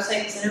on our website,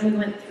 because I know we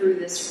went through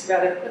this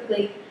rather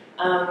quickly,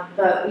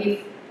 but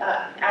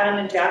Adam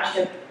and Josh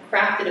have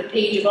crafted a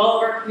page of all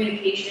of our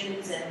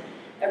communications and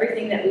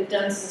everything that we've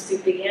done since we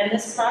began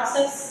this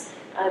process.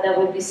 that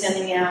we'll be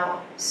sending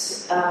out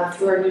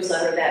through our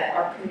newsletter that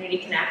our community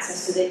can access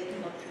so they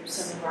can look through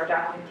some of our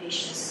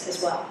documentation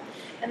as well.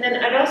 And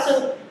then I'd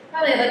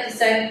like to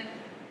say,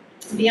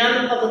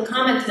 beyond the public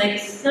comment tonight,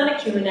 because it's not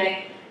a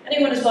Q&A,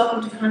 anyone is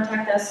welcome to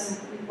contact us,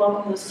 and we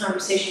welcome those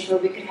conversations where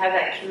we could have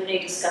that Q&A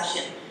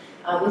discussion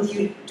with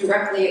you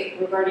directly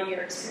regarding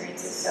your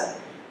experiences.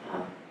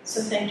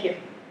 So thank you.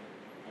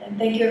 And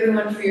thank you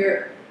everyone for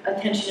your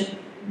attention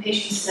and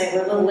patience tonight.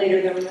 We're a little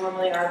later than we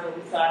normally are, but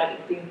we thought it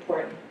would be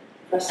important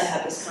for us to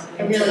have this I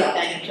conversation. really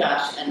thank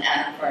Josh and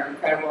Anna for an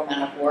incredible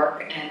amount of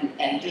work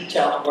and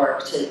detailed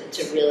work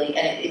to really,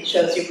 and it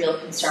shows your real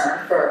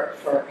concern for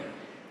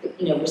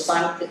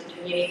responding to the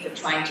community, for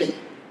trying to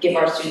give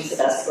our students the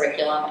best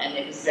curriculum, and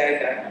it was very,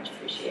 very much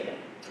appreciated.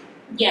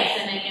 Yes,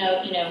 and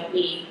I know,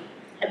 we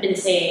have been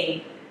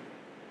saying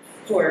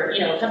for,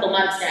 a couple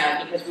months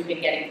now, because we've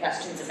been getting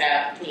questions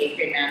about the 8th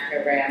grade math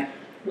program,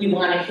 we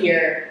want to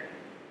hear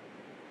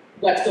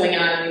what's going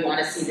on and we want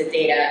to see the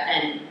data,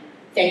 and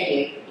thank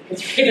you,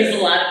 because you gave us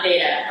a lot of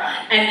data,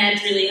 and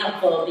that's really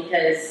helpful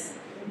because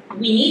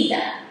we need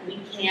that. We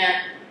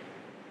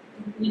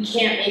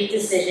can't make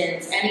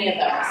decisions, any of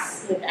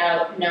us,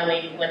 without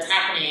knowing what's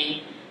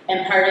happening,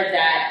 and part of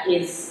that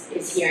is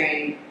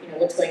hearing,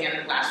 what's going on in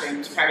the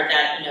classrooms. Part of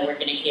that, we're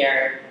going to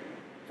hear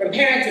from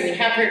parents, and we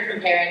have heard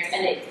from parents,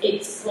 and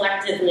it's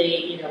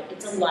collectively,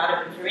 it's a lot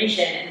of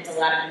information, and it's a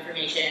lot of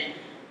information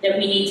that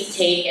we need to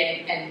take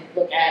and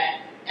look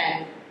at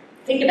and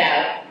think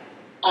about.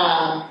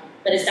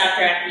 But as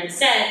Dr. Ackerman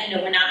said,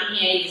 we're not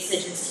making any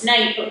decisions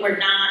tonight, but we're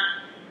not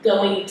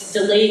going to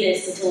delay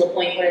this until a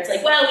point where it's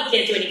like, well, we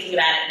can't do anything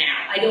about it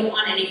now. I don't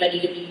want anybody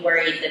to be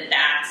worried that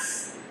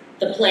that's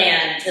the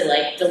plan, to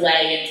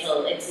delay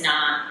until it's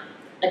not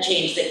a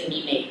change that can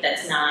be made.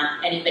 That's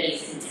not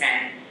anybody's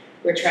intent.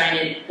 We're trying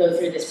to go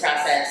through this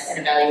process and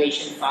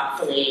evaluation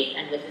thoughtfully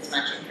and with as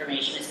much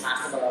information as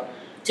possible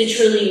to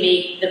truly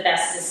make the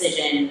best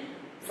decision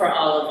for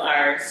all of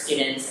our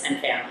students and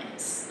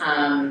families.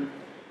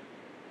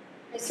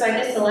 So I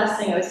guess the last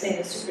thing I would say in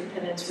the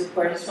superintendent's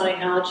report, I just want to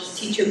acknowledge is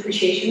Teacher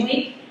Appreciation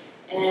Week,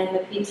 and the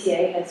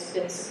PTA has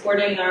been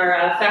supporting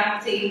our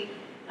faculty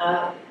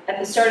at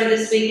the start of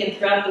this week and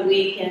throughout the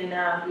week, and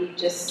I want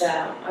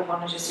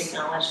to just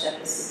acknowledge that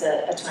this is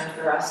a time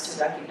for us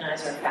to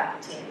recognize our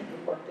faculty and the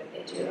good work that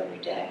they do every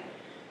day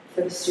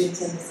for the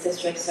students in this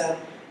district. So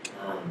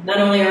not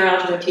only our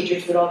algebra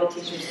teachers, but all the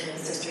teachers in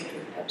this district,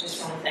 I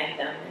just want to thank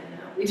them.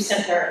 And we've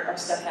sent our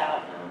stuff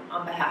out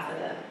on behalf of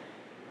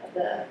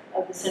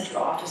the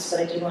central office, but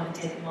I do want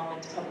to take a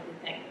moment to publicly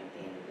thank them at the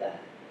end of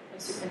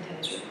the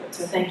superintendent's report.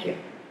 So thank you.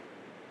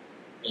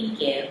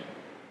 Thank you.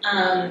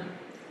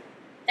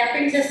 That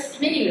brings us to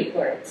committee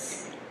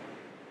reports.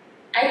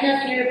 I have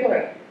nothing to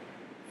report.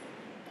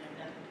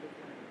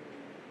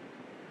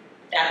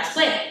 That was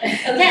quick.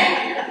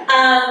 Okay.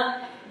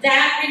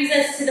 That brings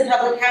us to the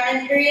public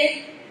comment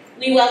period.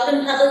 We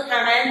welcome public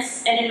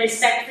comments, and in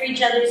respect for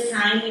each other's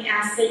time, we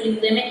ask that you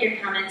limit your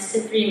comments to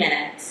 3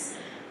 minutes.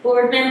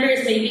 Board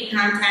members may be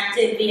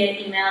contacted via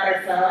email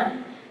or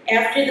phone.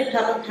 After the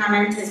public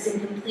comment has been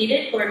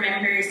completed, board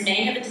members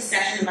may have a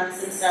discussion amongst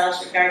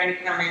themselves regarding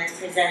comments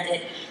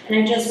presented. And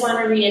I just want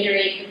to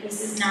reiterate that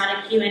this is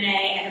not a Q&A,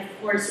 and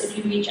of course, if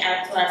you reach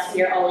out to us,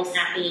 we are always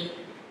happy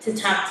to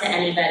talk to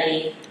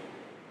anybody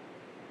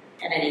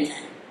at any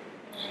time.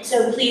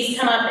 So please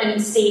come up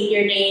and state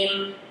your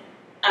name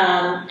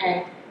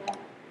and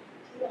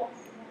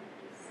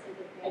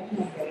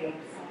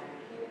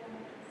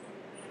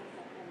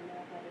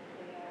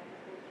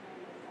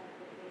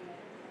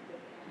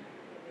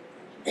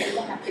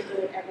People have to do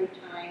it every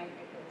time.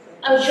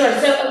 Oh, sure.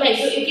 So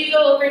if you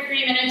go over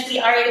 3 minutes, we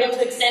are able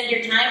to extend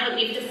your time, but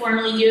we have to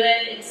formally do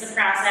it. It's the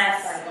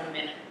process. By 1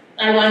 minute.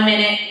 By 1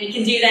 minute. We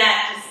can do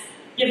that. Just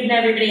giving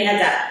everybody a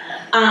heads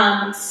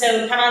up.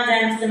 So come on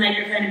down to the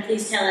microphone and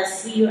please tell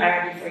us who you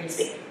are before you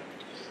speak.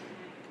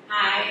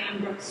 Hi,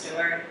 I'm Brooke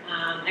Stewart.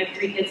 I have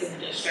 3 kids in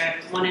the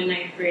district, one in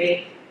 9th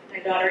grade, my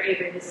daughter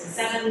Avery is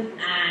in 7th,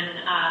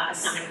 and a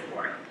son in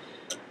 4th.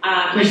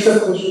 Please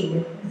step closer to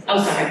me.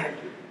 Oh, sorry.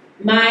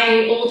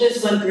 My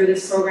oldest went through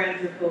this program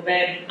through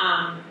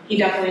COVID. He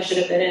definitely should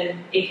have been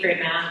in 8th grade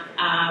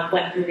math,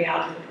 went through the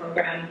algebra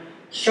program,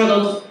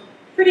 struggled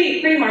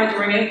pretty hard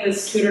during it,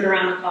 was tutored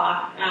around the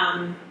clock,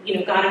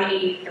 got an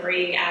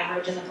 83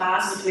 average in the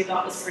class, which we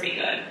thought was pretty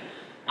good.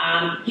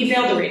 He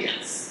failed the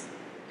Regents,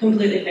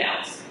 completely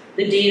failed.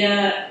 The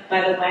data,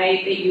 by the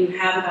way, that you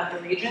have about the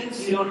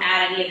Regents, you don't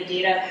add any of the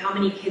data of how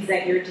many kids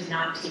that year did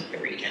not take the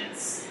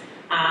Regents.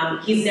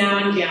 He's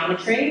now in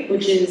geometry,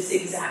 which is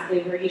exactly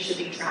where he should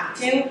be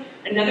tracked to.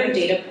 Another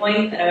data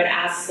point that I would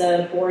ask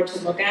the board to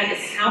look at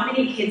is how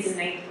many kids in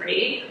 9th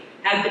grade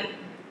have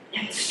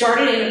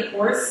started in a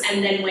course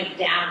and then went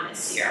down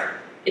this year.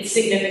 It's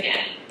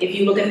significant. If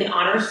you look at the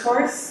honors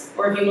course,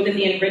 or if you look at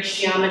the enriched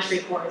geometry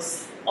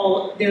course,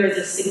 there is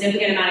a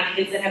significant amount of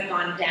kids that have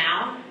gone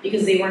down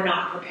because they were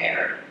not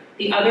prepared.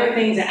 The other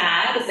thing to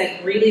add is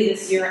that Greeley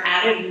this year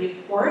added a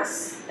new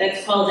course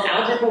that's called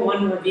Algebra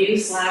 1 Review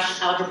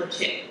 / Algebra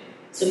 2.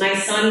 So my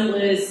son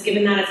was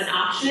given that as an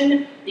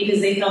option because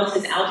they felt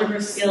his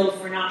algebra skills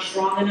were not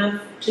strong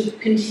enough to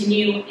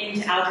continue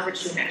into Algebra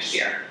 2 next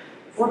year.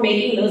 If we're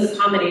making those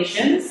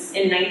accommodations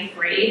in 9th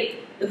grade,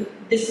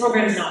 this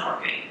program is not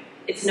working.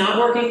 It's not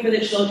working for the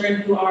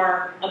children who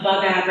are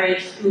above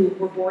average, who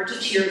were bored to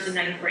tears in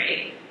 9th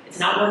grade. It's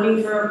not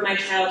working for my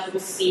child who will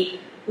speak,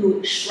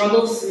 who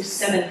struggles through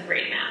 7th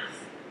grade math.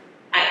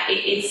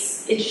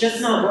 It's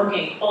just not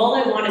working. All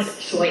I want is a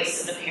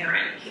choice as a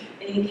parent.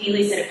 I think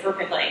Kaylee said it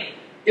perfectly.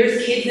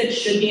 There's kids that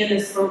should be in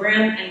this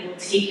program and will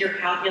take your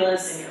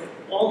calculus and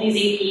all these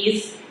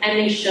APs, and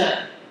they should.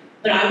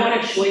 But I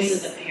want a choice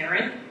as a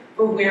parent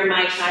for where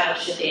my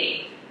child should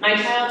be. My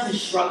child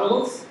has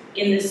struggled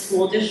in this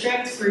school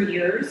district for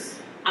years.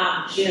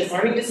 She has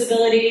learning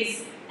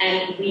disabilities,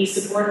 and we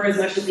support her as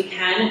much as we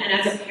can. And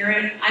as a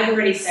parent, I've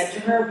already said to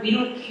her, we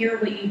don't care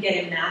what you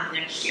get in math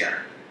next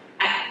year.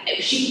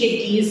 She can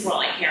get D's for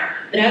all I care.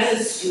 But as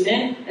a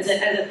student, as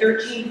a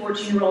 13,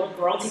 14-year-old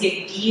girl, to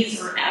get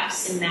D's or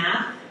F's in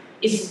math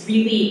is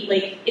really,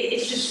 like,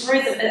 it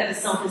destroys the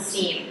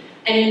self-esteem.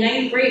 And in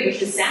 9th grade,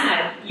 which is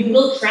sad, you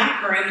will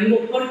track her and you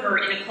will put her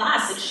in a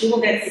class that she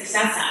will get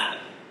success out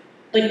of.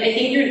 Like, I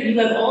think you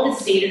have all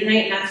this data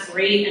tonight, and that's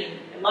great, and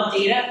I love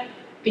data,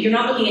 but you're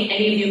not looking at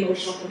any of the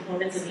emotional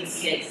components of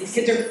these kids. These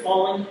kids are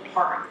falling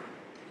apart.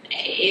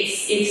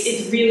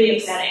 It's really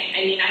upsetting.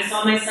 I mean, I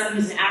saw my son,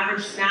 who's an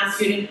average math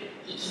student.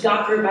 He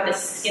got through by the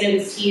skin of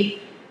his teeth.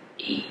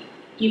 You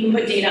can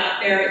put data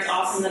up there. It's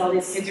awesome that all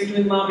these kids are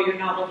doing well, but you're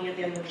not looking at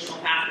the emotional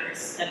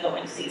factors that go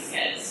into these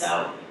kids.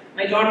 So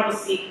my daughter will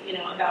speak,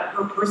 about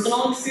her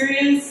personal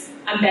experience.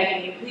 I'm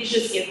begging you, please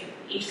just give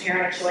each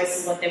parent a choice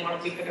of what they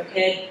want to do for their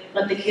kid.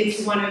 Let the kids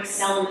who want to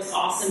excel in this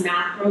awesome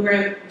math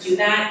program do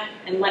that,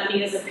 and let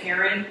me as a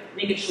parent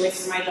make a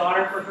choice for my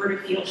daughter for her to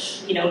feel,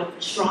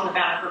 strong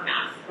about her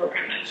math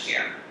program next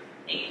year.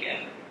 Thank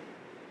you.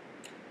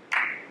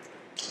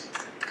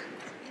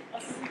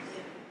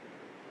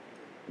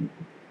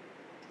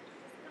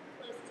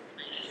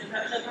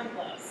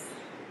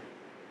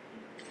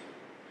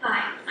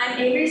 Hi, I'm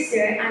Avery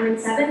Stewart. I'm in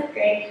 7th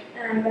grade,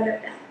 and I'm good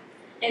at math.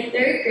 In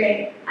 3rd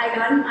grade, I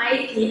got an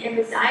IEP and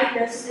was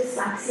diagnosed with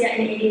dyslexia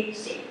and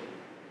ADHD.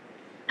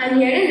 I'm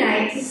here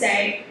tonight to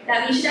say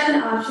that we should have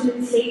an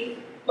option to take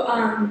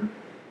what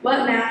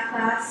math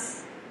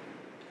class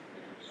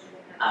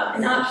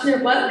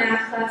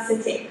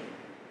to take.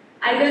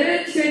 I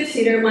go to a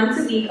tutor once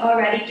a week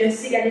already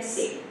just to get a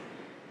C.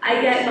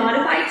 I get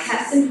modified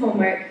tests and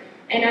homework,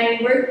 and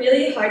I work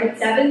really hard in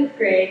 7th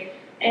grade,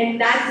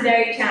 and that's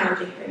very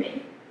challenging for me.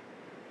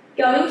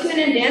 Going to an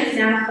advanced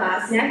math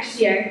class next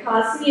year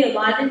caused me a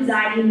lot of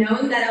anxiety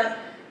knowing that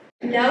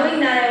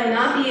I will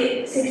not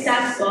be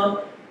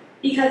successful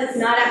because it's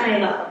not at my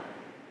level.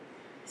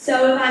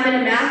 So if I'm in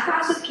a math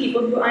class with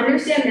people who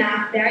understand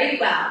math very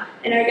well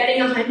and are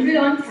getting 100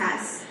 on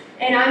tests,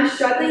 and I'm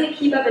struggling to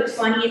keep up a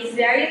 20, it's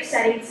very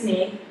upsetting to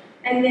me,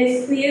 and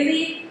there's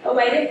clearly a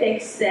way to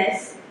fix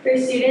this for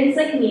students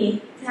like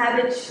me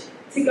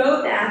to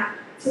go back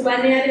to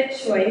when they had a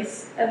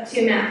choice of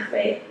two math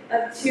classes.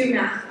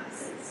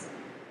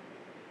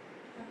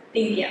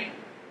 Thank you.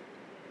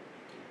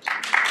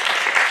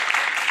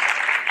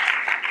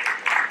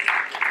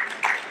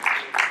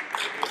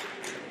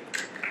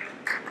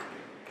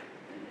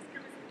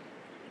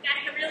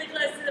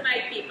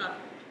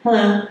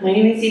 Hello, my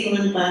name is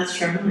Evelyn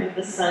Blastrom. I have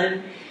a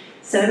son,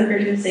 7th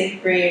grade and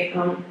 8th grade.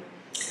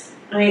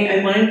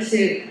 I wanted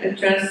to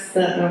address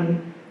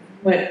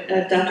what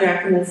Dr.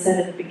 Ackerman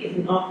said at the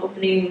beginning,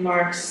 opening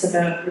remarks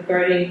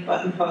regarding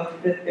Button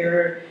Hook, that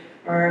there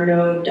are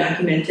no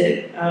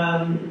documented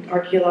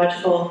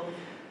archaeological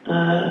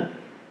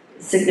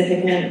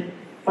significant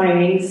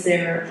findings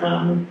there.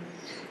 I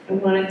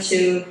wanted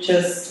to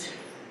just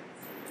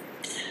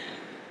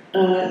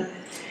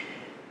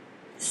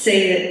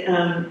say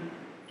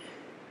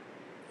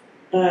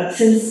that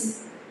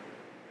since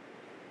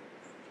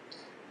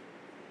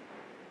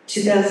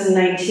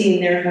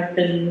 2019, there have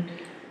been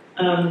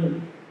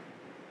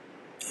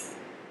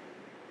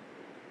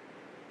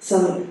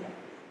some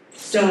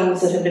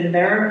stones that have been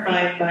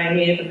verified by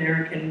Native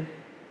American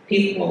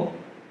people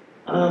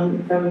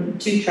from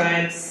 2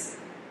 tribes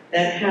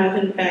that have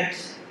in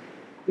fact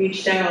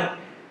reached out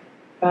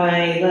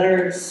by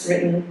letters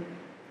written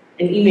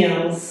and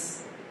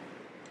emails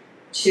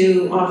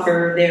to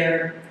offer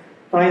their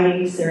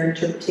findings, their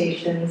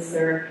interpretations,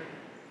 their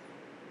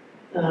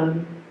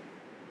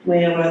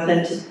way of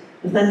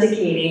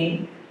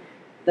authenticating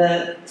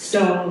the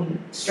stone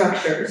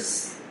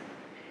structures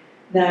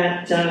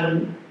that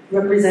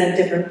represent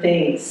different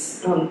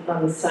things on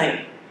the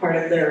site, part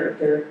of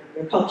their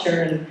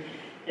culture,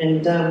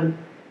 and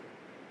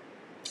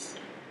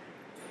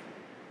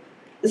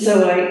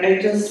so I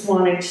just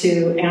wanted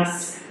to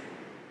ask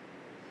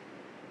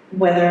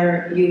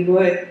whether you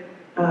would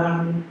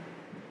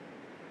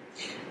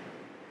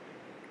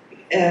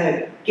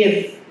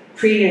give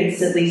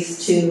credence, at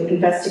least to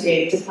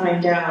investigate, to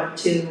find out,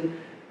 to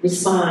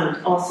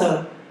respond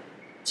also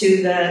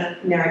to the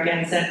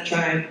Narragansett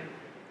tribe,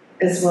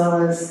 as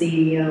well as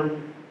the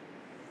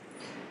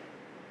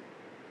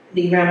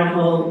the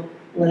Ramapo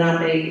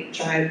Lenape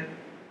tribe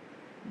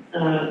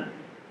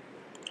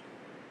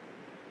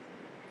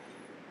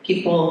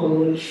people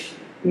who've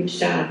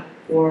reached out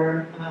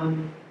for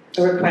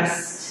a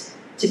request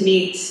to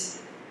meet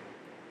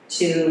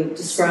to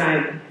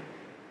describe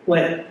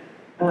what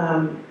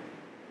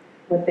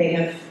they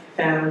have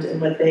found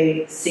and what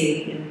they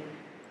see. And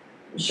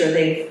I'm sure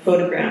they've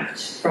photographed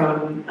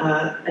from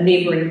a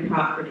neighboring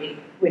property,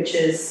 which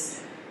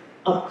is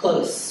up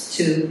close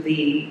to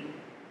the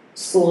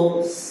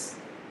school's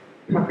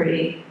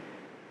property.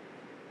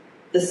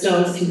 The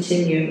stones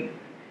continue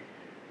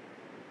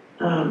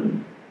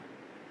from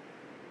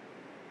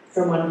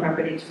one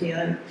property to the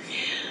other.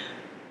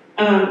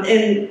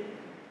 And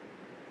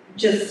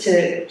just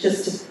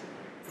to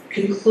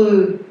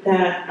conclude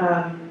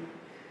that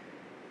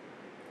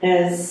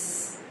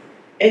as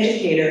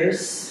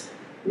educators,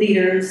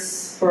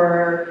 leaders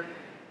for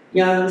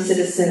young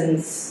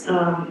citizens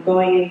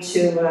going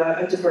into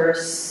a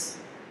diverse,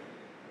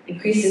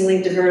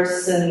 increasingly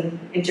diverse and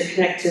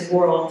interconnected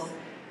world,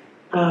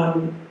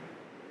 and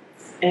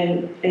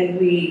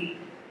we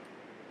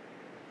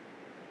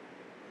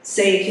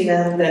say to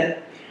them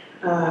that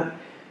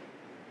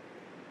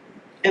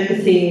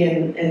empathy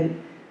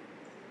and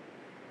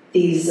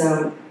these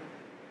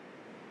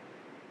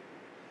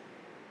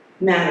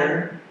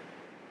matter,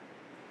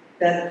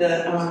 that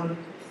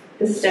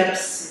the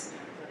steps,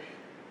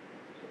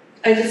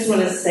 I just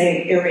want to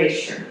say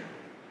erasure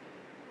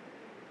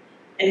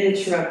and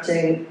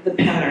interrupting the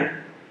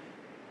pattern.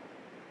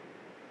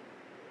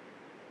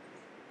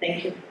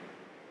 Thank you.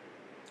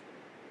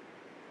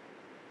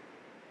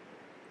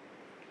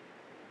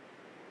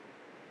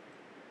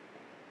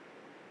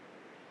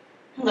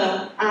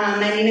 Hello,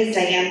 my name is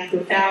Diane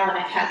Pufel, and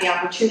I've had the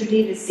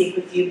opportunity to speak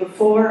with you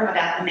before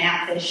about the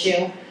math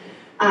issue.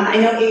 I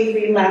know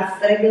Avery left,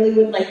 but I really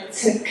would like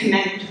to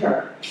commend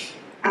her.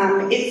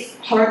 It's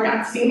hard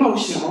not to be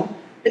emotional,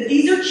 but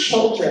these are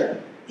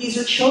children. These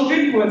are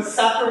children who have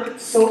suffered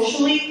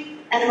socially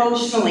and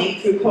emotionally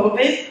through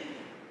COVID,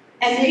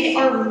 and they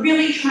are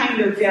really trying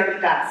their very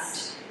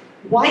best.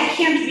 Why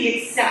can't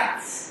we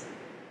accept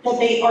that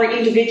they are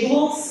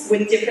individuals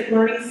with different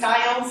learning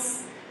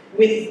styles,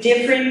 with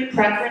different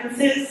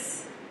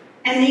preferences,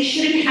 and they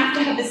shouldn't have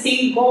to have the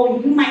same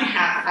goal you might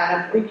have,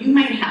 Adam, or you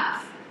might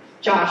have,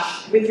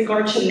 Josh, with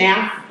regard to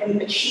math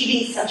and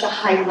achieving such a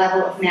high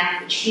level of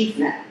math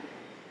achievement.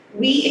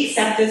 We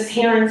accept as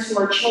parents who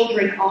our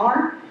children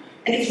are,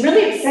 and it's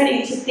really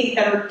upsetting to think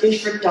that our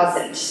district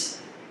doesn't.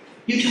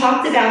 You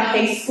talked about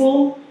high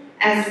school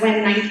as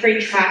when 9th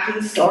grade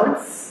tracking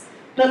starts,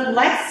 but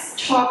let's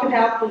talk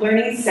about the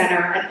Learning Center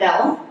at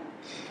Bell,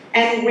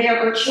 and where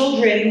our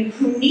children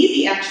who need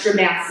the extra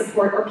math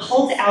support are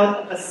pulled out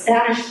of a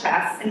Spanish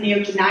class and they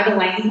are denied a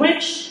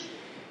language,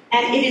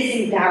 and it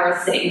is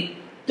embarrassing.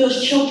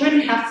 Those children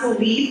have to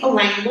leave a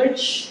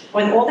language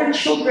when all their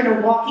children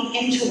are walking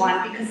into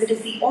one, because it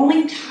is the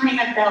only time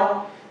at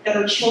Bell that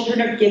our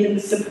children are given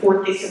the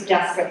support they so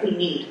desperately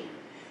need.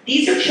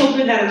 These are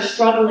children that are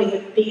struggling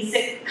with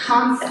basic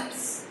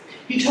concepts.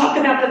 You talk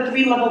about the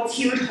 3-level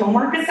tiered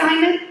homework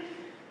assignment.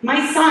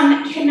 My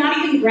son cannot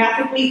even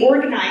graphically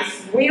organize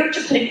where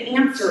to put an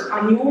answer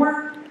on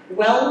your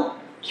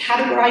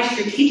well-categorized,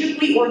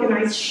 strategically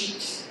organized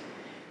sheet.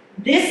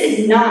 This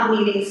is not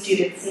meeting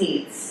students'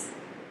 needs.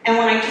 And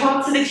when I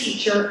talked to the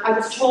teacher, I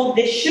was told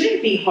this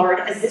shouldn't be hard,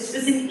 as this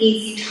was an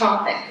easy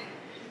topic.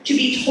 To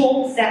be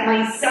told that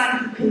my son,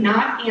 who could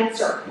not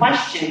answer a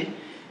question,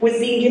 was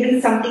being given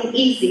something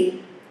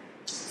easy,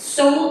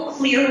 so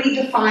clearly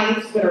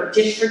defines what our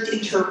district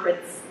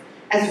interprets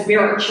as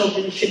where our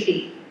children should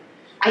be.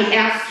 I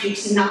ask you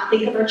to not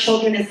think of our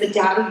children as the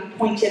data you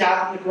pointed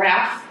out on the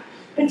graph,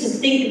 but to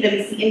think of them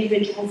as the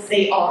individuals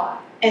they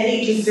are. And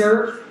they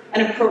deserve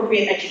an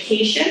appropriate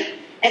education,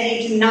 and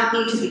they do not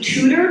need to be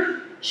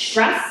tutored,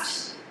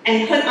 stressed,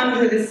 and put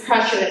under this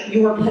pressure that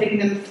you are putting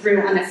them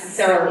through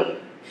unnecessarily.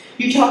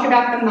 You talk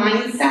about the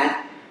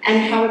mindset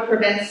and how it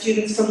prevents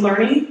students from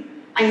learning.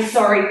 I'm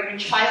sorry, when a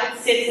child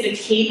sits at a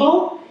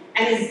table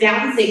and is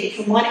bouncing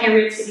from one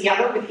area to the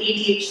other with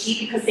ADHD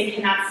because they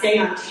cannot stay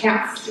on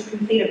task to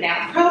complete a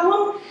math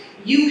problem,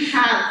 you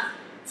have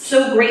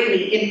so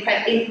greatly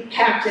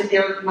impacted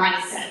their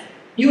mindset.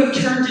 You have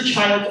turned a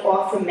child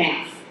off from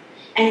math.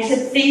 And to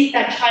think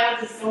that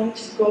child is going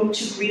to go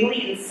to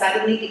Greeley and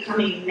suddenly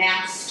become a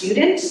math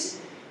student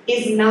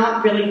is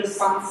not really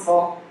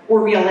responsible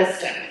or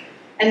realistic.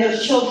 And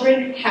those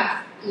children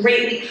have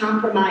greatly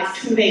compromised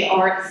who they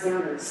are as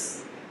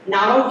learners.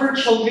 Not all of our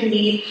children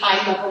need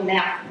high-level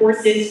math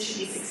courses to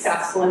be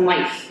successful in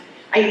life.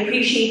 I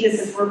appreciate this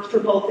has worked for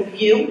both of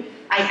you.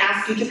 I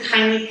ask you to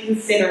kindly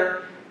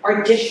consider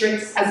our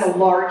districts as a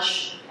more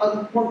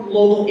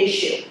global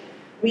issue.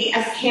 We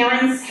as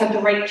parents have the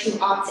right to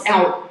opt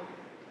out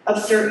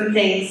of certain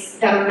things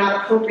that are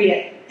not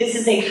appropriate. This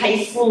is a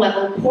high school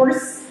level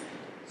course.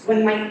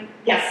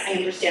 Yes, I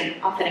understand.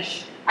 I'll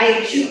finish. I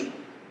have two.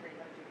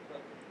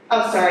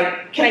 Oh, sorry.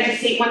 Can I just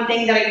state one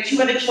thing? That I have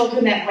 2 other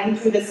children that went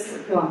through this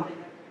curriculum.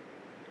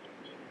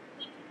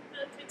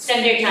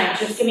 Extend your time.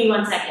 Just give me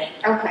 1 second.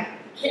 Okay.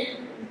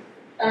 Can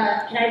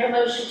I have a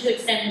motion to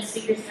extend the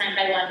speaker's time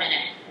by 1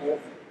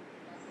 minute?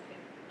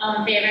 All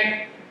in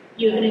favor?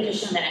 You have an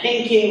additional minute.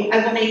 Thank you.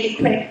 I will make it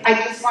quick.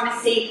 I just want to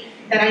say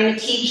that I'm a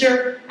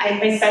teacher. I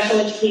have my special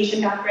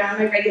education background,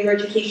 my regular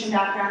education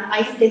background.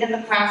 I have been in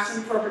the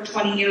classroom for over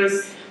 20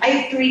 years. I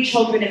have 3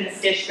 children in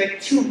this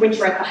district, 2 of which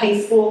are at the high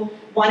school,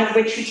 one of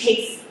which who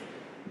takes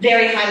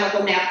very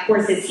high-level math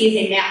courses. He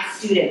is a math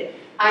student.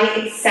 I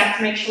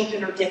accept my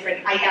children are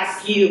different. I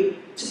ask you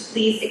to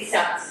please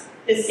accept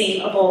the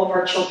same of all of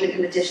our children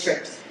in the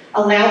district.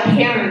 Allow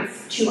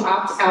parents to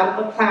opt out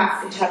of a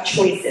class and to have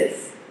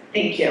choices.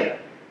 Thank you.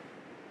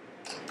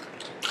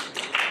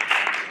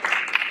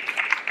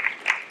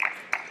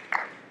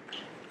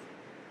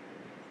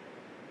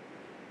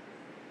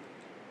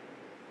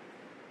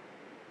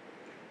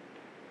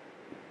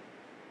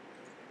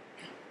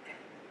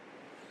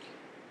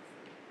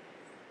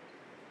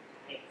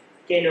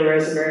 Dana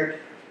Rosenberg.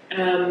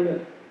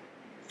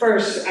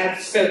 First, I've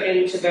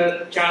spoken to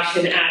both Josh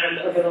and Adam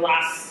over the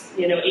last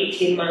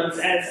 18 months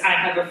as I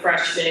have a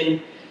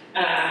freshman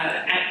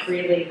at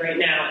Greeley right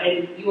now,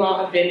 and you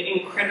all have been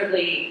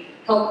incredibly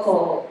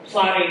helpful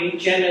plotting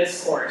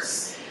Jenna's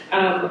course.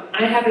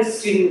 I have a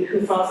student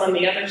who falls on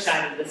the other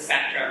side of the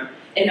spectrum,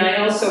 and I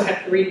also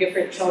have 3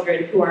 different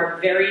children who are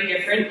very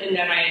different in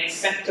that I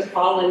expect to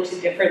fall into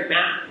different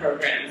math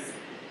programs.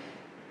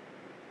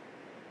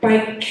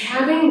 By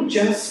having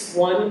just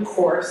one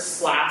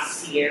course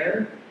last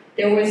year,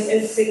 there was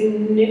a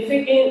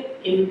significant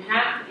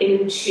impact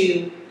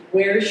into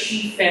where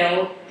she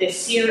fell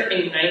this year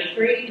in 9th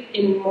grade,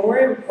 and more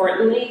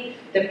importantly,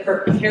 the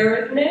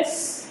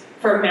preparedness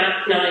for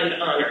Math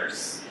 9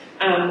 honors.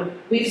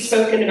 We've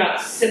spoken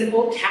about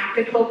simple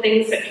tactical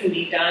things that can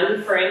be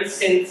done. For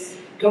instance,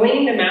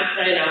 going into Math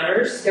 9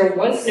 honors, there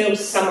was no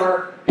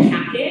summer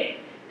packet.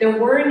 There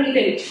weren't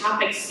even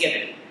topics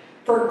given.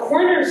 For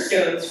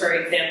cornerstones, for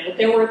example,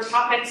 there were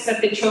topics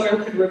that the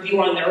children could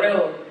review on their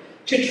own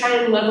to try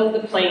and level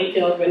the playing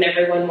field when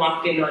everyone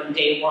walked in on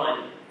day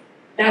 1.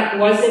 That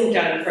wasn't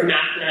done for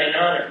Math 9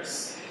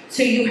 honors.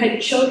 So you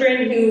had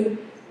children who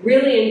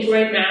really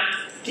enjoyed math,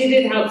 did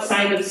it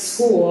outside of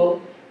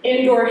school,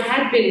 and or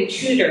had been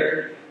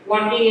tutored,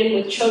 walking in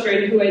with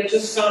children who had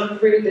just gone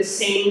through the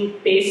same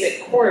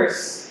basic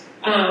course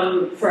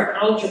for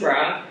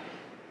algebra,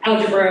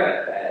 8th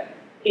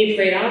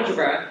grade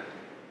algebra.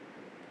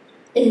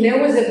 And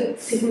there was a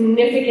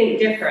significant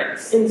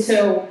difference. And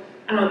so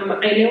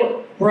I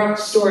know Brooke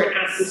Stewart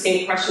asked the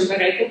same question,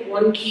 but I think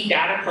one key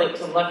data point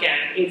to look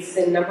at is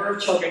the number of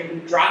children who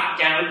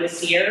dropped down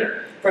this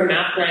year for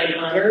Math 9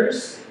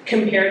 honors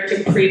compared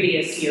to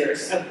previous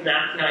years of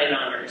Math 9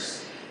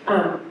 honors.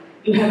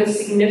 You have a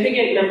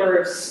significant number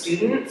of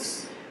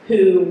students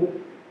who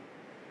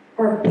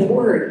are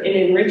bored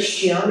in enriched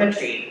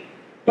geometry,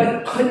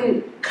 but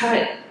couldn't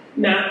cut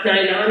Math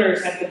 9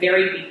 honors at the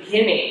very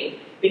beginning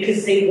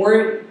because they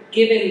weren't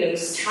given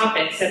those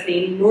topics that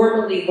they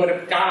normally would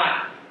have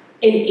got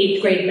in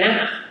 8th grade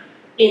math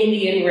in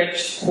the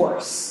enriched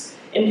course.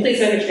 And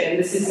please understand,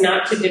 this is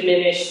not to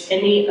diminish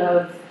any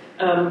of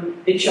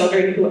the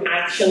children who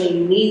actually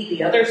need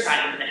the other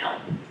side of the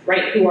help,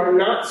 right, who are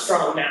not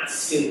strong math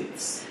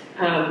students.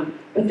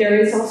 But there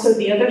is also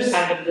the other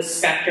side of the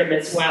spectrum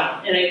as well.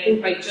 And I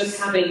think by just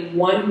having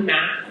one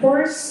math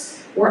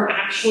course, we're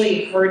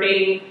actually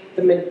hurting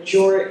the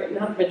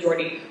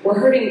we're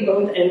hurting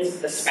both ends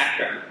of the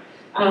spectrum.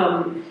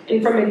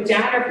 And from a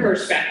data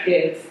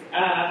perspective,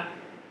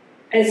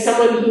 as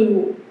someone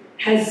who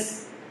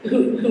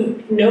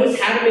knows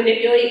how to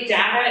manipulate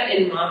data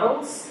and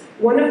models,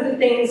 one of the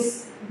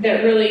things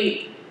that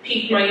really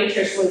piqued my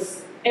interest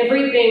was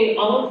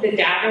all of the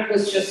data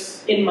was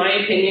just, in my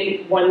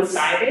opinion,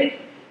 one-sided.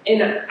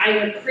 And I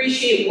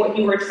appreciate what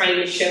you were trying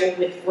to show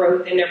with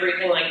growth and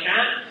everything like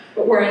that.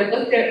 But where I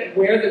looked at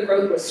where the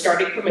growth was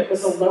starting from, it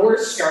was a lower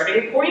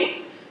starting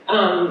point.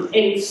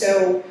 And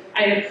so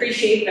I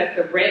appreciate that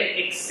the rate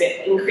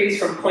increased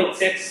from 0.6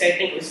 to I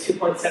think it was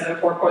 2.7,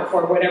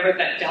 4.4, whatever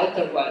that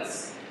delta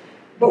was.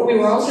 But we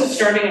were also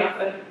starting off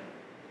at,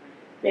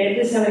 may I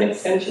please have an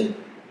extension?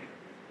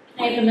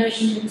 Can I have a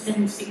motion to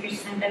extend the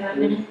speaker's time by 1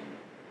 minute?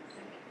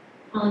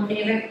 All in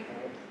favor?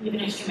 You have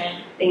an extra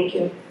minute. Thank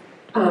you.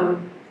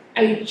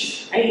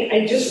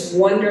 I just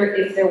wonder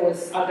if there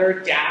was other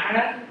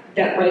data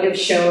that might have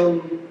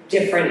shown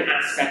different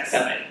aspects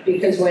of it.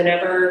 Because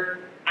whenever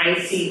I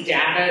see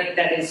data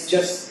that is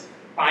just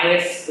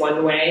biased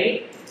one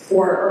way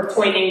or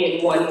pointing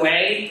in one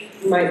way,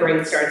 my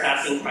brain starts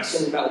asking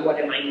questions about what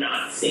am I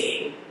not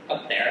seeing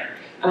up there.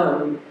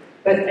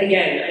 But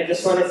again, I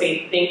just want to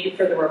say thank you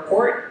for the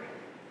report.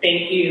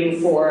 Thank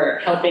you for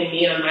helping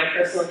me on my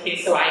personal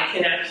case so I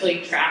can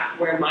actually track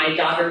where my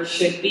daughter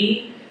should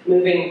be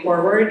moving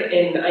forward.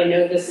 And I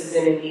know this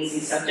isn't an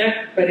easy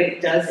subject, but it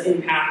does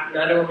impact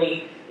not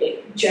only,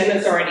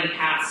 Jenna's already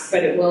passed,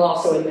 but it will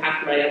also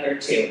impact my other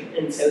 2.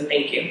 And so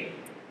thank you.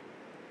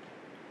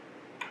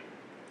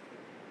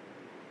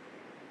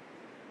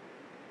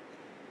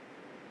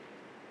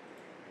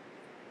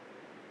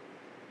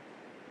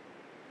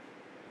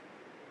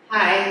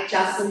 Hi,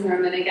 Jocelyn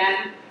Herman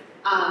again.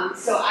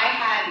 So I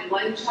had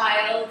one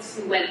child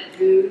who went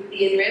through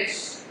the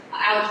enriched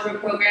algebra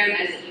program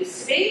as it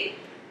used to be.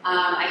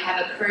 I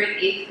have a current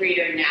 8th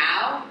grader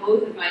now,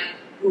 both of my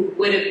who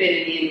would have been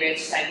in the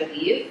enriched, I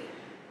believe.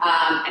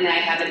 And I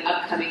have an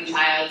upcoming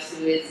child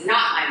who is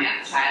not my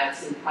math child,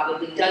 who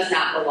probably does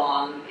not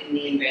belong in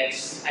the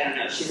enriched. I don't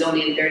know, she's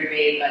only in 3rd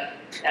grade, but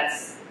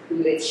that's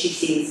who she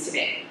seems to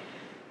be.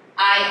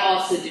 I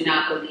also do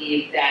not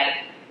believe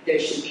that there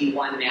should be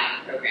one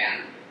math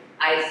program.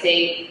 I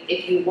think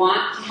if you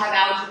want to have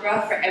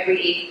algebra for every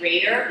 8th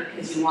grader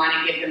because you want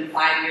to give them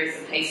 5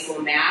 years of high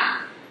school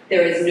math,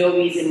 there is no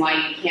reason why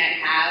you can't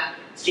have,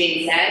 as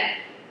Jane said,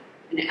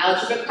 an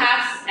algebra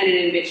class and an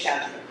enriched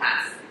algebra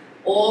class.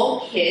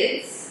 All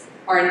kids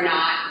are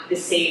not the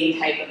same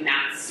type of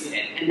math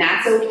student, and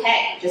that's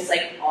okay. Just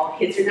like all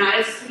kids are not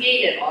as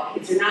creative, all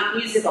kids are not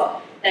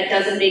musical. That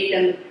doesn't make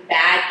them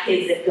bad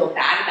kids that feel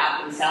bad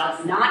about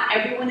themselves. Not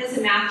everyone is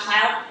a math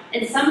child,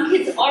 and some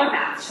kids are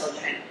math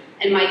children.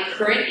 And my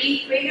current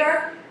 8th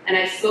grader, and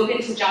I've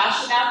spoken to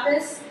Josh about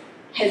this,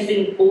 has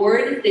been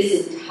bored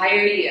this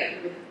entire year.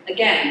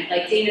 Again,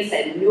 like Dana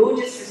said, no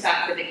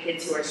disrespect for the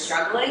kids who are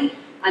struggling.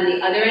 On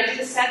the other end of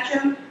the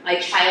spectrum, my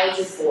child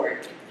is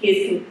bored. He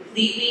is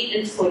completely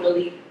and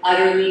totally,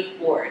 utterly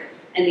bored.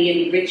 And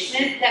the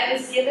enrichment that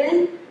was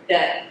given,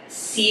 the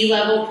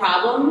C-level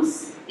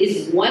problems,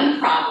 is one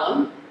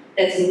problem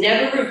that's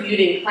never reviewed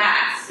in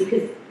class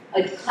because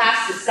a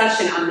class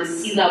discussion on the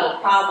C-level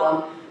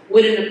problem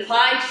wouldn't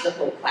apply to the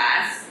whole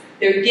class.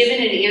 They're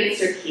given an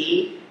answer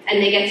key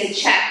and they get to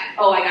check,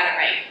 oh, I got it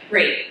right,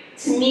 great.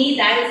 To me,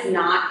 that is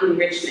not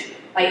enrichment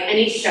by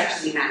any stretch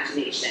of the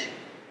imagination.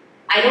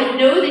 I don't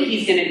know that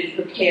he's going to be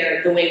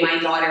prepared the way my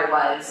daughter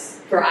was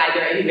for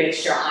either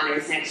enriched or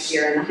honors next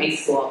year in the high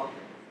school.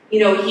 You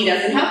know, he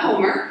doesn't have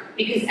homework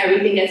because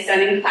everything gets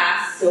done in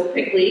class so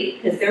quickly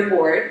because they're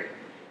bored.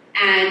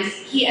 And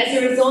he, as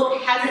a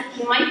result,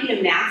 he might be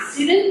a math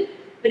student,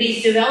 but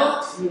he's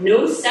developed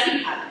no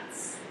study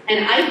habits.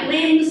 And I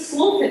blame the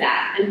school for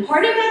that. And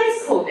part of that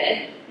is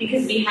COVID,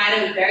 because we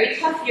had a very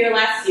tough year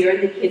last year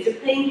and the kids are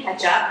playing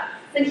catch up.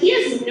 But he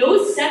has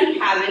no study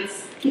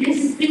habits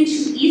because it's been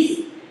too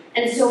easy.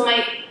 And so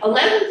my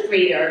 11th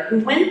grader, who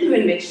went through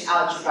enriched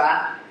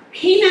algebra,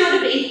 came out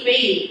of 8th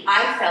grade,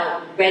 I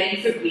felt, ready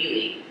for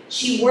Greeley.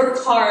 She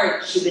worked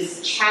hard, she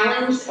was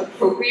challenged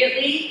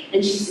appropriately,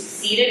 and she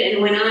succeeded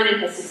and went on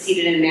and has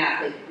succeeded in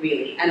math like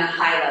Greeley at a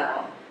high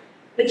level.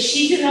 But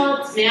she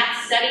developed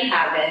math study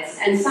habits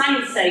and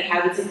science study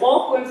habits and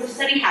all forms of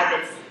study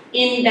habits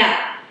in Bell.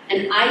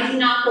 And I do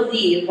not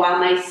believe, while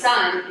my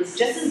son is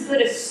just as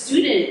good a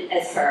student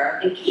as her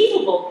and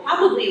capable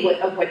probably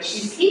of what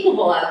she's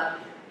capable of,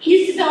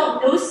 he's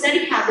developed no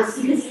study habits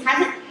because he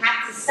hasn't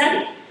had to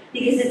study,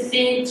 because it's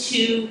been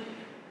too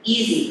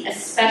easy,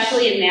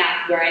 especially in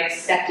math where I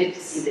expected to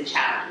see the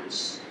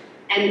challenge.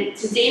 And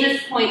to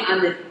Dana's point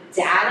on the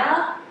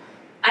data,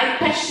 I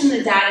question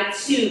the data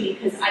too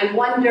because I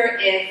wonder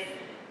if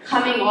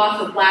coming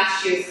off of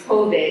last year's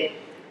COVID,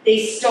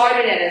 they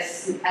started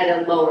at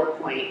a lower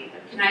point.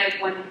 Can I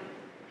have one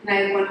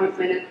more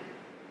minute?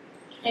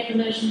 Can I have a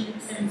motion to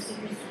extend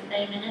speakers by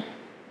a minute?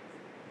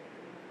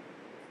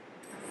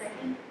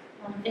 Second.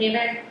 All in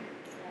favor?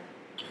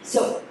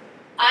 So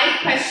I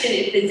question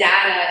if the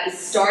data is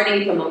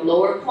starting from a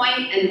lower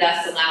point and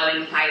thus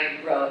allowing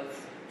higher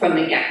growth from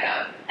the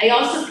get-go. I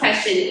also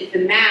question if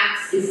the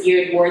maths is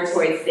geared more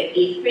towards the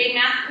 8th grade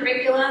math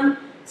curriculum.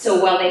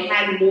 So while they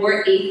had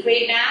more 8th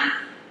grade math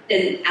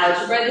than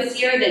algebra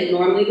this year than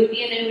normally would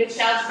be in enriched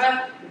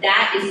algebra,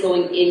 that is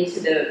going into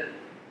the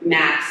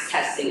maths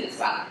testing as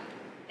well.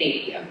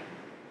 Thank you.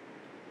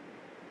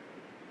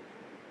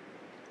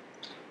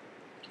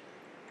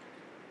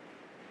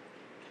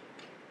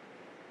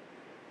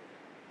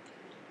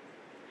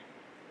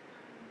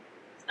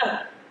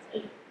 Oh,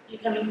 you're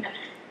coming back.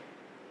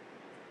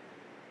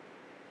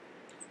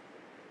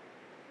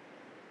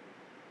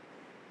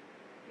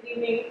 Good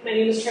evening. My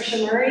name is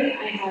Trisha Murray.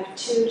 I have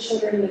 2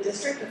 children in the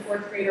district, a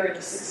 4th grader and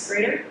a 6th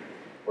grader.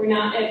 We're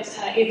not at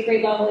 8th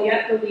grade level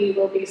yet, but we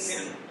will be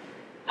soon.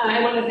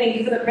 I want to thank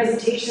you for the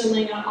presentation and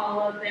laying out all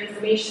of the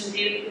information and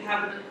data that you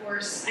have in the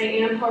course. I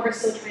am, however,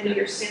 still trying to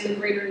understand the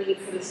greater need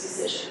for this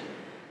decision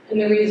and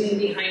the reasoning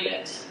behind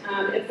it.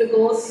 If the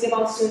goal is to give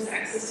all students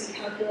access to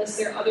calculus,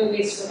 there are other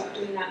ways to go about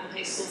doing that in the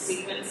high school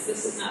sequence.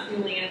 This is not the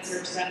only answer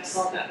to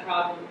solve that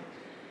problem.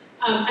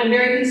 I'm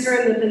very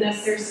concerned that the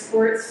necessary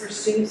supports for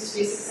students to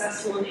be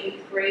successful in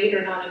 8th grade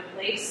are not in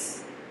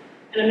place.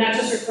 And I'm not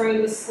just referring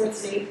to the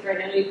supports in 8th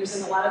grade. I know you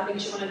present a lot of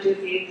things you want to do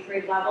at the 8th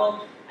grade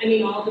level. I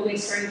mean all the way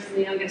starting from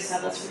the youngest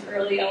levels, from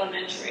early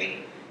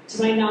elementary.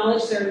 To my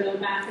knowledge, there are no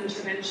math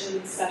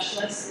intervention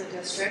specialists in the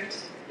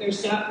district.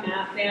 There's not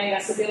math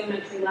AIS at the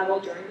elementary level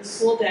during the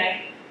school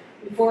day.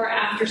 Before or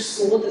after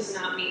school does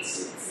not meet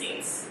students'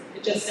 needs.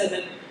 It just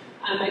doesn't.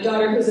 My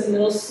daughter, who's in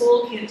middle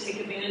school, can't take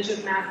advantage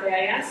of math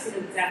AIS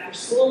because it's after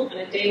school on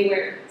a day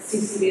where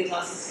CCSD is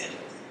also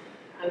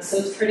scheduled. So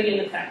it's pretty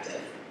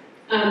ineffective.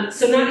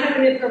 So not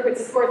having the appropriate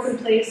supports in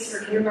place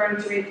for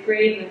kindergarten through 8th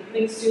grade and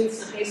putting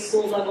students in a high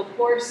school level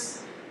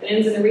course that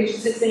ends in a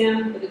Regents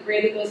exam with a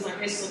grade that goes in our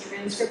high school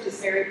transcript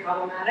is very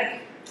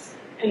problematic.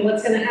 And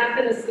what's going to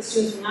happen is that the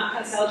students will not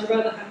pass algebra,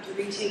 they'll have to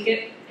retake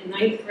it in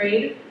 9th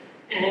grade,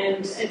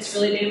 and it's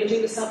really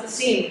damaging to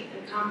self-esteem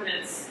and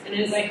confidence. And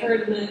as I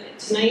heard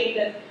tonight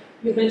that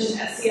you've mentioned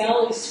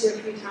SEL at least 2 or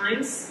 3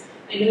 times,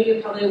 I know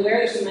you're probably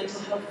aware there's a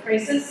mental health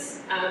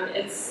crisis.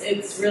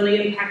 It's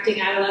really impacting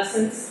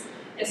adolescents,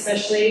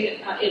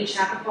 especially in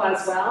Chappaqua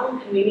as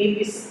well, and we need to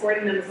be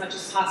supporting them as much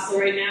as possible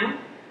right now,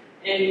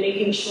 and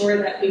making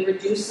sure that we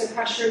reduce their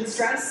pressure and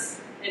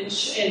stress and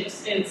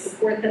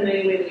support them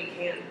any way that we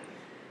can.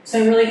 So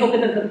I'm really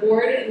hoping that the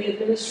board and the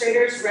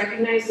administrators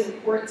recognize the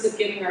importance of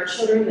giving our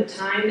children the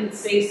time and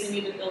space they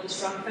need to build a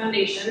strong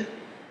foundation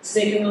so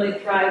they can really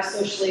thrive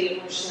socially,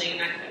 emotionally,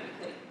 and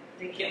academically.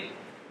 Thank you.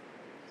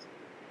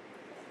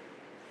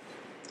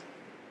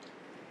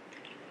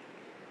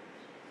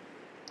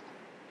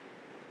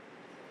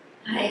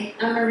 Hi,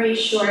 I'm Marie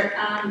Short.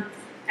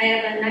 I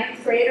have a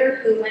 9th grader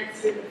who went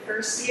through the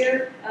first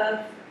year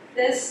of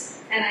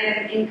this, and I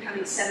have an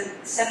incoming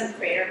 7th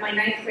grader. My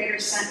 9th grader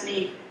sent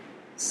me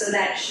so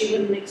that she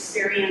wouldn't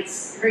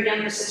experience, her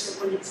younger sister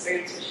wouldn't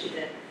experience what she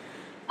did.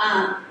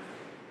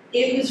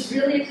 It was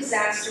really a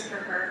disaster for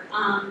her.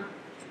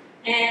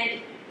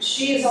 And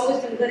she has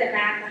always been good at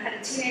math. I had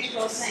a teenage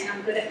girl saying,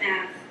 I'm good at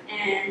math.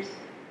 And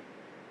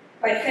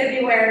by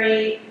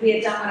February, we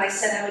had done what I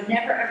said I would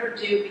never ever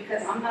do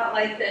because I'm not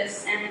like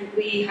this, and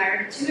we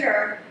hired a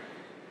tutor.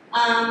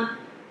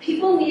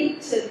 People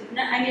need to,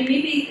 I mean,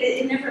 maybe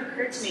it never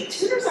occurred to me,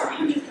 tutors are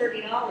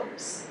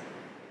 $130.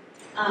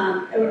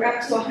 Or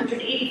up to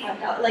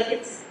 $185. Like,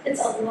 it's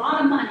a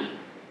lot of money.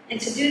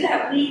 And to do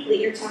that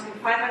weekly, you're talking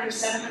 $500,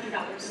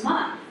 $700 a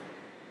month.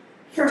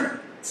 For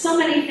so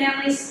many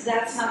families,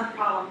 that's not a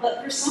problem.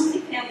 But for so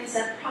many families,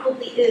 that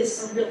probably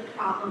is a real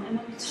problem. And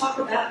when we talk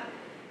about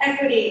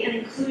equity and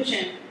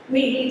inclusion,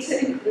 we need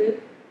to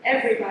include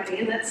everybody.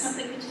 And that's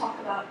something we talk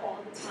about all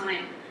the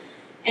time.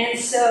 And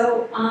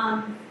so,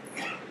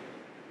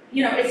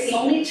 you know, it's the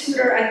only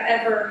tutor I've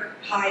ever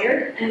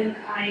hired, and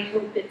I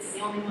hope it's the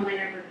only one I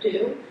ever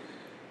do.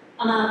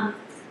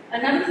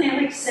 Another thing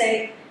I'd like to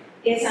say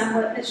is on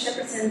what Ms.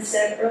 Shepardson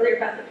said earlier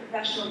about the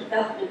professional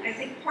development. I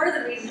think part of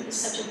the reason it was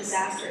such a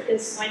disaster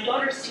is my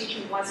daughter's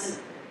teacher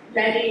wasn't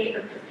ready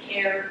or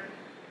prepared,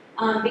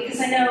 because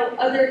I know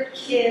other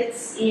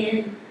kids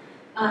in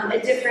a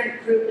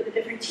different group with a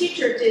different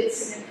teacher did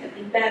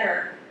significantly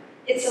better.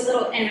 It's a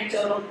little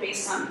anecdotal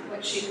based on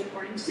what she's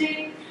reporting to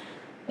me,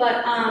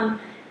 but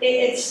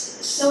it's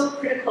so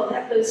critical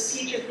that those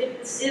teachers, if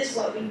this is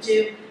what we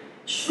do,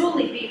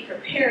 truly be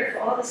prepared for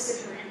all this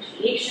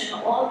differentiation,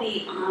 all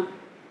the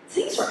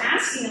things we're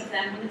asking of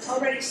them when it's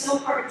already so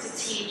hard to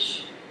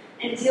teach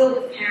and deal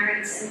with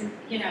parents and,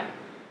 you know,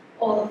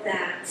 all of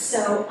that.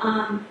 So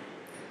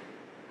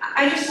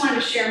I just wanted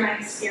to share my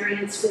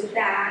experience with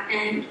that,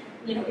 and,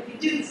 you know, if you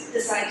do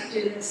decide to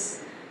do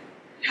this,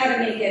 how to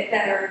make it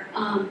better.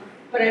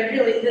 But I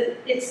really,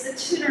 it's the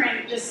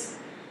tutoring just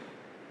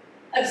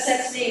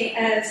upsets me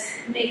as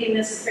making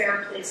this a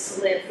fair place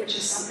to live, which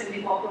is something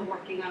we've all been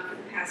working on for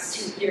the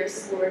past 2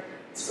 years. The board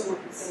has been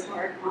working so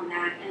hard on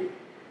that, and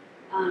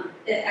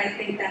I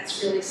think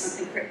that's really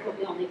something critical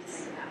we all need to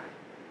think about.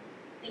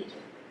 Thank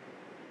you.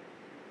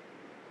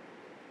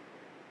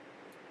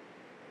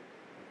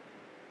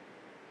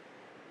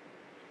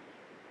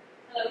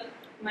 Hello,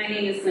 my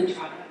name is Lynn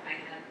Trotta. I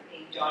have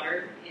a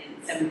daughter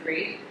in 7th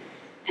grade,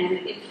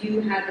 and if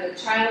you have a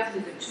child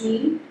who's a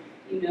tween,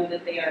 you know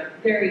that they are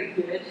very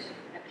good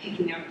at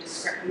picking out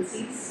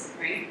discrepancies,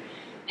 right?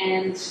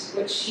 And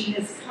what she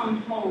has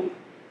come home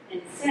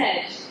and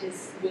said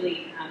is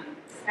really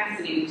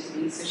fascinating to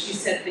me. So she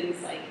said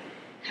things like,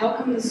 how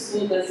come the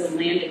school does a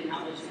land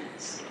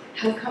acknowledgement?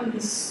 How come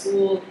the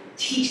school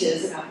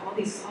teaches about all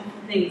these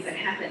awful things that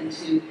happen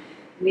to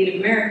Native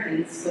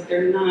Americans, but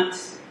they're not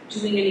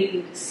doing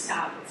anything to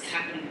stop what's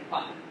happening at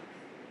Button?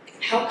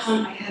 How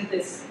come I have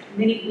this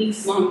many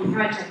weeks long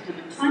project on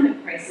the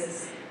climate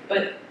crisis,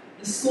 but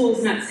the school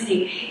is not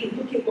saying, hey,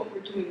 look at what we're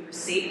doing, we're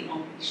saving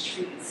all these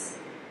trees?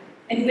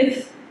 And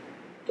with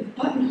the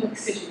button hook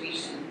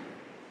situation,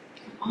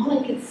 all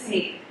I could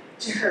say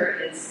to her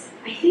is,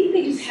 I think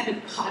they just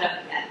haven't caught up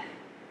yet.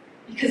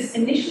 Because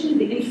initially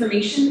the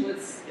information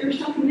was, there was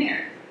nothing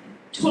there.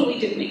 Totally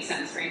didn't make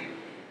sense, right?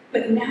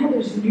 But now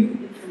there's new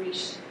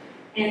information.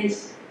 And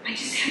I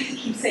just have to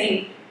keep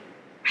saying,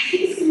 I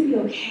think it's going to be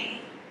okay.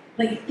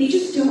 Like, they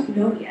just don't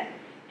know yet.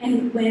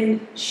 And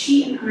when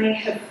she and I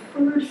have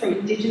heard from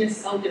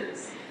Indigenous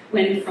elders,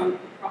 when from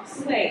across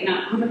the way,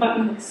 not on the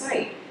Button Hook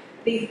site,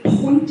 they've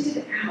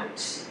pointed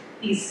out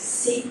these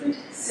sacred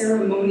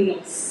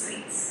ceremonial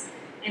sites,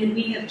 and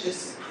we have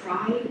just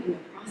cried in the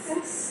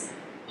process.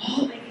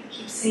 All I can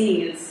keep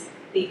saying is,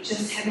 they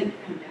just haven't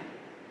found out.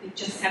 They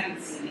just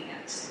haven't seen it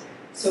yet.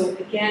 So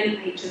again,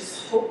 I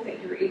just hope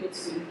that you're able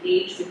to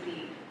engage with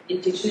the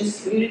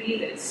Indigenous community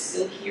that is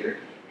still here,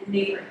 and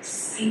they were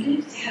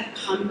excited to have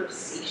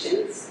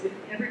conversations with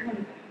everyone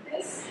about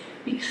this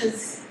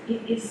because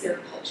it is their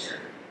culture.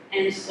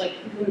 And like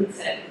Evelyn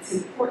said, it's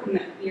important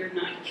that we are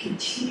not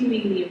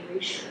continuing the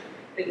erasure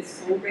that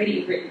is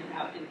already written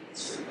about in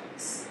history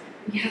books.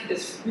 We have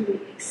this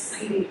really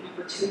exciting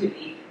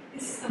opportunity,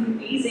 this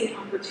amazing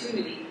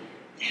opportunity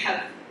to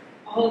have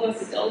all of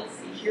us adults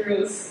be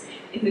heroes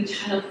in the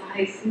child's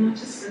eyes, not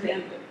just for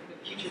them, but for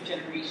the future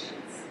generations.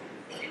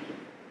 Thank you.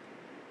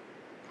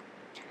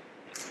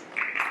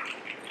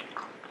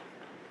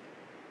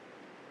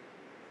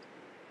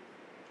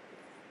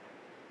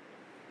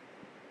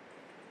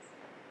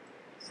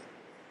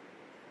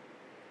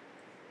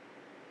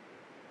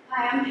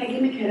 Hi, I'm Peggy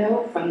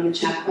McKiddo from the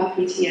Chappaqua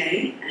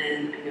PTA,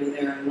 and I know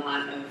there are a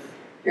lot of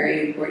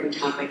very important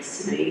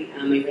topics tonight.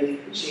 I really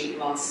appreciate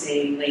you all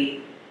staying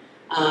late.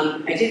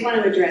 I did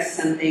want to address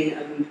something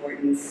of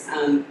importance.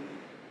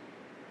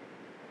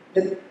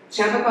 The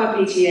Chappaqua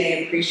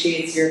PTA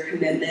appreciates your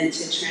commitment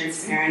to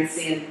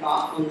transparency and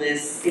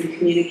thoughtfulness in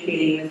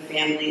communicating with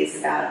families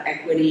about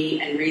equity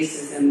and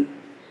racism.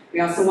 We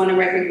also want to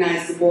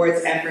recognize the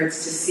board's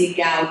efforts to seek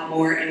out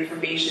more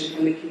information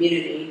from the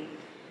community.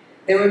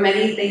 There were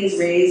many things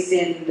raised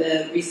in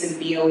the recent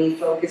BOE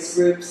focus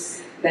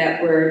groups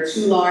that were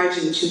too large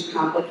and too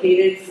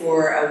complicated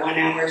for a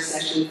one-hour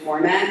session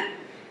format.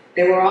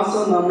 There were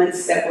also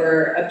moments that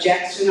were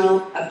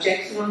objectionable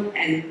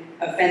and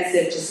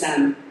offensive to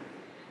some.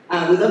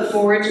 We look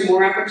forward to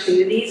more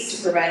opportunities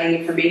to providing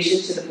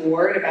information to the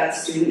board about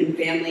student and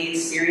family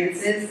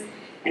experiences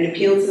and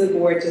appeal to the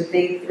board to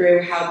think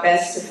through how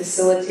best to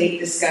facilitate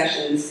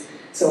discussions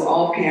so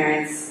all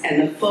parents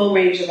and the full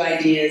range of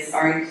ideas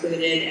are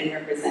included and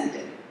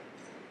represented.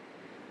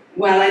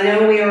 While I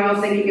know we are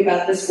all thinking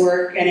about this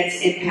work and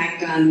its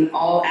impact on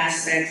all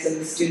aspects of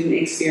the student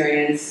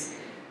experience,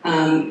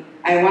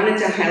 I wanted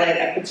to highlight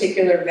a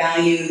particular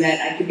value that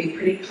I can be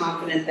pretty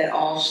confident that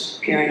all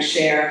parents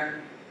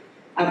share.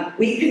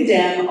 We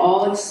condemn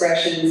all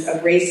expressions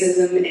of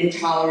racism,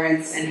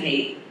 intolerance, and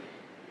hate.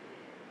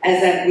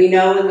 As we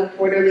know in the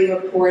quarterly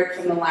report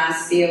from the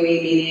last BOE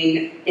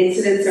meeting,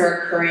 incidents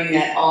are occurring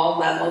at all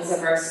levels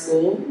of our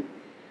school.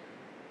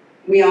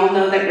 We all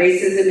know that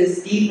racism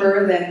is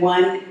deeper than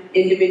one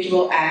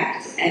individual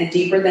act and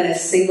deeper than a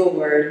single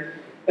word,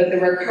 but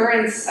the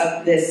recurrence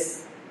of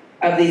these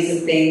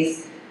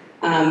things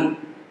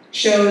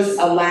shows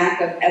a lack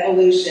of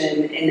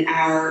evolution in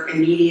our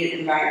immediate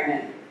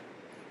environment.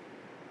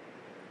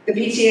 The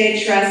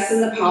PTA trusts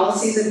in the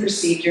policies and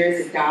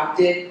procedures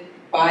adopted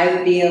by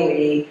the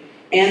BOE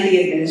and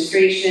the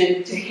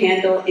administration to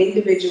handle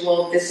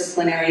individual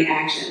disciplinary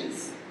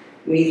actions.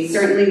 We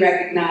certainly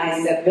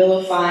recognize that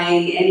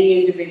vilifying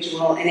any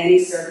individual in any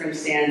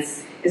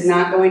circumstance is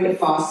not going to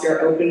foster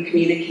open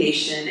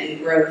communication and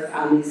growth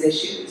on these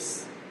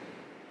issues.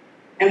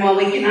 And while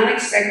we cannot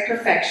expect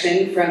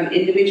perfection from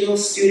individual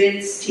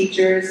students,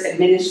 teachers,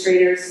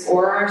 administrators,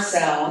 or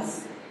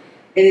ourselves,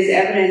 it is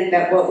evident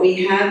that what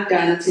we have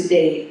done to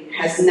date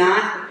has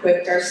not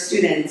equipped our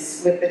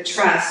students with the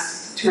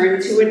trust to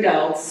turn to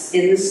adults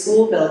in the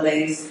school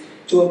buildings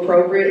to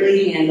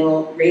appropriately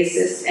handle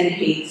racist and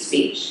hate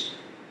speech.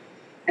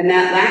 And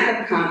that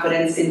lack of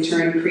confidence in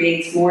turn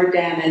creates more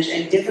damage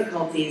and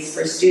difficulties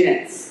for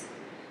students.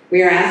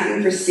 We are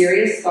asking for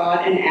serious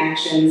thought and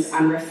actions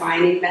on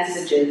refining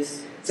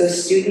messages so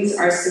students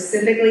are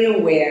specifically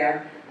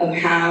aware of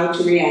how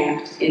to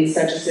react in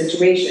such a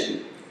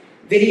situation.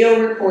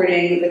 Video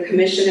recording the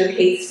commission of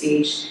hate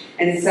speech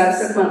and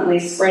subsequently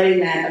spreading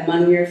that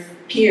among your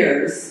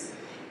peers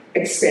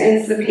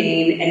expands the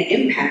pain and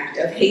impact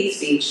of hate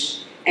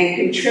speech and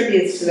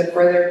contributes to the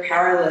further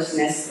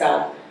powerlessness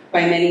felt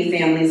by many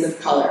families of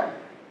color.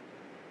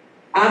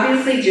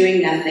 Obviously,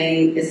 doing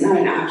nothing is not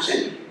an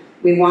option.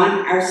 We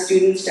want our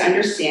students to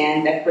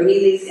understand that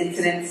bringing these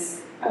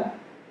incidents up.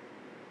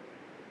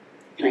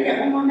 Can I get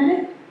 1 more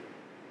minute?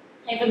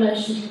 I have a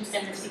motion to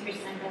extend the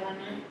speaker's time by 1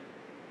 minute.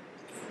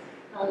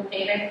 All in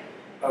favor?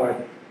 Aye.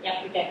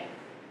 Yeah, you're good.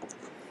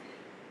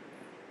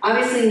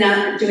 Obviously,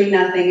 doing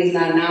nothing is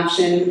not an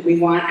option. We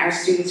want our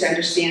students to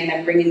understand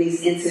that bringing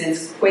these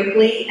incidents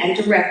quickly and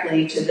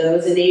directly to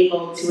those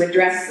enabled to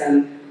address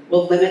them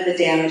will limit the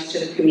damage to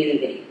the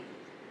community.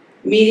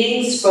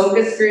 Meetings,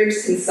 focus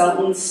groups,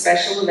 consultants,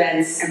 special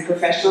events, and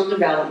professional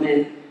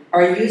development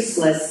are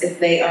useless if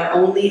they are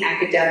only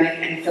academic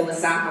and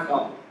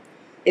philosophical.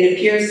 It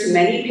appears to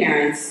many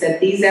parents that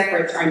these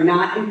efforts are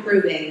not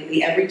improving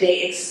the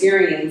everyday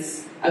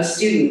experience of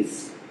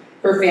students.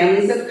 For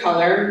families of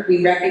color,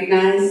 we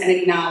recognize and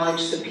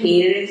acknowledge the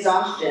pain and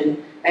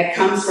exhaustion that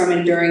comes from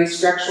enduring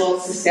structural,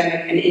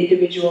 systemic, and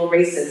individual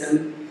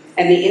racism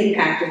and the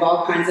impact of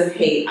all kinds of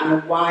hate on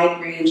a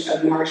wide range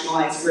of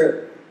marginalized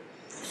groups.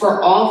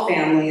 For all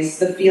families,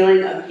 the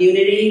feeling of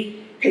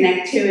unity,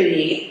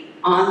 connectivity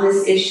on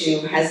this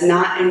issue has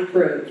not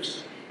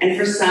improved, and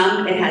for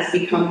some, it has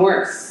become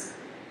worse.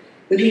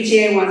 The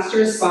PTA wants to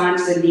respond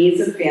to the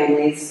needs of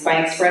families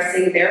by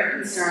expressing their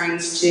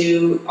concerns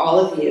to all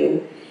of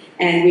you,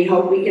 and we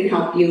hope we can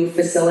help you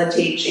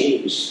facilitate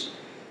change.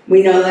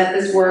 We know that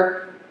this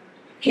work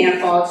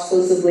can't fall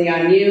exclusively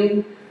on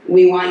you.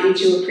 We want you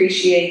to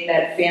appreciate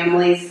that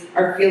families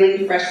are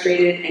feeling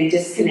frustrated and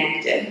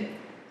disconnected.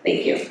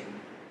 Thank you.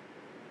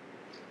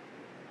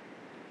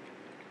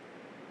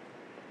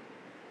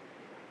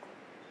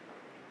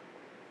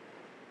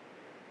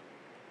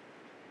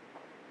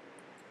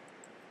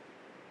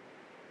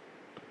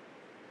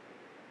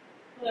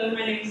 Hello,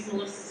 my name is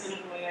Melissa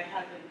Zinovoy. I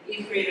have an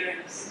 8th grader and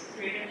a 6th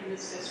grader in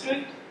this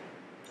district.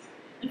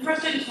 And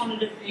first, I just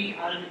wanted to thank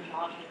Adam and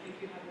Josh. I think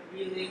you have a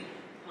really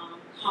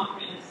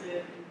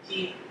comprehensive and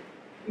deep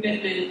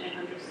commitment and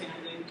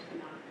understanding to the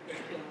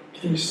non-curriculum.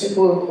 Can you step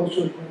a little closer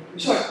to the mic,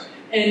 please? Sure.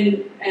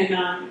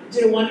 And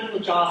did a wonderful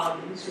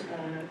job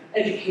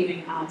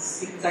educating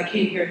us, because I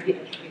came here to be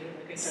educated,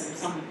 like I said, as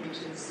someone new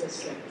to this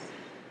district.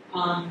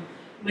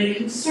 My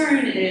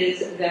concern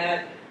is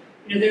that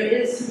there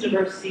is some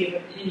diversity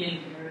of opinion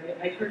here.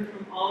 I heard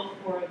from all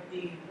 4 of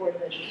the Board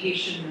of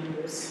Education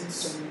members'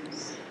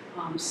 concerns.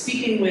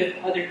 Speaking with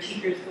other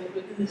teachers, both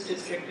within this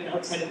district and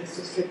outside of this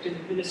district, and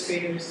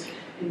administrators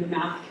in the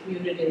math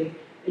community,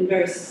 in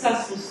very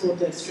successful school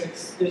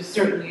districts, there's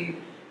certainly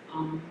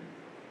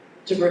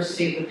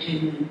diversity of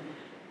opinion.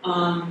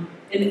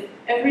 And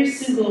every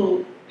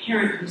single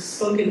parent who's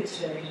spoken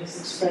today has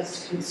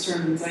expressed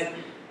concerns. I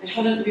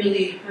haven't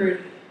really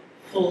heard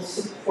full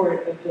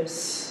support of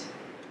this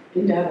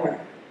endeavor.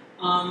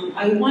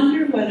 I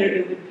wonder whether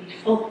it would be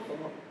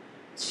helpful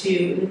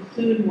to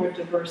include more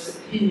diverse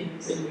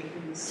opinions in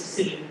making this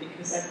decision,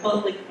 because I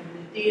felt like from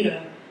the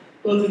data,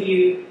 both of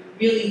you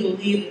really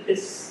believe that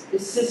this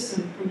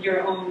system, from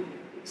your own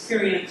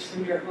experience,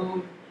 from your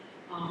own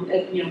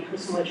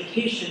personal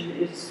education,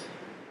 is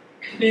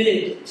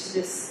committed to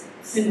this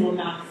single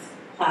math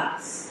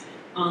class.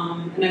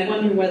 And I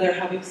wonder whether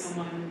having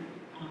someone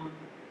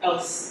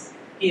else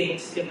be able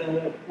to give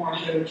a more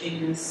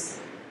heterogeneous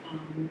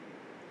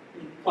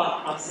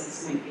thought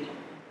process might be helpful.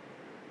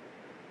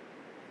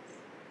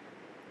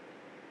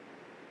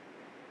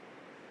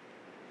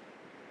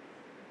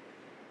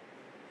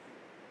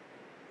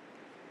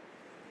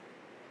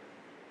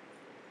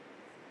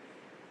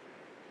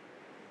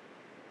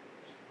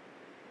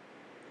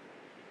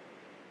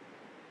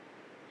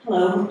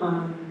 Hello,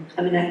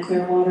 I'm Annette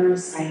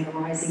Clearwaters. I have a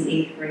rising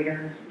 8th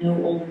grader,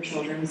 no older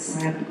children, so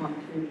I haven't gone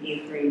through the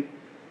 8th grade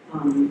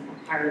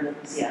higher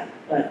levels yet.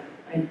 But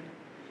I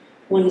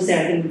wanted to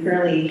say I've been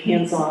fairly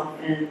hands-off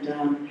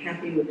and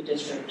happy with the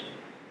district.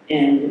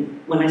 And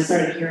when I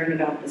started hearing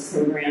about this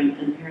program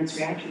and parents'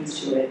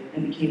 reactions to it, I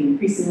became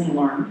increasingly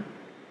alarmed.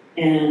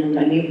 And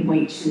I made a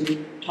point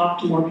to talk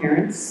to more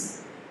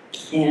parents.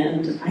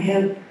 And I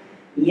have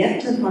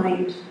yet to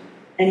find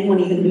anyone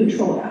even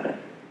neutral about it.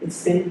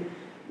 It's been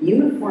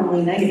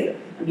uniformly negative.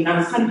 I mean, I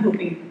was kind of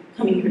hoping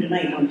coming here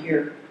tonight I'd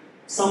hear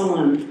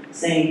someone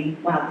saying,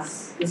 wow,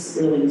 this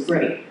really is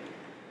great.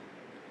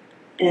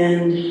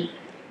 And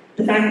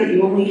the fact that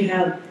you only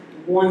have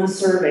one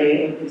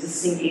survey of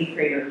existing 8th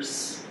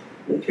graders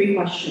with 3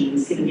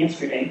 questions given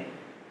yesterday,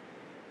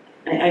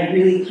 I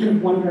really kind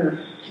of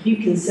wonder, have you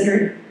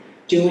considered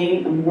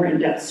doing a more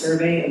in-depth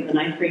survey of the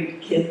 9th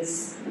grade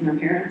kids and their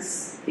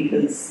parents?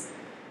 Because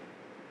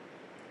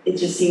it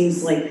just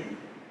seems like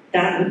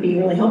that would be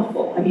really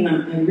helpful. I mean,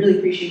 I really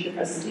appreciate the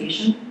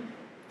presentation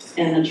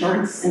and the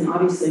charts, and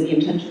obviously the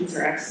intentions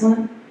are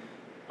excellent.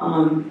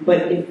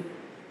 But if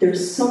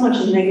there's so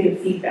much negative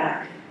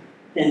feedback,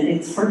 then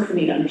it's hard for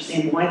me to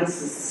understand why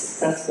this is a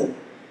successful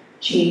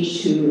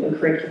change to a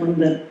curriculum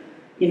that,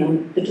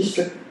 the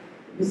district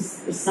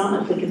it's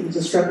not like it was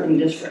a struggling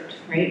district,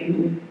 right? I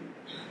mean,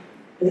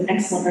 with an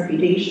excellent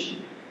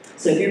reputation.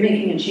 So if you're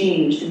making a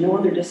change and no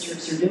other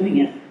districts are doing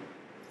it,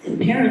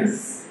 and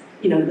parents,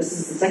 this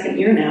is the 2nd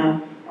year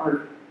now,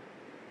 are,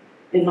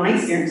 in my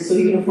experience, so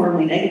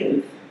uniformly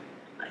negative.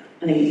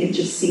 I mean, it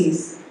just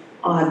seems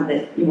odd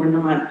that you are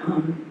not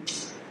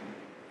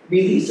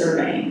really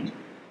surveying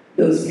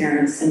those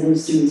parents and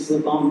those students who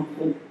have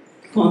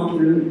gone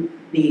through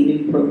the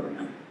new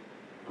program.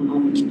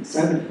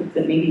 So I would hope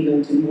that maybe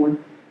you'll do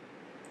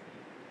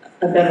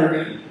a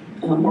better,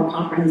 more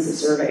comprehensive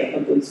survey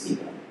of those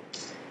people.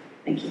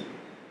 Thank you.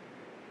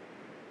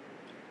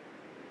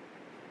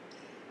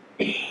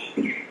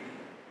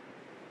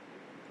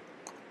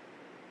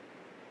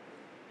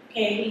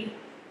 Okay,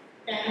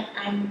 that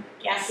I'm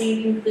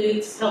guessing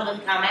concludes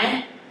public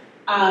comment.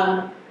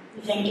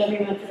 We thank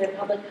everyone for their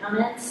public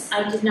comments.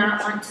 I did not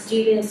want to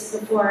do this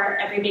before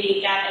everybody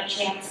got a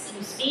chance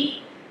to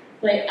speak,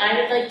 but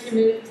I would like to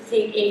move to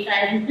take a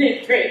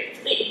 5-minute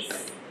break,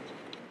 please.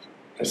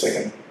 A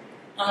second.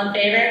 All in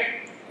favor?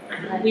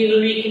 We will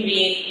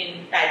reconvene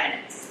in 5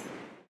 minutes.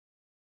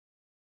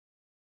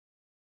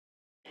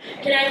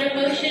 Can I have a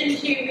motion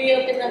to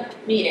reopen the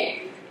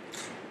meeting?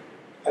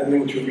 I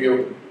move to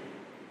reopen.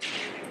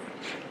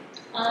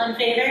 All in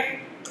favor?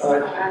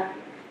 Aye.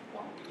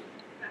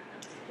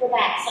 We're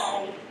back,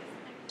 sorry.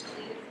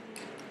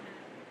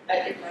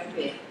 It might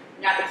be.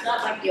 No, it's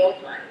not like the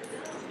old one.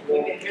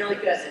 We've been really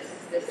good.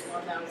 This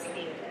one now we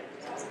needed it.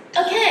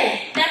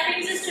 Okay, that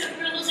brings us to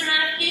approvals or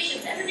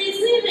notifications. Everybody's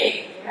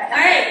leaving. All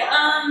right.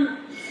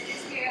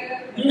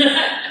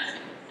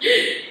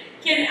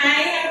 Can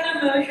I have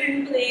a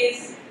motion,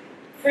 please,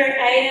 for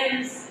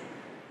items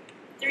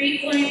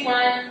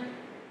 3.1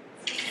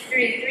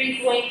 through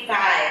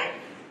 3.5,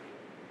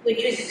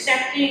 which is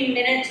accepting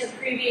minutes of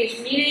previous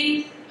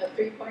meetings.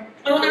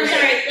 Oh, I'm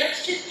sorry.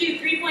 Let's just do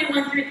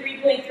 3.1 through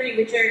 3.3,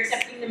 which are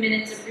accepting the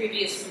minutes of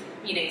previous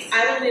meetings.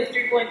 I will move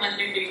 3.1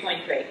 through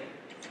 3.3.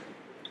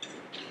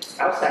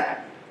 I'll second.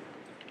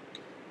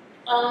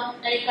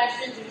 Any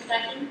questions or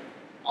discussion?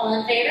 All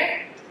in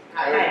favor?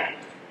 Aye.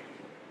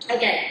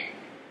 Okay.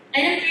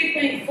 Item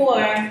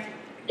 3.4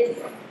 is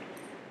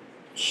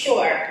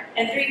short,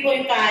 and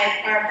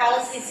 3.5 are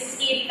policies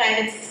 6085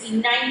 and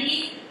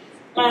 6090,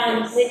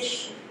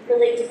 which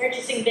relate to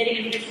purchasing,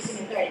 bidding, and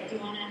purchasing authority. Do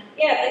you want to?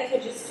 Yeah, I'd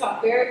like to just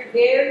talk very,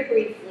 very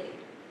briefly.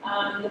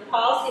 The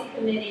policy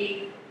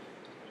committee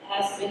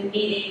has been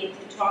meeting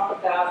to talk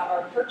about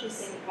our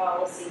purchasing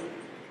policy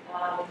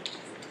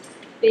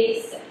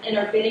based in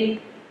our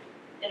bidding,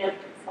 in our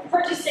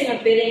purchasing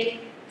or bidding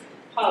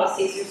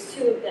policies. There's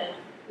two of them.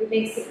 We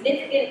made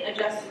significant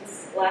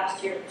adjustments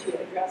last year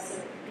to address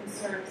some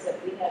concerns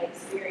that we had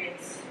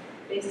experienced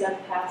based on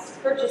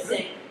past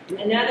purchasing.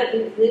 And now that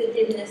we've lived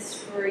in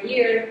this for a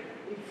year,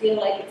 we feel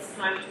like it's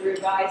time to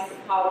revise the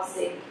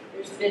policy.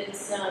 There's been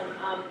some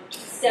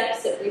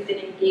steps that we've been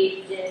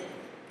engaged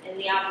in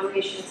the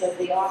operations of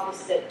the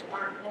office that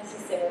aren't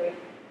necessary.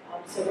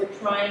 So we're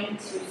trying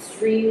to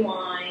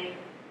streamline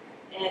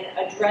and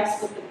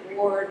address what the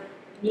board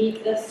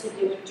needs us to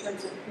do in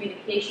terms of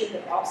communication,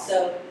 but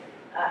also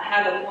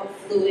have a more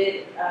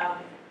fluid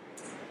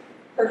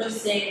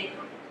purchasing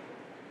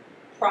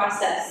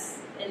process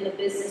in the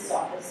business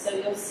office. So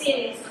you'll see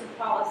in these two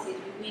policies,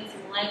 we've made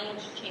some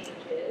language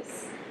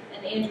changes.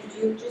 And Andrew,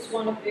 do you just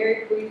want to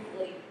very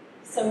briefly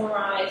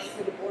summarize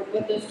for the board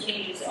what those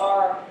changes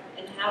are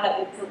and how that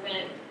will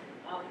prevent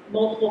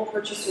multiple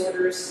purchase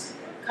orders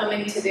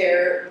coming to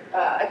their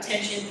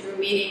attention through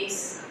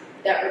meetings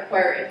that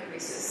require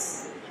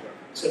increases?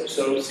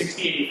 So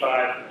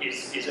 6085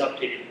 is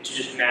updated to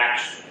just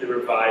match the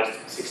revised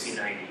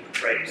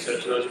 6090, right? So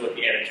those are what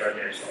the edits are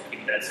there, so I'll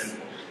keep that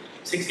simple.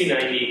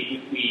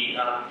 6090, we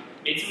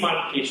made some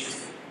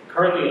modifications.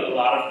 Currently, a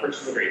lot of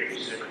purchase order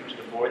increases are coming to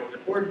the board. The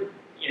board,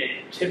 in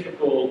a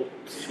typical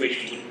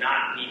situation, would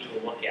not need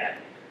to look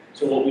at.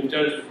 So what we've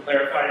done is we've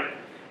clarified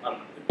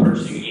the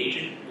purchasing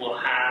agent will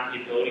have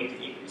the ability to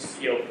increase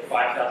PO for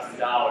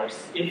 $5,000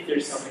 if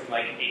there's something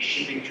like a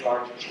shipping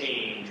charge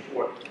change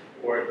or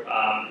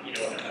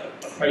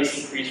a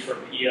price increase for a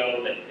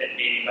PO that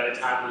maybe by the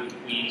time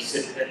we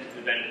send that to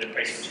the vendor, the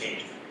price will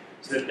change.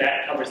 So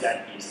that covers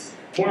that piece.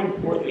 More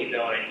importantly,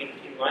 though, and I think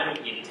in line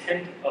with the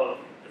intent of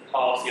the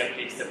policy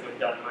updates that were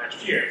done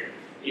last year,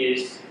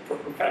 is for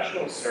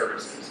professional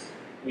services,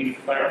 we've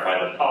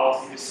clarified the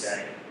policy to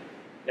say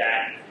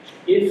that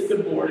if the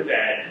Board of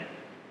Ed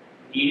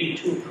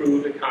needed to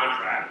approve the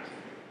contract,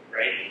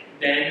 right,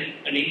 then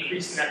an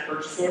increase in that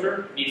purchase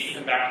order needs to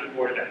come back to the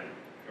Board of Ed,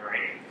 all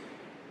right?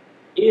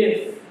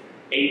 If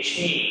a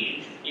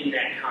change in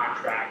that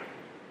contract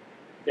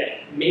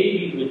that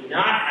maybe would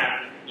not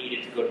have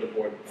needed to go to the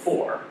board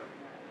before,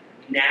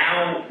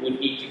 now would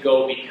need to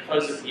go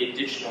because of the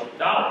additional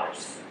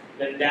dollars,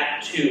 then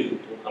that too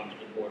will come to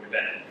the Board of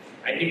Ed.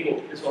 I think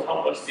what this will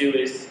help us do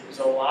is there's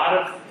a lot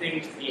of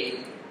things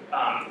being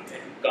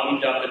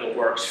gummed up in the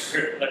works, for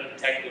a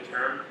technical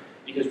term,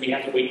 because we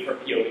have to wait for a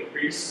PO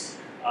increase.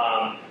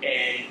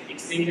 And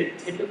it's things that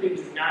typically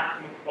do not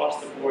come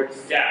across the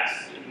board's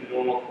desk in the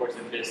normal course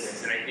of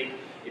business. And I think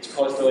it's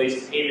caused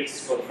delays in payments,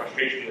 it's caused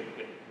frustration with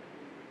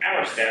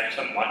our staff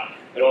somewhat,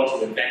 but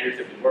also the vendors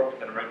that we work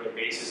with on a regular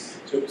basis.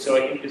 So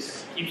I think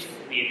this keeps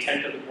the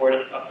intent of the board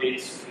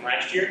updates from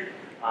last year,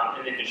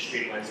 and then just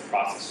streamlines the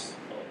process.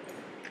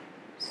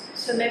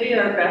 So maybe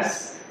our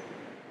best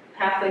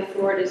pathway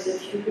forward is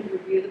if you could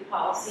review the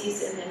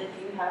policies, and then if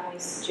you have any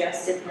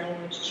suggested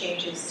language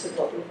changes to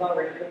what we've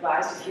already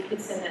revised, if you could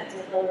send that to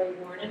Hillary,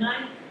 Warren, and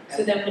I,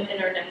 so then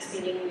in our next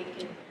meeting we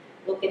can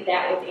look at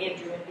that with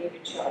Andrew and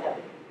David Shaw. That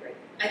would be great.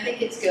 I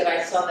think it's good.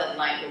 I saw that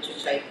language,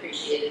 which I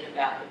appreciated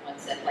about the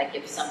ones that, like,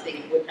 if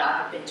something would not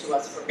have been to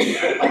us for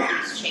like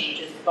these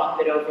changes, bump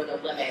it over the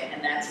limit,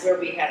 and that's where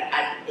we had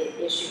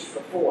issues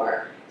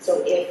before.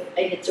 So if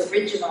it's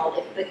original,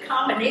 if the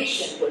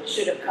combination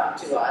should have come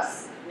to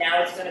us,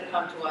 now it's going to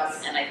come to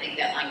us, and I think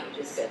that language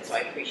is good, so I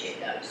appreciate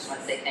that. I just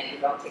want to say thank you,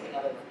 but I'll take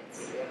another look and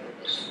see if we have an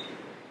addition.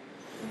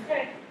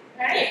 Okay.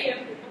 Thank you.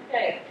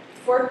 Okay.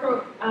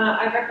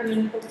 I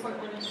recommend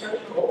 4.1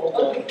 instructional.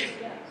 Okay.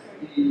 Yeah,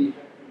 sorry. Do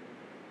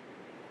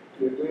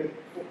we do it?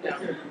 No. I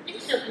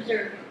think so, because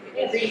they're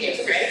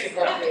reading, right?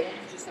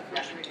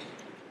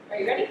 Are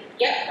you ready?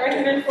 Yep. I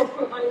recommend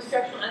 4.1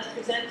 instructional as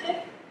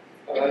presented.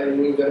 I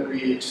move that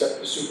we accept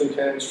the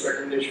superintendent's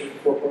recommendation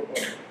for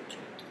 4.1.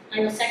 I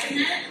will second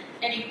that.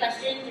 Any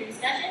questions or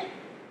discussion?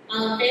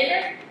 All in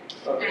favor?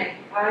 Aye.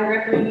 I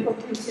recommend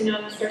 4.2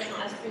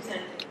 non-instructional as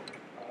presented.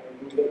 I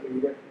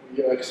move that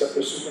we accept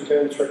the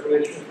superintendent's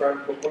recommendation for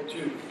item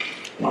 4.2.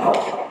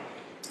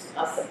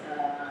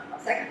 I'll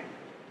second.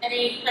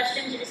 Any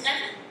questions or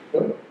discussion?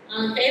 No.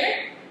 All in favor?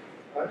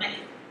 Aye.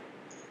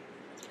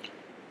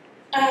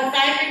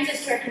 5 brings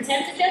us to our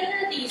consent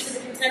agenda. The use of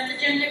the consent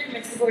agenda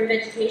permits the Board of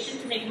Education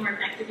to make more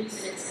effective use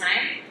of its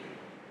time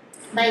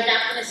by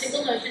adopting a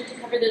single motion to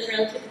cover those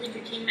relatively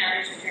routine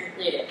matters which are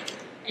included.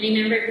 Any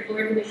member of the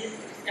board who wishes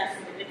to discuss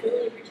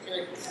individually a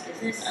particular piece of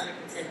business on the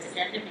consent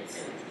agenda may so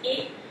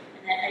indicate,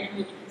 and that item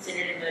will be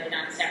considered and voted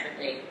on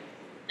separately.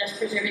 thus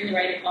preserving the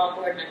right of all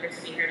board members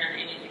to be heard on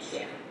any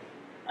issue.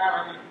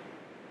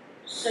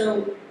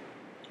 So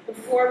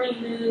before we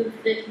move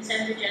the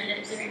consent agenda,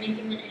 is there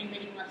anything that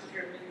anybody wants to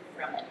remove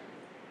from it?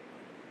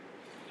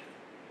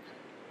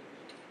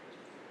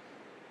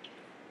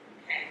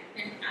 Okay,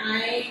 and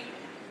I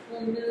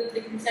will move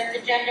the consent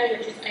agenda,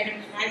 which is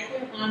items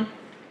 5.1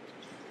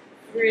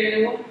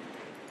 through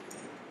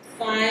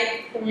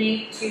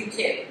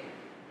 5.22.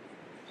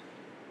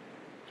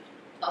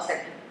 I'll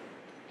second.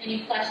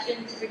 Any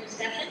questions or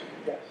discussion?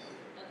 Yes.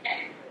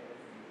 Okay.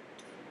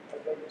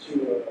 I'd like to You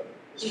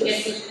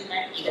get discuss. to the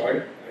mic.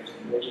 Sorry, I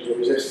wasn't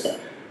resisting.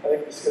 I'd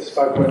like to discuss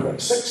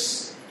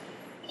 5.16.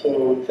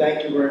 So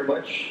thank you very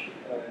much.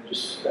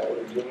 Just that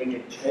we're doing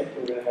intent.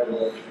 We're going to have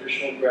a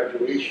traditional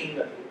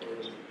graduation.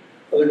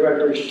 Other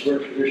graduations were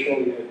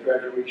traditional. We had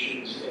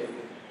graduations in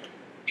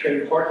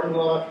train parking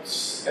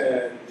lots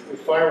and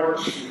with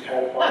fireworks. We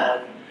had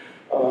them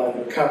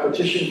on the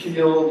competition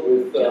field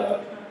with.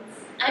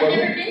 I've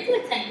never been to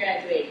a 10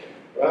 graduation.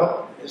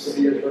 Well, this will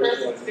be your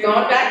first one.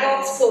 Going back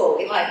old school,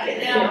 we like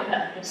it.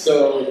 Yeah.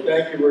 So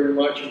thank you very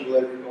much. I'm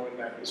glad we're going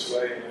back this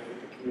way, and I think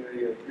the community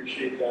will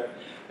appreciate that.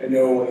 I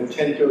know when the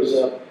tent goes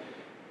up,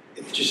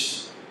 it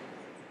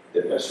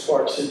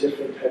sparks a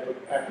different type of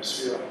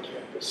atmosphere on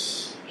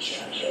campus.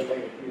 So I like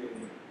the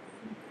community.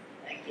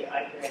 Thank you, I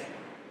agree.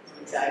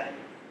 I'm excited.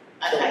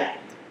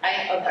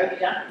 Are you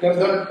done? No, I'm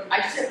done. I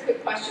just have a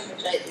quick question,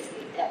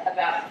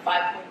 about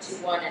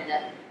 5.21 and the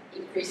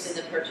increase in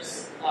the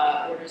purchase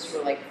orders for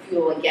like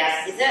fuel and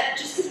gas. Is that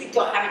just because we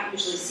haven't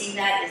usually seen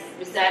that?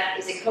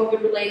 Is it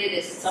COVID related?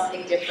 Is it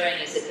something different?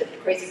 Is it the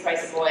crazy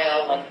price of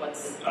oil? Like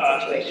what's the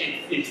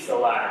situation? It's the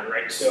latter,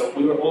 right? So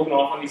we were holding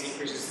off on these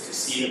increases to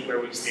see where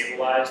we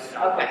stabilized.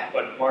 Okay.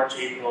 But March,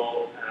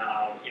 April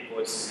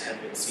invoices have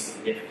been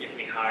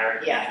significantly higher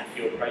than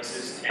fuel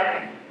prices.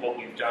 And what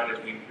we've done is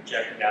we've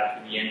projected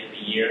out to the end of the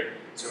year,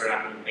 so we're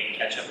not going to play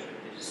catch up.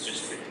 This is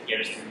just to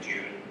get us through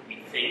June. We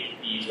think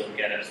these will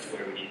get us to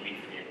where we need to be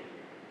for the end of the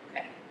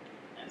year. Okay.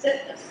 That's it.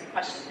 That's my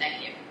question. Thank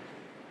you.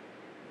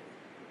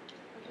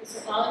 Okay, so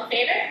all in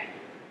favor?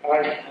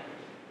 Aye.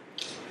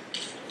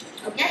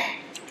 Okay.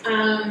 Could I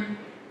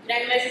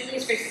have a motion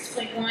please for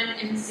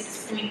 6.1 and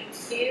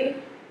 6.2,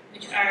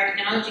 which are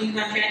acknowledging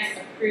contracts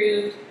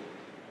approved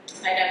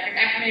by Dr.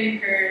 Ackman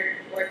per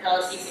Board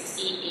Policy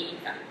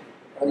 1685.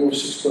 I move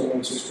 6.1,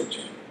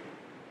 6.2.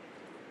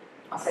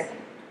 I'll second.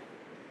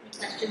 Any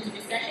questions or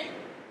discussion?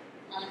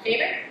 All in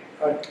favor?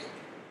 Aye.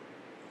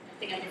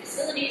 Nothing under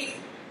facilities.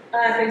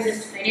 Brings us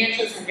to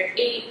financials under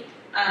 8.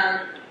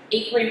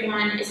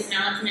 8.1 is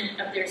acknowledgement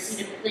of the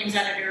receipt of the claims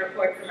auditor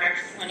report for March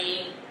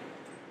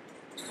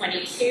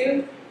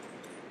 2022.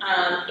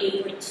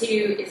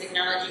 8.2 is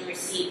acknowledging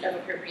receipt of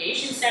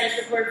appropriation status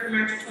report for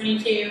March of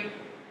 22.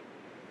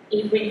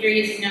 8.3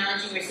 is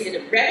acknowledging receipt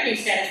of the revenue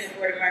status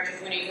report of March of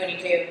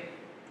 2022.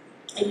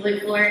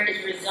 8.4 is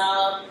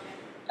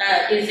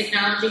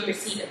acknowledging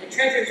receipt of the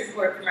treasurer's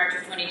report for March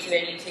of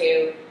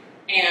 2022.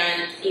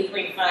 And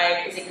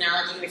 8.5 is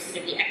acknowledging receipt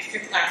of the extra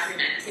classroom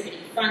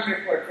activity fund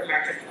report for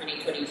March of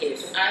 2022.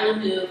 So I will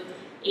move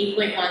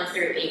 8.1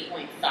 through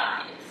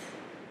 8.5.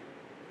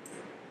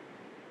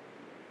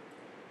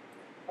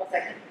 I'll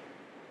second.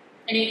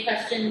 Any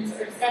questions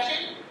or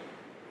discussion?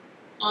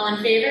 All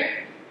in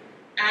favor?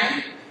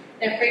 Aye.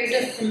 That brings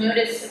us to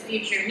notice of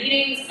future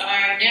meetings.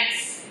 Our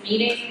next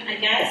meeting, I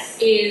guess,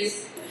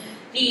 is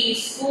the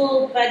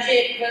school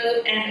budget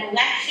vote and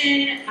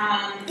election,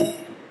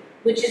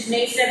 which is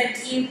May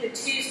 17th, a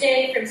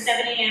Tuesday, from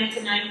 7 a.m.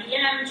 to 9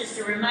 p.m. Just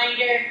a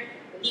reminder,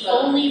 the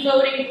only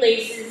voting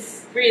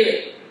places,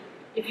 really,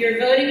 if you're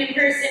voting in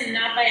person,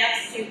 not by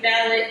absentee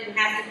ballot, you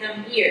have to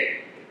come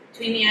here.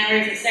 Between the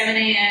hours of 7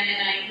 a.m. and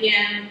 9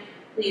 p.m.,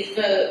 please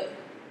vote.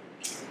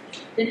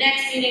 The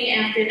next meeting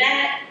after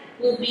that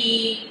will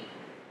be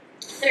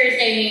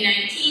Thursday,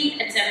 May 19th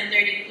at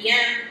 7:30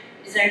 p.m.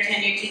 is our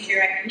tenure teacher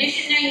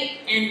recognition night,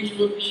 and we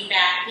will be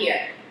back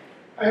here.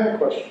 I have a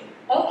question.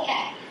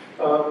 Okay.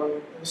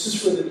 This is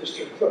for the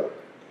district clerk.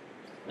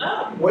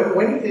 Oh.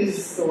 When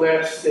is the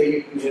last day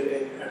you can get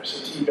an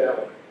absentee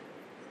ballot?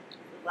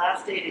 The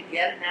last day to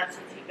get an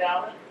absentee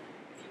ballot,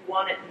 if you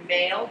want it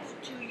mailed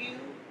to you,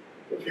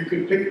 If you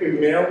could pick a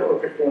mail or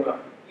pick one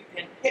up. you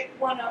can pick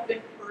one up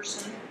in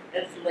person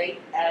as late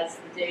as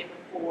the day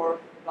before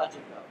the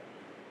budget vote.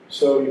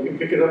 So you can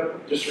pick it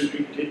up, just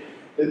repeat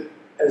it,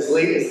 as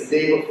late as the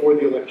day before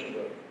the election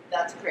vote.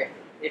 That's correct.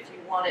 If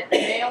you want it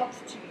mailed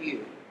to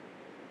you,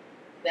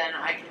 then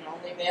I can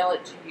only mail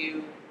it to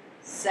you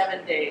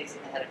 7 days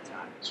ahead of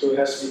time. So it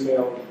has to be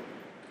mailed.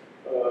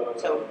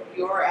 So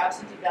your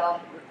absentee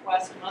ballot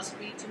request must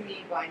be to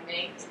me by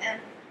May 10th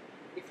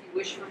if you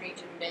wish for me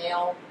to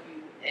mail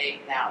you a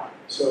ballot.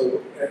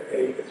 So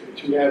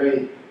to have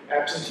an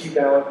absentee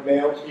ballot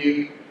mailed to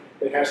you,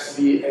 it has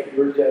to be at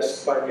your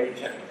desk by May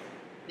 10th.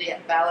 The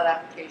ballot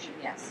application,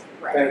 yes,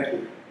 correct. Thank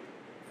you.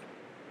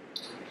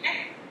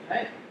 Okay.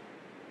 Right.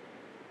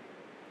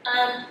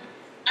 I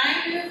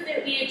move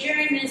that we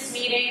adjourn this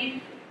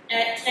meeting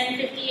at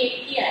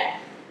 10:58 p.m.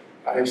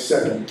 I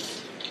second.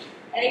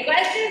 Any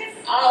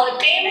questions? All in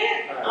favor?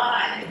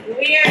 Aye.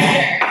 We are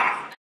adjourned.